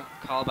timeout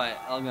called by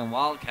Elgin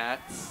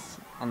Wildcats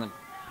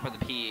for the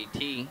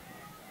PAT.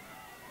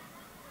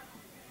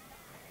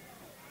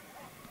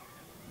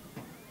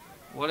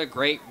 What a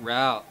great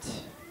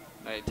route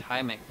by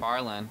Ty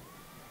McFarland.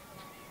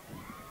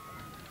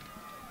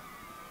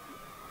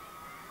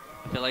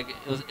 I feel like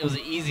it was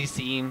an easy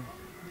seam,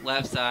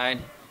 left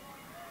side.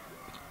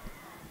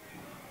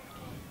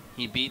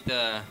 He beat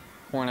the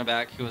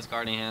cornerback who was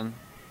guarding him.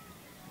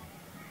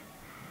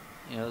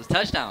 It was a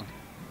touchdown.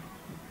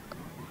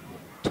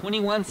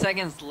 21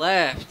 seconds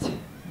left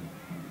in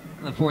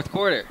the fourth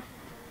quarter.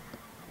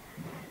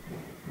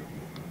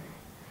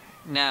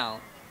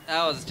 Now,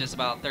 that was just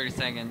about 30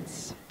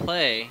 seconds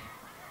play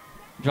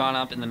drawn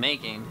up in the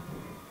making.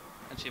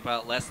 Actually,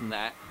 about less than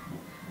that.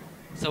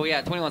 So we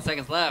got 21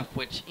 seconds left,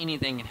 which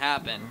anything can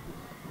happen.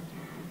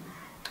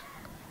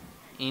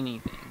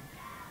 Anything.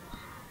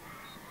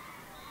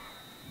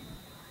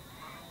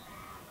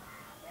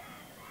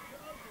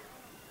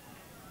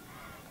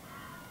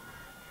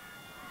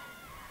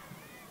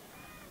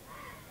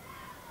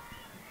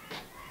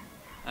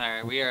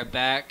 Alright, we are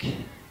back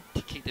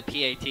to kick the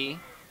PAT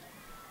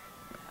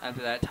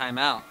after that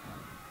timeout.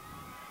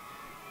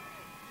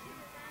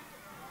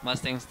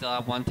 Mustangs still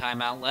have one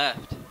timeout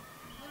left.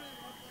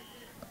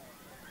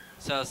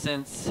 So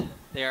since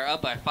they are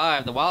up by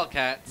 5, the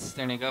Wildcats,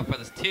 they're going to go for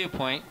this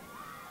 2-point,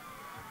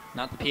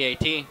 not the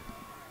PAT.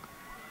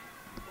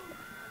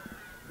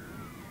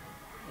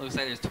 Looks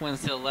like there's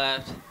Twins to the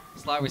left,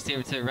 slot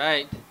receiver to the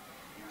right.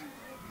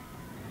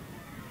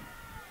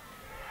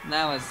 And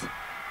that was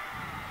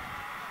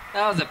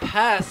a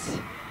pass.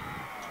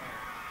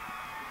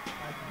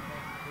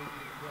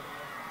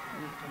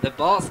 The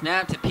ball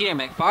snapped to Peter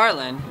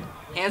McFarland,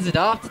 hands it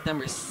off to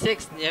number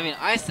 6, Devin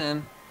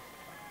Isom,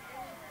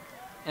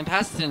 and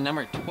passes to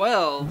number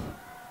 12,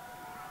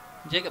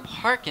 Jacob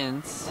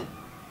Harkins,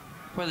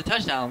 for the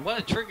touchdown. What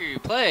a trigger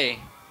play.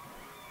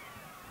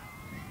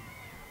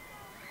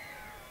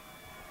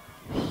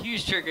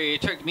 Huge trigger. He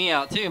tricked me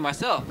out too,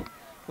 myself,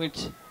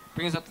 which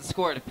brings up the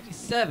score to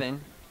 57-50.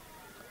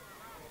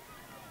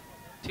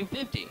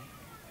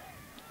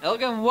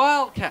 Elgin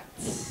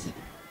Wildcats.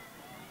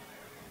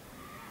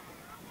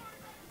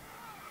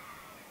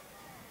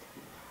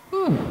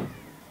 Whew.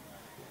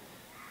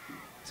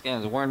 This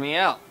game has worn me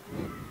out.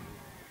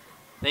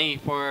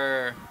 Thank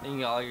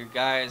you all you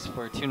guys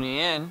for tuning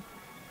in,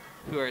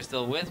 who are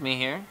still with me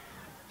here.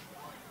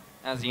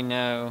 As you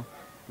know,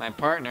 my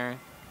partner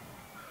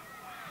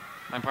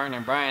My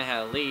partner Brian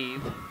had to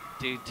leave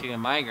due to a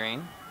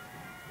migraine.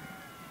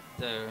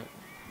 The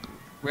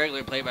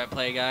regular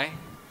play-by-play guy.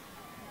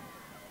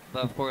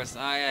 But of course,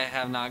 I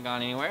have not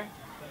gone anywhere,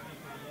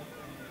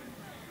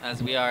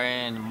 as we are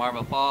in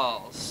Marble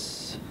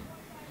Falls.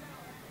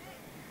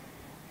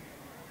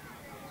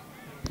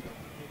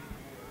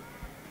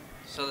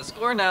 So the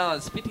score now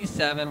is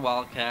 57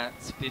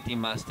 Wildcats, 50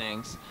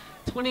 Mustangs.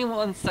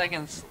 21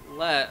 seconds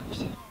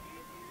left.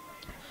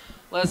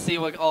 Let's see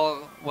what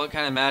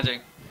kind of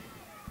magic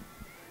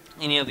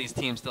any of these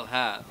teams still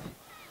have.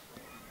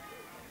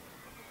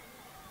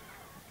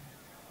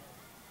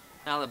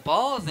 Now the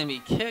ball is going to be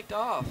kicked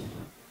off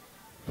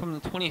from the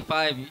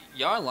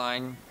 25-yard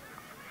line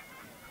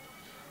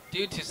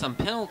due to some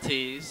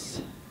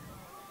penalties.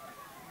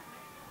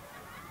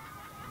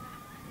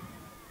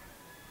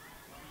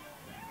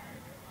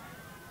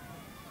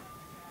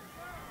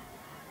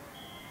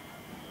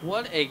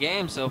 What a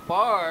game so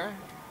far.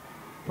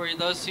 For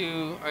those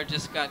who are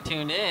just got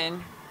tuned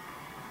in,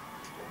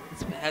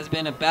 it has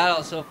been a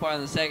battle so far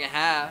in the second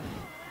half.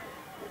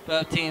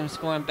 Both teams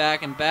going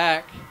back and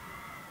back.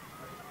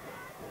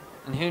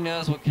 And who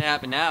knows what can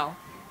happen now.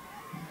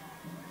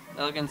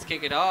 Elgins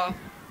kick it off.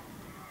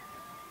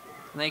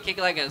 And they kick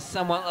it like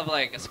somewhat of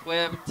like a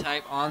squib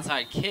type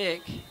onside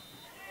kick.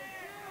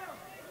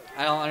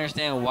 I don't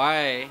understand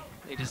why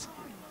they just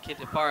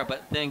kicked it far,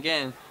 but then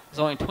again, there's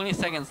only 20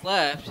 seconds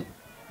left.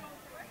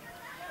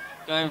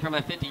 Going from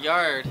a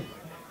 50-yard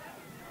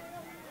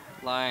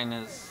line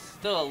is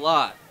still a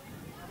lot,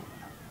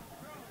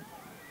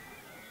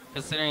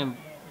 considering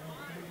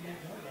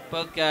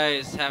both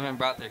guys haven't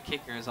brought their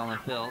kickers on the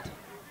field,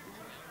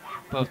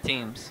 both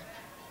teams.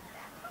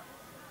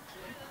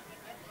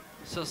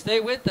 So stay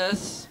with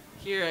us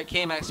here at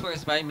KMAX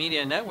Sports Vype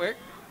Media Network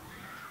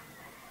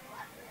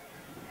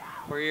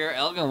for your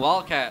Elgin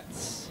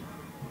Wildcats.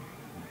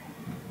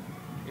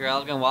 Your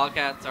Elgin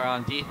Wildcats are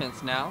on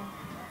defense now,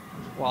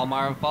 while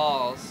Marble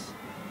Falls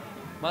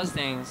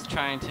Mustangs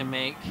trying to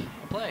make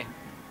a play.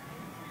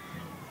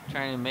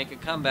 Trying to make a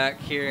comeback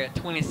here at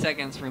 20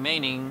 seconds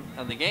remaining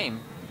of the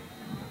game.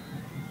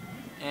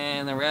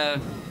 And the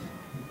ref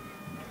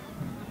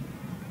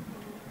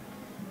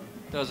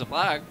throws a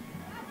flag.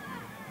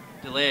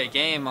 Delay a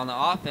game on the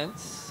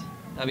offense.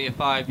 That'll be a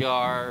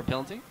 5-yard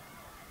penalty.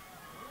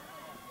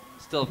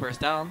 Still first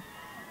down,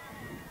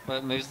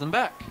 but moves them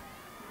back.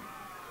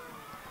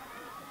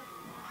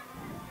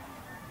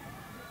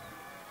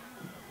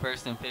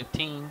 First and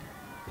 15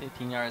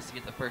 yards to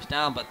get the first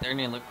down, but they're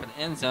going to look for the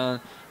end zone.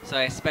 So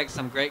I expect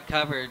some great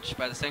coverage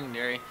by the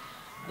secondary,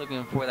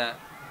 looking for that,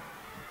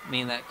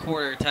 that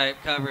quarter type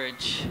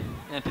coverage.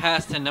 And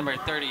pass to number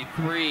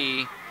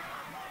 33,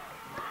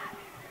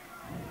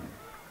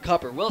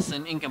 Copper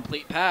Wilson,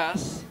 incomplete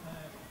pass.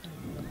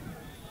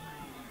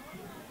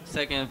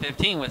 Second and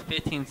 15 with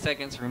 15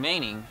 seconds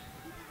remaining.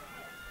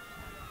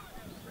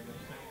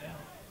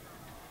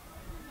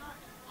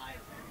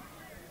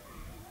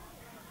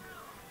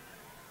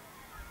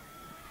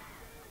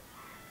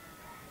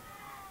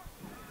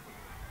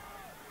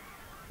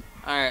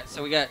 Alright,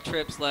 so we got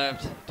trips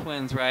left,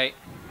 twins right.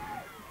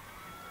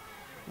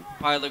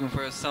 Probably looking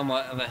for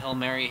somewhat of a Hail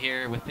Mary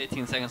here with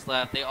 15 seconds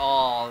left. They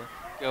all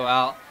go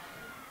out.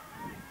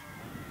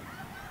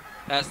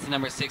 Pass to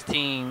number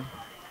 16.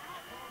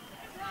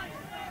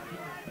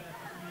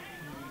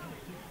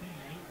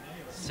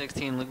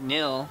 16 Luke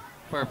Neal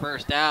for a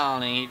first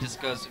down, and he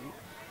just goes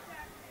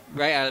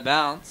right out of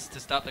bounds to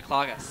stop the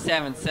clock at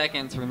 7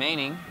 seconds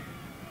remaining.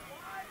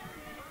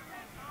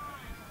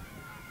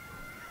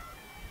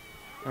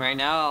 Right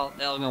now,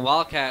 the Elgin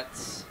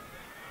Wildcats,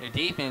 their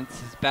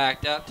defense is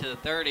backed up to the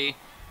 30,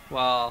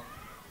 while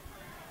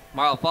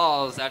Marble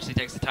Falls actually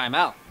takes a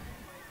timeout.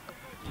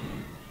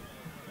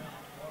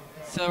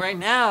 So right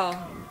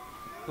now,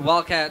 the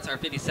Wildcats are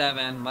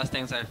 57,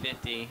 Mustangs are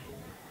 50.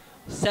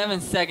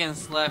 7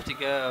 seconds left to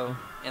go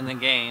in the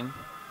game,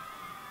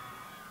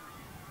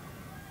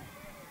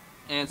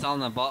 and it's on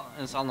the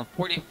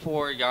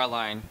 44-yard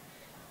line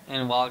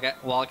in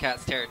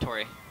Wildcats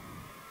territory.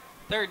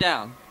 Third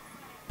down.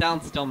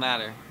 Downs don't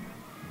matter.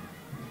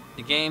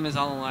 The game is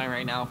on the line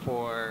right now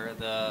for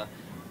the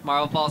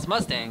Marble Falls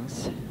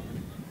Mustangs.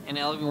 And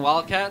Elgin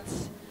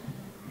Wildcats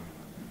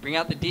bring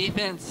out the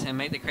defense and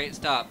make the crate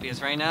stop,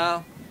 because right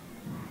now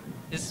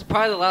this is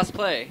probably the last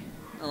play,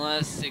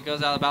 unless it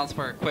goes out of bounds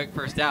for a quick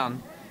first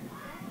down,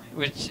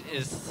 which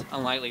is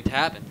unlikely to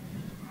happen.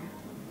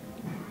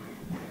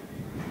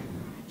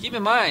 Keep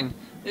in mind,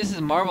 this is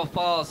Marble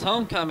Falls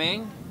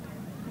homecoming,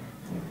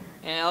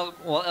 and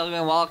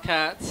Elgin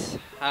Wildcats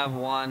have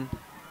won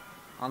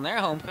on their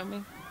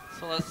homecoming,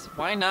 so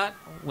why not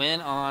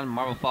win on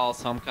Marble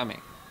Falls homecoming?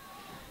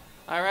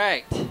 All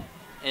right,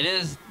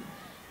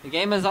 the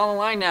game is on the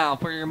line now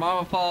for your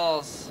Marble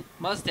Falls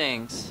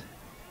Mustangs.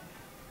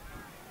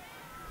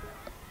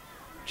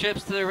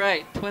 Trips to the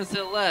right, twins to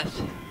the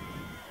left.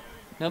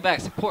 No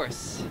backs, of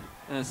course.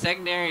 And the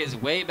secondary is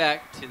way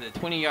back to the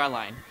 20-yard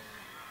line.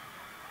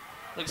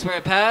 Looks for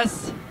a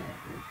pass.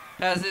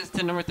 Passes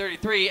to number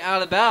 33,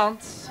 out of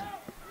bounds.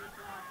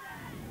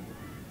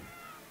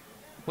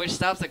 which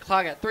stops the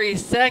clock at 3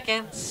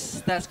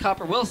 seconds. That's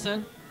Copper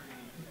Wilson.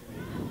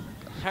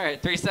 All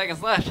right, 3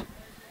 seconds left.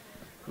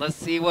 Let's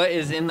see what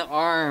is in the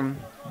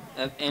arm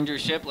of Andrew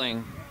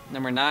Shipling,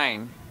 number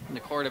 9, the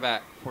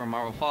quarterback for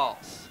Marble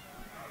Falls.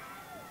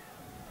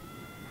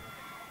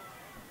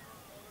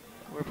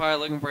 We're probably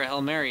looking for a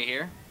Hail Mary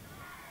here.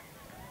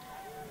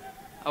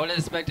 I would have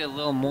expected a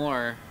little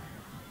more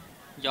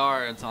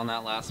yards on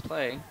that last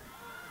play,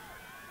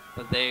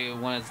 but they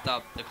wanted to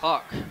stop the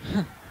clock.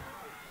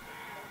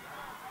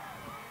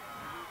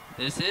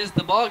 This is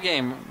the ball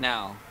game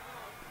now.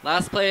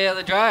 Last play of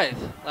the drive.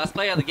 Last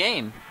play of the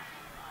game.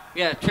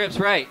 We have trips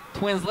right,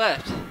 twins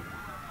left.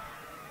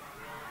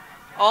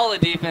 All the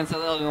defense of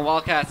the Elgin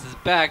Wildcats is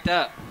backed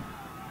up.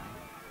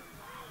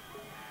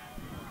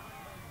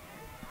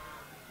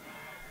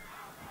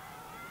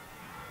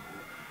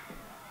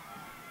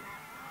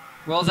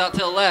 Rolls out to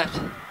the left.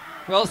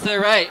 Rolls to the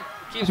right.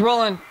 Keeps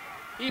rolling.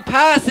 He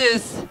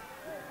passes.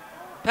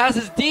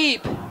 Passes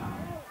deep.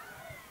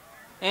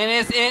 And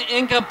it's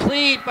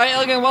incomplete by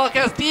Elgin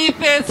Wildcats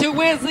defense, who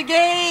wins the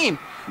game.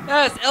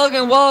 That's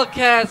Elgin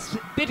Wildcats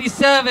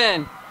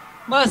 57,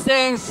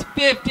 Mustangs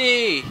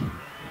 50.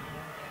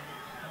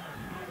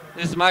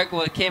 This is Michael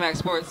with KMAX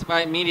Sports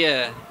Vype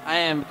Media. I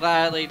am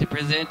gladly to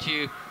present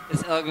you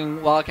this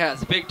Elgin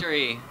Wildcats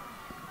victory.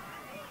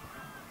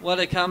 What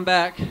a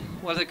comeback.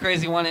 What a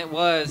crazy one it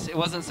was. It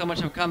wasn't so much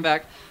of a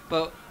comeback,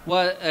 but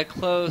what a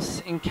close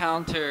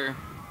encounter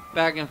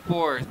back and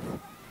forth.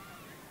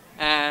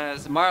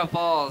 As Marble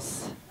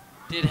Falls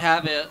did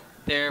have it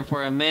there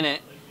for a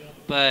minute,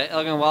 but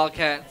Elgin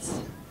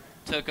Wildcats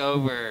took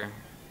over.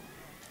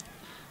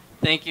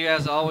 Thank you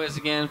as always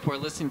again for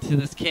listening to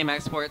this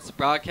KMAX Sports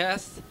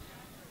broadcast.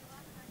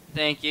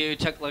 Thank you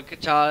Chuck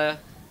Lacachada.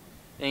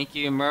 Thank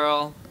you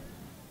Merle.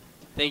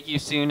 Thank you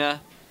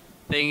Suna.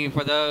 Thank you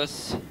for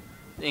those.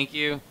 Thank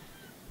you.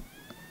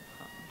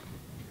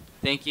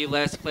 Thank you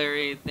Les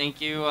Clary.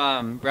 Thank you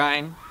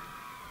Brian.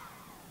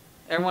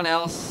 Everyone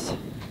else,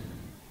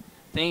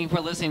 thank you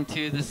for listening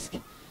to this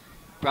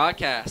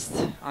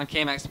broadcast on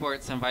KMAX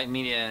Sports and Vype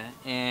Media.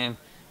 And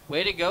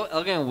way to go,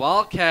 Elgin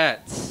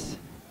Wildcats.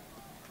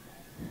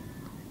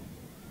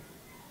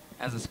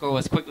 As the score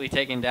was quickly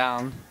taken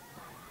down.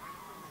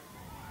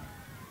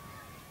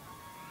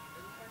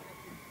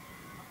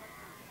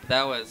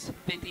 That was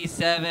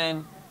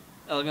 57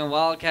 Elgin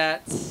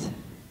Wildcats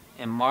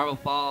and Marble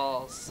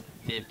Falls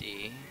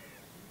 50.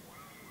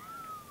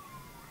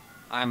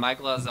 I'm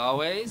Michael as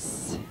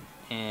always,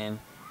 and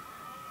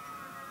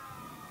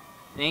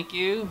thank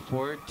you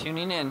for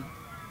tuning in.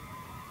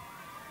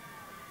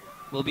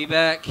 We'll be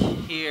back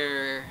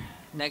here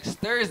next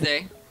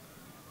Thursday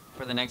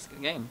for the next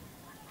game.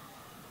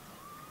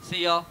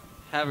 See y'all.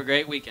 Have a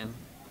great weekend.